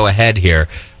Riggs to go ahead here.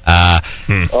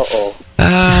 Uh-oh.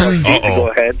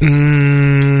 Go ahead.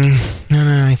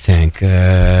 I think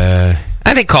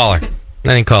caller.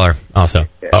 I think caller also.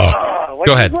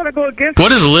 Go ahead. Go against What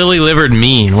does lily-livered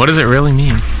mean? What does it really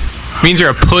mean? It means you're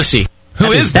a pussy.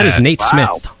 That is Nate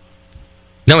Smith.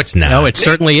 No, it's not. No, it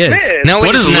certainly is. No,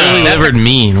 what does lily-livered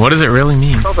mean? What does it really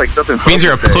mean? Sounds like something. It means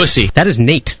you're a pussy. That is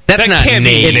Nate. That's not can't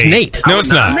be Nate. It's Nate. No, it's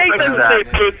not. Nate doesn't say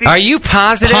pussy. Are you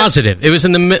positive? Positive. It was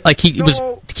in the like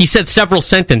he said several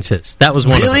sentences. That was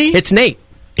one. Really? Of them. It's Nate.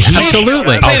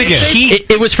 Absolutely. Say it again.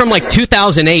 It was from like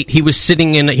 2008. He was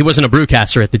sitting in. He wasn't a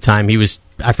brewcaster at the time. He was.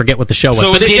 I forget what the show was.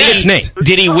 So but it's Nate.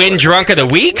 Did he win Drunk of the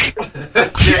Week?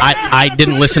 I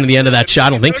didn't listen to the end of that show. I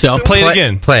don't think so. Play it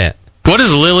again. Play it. What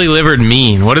does lily-livered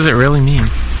mean? What does it really mean?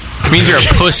 It means you're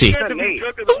a pussy.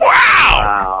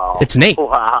 Wow. It's Nate.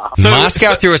 Wow. So-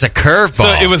 Moscow threw us a curveball.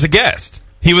 So it was a guest.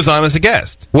 He was on as a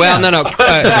guest. Well, no. Doesn't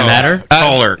matter.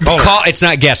 Caller. It's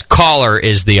not guest. Caller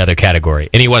is the other category,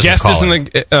 and he wasn't Guest caller.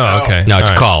 isn't a. Oh, okay. No, it's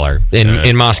All right. caller.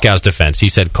 In Moscow's defense, he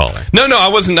said caller. No, I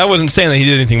wasn't saying that he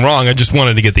did anything wrong. I just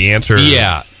wanted to get the answer.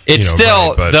 Yeah, it's still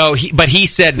right, but- though. But he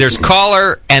said there's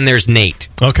caller and there's Nate.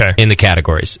 Okay. In the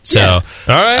categories, so all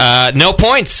right, no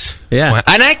points. Yeah,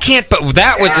 and I can't. But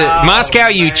that was Moscow,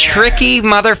 you tricky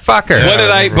motherfucker.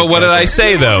 What did I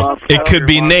say though? It could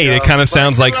be Nate. It kind of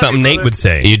sounds like something Nate would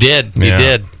say. You did. Yeah. You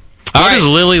did. What does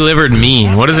lily-livered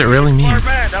mean? What does it really mean?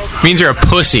 It means you're a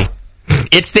pussy.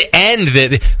 It's the end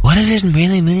that. What does it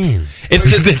really mean? It's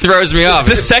that throws me off.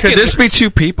 The second, Could this be two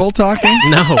people talking?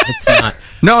 No, it's not.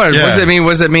 No, what does it mean?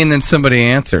 What does it mean? Then somebody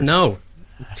answered. No,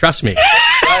 trust me.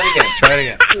 Try it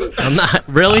again. I'm not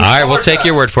really. All right, we'll take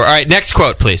your word for it. All right, next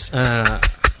quote, please.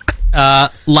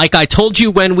 Like I told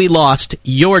you when we lost,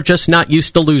 you're just not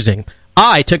used to losing.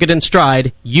 I took it in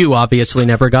stride. You obviously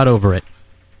never got over it.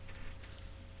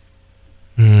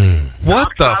 What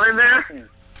the?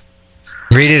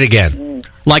 Read it again.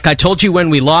 Like I told you when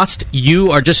we lost,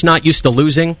 you are just not used to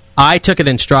losing. I took it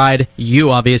in stride.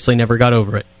 You obviously never got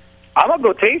over it. I'm gonna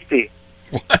go Tasty.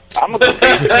 I'm gonna go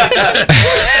Tasty.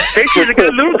 Tasty's a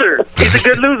good loser. He's a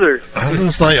good loser. I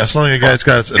sound like a guy that's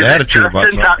got an attitude about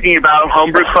Justin something. talking about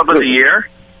Homebrew Club of the Year?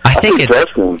 I think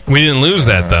it's. We didn't lose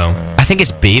that though. I think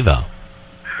it's Bevo.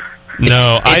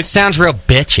 It sounds real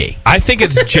bitchy. I think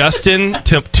it's Justin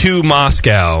to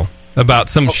Moscow about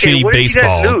some shitty what did you guys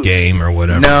baseball do? game or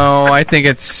whatever. No, I think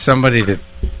it's somebody to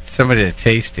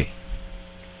Tasty.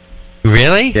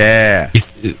 Really? Yeah.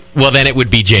 Well, then it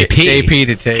would be JP. JP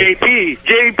to Tasty.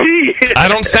 JP. I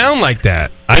don't sound like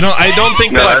that. I don't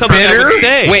think that's something I would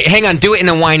say. Wait, hang on. Do it in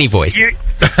a whiny voice. No,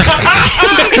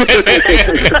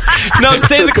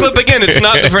 say the clip again. It's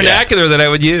not the vernacular that I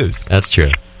would use. That's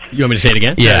true. You want me to say it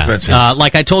again? Yeah.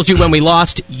 Like I told you when we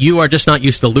lost, you are just not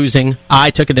used to losing. I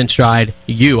took it in stride.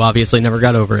 You obviously never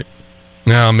got over it.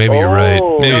 No, maybe you're right.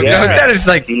 Maybe That is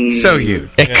like so you.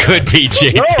 It could be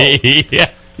JP. Yeah.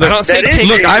 I don't say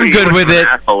Look, I'm good with it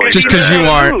just because you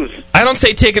aren't. I don't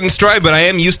say take it in stride, but I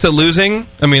am used to losing.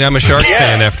 I mean, I'm a Sharks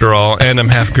fan after all, and I'm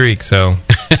half Greek, so.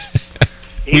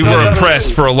 We were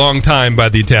oppressed for a long time by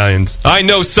the Italians. I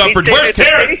know suffered. Where's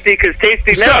Terrence? Tasty because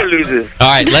Tasty never loses. All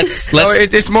right, let's. No,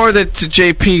 it's more that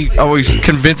JP always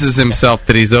convinces himself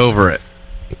that he's over it.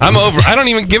 I'm over. I don't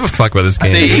even give a fuck about this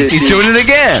game. He's doing it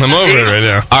again. I'm over it right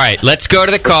now. All right, let's go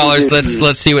to the callers.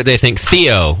 Let's see what they think.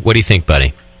 Theo, what do you think,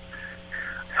 buddy?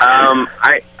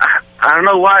 I don't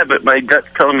know why, but my gut's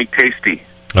telling me Tasty.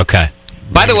 Okay.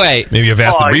 By the way, maybe you've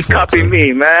asked the you reflex. copy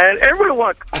me, man. Everyone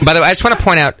wants. By the way, I just want to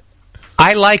point out,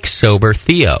 I like sober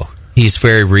Theo. He's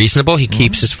very reasonable. He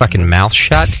keeps his fucking mouth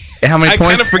shut. How many I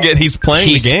points? kind of forget he's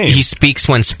playing the game. He speaks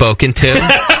when spoken to.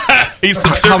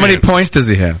 How many points does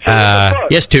he have?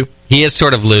 He has 2. He is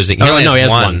sort of losing. He only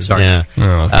has one. 1. Sorry. Yeah.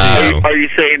 Are you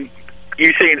saying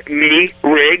me,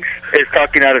 Riggs, is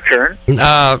talking out of turn?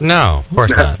 No, of course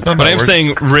not. But I'm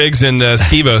saying Riggs and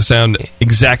Steve-O sound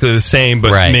exactly the same,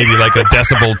 but maybe like a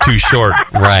decibel too short.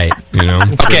 Right. You know?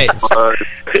 Okay.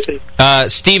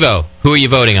 Steve-O, who are you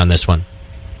voting on this one?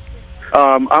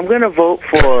 I'm going to vote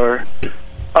for...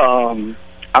 I'm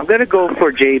going to go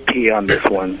for JP on this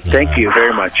one. Thank you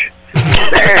very much.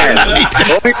 Man,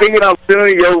 only thing I'm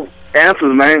doing your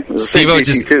answers, man. Steve-O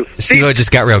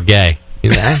just got real gay.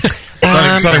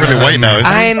 Sounding really white now,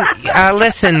 isn't it?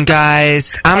 Listen,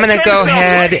 guys, I'm going to go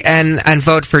ahead and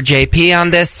vote for JP on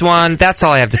this one. That's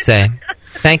all I have to say.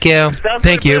 Thank you.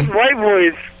 Thank you. White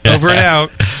voice. Over and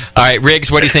out. All right, Riggs,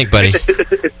 what do you think, buddy?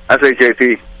 I say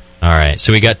JP. All right,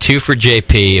 so we got 2 for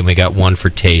JP and we got 1 for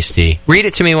Tasty. Read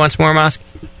it to me once more, Mosk.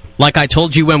 Like I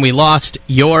told you when we lost,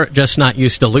 you're just not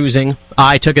used to losing.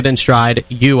 I took it in stride.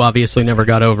 You obviously never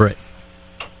got over it.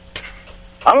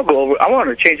 I'm gonna go over. I want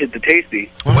to change it to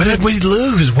Tasty. What did we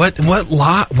lose? What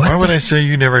lot? Why would I say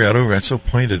you never got over it? That's so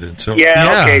pointed and so...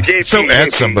 Yeah, okay, JP. So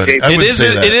at somebody. I wouldn't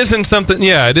say that. It isn't something...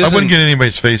 Yeah, it isn't... I wouldn't get in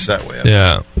anybody's face that way.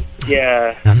 Yeah.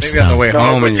 Yeah. Maybe on the way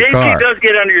home in your JP car. does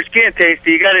get under your skin,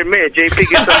 Tasty. You got to admit, JP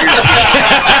gets under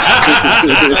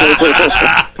your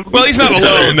skin. Well, he's not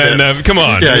alone then. Come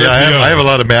on. Yeah, I have a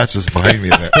lot of masses behind me.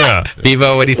 Yeah.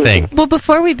 Bevo, what do you think? Well,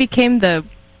 before we became the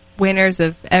winners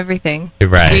of everything,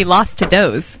 Right. we lost to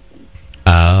Doze.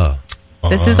 Oh.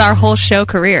 This is our whole show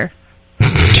career.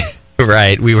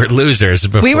 Right, we were losers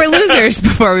before. We were losers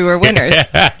before we were winners. Can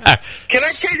I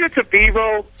change it to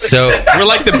Bevo? So we're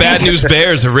like the Bad News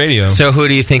Bears of radio. So who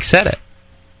do you think said it?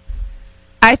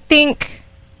 I think...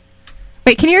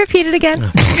 Wait, can you repeat it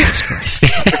again? Jesus Christ.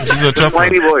 This is a tough one.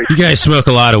 Voice. You guys smoke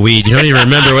a lot of weed. You don't even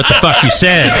remember what the fuck you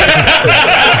said.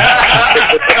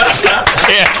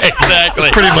 Yeah,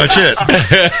 exactly. Pretty much it.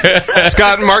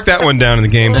 Scott, mark that one down in the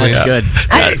game, please. That's good.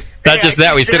 Not just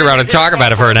that, we sit around and talk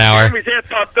about it for an hour. Jeremy's head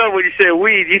popped up when you said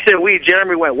weed. You said weed.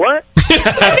 Jeremy went, what?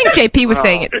 I think JP was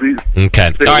saying it.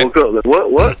 Okay. All right.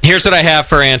 What? Here's what I have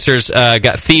for answers.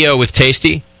 Got Theo with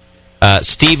Tasty,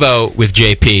 Steve-O with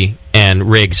JP, and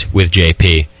Riggs with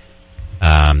JP.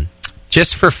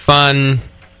 Just for fun,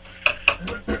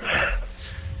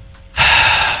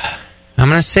 I'm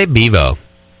going to say Bevo.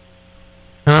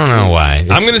 I don't know why.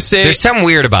 I'm going to say... There's something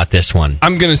weird about this one.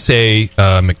 I'm going to say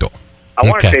McDowell. I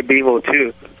want to Okay. say Bevo,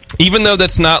 too. Even though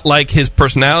that's not like his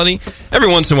personality, every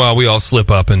once in a while we all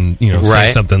slip up and say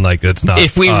Right. something like that's not.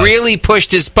 If we us. really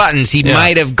pushed his buttons, he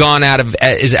might have gone out of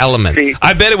his element.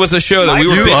 I bet it was a show that we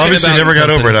were. You bitching obviously about never got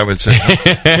something. over it, I would say.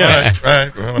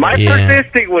 Right. My Yeah. first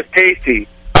instinct was Tasty.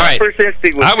 All right. First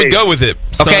instinct was I would Tasty. go with it.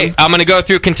 son. Okay, I'm going to go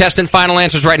through contestant final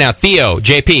answers right now. Theo,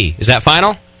 JP, is that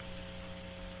final?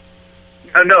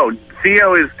 No,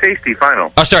 Theo is Tasty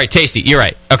final. Oh, sorry, Tasty. You're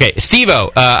right. Okay,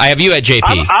 Steve-O, I have you at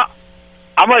JP.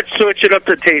 I'm going to switch it up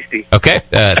to Tasty. Okay,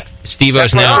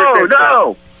 Steve-O's now.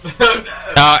 No.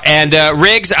 And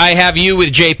Riggs, I have you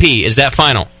with JP. Is that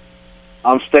final?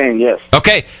 I'm staying, yes.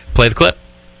 Okay, play the clip.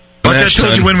 Like I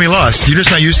told you when we lost, you're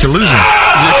just not used to losing. You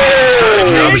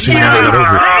obviously never got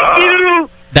over it.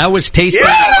 That was Tasty.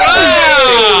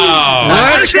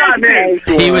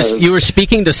 What? You were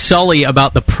speaking to Sully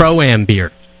about the Pro-Am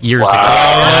beer years ago.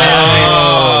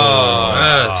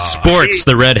 Sports,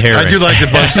 the red herring. I do like to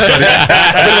bust Sully.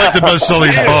 I do like to bust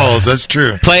Sully's balls. That's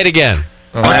true. Play it again.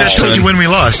 Like I told you when we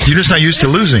lost, you're just not used to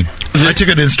losing. I took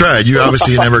it in stride. You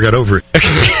obviously never got over it.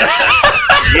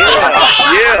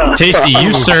 Yeah. Tasty,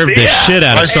 you served the shit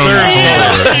out of someone.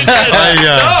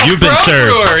 You've been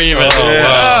served.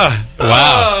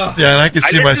 Wow. Yeah, and I can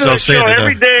see myself saying it.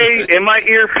 every day in my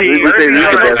earpiece.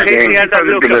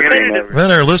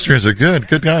 Man, our listeners are good.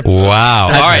 Good God. Wow.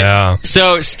 All right. Yeah.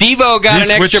 So Steve-O got He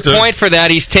an extra switched point for that.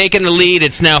 He's taken the lead.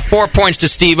 It's now 4 points to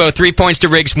Steve-O, 3 points to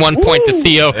Riggs, 1 point to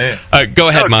Theo. Go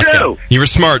ahead, Moscow. You were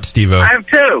smart, Steve-O. I have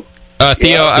two.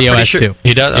 Theo, I'm Theo pretty has sure two.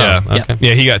 he does. Yeah. Oh, okay.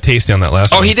 Yeah, he got Tasty on that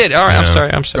last one. Oh, he did. All right.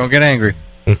 I'm sorry. Don't get angry.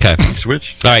 Okay.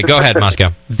 Switch. All right. Go ahead,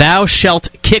 Moscow. Thou shalt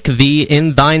kick thee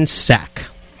in thine sack.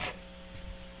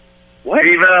 What?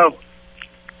 Evo.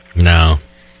 No.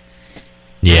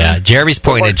 Yeah, Jeremy's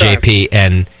pointing at JP,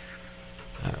 and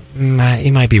he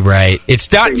might be right.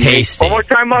 It's not tasty. One more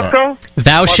time, Moscow.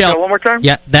 Thou shalt. One more time.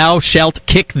 Yeah, thou shalt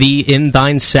kick thee in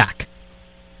thine sack.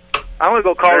 I'm gonna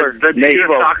go call her. The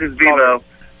talk is Vivo.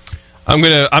 I'm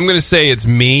gonna say it's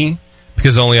me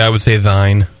because only I would say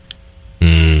thine.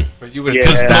 But you would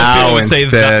have said thou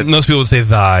instead. Most people would say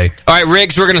thy. All right,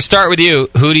 Riggs, we're going to start with you.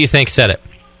 Who do you think said it?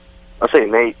 I'll say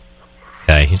Nate.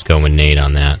 Okay, he's going with Nate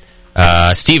on that.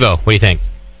 Steve-O, what do you think?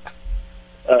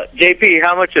 JP,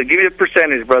 how much? Give me the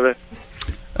percentage, brother.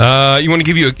 You want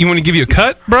to give you a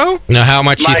cut, bro? No, how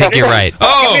much do you think you're right?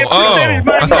 I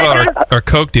thought our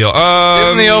Coke deal.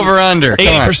 Give him the over/under.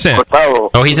 80%.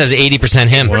 Oh, he says 80%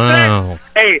 him. Wow.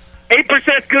 Hey,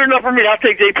 8% is good enough for me. I'll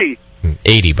take JP.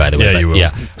 80, by the way. Yeah, you will.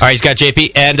 Yeah. All right, he's got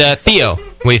JP. And Theo,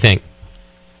 what do you think?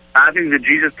 I think the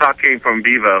Jesus talk came from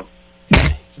Vivo.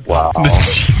 Wow.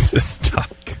 Jesus talk.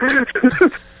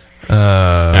 All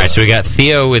right, so we got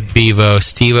Theo with Bevo,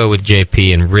 Steve-O with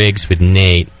JP, and Riggs with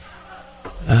Nate.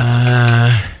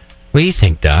 What do you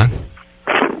think, Doc?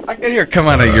 I can hear it come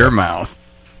out of your mouth.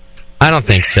 I don't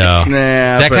think so.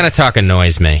 That kind of talk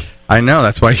annoys me. I know,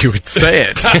 that's why you would say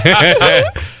it.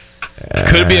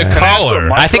 Could be a caller.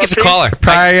 I think it's a caller.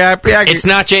 It's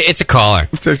not Jay. It's a caller.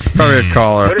 It's probably a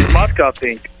caller. What does Moscow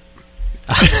think?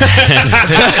 I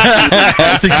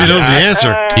think he knows the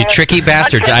answer. You tricky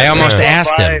bastards! I almost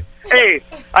asked him. Hey,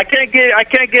 I can't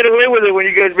get away with it when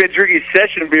you guys been drinking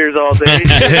session beers all day.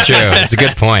 That's true. That's a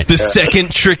good point. The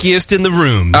second trickiest in the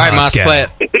room. All right, Moss, play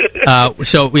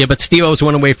it. But Steve-O's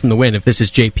one away from the win. If this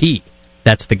is JP,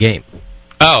 that's the game.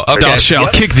 Oh, okay. Thou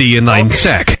shalt kick thee in thine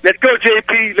sack. Let's go,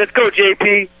 JP. Let's go,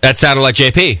 JP. That sounded like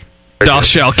JP. Thou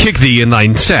shalt kick thee in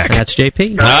thine sack. That's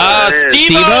JP.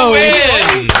 Steve-O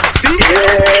wins.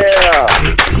 Yeah.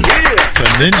 It's a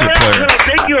ninja player. I'm going to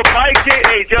take you a bike.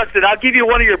 Hey, Justin, I'll give you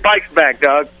one of your bikes back,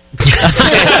 dog.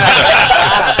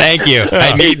 Thank you.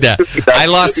 I need that. I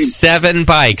lost 7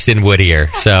 bikes in Whittier,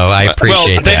 so I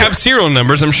appreciate that. They have serial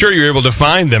numbers. I'm sure you're able to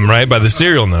find them, right, by the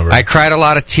serial number. I cried a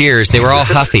lot of tears. They were all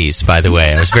Huffies, by the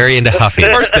way. I was very into Huffies.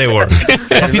 Of course they were.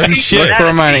 Huffies and shit. Look for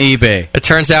them on eBay. It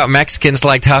turns out Mexicans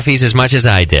liked Huffies as much as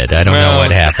I did. I don't know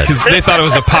what happened. Because they thought it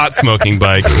was a pot-smoking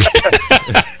bike.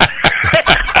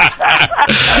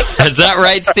 Is that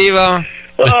right, Steve-O?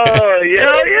 Oh,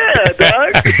 yeah,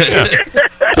 dog.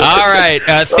 All right,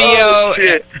 Theo,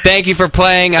 thank you for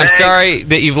playing. I'm sorry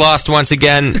that you've lost once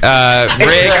again.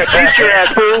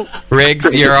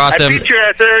 Riggs, you're awesome. I beat your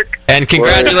ass, Eric. And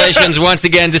congratulations once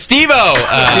again to Steve-O.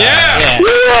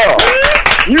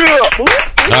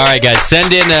 All right, guys,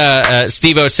 send in,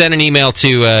 Steve-O, send an email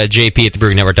to jp at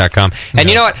thebrewingnetwork.com. And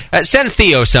you know what? Send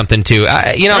Theo something, too. All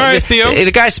right, Theo.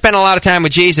 The guy spent a lot of time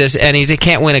with Jesus, and he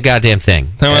can't win a goddamn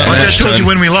thing. Like I told you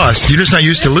when we lost, you're just not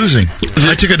used to losing.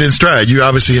 I took it in stride. You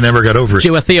obviously never got over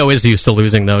it. Theo is used to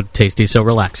losing, though, Tasty, so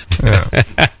relax. Yeah.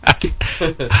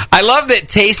 I love that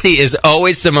Tasty is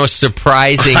always the most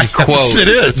surprising quote it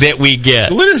is. that we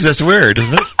get. What is this? Weird,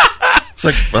 isn't it? It's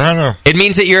like, I don't know. It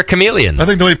means that you're a chameleon. I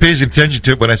think nobody pays attention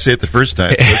to it when I say it the first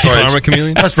time. I'm a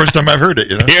chameleon? That's the first time I've heard it,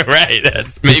 you know? You're right.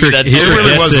 It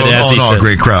really was all in all a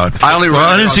great crowd.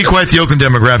 I didn't see quite the Oakland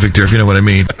demographic there, if you know what I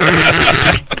mean.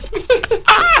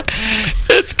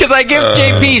 It's because I give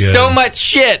JP so much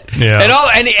shit,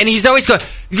 and he's always going,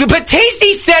 but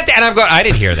Tasty said that, and I'm going, I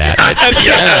didn't hear that.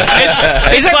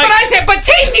 He's like, but I said, but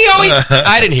Tasty always,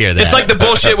 I didn't hear that. It's like the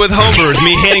bullshit with homebrewers,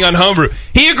 me hating on homebrew.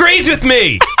 He agrees with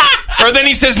me. Or then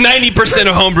he says 90%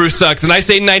 of homebrew sucks, and I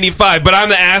say 95, but I'm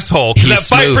the asshole, because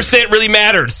that 5% really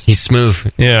matters. He's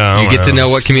smooth. Yeah, you get to know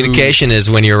what communication is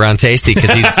when you're around Tasty,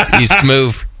 because he's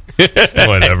smooth.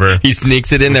 Whatever. He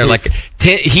sneaks it in there like,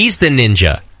 he's the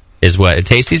ninja. Is what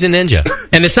Tasty's a ninja,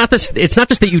 and it's not just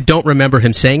that you don't remember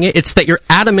him saying it; it's that you're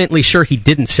adamantly sure he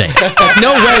didn't say it.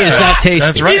 No way is that Tasty.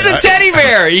 That's right. He's a teddy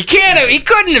bear. He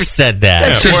couldn't have said that.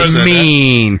 That's just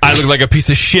mean. I look like a piece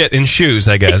of shit in shoes,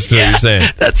 I guess. Is what you're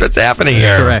saying. That's what's happening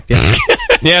here. Correct. Yeah.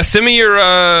 Yeah, send me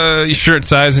your shirt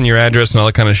size and your address and all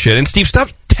that kind of shit. And Steve, stop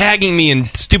tagging me in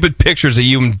stupid pictures of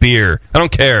you and beer. I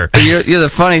don't care. You're the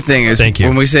funny thing is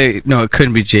when we say no, it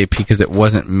couldn't be JP because it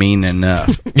wasn't mean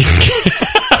enough.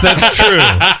 That's true.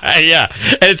 Yeah.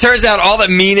 And it turns out all the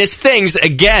meanest things,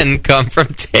 again, come from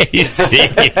Tasty.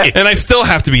 And I still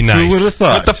have to be nice. Who would have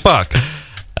thought? What the fuck?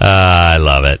 I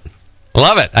love it.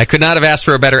 Love it. I could not have asked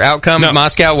for a better outcome. No.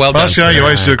 Moscow, well done. Moscow, you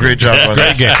always do a great job on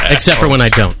Great game. Except for when I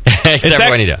don't. Except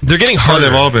for when you don't. They're getting harder.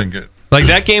 They've all been good. Like,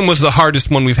 that game was the hardest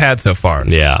one we've had so far.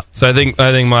 Yeah. So I think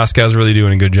Moscow's really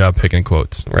doing a good job picking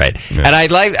quotes. Right. Yeah. And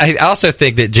I also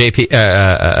think that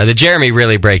that Jeremy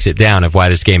really breaks it down of why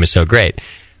this game is so great.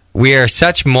 We are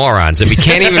such morons that we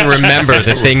can't even remember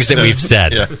the things that we've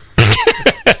said. Yeah.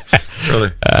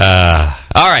 Really.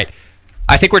 All right.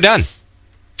 I think we're done.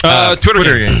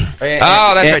 Twitter game.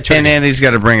 Oh, that's right. Twitter And Andy's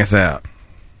got to bring us out.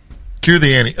 Cue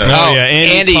the Andy.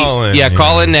 Andy, call in. Yeah,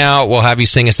 call in now. We'll have you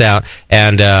sing us out.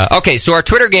 And okay, so our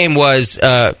Twitter game was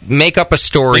make up a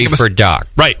story for Doc.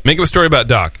 Right, make up a story about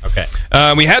Doc. Okay.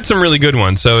 We had some really good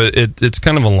ones, so it's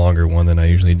kind of a longer one than I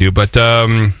usually do. But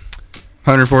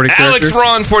 140 characters? Alex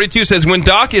Ron 42 says, when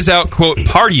Doc is out, quote,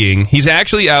 partying, he's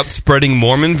actually out spreading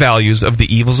Mormon values of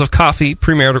the evils of coffee,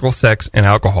 premarital sex, and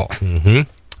alcohol. Mm-hmm.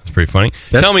 That's pretty funny.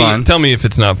 That's fun. Tell me if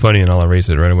it's not funny, and I'll erase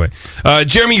it right away.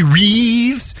 Jeremy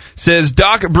Reeves says,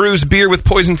 Doc brews beer with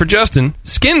poison for Justin,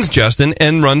 skins Justin,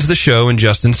 and runs the show in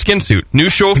Justin's skin suit. New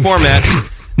show format,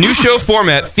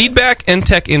 feedback, and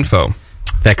tech info.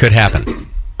 That could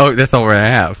happen. Oh, that's all I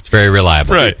have. It's very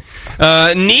reliable. Right.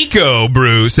 Nico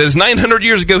Brew says 900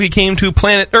 years ago he came to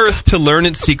planet Earth to learn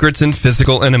its secrets and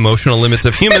physical and emotional limits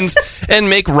of humans and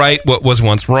make right what was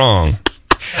once wrong.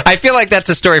 I feel like that's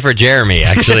a story for Jeremy,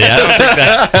 actually. I don't think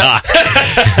that's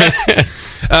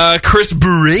Doc. Chris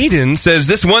Braden says,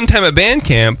 this one time at band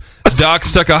camp, Doc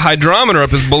stuck a hydrometer up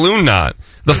his balloon knot.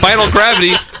 The final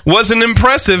gravity was an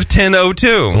impressive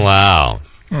 1002. Wow.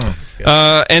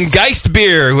 And Geist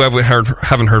Beer, who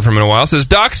haven't heard from in a while, says,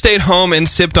 Doc stayed home and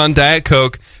sipped on Diet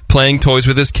Coke, playing toys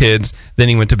with his kids. Then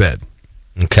he went to bed.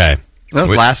 Okay. That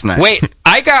was last night. Wait,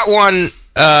 I got one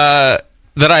that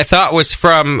I thought was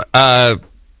from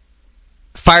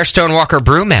Firestone Walker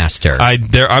Brewmaster.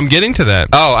 I'm getting to that.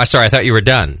 Oh, sorry. I thought you were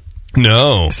done.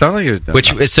 No. It sounded like it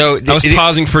was done. I was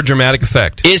pausing for dramatic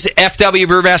effect. Is FW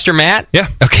Brewmaster Matt? Yeah.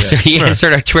 Okay, so he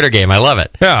answered our Twitter game. I love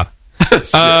it. Yeah.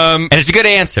 And it's a good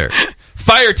answer.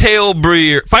 Firetail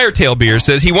Beer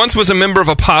says he once was a member of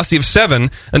a posse of 7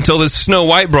 until this Snow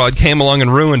White broad came along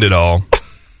and ruined it all.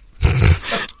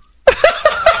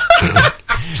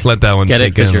 Just let that one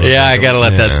sink in. Yeah, I gotta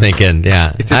let that sink in.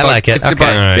 Yeah, I like it.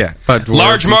 Okay. Right.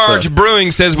 Large Marge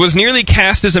Brewing says was nearly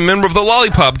cast as a member of the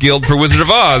Lollipop Guild for Wizard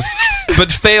of Oz,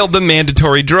 but failed the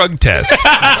mandatory drug test. All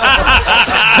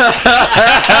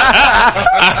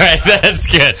right, that's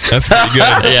good. That's pretty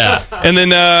good. Yeah. And then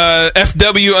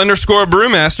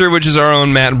FW_Brewmaster, which is our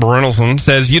own Matt Brennelson,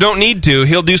 says you don't need to.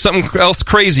 He'll do something else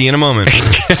crazy in a moment.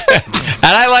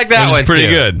 And I like that one pretty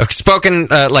too. good. Spoken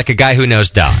like a guy who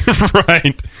knows Doc.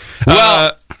 Right.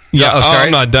 Well,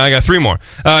 I'm not done. I got 3 more.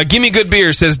 Gimme Good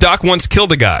Beer says Doc once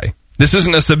killed a guy. This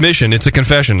isn't a submission, it's a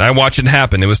confession. I watched it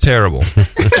happen. It was terrible.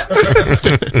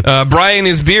 Brian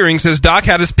is Beering says Doc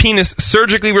had his penis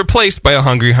surgically replaced by a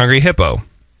hungry hippo.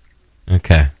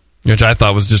 Okay. Which I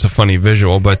thought was just a funny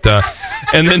visual, but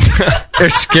and then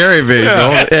a scary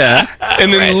visual, yeah.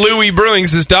 And then Louis Brewing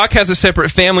says Doc has a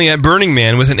separate family at Burning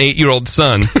Man with an 8-year-old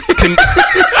son,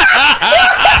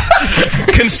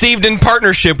 conceived in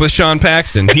partnership with Sean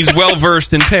Paxton. He's well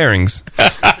versed in pairings.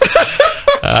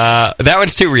 That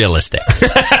one's too realistic.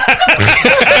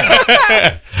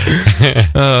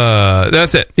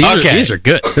 That's it. These are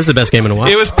good. This is the best game in a while.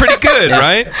 It was pretty good,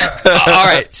 right? All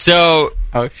right, so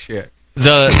oh shit.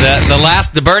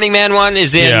 The Burning Man one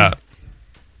is in.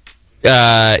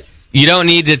 Yeah. You don't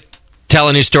need to tell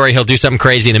a new story. He'll do something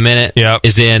crazy in a minute. Yep.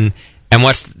 Is in. And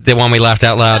what's the one we laughed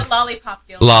out loud? The Lollipop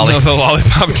Guild. The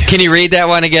Lollipop Guild. Can you read that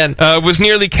one again? Was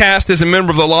nearly cast as a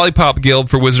member of the Lollipop Guild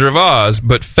for Wizard of Oz,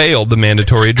 but failed the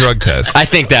mandatory drug test. I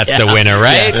think that's the winner,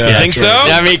 right? Yes. You think so?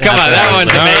 I mean, come on, that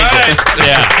one's amazing.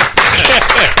 Yeah.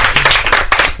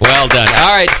 Well done.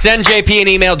 All right, send JP an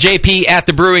email,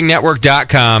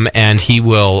 jp@thebrewingnetwork.com, and he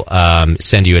will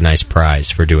send you a nice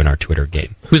prize for doing our Twitter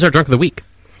game. Who's our drunk of the week?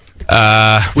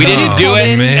 We didn't do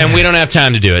it, and we don't have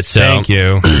time to do it. So thank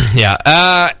you.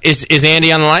 Yeah. Is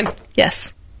Andy on the line?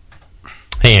 Yes.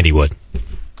 Hey, Andy Wood.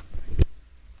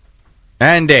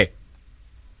 Andy.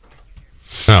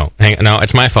 Oh, no,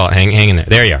 it's my fault. Hang in there.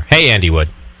 There you are. Hey, Andy Wood.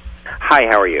 Hi,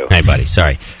 how are you? Hey, buddy.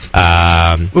 Sorry.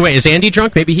 Wait, is Andy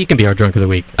drunk? Maybe he can be our drunk of the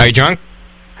week. Are you drunk?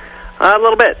 A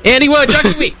little bit. Andy Wood, drunk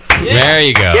of the week. Yeah. There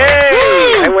you go. Yay!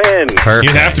 I win.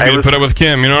 Perfect. You have to be to put up with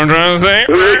Kim. You know what I'm trying to say?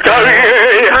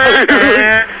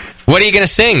 What are you going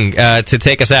to sing to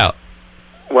take us out?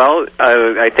 Well,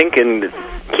 I think in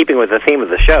keeping with the theme of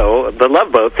the show, the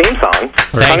Love Boat theme song,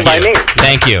 sung by me.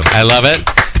 Thank you. I love it.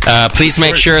 Please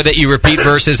make sure that you repeat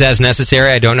verses as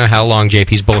necessary. I don't know how long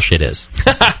JP's bullshit is.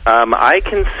 I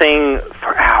can sing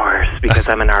for hours because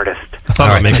I'm an artist. I thought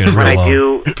about making it real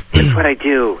low. It's what I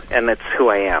do, and that's who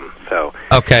I am. So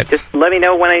okay, just let me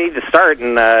know when I need to start,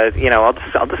 and I'll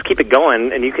just keep it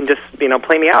going, and you can just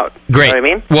play me out. Great. You know what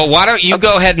I mean? Well, why don't you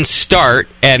go ahead and start,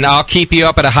 and I'll keep you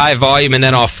up at a high volume, and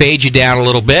then I'll fade you down a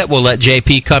little bit. We'll let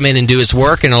JP come in and do his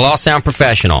work, and it'll all sound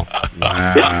professional.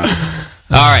 All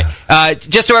right.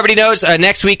 Just so everybody knows,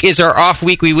 next week is our off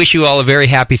week. We wish you all a very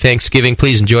happy Thanksgiving.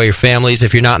 Please enjoy your families.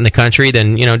 If you're not in the country,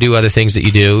 then do other things that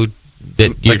you do.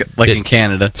 Like in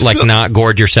Canada. Like not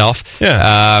gorge yourself.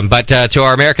 Yeah. But to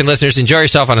our American listeners, enjoy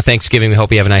yourself on a Thanksgiving. We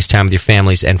hope you have a nice time with your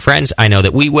families and friends. I know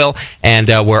that we will. And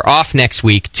we're off next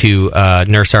week to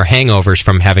nurse our hangovers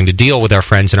from having to deal with our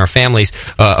friends and our families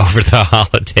over the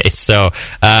holidays. So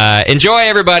enjoy,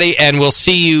 everybody, and we'll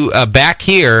see you back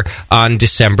here on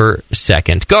December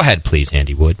 2nd. Go ahead, please,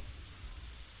 Andy Wood.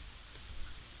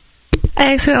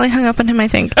 I accidentally hung up on him, I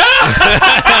think.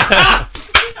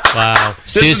 Wow.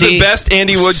 This is the best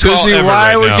Andy Wood call Susie, ever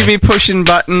why right would now. you be pushing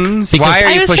buttons? Why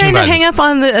are you I was pushing trying to buttons? hang up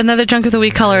on another Drunk of the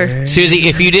Week caller. Susie,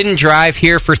 if you didn't drive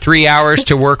here for 3 hours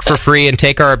to work for free and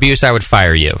take our abuse, I would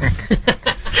fire you.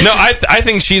 No, I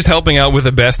think she's helping out with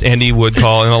the best Andy Wood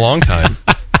call in a long time.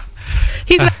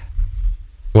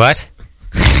 What?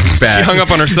 She hung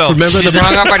up on herself. Remember She's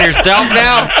hung up on yourself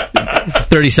now?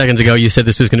 30 seconds ago, you said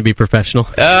this was going to be professional.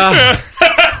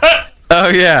 Oh,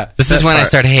 yeah. This is when I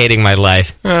start hating my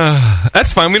life.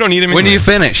 That's fine. We don't need him When do anyway. you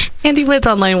finish? Andy Wood's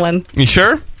on line 1. You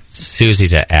sure?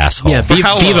 Susie's an asshole. Yeah, For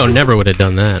how long? Devo never would have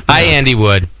done that. Hi, Andy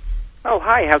Wood. Oh,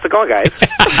 hi. How's it going, guys?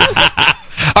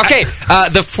 Okay,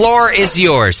 the floor is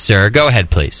yours, sir. Go ahead,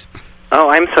 please. Oh,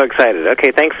 I'm so excited.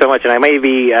 Okay, thanks so much. And I may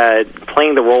be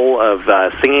playing the role of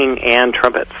singing and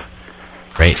trumpets.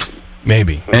 Great.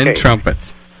 Maybe. Okay. And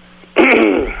trumpets.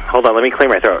 Hold on, let me clear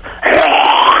my throat.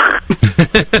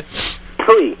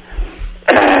 Please.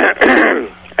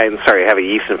 I'm sorry, I have a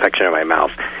yeast infection in my mouth.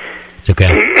 It's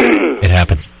okay. It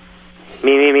happens.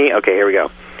 Me. Okay, here we go.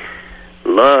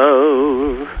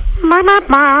 Love.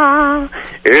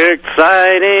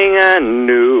 Exciting and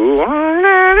new.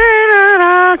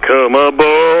 Come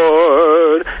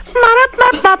aboard.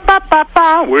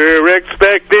 We're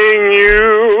expecting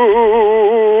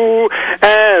you.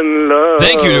 And love.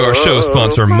 Thank you to our show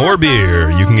sponsor, More Beer.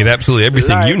 You can get absolutely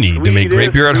everything you need to make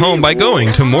great beer at home by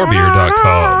going to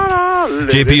morebeer.com.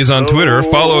 JP is on Twitter.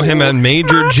 Follow him at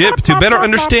Major Jip to better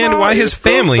understand why his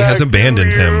family has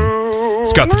abandoned him.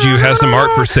 Scott the Jew has some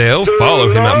art for sale. Follow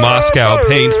him at Moscow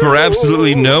Paints for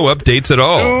absolutely no updates at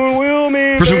all.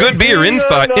 For some good beer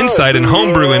insight and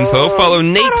homebrew info, follow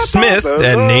Nate Smith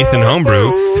at Nathan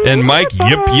Homebrew and Mike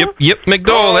Yip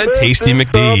McDowell at Tasty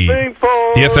McD.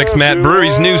 The FX Matt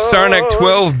Brewery's new Saranac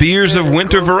 12 Beers of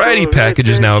Winter variety package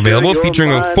is now available,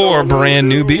 featuring 4 brand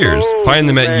new beers. Find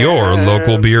them at your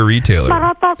local beer retailer.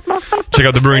 Check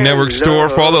out the Brewing Network store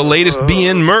for all the latest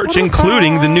BN merch,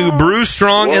 including the new Brew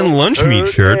Strong and Lunch Meat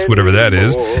shirts, whatever that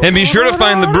is. And be sure to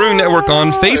find the Brewing Network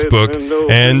on Facebook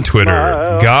and Twitter.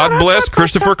 God bless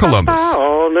Christopher Columbus.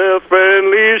 On a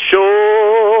friendly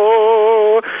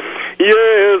shore,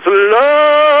 yes,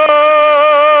 love,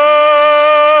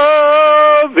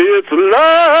 it's love,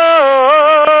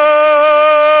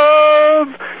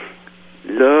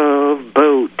 love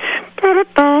boat.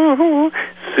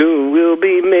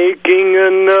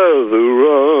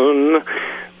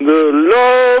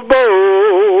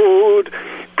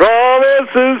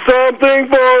 something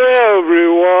for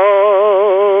everyone.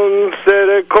 Set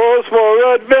a course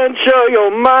for adventure,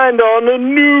 your mind on a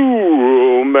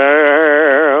new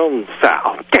romance.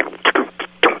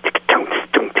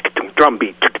 Drum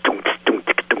beat.